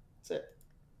OnlyFans. That's it.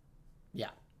 Yeah.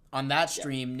 On that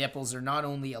stream, nipples are not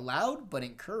only allowed, but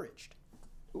encouraged.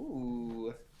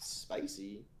 Ooh,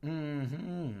 spicy.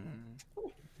 Mm-hmm.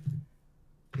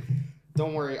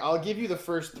 Don't worry, I'll give you the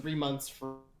first 3 months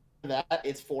for that.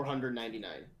 It's $499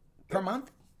 per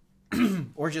month,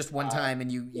 or just one time,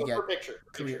 and you get per picture.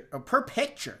 Per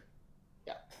picture.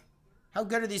 Yeah. How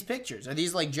good are these pictures? Are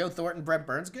these like Joe Thornton, Brent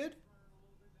Burns good?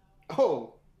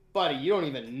 Oh, buddy, you don't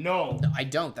even know. No, I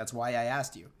don't. That's why I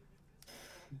asked you.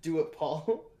 Do it,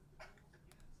 Paul.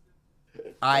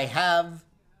 I have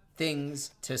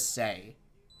things to say.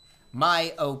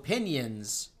 My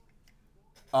opinions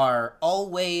are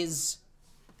always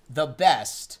the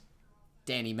best.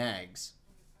 Danny Maggs.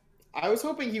 I was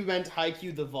hoping you meant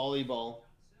Haikyuu the volleyball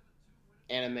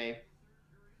anime.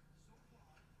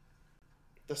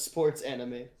 The sports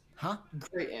anime. Huh?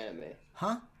 Great anime.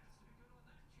 Huh?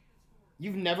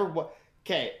 You've never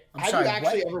Okay, I'm have sorry, you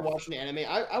actually what? ever watched an anime?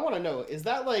 I want to know, is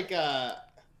that like a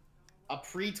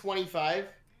pre-25?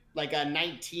 Like a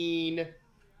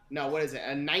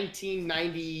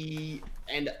 1990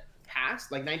 and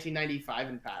past? Like 1995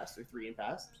 and past, or 3 and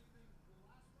past?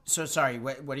 So sorry,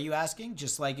 what are you asking?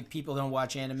 Just like if people don't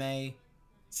watch anime?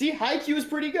 See, Haikyuu is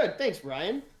pretty good. Thanks,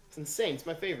 Ryan. It's insane. It's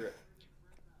my favorite.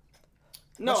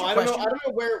 No, What's your I don't know. question? I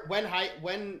don't know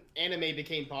when anime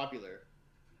became popular.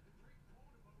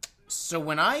 So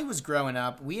when I was growing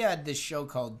up, we had this show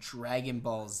called Dragon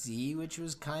Ball Z, which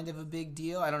was kind of a big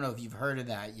deal. I don't know if you've heard of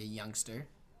that, you youngster.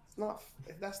 It's not.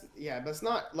 But it's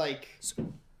not like.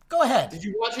 Go ahead. Did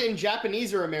you watch it in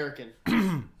Japanese or American?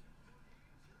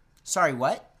 Sorry,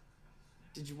 what?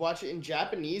 Did you watch it in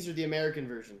Japanese or the American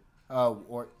version? Oh,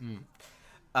 or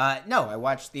no, I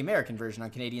watched the American version on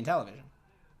Canadian television.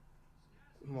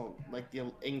 Well, like the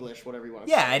English, whatever you want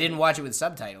to Yeah, say. I didn't watch it with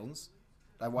subtitles.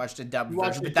 I watched a dubbed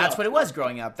watched version, it but that's dubbed. what it was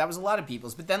growing up. That was a lot of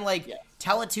people's. But then, like, Yeah.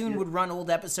 Teletoon would run old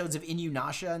episodes of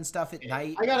Inuyasha and stuff at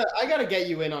night. I gotta get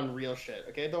you in on real shit.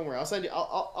 Okay, don't worry. I'll send you.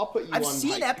 I'll put you. I've on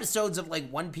seen Haikyuu. episodes of like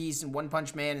One Piece and One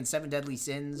Punch Man and Seven Deadly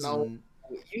Sins. No, And...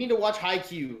 you need to watch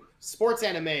Haikyuu. Sports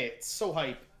anime. It's so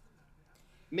hype.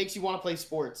 Makes you want to play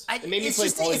sports. It made me play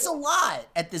volleyball. It's a lot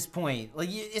at this point. Like,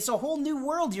 it's a whole new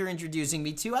world you're introducing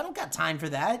me to. I don't got time for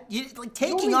that.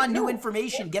 Taking on new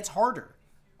information gets harder.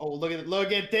 Oh, look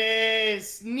at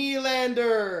this,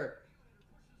 Nylander.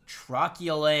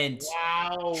 Truculent.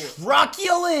 Wow.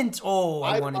 Truculent. Oh,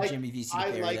 I wanted like- Jimmy VC to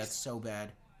I parry. like- That's so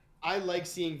bad. I like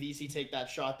seeing VC take that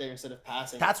shot there instead of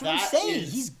passing. That's what I'm That saying.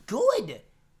 is- He's good.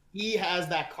 He has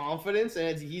that confidence,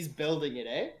 and he's building it,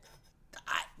 eh?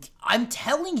 I'm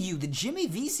telling you, the Jimmy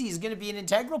VC is going to be an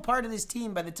integral part of this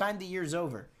team by the time the year's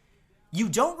over. You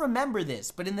don't remember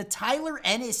this, but in the Tyler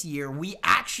Ennis year, we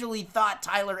actually thought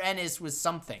Tyler Ennis was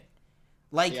something.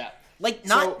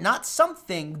 Not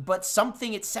something, but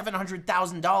something at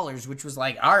 $700,000, which was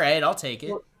like, all right, I'll take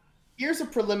it. Here's a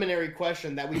preliminary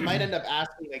question that we might end up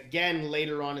asking again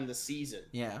later on in the season.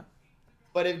 Yeah.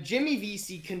 But if Jimmy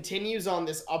VC continues on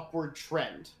this upward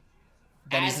trend,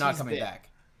 Then he's as not coming been, back.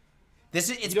 It's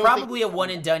You don't probably think- a one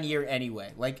and done year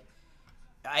anyway. Like,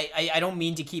 I don't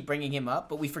mean to keep bringing him up,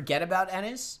 but we forget about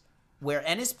Ennis, where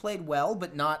Ennis played well,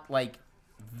 but not like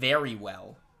very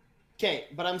well. Okay,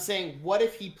 but I'm saying, what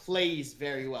if he plays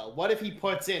very well? What if he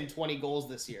puts in 20 goals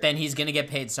this year? Then he's gonna get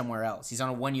paid somewhere else. He's on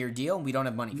a 1 year deal, and we don't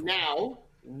have money for him. Now,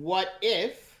 what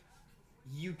if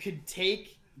you could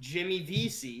take Jimmy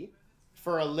VC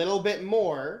for a little bit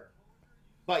more,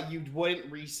 but you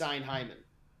wouldn't re-sign Hyman?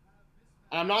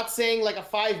 And I'm not saying like a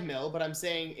 5 mil, but I'm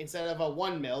saying instead of a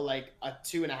 1 mil, like a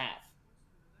 2.5.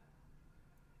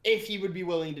 If he would be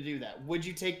willing to do that, would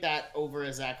you take that over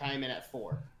a Zach Hyman at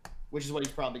 4, which is what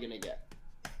he's probably going to get?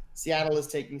 Seattle is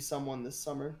taking someone this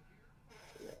summer.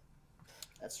 Yeah,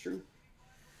 that's true.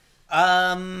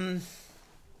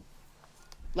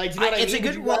 Like, do you know what I It's mean?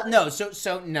 a good no.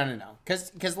 So no.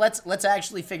 Because let's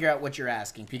actually figure out what you're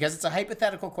asking, because it's a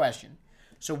hypothetical question.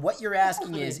 So what you're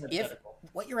asking is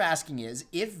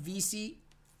if VC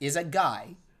is a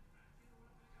guy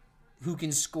who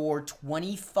can score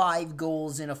 25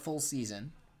 goals in a full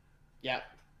season. Yeah.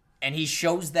 And he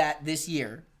shows that this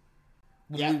year.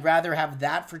 Would we rather have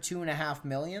that for $2.5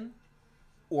 million,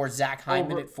 or Zach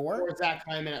Hyman at 4? Or Zach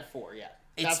Hyman at 4, yeah.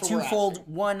 It's That's what we're twofold.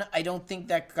 asking. One, I don't think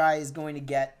that guy is going to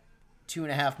get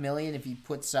 $2.5 million if he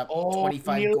puts up Oh,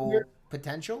 25 goal Mueller.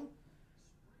 potential.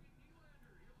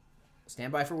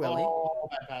 Stand by for Willie. Oh,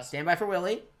 bad pass. Stand by for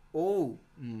Willie. Oh.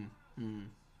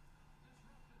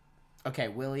 Okay,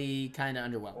 Willie kind of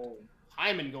underwhelmed. Oh,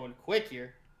 Hyman going quick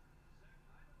here.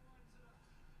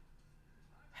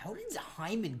 How did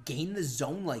Hyman gain the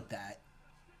zone like that?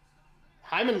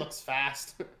 Hyman looks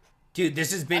fast. Dude,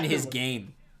 this has been his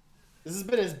game. This has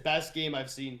been his best game I've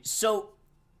seen. So,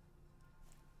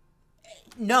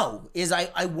 no,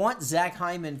 I want Zach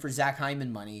Hyman for Zach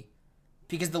Hyman money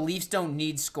because the Leafs don't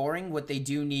need scoring. What they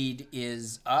do need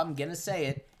is, I'm going to say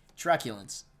it,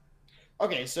 truculence.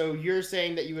 Okay, so you're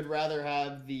saying that you would rather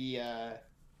have the...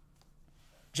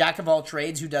 Jack of all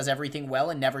trades who does everything well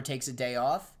and never takes a day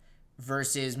off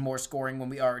versus more scoring when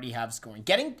we already have scoring.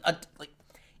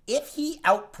 If he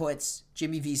outputs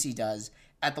Jimmy VC does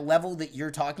at the level that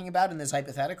you're talking about in this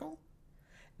hypothetical,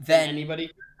 then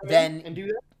anybody then do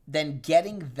that? Then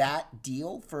getting that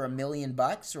deal for $1 million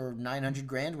or 900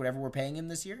 grand, whatever we're paying him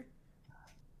this year,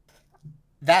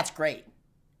 that's great.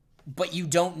 But you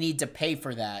don't need to pay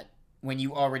for that when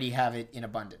you already have it in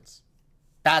abundance.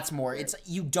 That's more. It's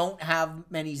you don't have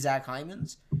many Zach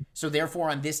Hymans, so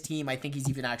therefore on this team, I think he's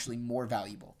even actually more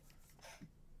valuable.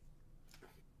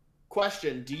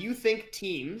 Question: do you think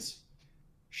teams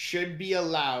should be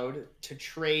allowed to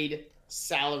trade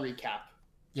salary cap?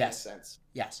 Yes. In a sense.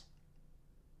 Yes.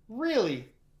 Really?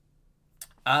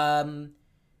 I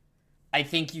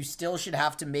think you still should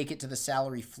have to make it to the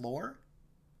salary floor,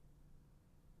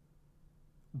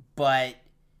 but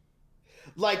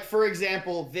like for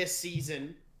example, this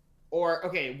season, or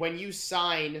okay, when you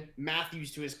sign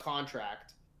Matthews to his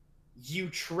contract, you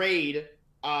trade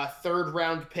a 3rd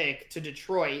round pick to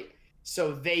Detroit,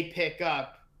 so they pick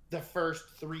up the first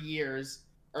 3 years,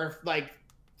 or like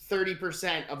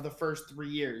 30% of the first 3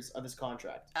 years of his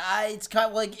contract. It's kind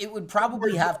of like it would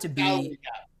probably have to be.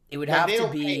 It would have to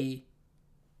be.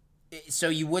 So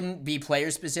you wouldn't be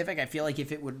player specific. I feel like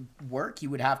if it would work, you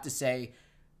would have to say,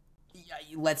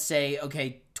 let's say,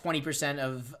 okay, 20%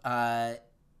 of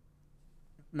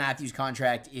Matthews'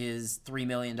 contract is $3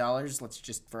 million. Let's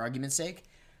just, for argument's sake,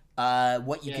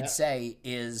 what you could say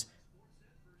is,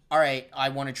 all right, I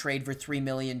want to trade for $3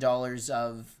 million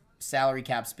of salary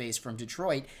cap space from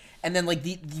Detroit. And then like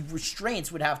the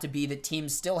restraints would have to be that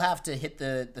teams still have to hit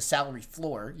the salary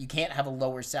floor. You can't have a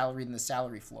lower salary than the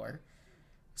salary floor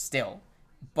still.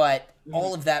 But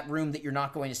all of that room that you're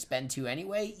not going to spend to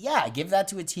anyway, yeah, give that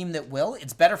to a team that will.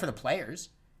 It's better for the players.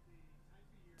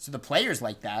 So the players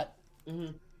like that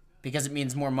because it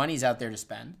means more money's out there to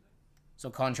spend. So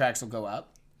contracts will go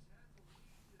up.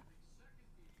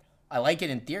 I like it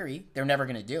in theory. They're never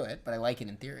going to do it, but I like it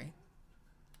in theory.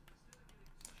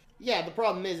 Yeah, the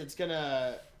problem is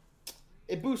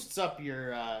it boosts up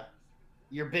your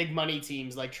big money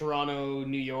teams like Toronto,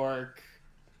 New York.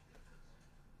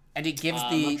 And it gives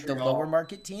the lower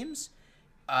market teams,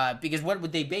 because what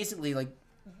would they basically, like,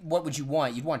 what would you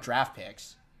want? You'd want draft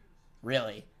picks,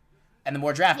 really. And the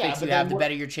more draft picks you have, the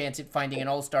better your chance at finding an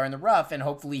all-star in the rough, and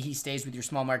hopefully he stays with your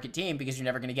small market team because you're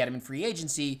never going to get him in free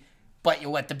agency, but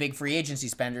you'll let the big free agency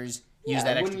spenders use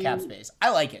that extra cap space. I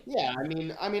like it. Yeah, I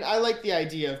mean, I like the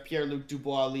idea of Pierre-Luc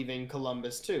Dubois leaving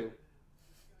Columbus, too.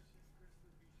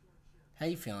 How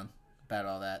you feeling about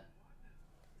all that?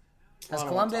 Has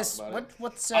Columbus?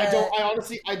 What's? I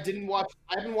honestly haven't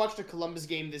watched a Columbus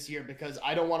game this year because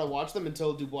I don't want to watch them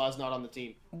until Dubois is not on the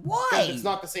team. Why? Because it's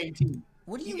not the same team.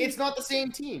 What do you? It's not the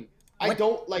same team. I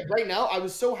don't like right now. I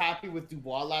was so happy with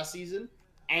Dubois last season,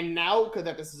 and now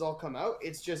that this has all come out,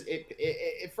 it's just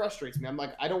it frustrates me. I'm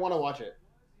like, I don't want to watch it.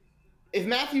 If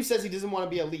Matthew says he doesn't want to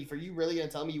be a Leaf, are you really gonna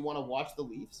tell me you want to watch the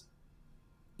Leafs?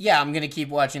 Yeah, I'm gonna keep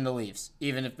watching the Leafs,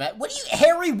 even if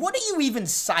Harry? What are you even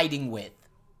siding with?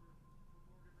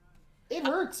 It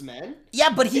hurts, man. Yeah,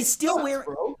 but he's still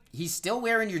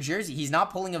wearing your jersey. He's not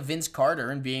pulling a Vince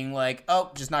Carter and being like,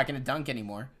 "Oh, just not going to dunk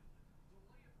anymore."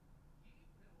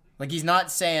 Like he's not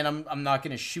saying I'm not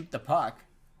going to shoot the puck.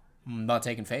 I'm not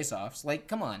taking face-offs. Like,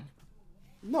 come on.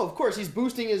 No, of course he's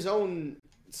boosting his own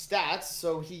stats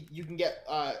so you can get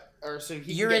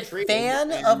You're a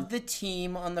fan of the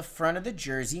team on the front of the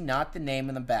jersey, not the name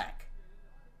on the back.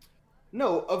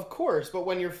 No, of course, but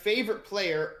when your favorite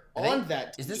player on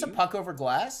that team... Is this a puck over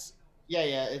glass?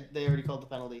 Yeah, they already called the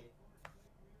penalty.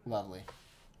 Lovely.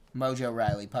 Mojo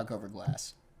Riley, puck over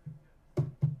glass.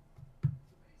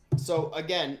 So,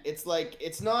 again, it's like,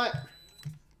 it's not...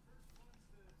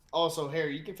 Also,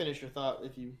 Harry, you can finish your thought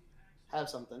if you have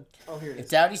something. Oh, here it is.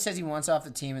 If Doughty says he wants off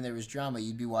the team and there was drama,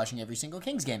 you'd be watching every single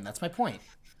Kings game. That's my point.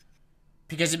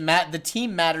 Because the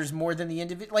team matters more than the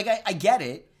individual. Like, I get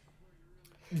it.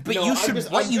 But no,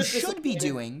 what you should be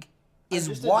doing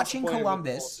is watching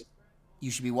Columbus.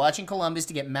 You should be watching Columbus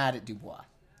to get mad at Dubois,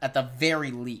 at the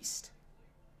very least.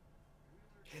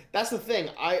 That's the thing.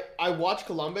 I watch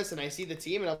Columbus and I see the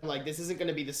team and I'm like, this isn't going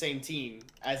to be the same team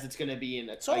as it's going to be in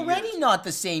a It's already not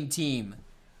the same team.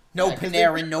 No Yeah, 'cause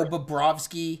Panarin, no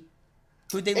Bobrovsky.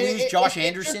 Who'd they lose? Josh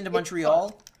Anderson to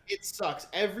Montreal? It sucks.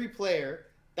 Every player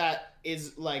that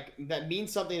is like that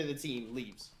means something to the team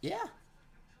leaves. Yeah.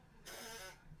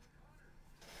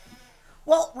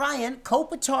 Well, Ryan,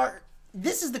 Kopitar,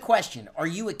 this is the question. Are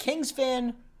you a Kings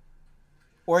fan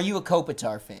or are you a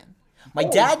Kopitar fan? My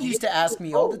dad used to ask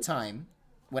me all the time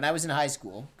when I was in high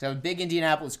school, because I was a big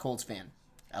Indianapolis Colts fan.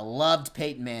 I loved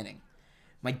Peyton Manning.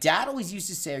 My dad always used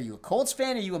to say, are you a Colts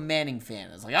fan or are you a Manning fan?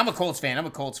 I was like, I'm a Colts fan. I'm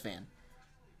a Colts fan.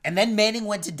 And then Manning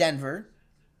went to Denver,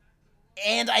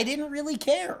 and I didn't really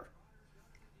care.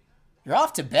 You're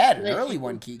off to bed, an early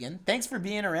one, Keegan. Thanks for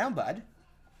being around, bud.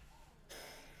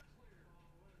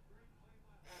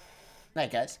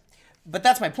 Night, guys. But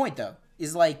that's my point, though,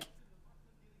 is like,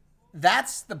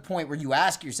 that's the point where you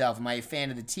ask yourself, am I a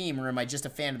fan of the team or am I just a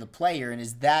fan of the player? And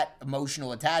is that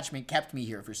emotional attachment kept me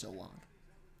here for so long?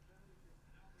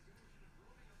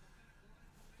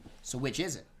 So which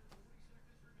is it?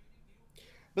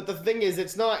 But the thing is,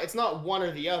 it's not one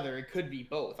or the other. It could be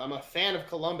both. I'm a fan of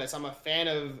Columbus. I'm a fan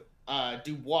of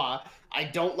Dubois. I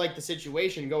don't like the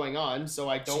situation going on, so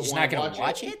I don't want to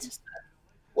watch it.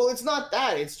 Well, it's not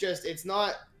that. It's just it's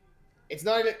not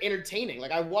entertaining.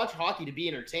 Like, I watch hockey to be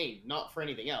entertained, not for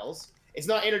anything else. It's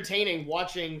not entertaining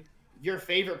watching your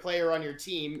favorite player on your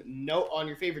team, knowing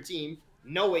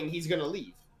he's gonna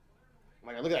leave. Oh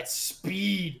my God, look at that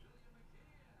speed.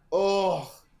 Oh,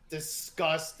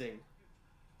 disgusting.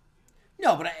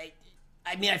 No, but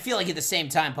I mean, I feel like at the same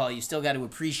time, Paul, you still got to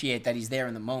appreciate that he's there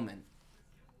in the moment.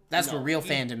 That's what real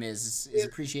fandom is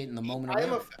appreciating the moment. I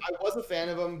was a fan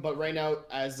of him, but right now,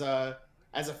 as a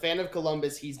fan of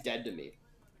Columbus, he's dead to me.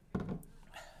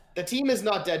 The team is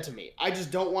not dead to me. I just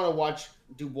don't want to watch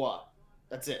Dubois.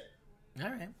 That's it. All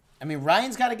right. I mean,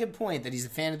 Ryan's got a good point that he's a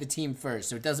fan of the team first,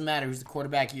 so it doesn't matter who's the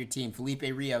quarterback of your team. Felipe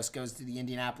Rios goes to the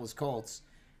Indianapolis Colts.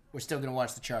 We're still going to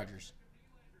watch the Chargers.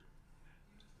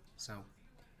 So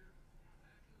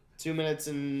 2 minutes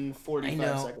and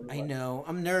 45 seconds. I know.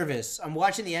 I'm nervous. I'm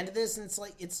watching the end of this,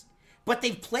 and but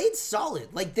they've played solid.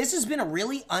 Like, this has been a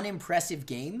really unimpressive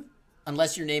game,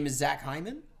 unless your name is Zach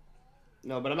Hyman.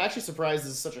 No, but I'm actually surprised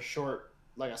this is such a short,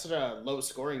 such a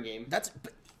low-scoring game. That's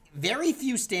very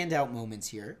few standout moments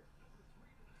here.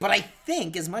 But I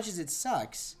think, as much as it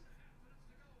sucks,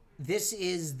 this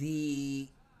is the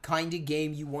kind of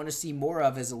game you want to see more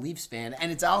of as a Leafs fan,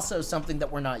 and it's also something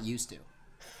that we're not used to.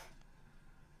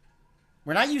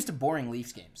 We're not used to boring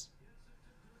Leafs games.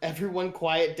 Everyone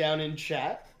quiet down in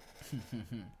chat.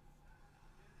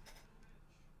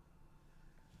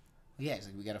 Yeah, it's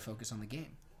like we got to focus on the game.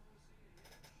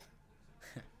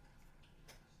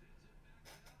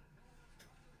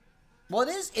 Well,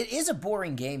 it is a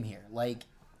boring game here. Like,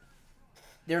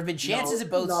 there have been chances at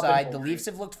both sides. The Leafs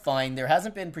have looked fine. There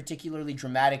hasn't been particularly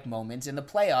dramatic moments. In the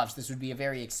playoffs, this would be a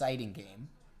very exciting game.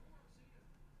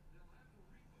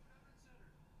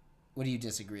 What do you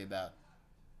disagree about?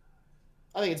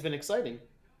 I think it's been exciting.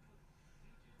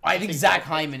 I think Zach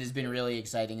Hyman has been really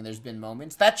exciting, and there's been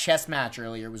moments. That chess match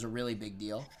earlier was a really big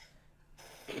deal.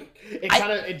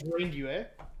 It drained you, eh?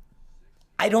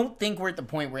 I don't think we're at the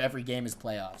point where every game is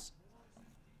playoffs.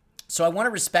 So I want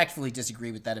to respectfully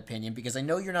disagree with that opinion, because I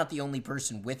know you're not the only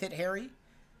person with it, Harry.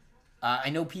 I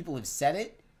know people have said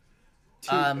it.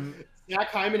 Zach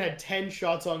Hyman had 10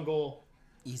 shots on goal.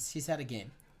 He's had a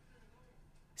game.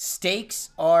 Stakes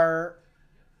are...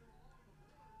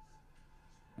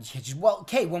 Well,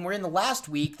 okay, when we're in the last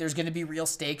week, there's going to be real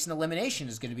stakes, and elimination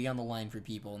is going to be on the line for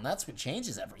people, and that's what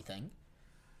changes everything.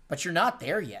 But you're not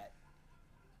there yet.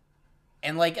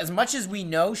 And, like, as much as we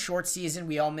know, short season,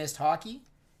 we all missed hockey,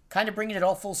 kind of bringing it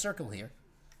all full circle here.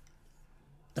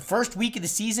 The first week of the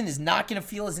season is not going to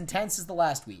feel as intense as the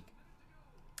last week.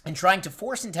 And trying to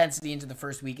force intensity into the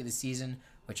first week of the season,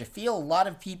 which I feel a lot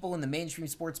of people in the mainstream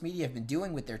sports media have been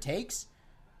doing with their takes,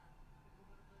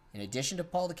 in addition to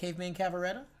Paul the Caveman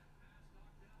Cavaretta,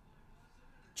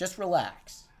 just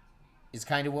relax is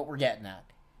kind of what we're getting at.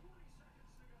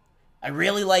 I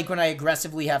really like when I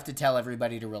aggressively have to tell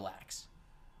everybody to relax.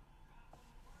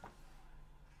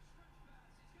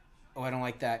 Oh, I don't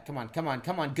like that. Come on.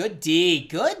 Good D.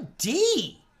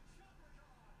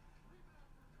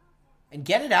 And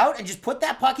get it out and just put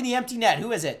that puck in the empty net.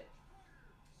 Who is it?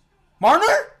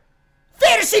 Marner?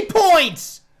 Fantasy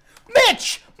points!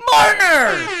 Mitch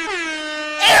Marner!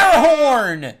 Air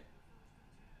horn!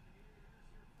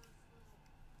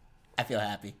 I feel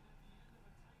happy.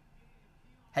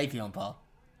 How you feeling, Paul?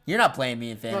 You're not playing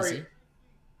me in fantasy. Sorry.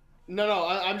 No,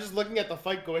 I'm just looking at the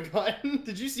fight going on.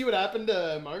 Did you see what happened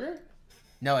to Marner?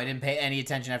 No, I didn't pay any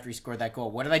attention after he scored that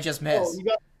goal. What did I just miss? Oh, he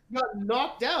got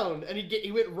knocked down, and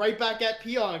he went right back at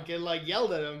Pionk and like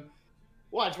yelled at him.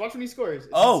 Watch when he scores.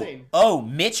 It's insane.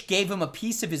 Mitch gave him a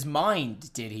piece of his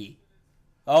mind, did he?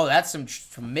 Oh, that's some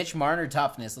Mitch Marner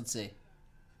toughness. Let's see.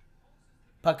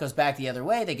 Puck goes back the other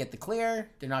way. They get the clear.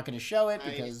 They're not going to show it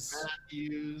because...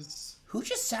 Who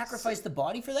just sacrificed the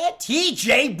body for that?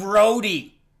 TJ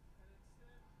Brody!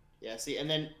 Yeah, see, and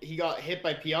then he got hit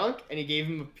by Pionk, and he gave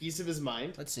him a piece of his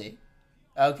mind. Let's see.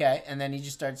 Okay, and then he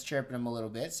just starts chirping him a little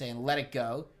bit, saying, let it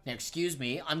go. Now, excuse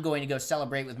me, I'm going to go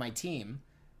celebrate with my team.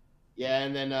 Yeah,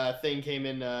 and then Thing came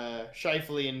in,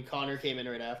 Shifley and Connor came in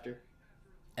right after.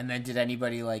 And then did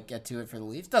anybody, like, get to it for the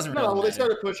Leafs? Doesn't really matter. They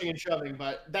started pushing and shoving,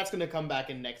 but that's going to come back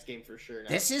in next game for sure now.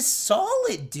 This is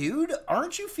solid, dude.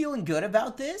 Aren't you feeling good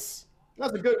about this?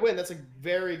 That's a good win. That's a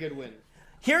very good win.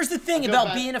 Here's the thing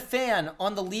about being a fan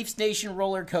on the Leafs Nation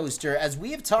roller coaster, as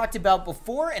we have talked about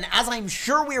before, and as I'm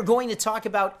sure we are going to talk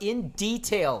about in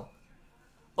detail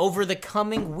over the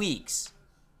coming weeks.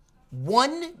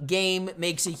 One game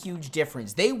makes a huge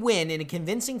difference. They win in a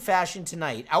convincing fashion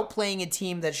tonight, outplaying a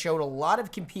team that showed a lot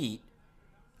of compete.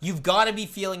 You've got to be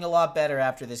feeling a lot better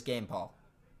after this game, Paul.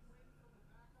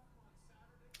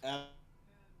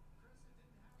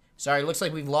 Sorry, looks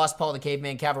like we've lost Paul the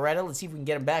Caveman Cavaretta. Let's see if we can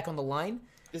get him back on the line.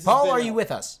 Paul, are you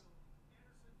with us?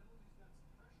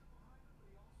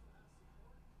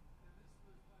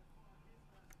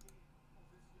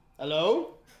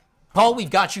 Hello? Paul, we've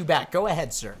got you back. Go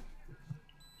ahead, sir.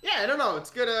 Yeah, I don't know. It's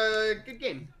good. Good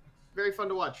game. Very fun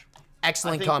to watch.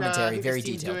 Excellent commentary. Very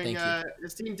detailed. Thank you.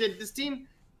 This team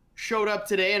showed up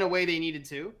today in a way they needed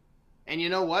to, and you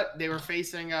know what? They were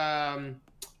facing a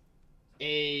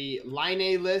line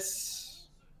A-less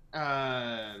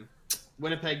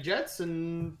Winnipeg Jets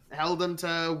and held them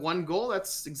to 1 goal.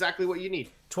 That's exactly what you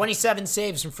need. 27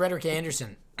 saves from Frederik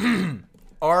Andersen.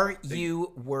 Are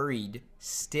you worried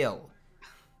still?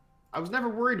 I was never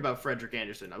worried about Frederik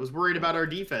Andersen. I was worried about our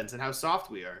defense and how soft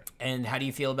we are. And how do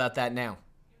you feel about that now?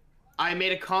 I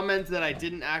made a comment that I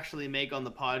didn't actually make on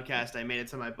the podcast. I made it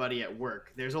to my buddy at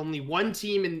work. There's only one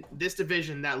team in this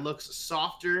division that looks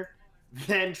softer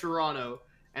than Toronto,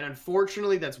 and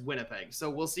unfortunately, that's Winnipeg. So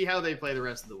we'll see how they play the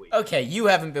rest of the week. Okay, you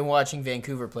haven't been watching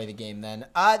Vancouver play the game then.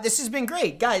 This has been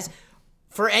great. Guys,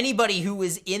 for anybody who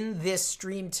was in this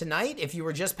stream tonight, if you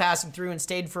were just passing through and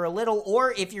stayed for a little,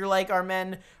 or if you're like our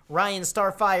men Ryan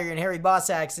Starfire and Harry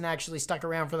Bossax and actually stuck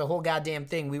around for the whole goddamn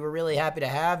thing, we were really happy to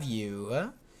have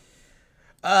you.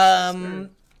 Thanks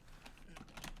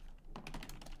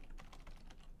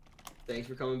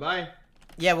for coming by.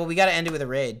 Yeah, well, we got to end it with a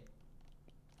raid.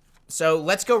 So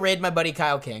let's go raid my buddy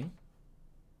Kyle King.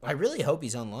 I really hope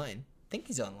he's online. I think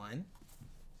he's online.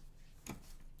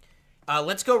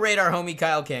 Let's go raid our homie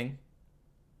Kyle King.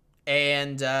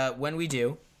 And when we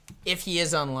do, if he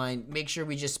is online, make sure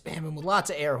we just spam him with lots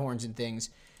of air horns and things.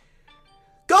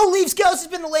 Go Leafs! Go! This has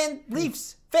been the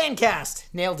Leafs FanCast.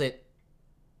 Nailed it.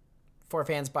 For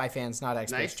fans, by fans, not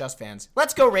experts, Nice. just fans.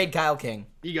 Let's go raid Kyle King.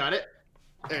 You got it.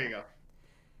 There you go.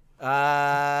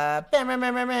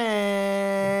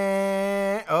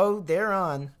 Oh, they're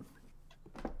on.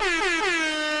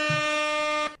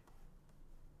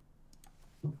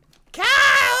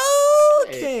 Kyle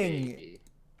King.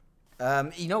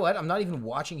 You know what? I'm not even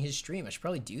watching his stream. I should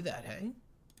probably do that, hey?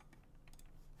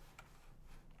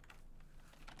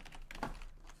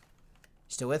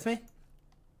 Still with me?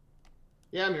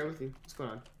 Yeah, I'm here with you. What's going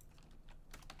on?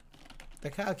 The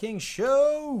Kyle King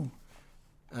Show.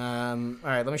 All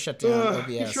right, let me shut down OBS.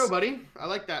 Good show, buddy. I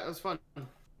like that. It was fun. It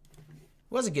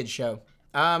was a good show.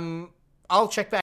 I'll check back.